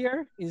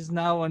earlier is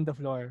now on the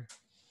floor.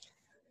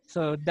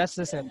 So that's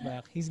the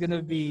setback. He's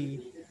gonna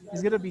be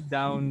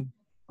down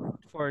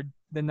for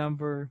the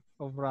number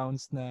of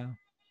rounds na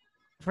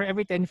for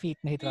every 10 feet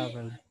na he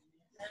traveled.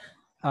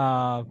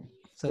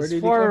 So Where it's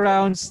did he 4 come?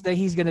 rounds that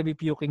he's gonna be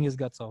puking his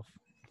guts off.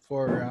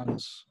 4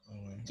 rounds.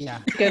 Okay. Yeah.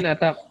 He can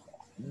attack.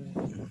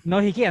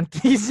 No, he can't.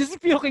 He's just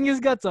puking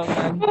his guts off,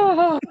 man.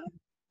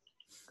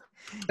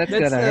 That's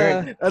gonna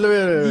hurt. Alam mo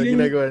yun,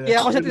 ginagawa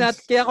niya.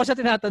 Kaya ko siya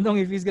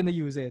tinatanong if he's gonna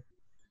use it.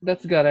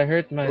 That's gotta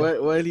hurt, man.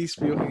 While he's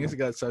puking his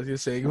guts out,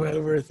 he's saying, well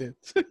worth it.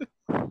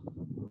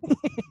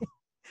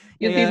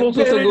 Yung tipong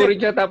susugurin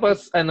siya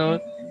tapos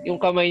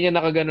yung kamay niya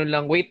nakaganon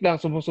lang. Wait lang,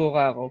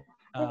 sumusuka ako.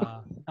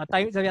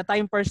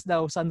 Time first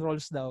daw, sun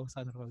rolls.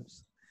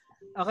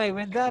 Okay,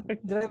 with that,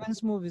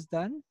 Draven's move is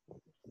done.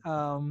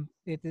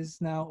 It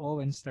is now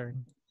Owen's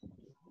turn.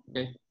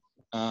 Okay.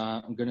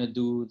 I'm gonna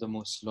do the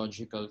most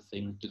logical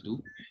thing to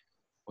do,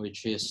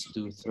 which is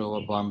to throw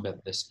a bomb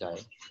at this guy.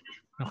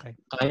 Okay.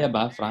 Kaya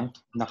ba, Frank?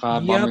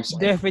 Naka-bombers. Yep,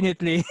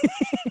 definitely.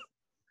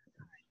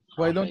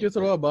 Why don't you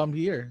throw a bomb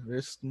here?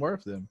 There's more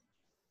of them.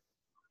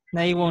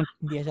 Na he won't.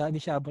 Hindi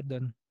siya abot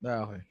doon.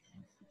 Okay.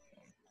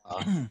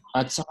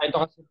 At saka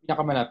ito kasi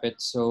pinakamalapit.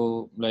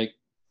 So, like,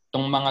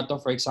 tong mga to,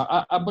 for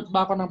example, abot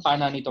ba ako ng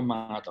pana nitong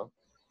mga to?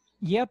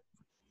 Yep.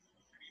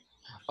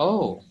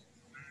 Oh.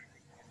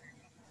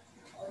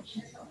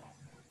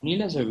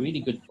 Neil has a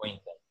really good point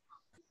then.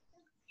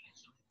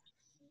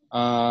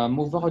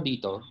 Move ako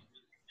dito.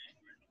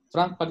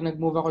 Frank, pag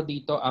nag-move ako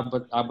dito,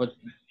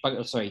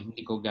 sorry,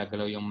 hindi ko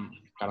gagalaw yung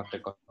character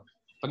ko.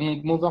 Pag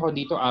nag-move ako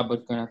dito, abot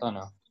ko na to,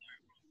 no?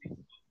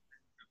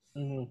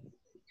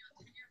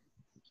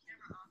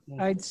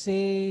 I'd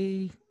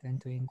say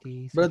 10,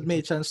 20. Brad, may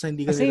chance na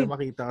hindi ka Kasi nila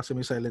makita kasi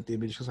may silent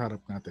image sa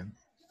harap natin.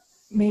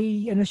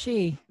 may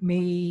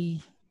may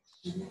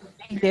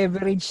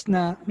leverage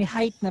na, may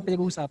height na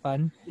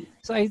pinag-uusapan.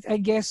 So I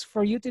guess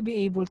for you to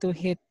be able to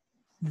hit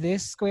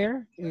this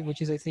square,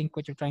 which is I think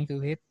what you're trying to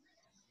hit,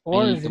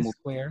 or this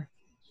square,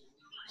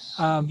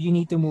 you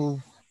need to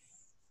move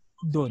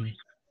dun.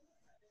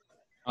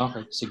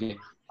 Okay, sige.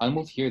 I'll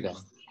move here then.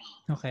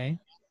 Okay.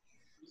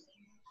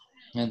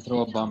 And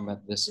throw a bomb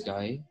at this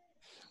guy.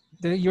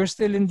 You're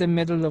still in the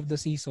middle of the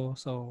seesaw,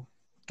 so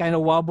kind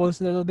of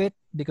wobbles a little bit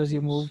because you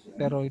moved,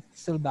 pero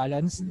it's still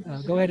balanced.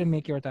 Go ahead and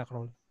make your attack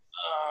roll.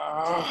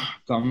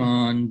 Come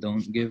on,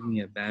 don't give me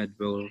a bad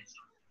roll.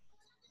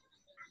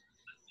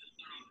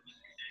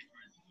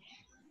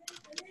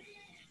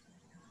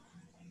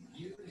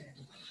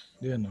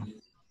 Yan, no?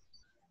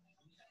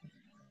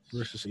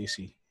 Versus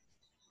AC.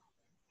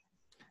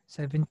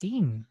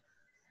 17.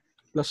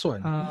 Plus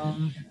 1.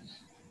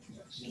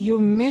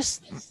 You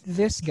missed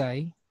this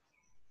guy.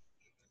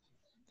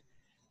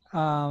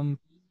 And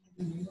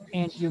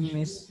you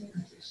missed.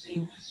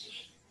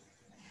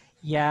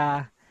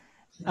 Yeah.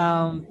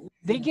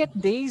 They get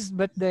dazed,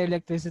 but the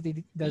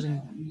electricity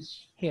doesn't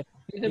hit.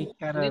 Hindi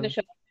na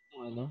siya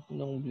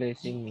nung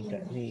blessing ni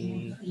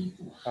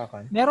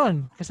Kakan.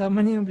 Meron.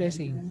 Kasama niya yung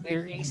blessing.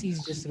 Their AC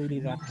is just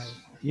really that high.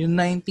 Yung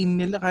 19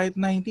 nila, kahit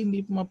 19, hindi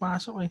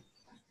pumapasok eh.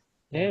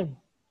 Damn.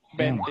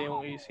 20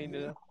 yung AC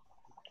nila.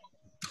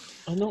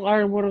 Anong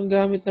armor ang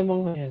gamit ng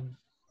mga yan?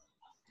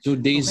 2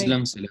 days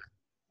lang sila.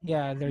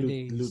 Yeah, they're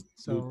dazed.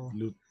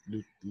 Loot.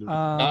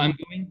 I'm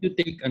going to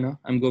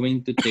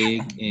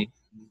take a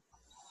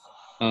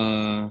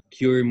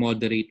cure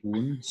moderate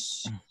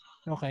wounds.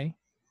 Okay.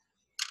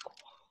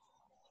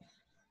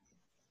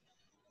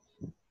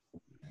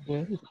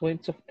 12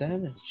 points of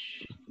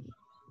damage.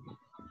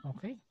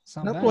 Okay.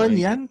 Not 1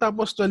 yan,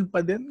 tapos 12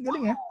 pa din.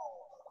 Galing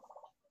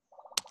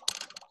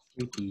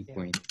 30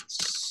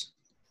 points.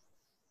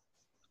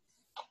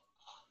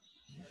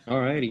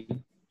 Alrighty.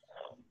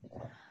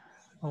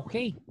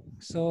 Okay.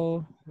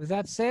 So with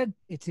that said,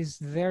 it is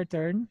their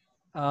turn.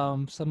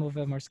 Some of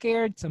them are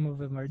scared, some of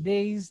them are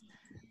dazed.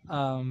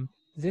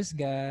 This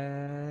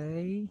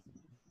guy,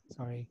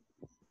 sorry.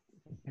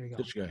 There we go.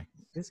 Which guy?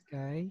 This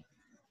guy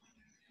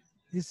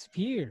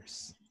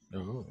disappears.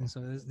 Oh. And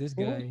so this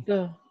guy.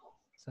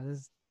 So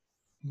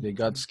they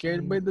got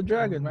scared by the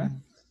dragon,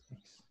 man.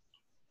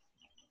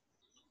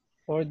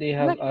 Or they I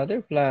have like, other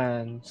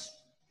plans.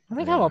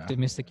 I like how Yeah.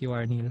 optimistic you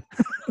are, Neil.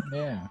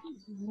 Yeah.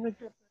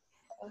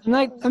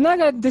 I'm not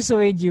gonna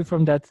dissuade you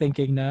from that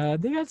thinking na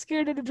they got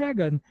scared of the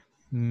dragon.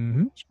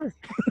 Sure.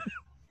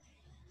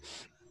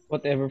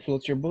 Whatever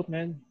floats your boat,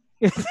 man.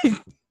 It's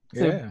a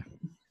Yeah.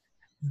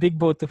 big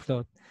boat to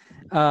float.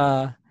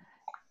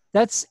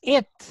 That's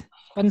it.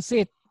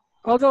 Pansit.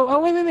 Although,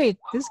 oh wait.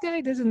 This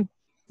guy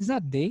he's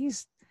not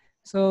dazed.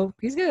 So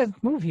he's gonna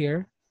move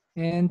here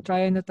and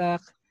try and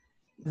attack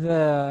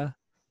the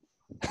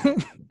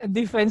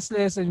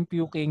defenseless and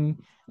puking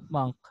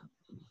monk.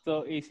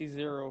 So AC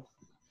 0.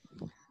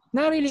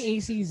 Not really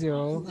AC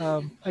 0.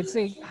 I'd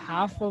say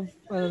half of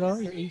I don't know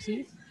your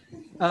AC.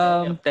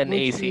 I have 10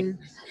 Which AC. is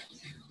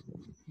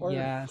Or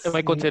yes, am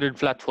I considered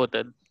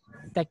flat-footed?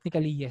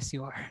 technically yes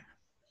you are.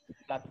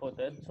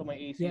 Flat-footed. So my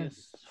AC Yeah.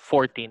 is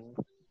 14.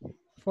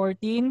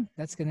 14.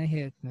 That's gonna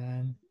hit,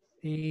 man.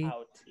 8.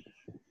 Ouch.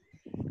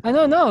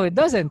 No, it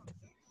doesn't.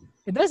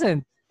 It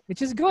doesn't,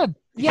 which is good.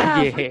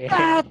 Yeah, for Yeah.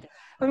 that.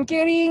 I'm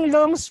carrying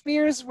long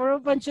spears for a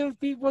bunch of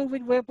people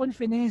with weapon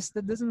finesse.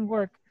 That doesn't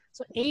work.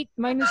 So 8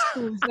 minus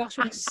 2 is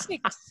actually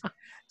 6.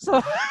 So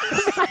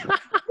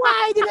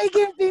why did I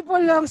give people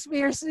long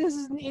spears? This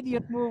is an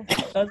idiot move.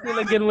 Tapos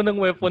nilagyan mo ng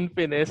weapon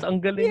finesse.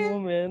 Ang galing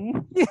mo, man.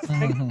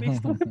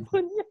 Next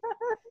weapon niya.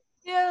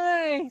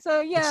 Yeah.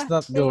 So yeah. It's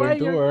not so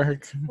going to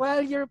work.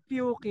 While you're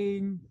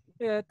puking,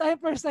 yeah,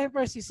 time first,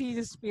 you see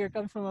the spear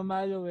come from a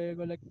mile away.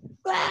 Go like,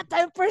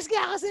 time first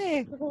ka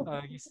kasi.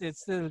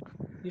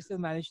 You still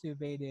managed to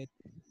evade it.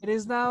 It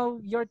is now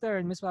your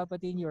turn, Miss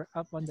Palpatine. You're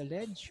up on the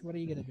ledge. What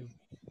are you gonna do?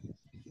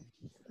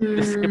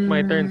 Just skip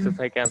my turn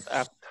since I can't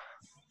act.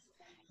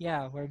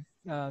 Yeah, we're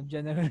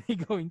generally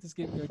going to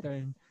skip your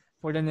turn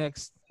for the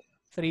next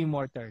 3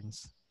 more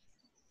turns.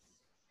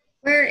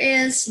 Where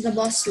is the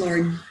boss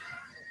lord?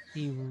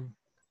 He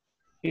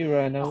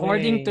ran away.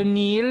 According to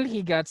Neil,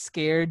 he got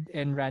scared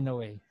and ran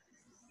away.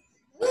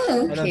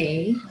 Oh,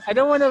 okay. I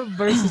don't want to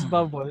burst his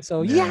bubble.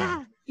 So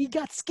yeah, he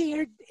got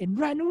scared and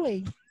ran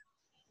away.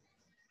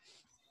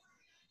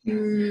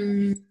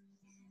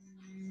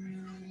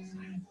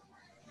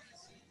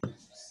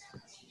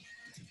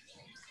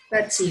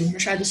 Let's see.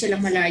 Masyado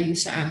silang malayo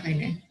sa akin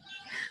eh.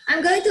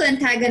 I'm going to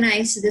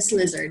antagonize this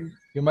lizard.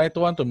 You might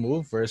want to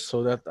move first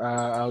so that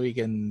we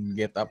can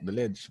get up the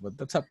ledge, but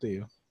that's up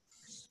to you.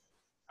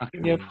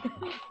 Yep.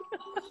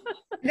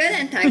 I'm going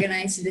to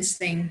antagonize this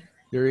thing.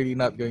 You're really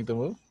not going to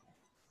move?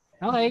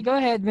 Okay, go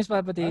ahead, Miss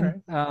Palpatine.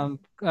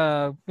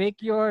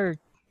 Make your...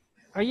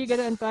 Are you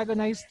gonna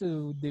antagonize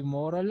to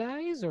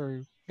demoralize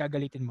or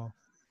gagalitin mo?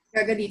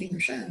 Gagalitin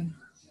ko siya.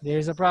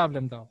 There's a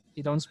problem though.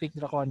 You don't speak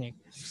Draconic.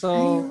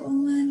 So,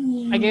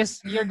 I guess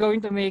you're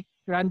going to make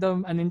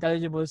random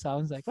unintelligible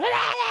sounds like...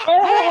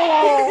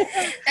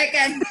 I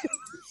can.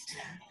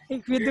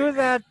 If you do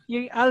that,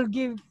 I'll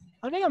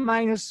make a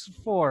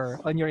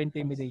 -4 on your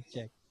intimidate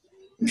check.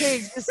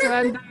 Okay, just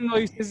random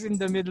noises in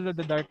the middle of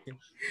the darkness.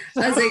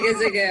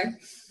 Sige.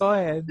 Go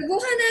ahead.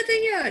 Subukan natin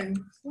yun.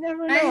 You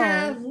never know. I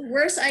have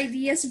worse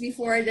ideas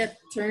before that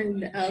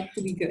turned out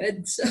to be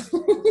good. So,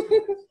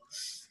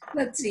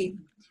 let's see.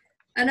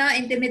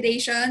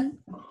 Intimidation?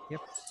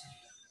 Yep.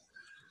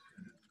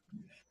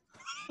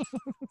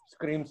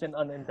 Screams and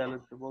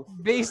unintelligible.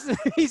 Based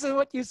on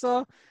what you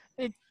saw,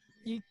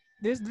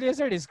 this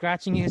lizard is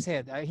scratching his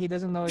head. He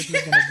doesn't know if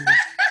he's gonna be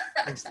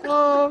pissed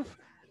off,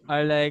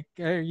 or like,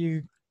 are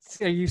you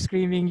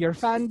screaming your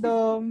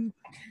fandom,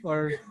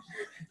 or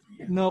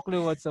no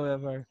clue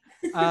whatsoever.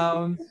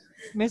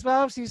 Miss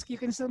Babs, you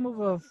can still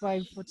move a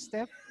 5-foot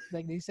step.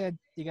 Like they said,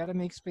 you gotta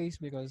make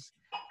space because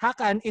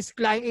Hakan is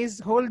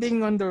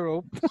holding on the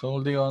rope. So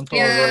holding on to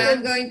Yeah,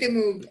 I'm going to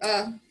move.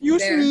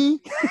 Use there. me.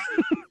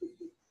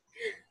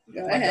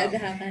 Go ahead,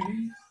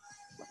 Hakan.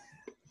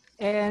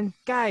 And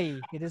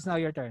Kai, it is now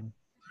your turn.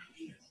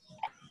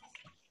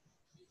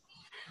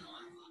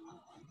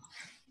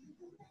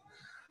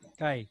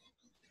 Kai.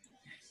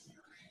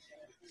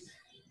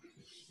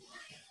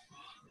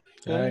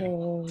 Kai.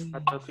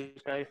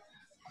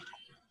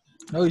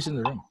 No, he's in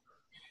the room.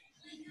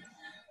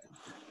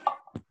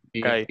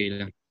 Kai.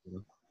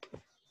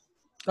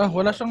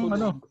 Wala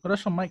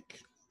siyang mic.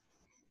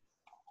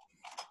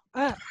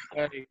 Kai.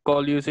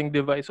 Call using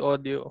device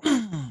audio.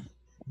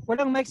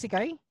 Walang mic si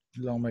Kai?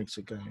 Walang mic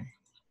si Kai.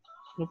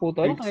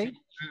 Naputol? Okay.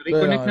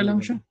 Reconnect na lang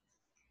siya.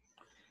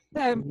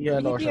 Yeah,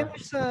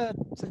 hindi sa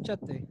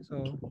chat eh.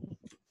 So,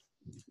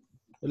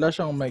 wala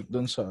siyang mic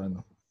doon sa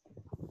ano.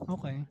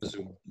 Okay.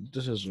 Zoom.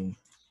 Dito sa Zoom.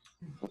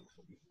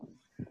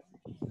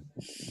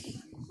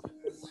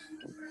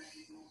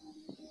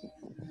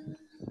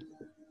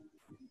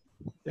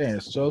 Yeah,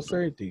 it's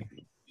 12:30.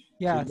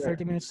 Yeah,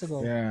 30 minutes to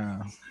go.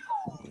 Yeah.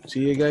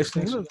 See you guys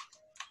next week.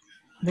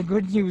 The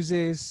good news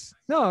is,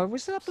 no, we're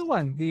still up to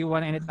 1. Do you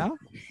want to end it now?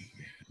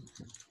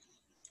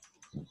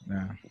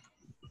 Nah.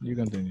 You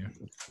continue.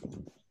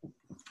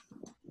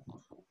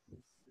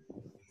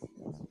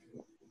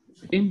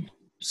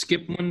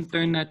 Skip muna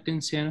turn natin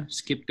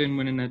skip turn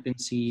muna natin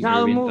si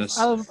I'll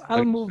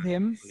Erwin. move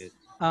him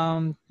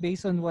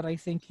based on what I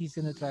think he's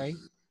gonna try.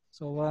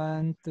 So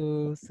 1,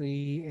 2,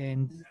 3,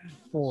 and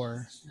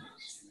 4.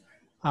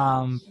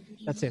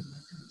 That's it.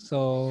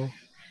 So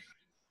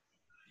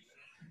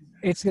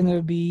it's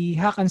gonna be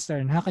Hakan's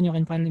turn. Hakan, you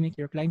can finally make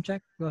your climb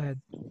check. Go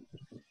ahead.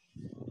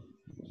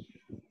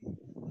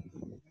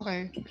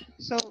 Okay.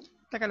 So,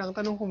 teka lang,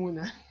 tanong ko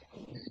muna.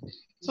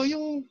 So,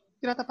 yung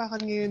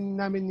tinatapakan ngayon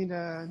namin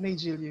nila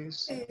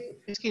Nigelius,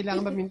 is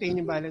kailangan ma-maintain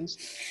yung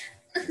balance.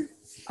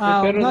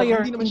 No,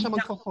 Hindi naman siya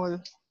magpo-fall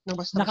ng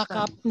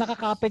basta-basta.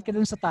 Nakakapit ka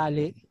dun sa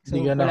tali. So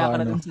Hindi ka wala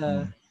ka na ano. dun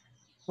sa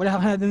wala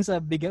ka na dun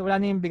sa bigat, wala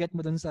na yung bigat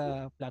mo dun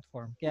sa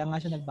platform. Kaya nga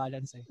siya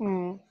nag-balance eh.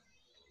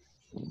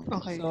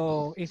 Okay.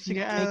 So if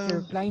you make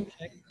your climb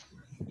check,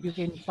 you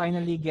can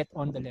finally get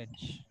on the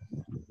ledge.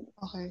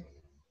 Okay.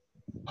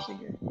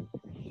 Sige.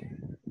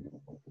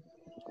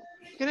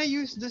 Can I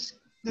use this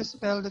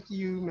spell that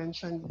you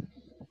mentioned?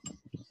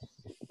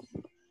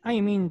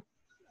 I mean,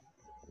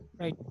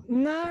 right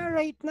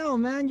now,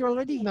 man. You're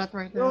already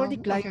climbing.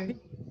 Okay.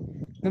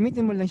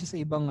 Gamitin mo lang siya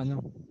sa ibang ano.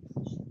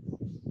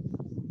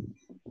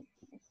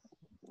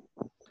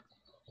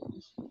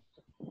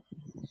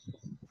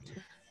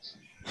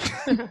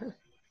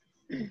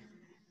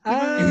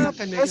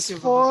 Plus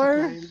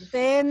 4,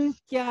 10,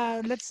 yeah,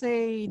 let's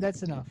say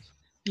that's enough.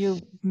 You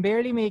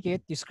barely make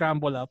it, you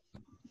scramble up.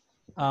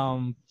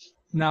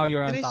 Now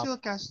you're on top. Can I top.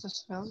 still cast a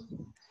spell?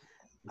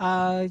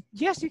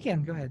 Yes, you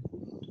can. Go ahead.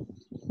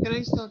 Can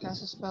I still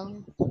cast a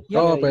spell?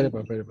 Oo, pwede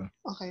pa.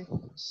 Okay.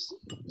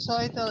 So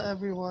I tell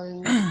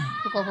everyone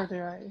to cover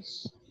their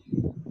eyes.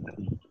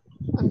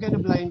 I'm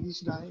gonna blind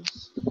these guys.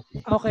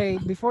 Okay,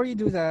 before you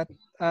do that,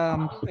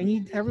 I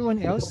need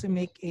everyone else to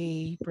make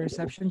a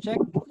perception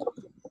check.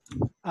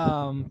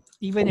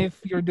 Even if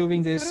you're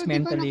doing this Pero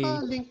mentally.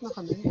 Pero di ba naka-link na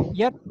kami?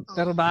 Yep,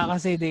 pero baka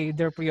kasi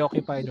they're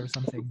preoccupied or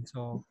something.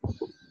 So,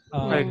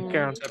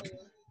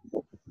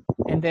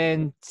 and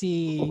then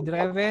see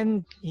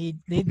Dreven,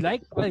 he'd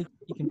like, well,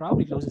 he can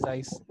probably close his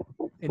eyes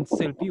and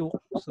still puke,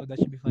 so that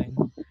should be fine.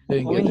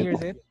 Owen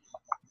hears it.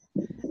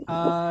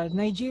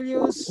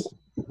 Nigelius,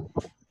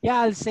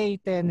 yeah, I'll say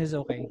 10 is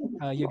okay.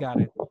 You got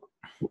it.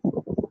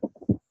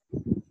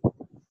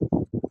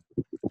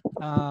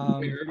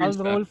 I'll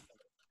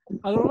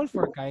roll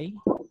for Kai.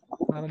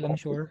 Para lang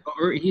sure.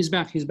 Or he's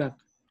back. He's back.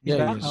 He's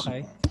back?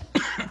 Okay.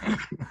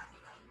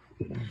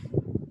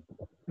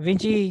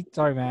 Vinci,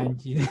 sorry man.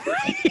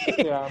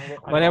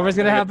 Whatever's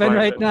gonna happen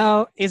right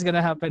now is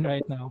gonna happen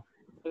right now.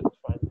 It's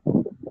fine.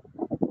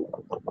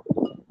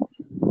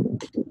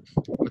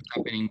 What's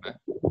happening ba?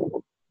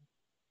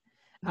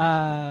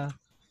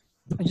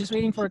 I'm just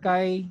waiting for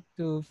Kai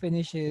to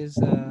finish his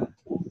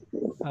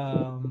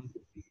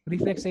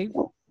reflex save.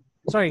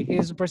 Sorry,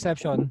 his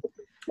perception.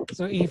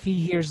 So if he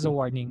hears the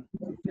warning.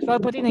 So I'll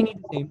put in I need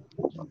to save.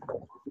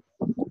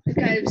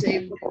 Kind of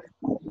save.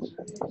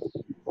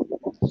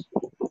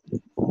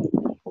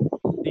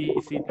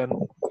 DC 10.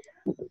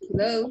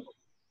 Hello?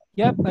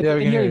 Yep, I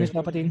can hear you, Miss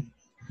Papatin.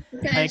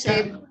 Kind of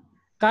save.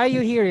 Kai,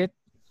 you hear it?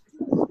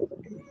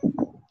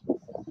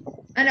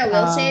 Ano,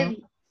 will save?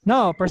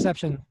 No,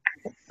 perception.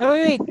 Oh,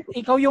 wait.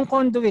 Ikaw yung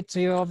conduit, so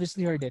you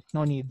obviously heard it.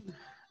 No need.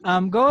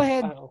 Go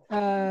ahead,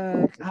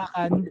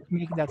 Hakan,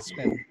 make that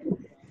spell.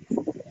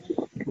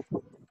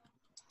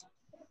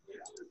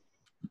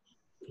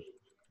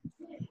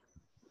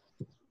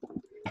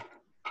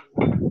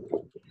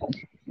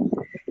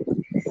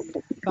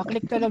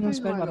 Pa-click ka lang yung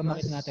spell para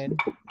makita natin.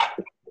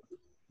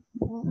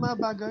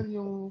 Mabagal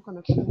yung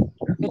connection.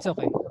 It's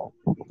okay.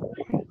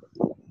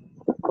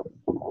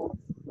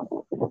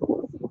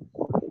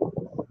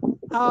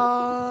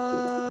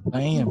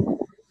 Damn.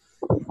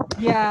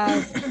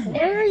 Yeah.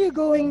 Where are you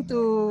going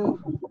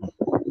to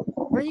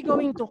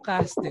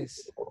cast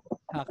this,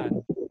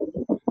 Hakan?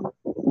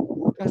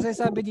 Kasi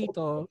sabi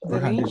dito, the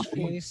range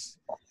is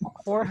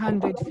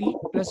 400 feet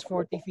plus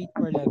 40 feet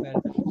per level.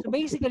 So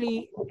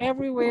basically,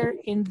 everywhere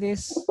in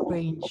this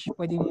range,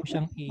 pwede mo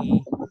siyang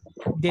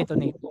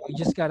i-detonate. You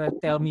just gotta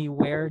tell me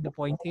where the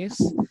point is,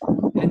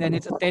 and then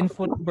it's a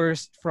 10-foot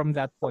burst from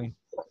that point.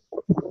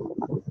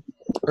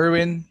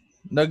 Erwin,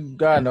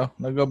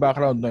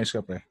 nag-background noise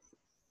ka pre.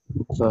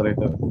 Sorry.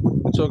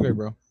 It's okay,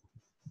 bro.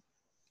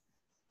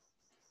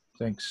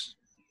 Thanks.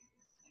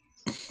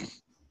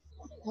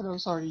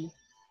 Hello, sorry.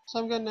 So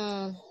I'm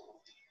gonna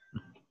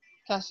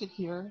cast it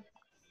here.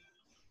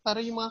 Para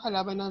yung mga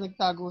kalaban na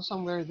nagtago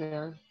somewhere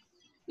there,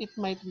 it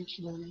might reach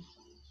them.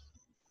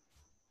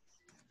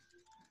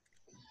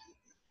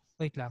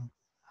 Wait lang.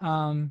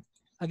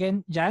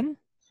 Again, Jan?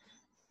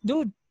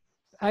 Dude,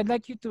 I'd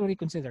like you to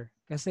reconsider.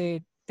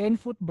 Kasi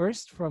 10-foot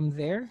burst from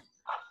there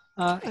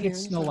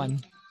hits no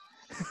one.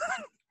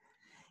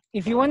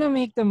 If you want to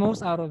make the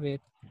most out of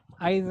it,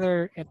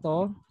 either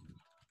ito,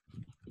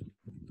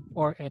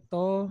 or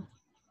ito,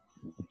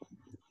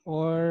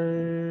 or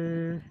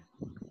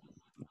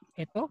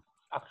ito.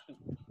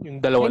 Actually, yung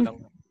dalawa lang.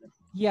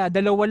 Yeah,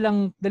 dalawa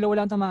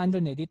lang tamaan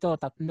dun eh. Dito,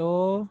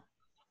 tatlo.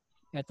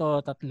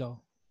 Ito, tatlo.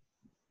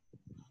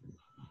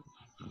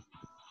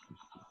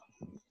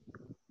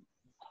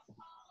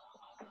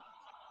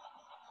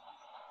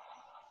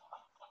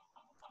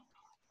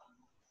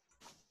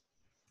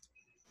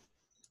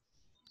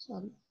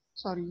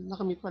 Sorry,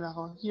 nakamute pala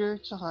ako. Here,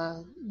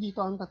 tsaka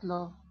dito ang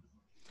tatlo.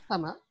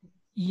 Tama?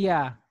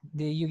 Yeah,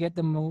 you get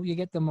the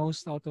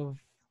most out of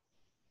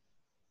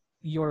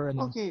your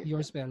Okay.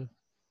 your spell.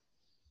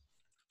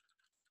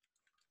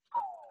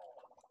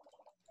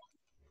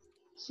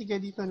 Sige,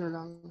 dito na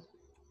lang.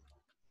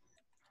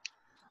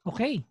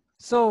 Okay,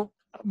 so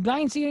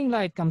blind searing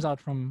light comes out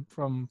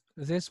from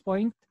this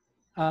point.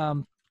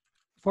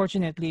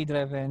 Fortunately,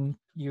 Dreven,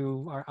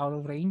 you are out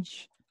of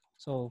range,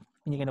 so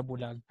hindi ka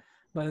nabulag.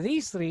 But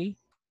these three,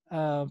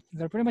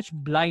 they're pretty much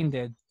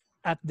blinded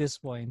at this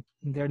point.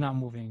 They're not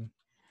moving.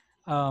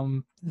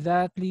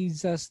 That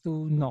leads us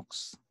to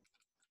Nox.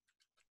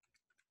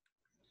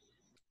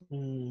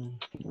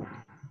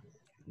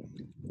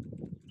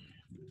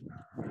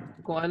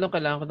 Kung ano,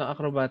 kailangan ko ng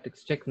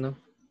acrobatics check, no?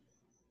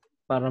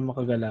 Para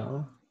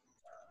makagalaw.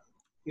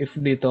 If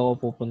dito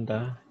ako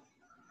pupunta.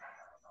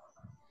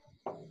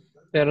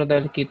 Pero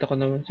dahil kita ko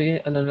naman,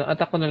 sige,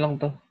 attack ko na lang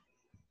to.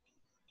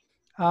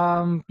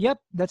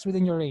 Yep, that's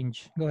within your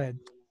range. Go ahead.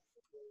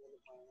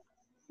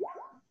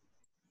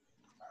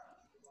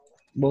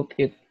 Both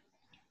hit.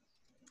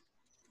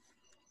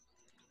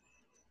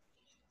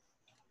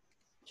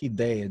 He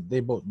dead.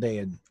 They both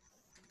dead.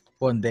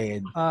 One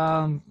dead.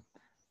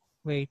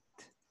 Wait.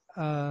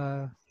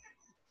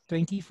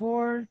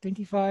 24,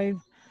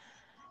 25.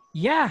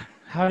 Yeah.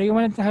 How do you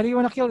want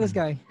to kill this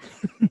guy?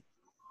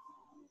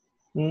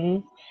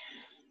 Ano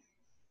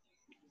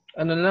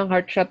lang,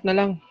 heart shot na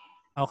lang.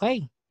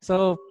 Okay.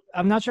 So,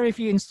 I'm not sure if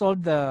you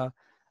installed the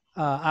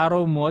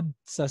arrow mod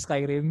sa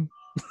Skyrim.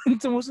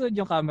 Sumusunod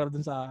yung camera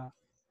dun sa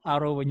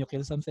arrow when you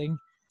kill something.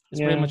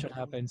 It's pretty much what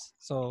happens.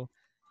 So,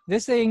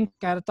 this thing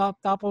kind of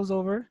topples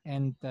over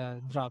and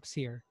drops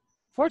here.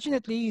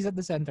 Fortunately, he's at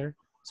the center,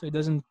 so it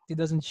doesn't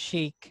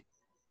shake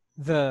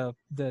the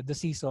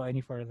seesaw any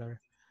further.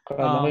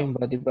 Kala ko yung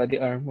body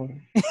armor.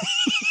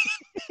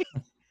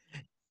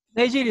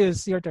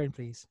 Nigelius, your turn,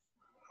 please.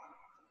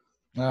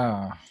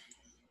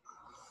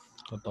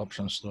 What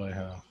options do I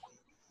have?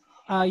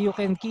 You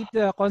can keep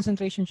the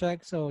concentration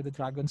check, so the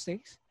dragon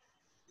stays.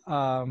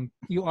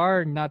 You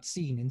are not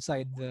seen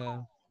inside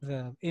the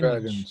image.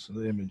 Dragons,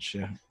 the image,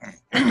 yeah.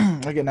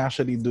 I can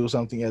actually do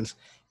something else.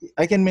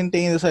 I can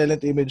maintain the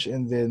silent image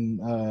and then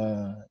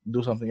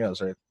do something else,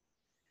 right?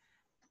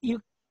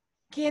 You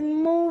can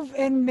move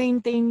and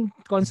maintain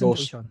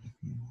concentration.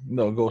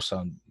 Ghost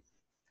sound.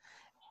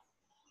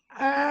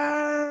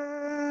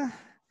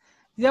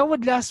 That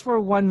would last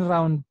for one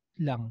round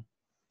lang.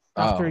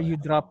 After okay. you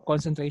drop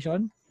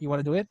concentration, you want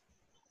to do it?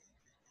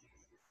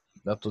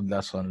 That would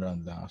last one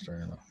round lang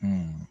after.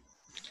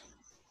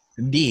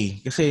 Hindi.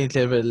 Kasi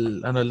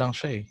level, lang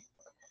siya eh.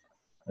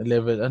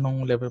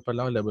 Anong level pa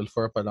lang? Level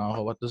 4 pa lang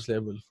ako. What does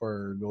level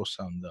 4 ghost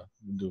sound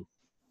do?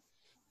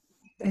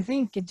 I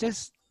think it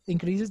just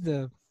increases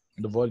the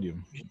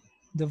volume.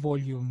 The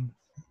volume.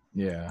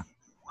 Yeah.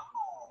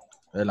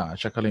 Wala,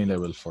 check ko lang yung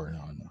level 4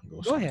 na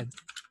ghost Go sound. ahead.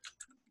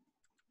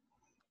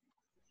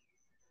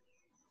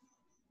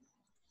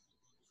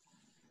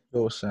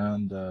 Ghost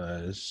sound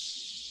does...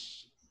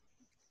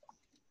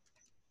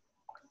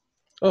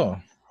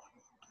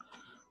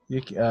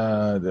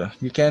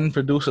 You can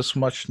produce as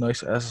much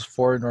noise as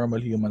 4 normal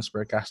humans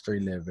per caster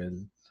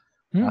level.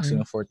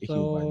 Maximum 40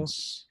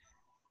 humans.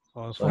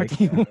 40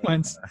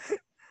 humans.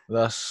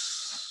 Thus,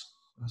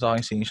 sa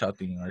aking singing,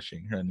 shouting,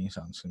 arching, running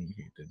sounds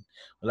communicated.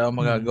 Wala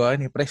akong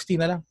magagawa ni Presti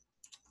na lang.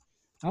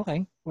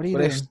 Okay. What are you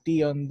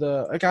Presti doing? on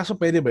the... kaso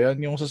pwede ba yun?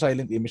 Yung sa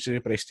silent image,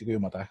 Presti ko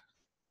yung mata.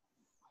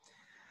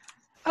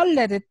 I'll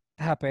let it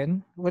happen.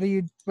 What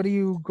are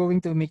you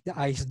going to make the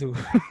eyes do?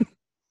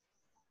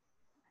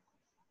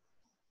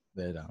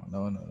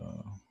 No.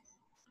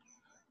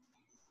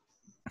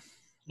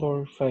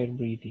 Or fire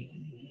breathing.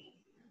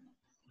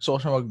 So,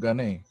 siya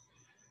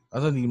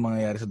ano hindi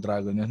mangyayari sa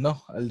dragon yun?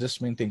 No, I'll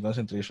just maintain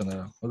concentration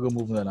na lang.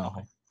 Mag-move na lang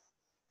ako.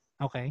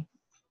 Okay.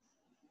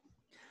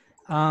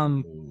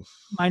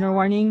 Minor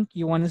warning,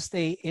 you want to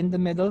stay in the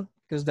middle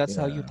because that's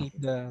how you keep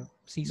the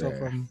seesaw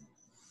from...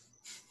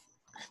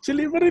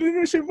 Sila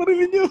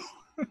parilin nyo!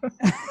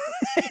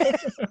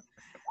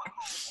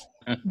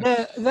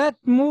 That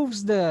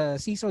moves the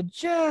seesaw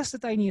just the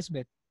tiniest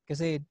bit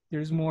kasi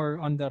there's more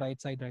on the right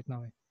side right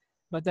now.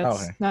 But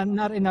that's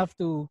not enough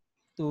to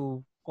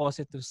cause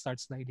it to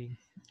start sliding.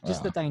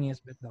 Just the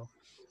tiniest bit though.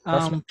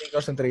 Maintain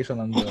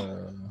concentration on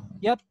the...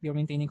 Yep, you're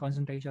maintaining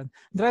concentration.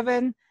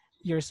 Dreven,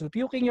 you're still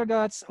puking your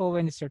guts.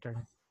 Owen, it's your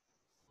turn.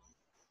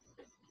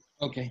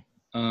 Okay.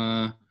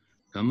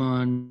 Come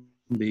on,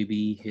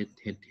 baby. Hit.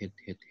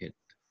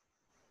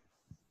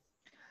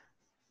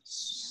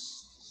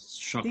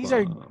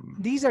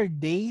 These are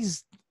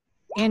dazed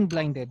and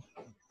blinded.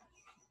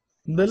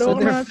 Dalawa so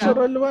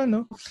natural one,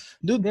 no?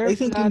 Dude, I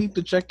think you need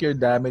to check your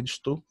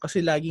damage too. Kasi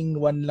laging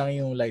 1 lang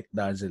yung light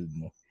dazzle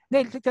mo.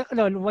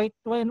 White,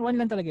 one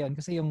lang talaga yun.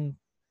 Kasi yung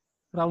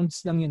rounds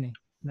lang yun eh.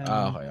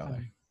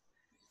 Okay.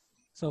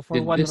 So for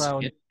one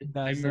round,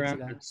 I'm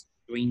around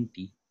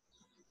 20.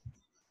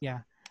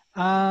 Yeah.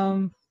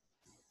 How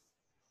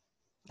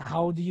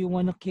do you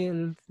want to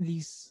kill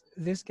this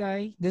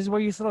guy? This is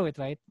where you throw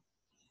it, right?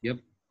 Yep.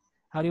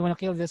 How do you want to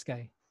kill this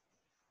guy?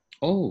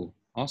 Oh,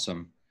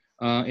 awesome.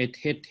 It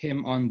hit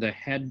him on the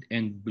head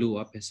and blew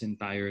up his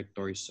entire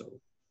torso.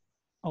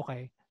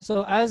 Okay.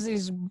 So as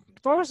his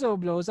torso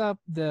blows up,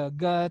 the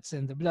guts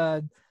and the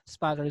blood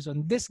spatters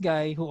on this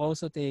guy who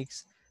also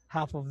takes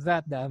half of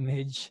that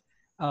damage.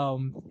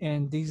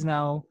 And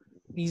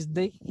he's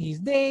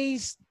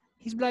dazed,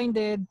 he's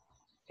blinded,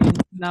 and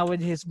now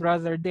with his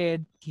brother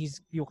dead, he's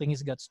puking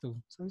his guts too.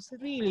 So he's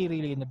really,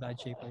 really in a bad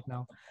shape right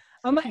now.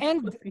 I'm gonna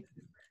end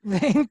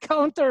the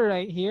encounter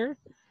right here.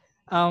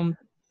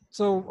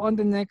 So on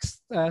the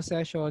next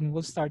session,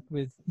 we'll start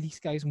with these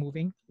guys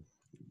moving.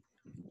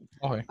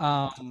 Okay.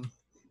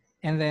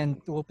 And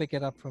then we'll pick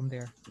it up from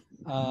there.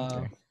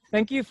 Okay.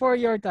 Thank you for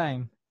your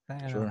time.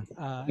 Sure. It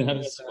That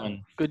was was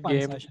fun. Good fun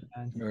game. session,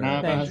 man.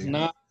 Alright, Thank thank you.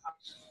 you.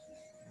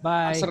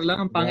 Bye. Asar lang,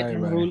 ang pangit Bye,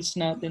 ng bye. rules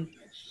natin.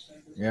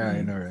 Yeah,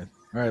 I know, right?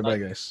 Alright, bye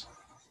guys.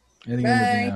 Anything Bye.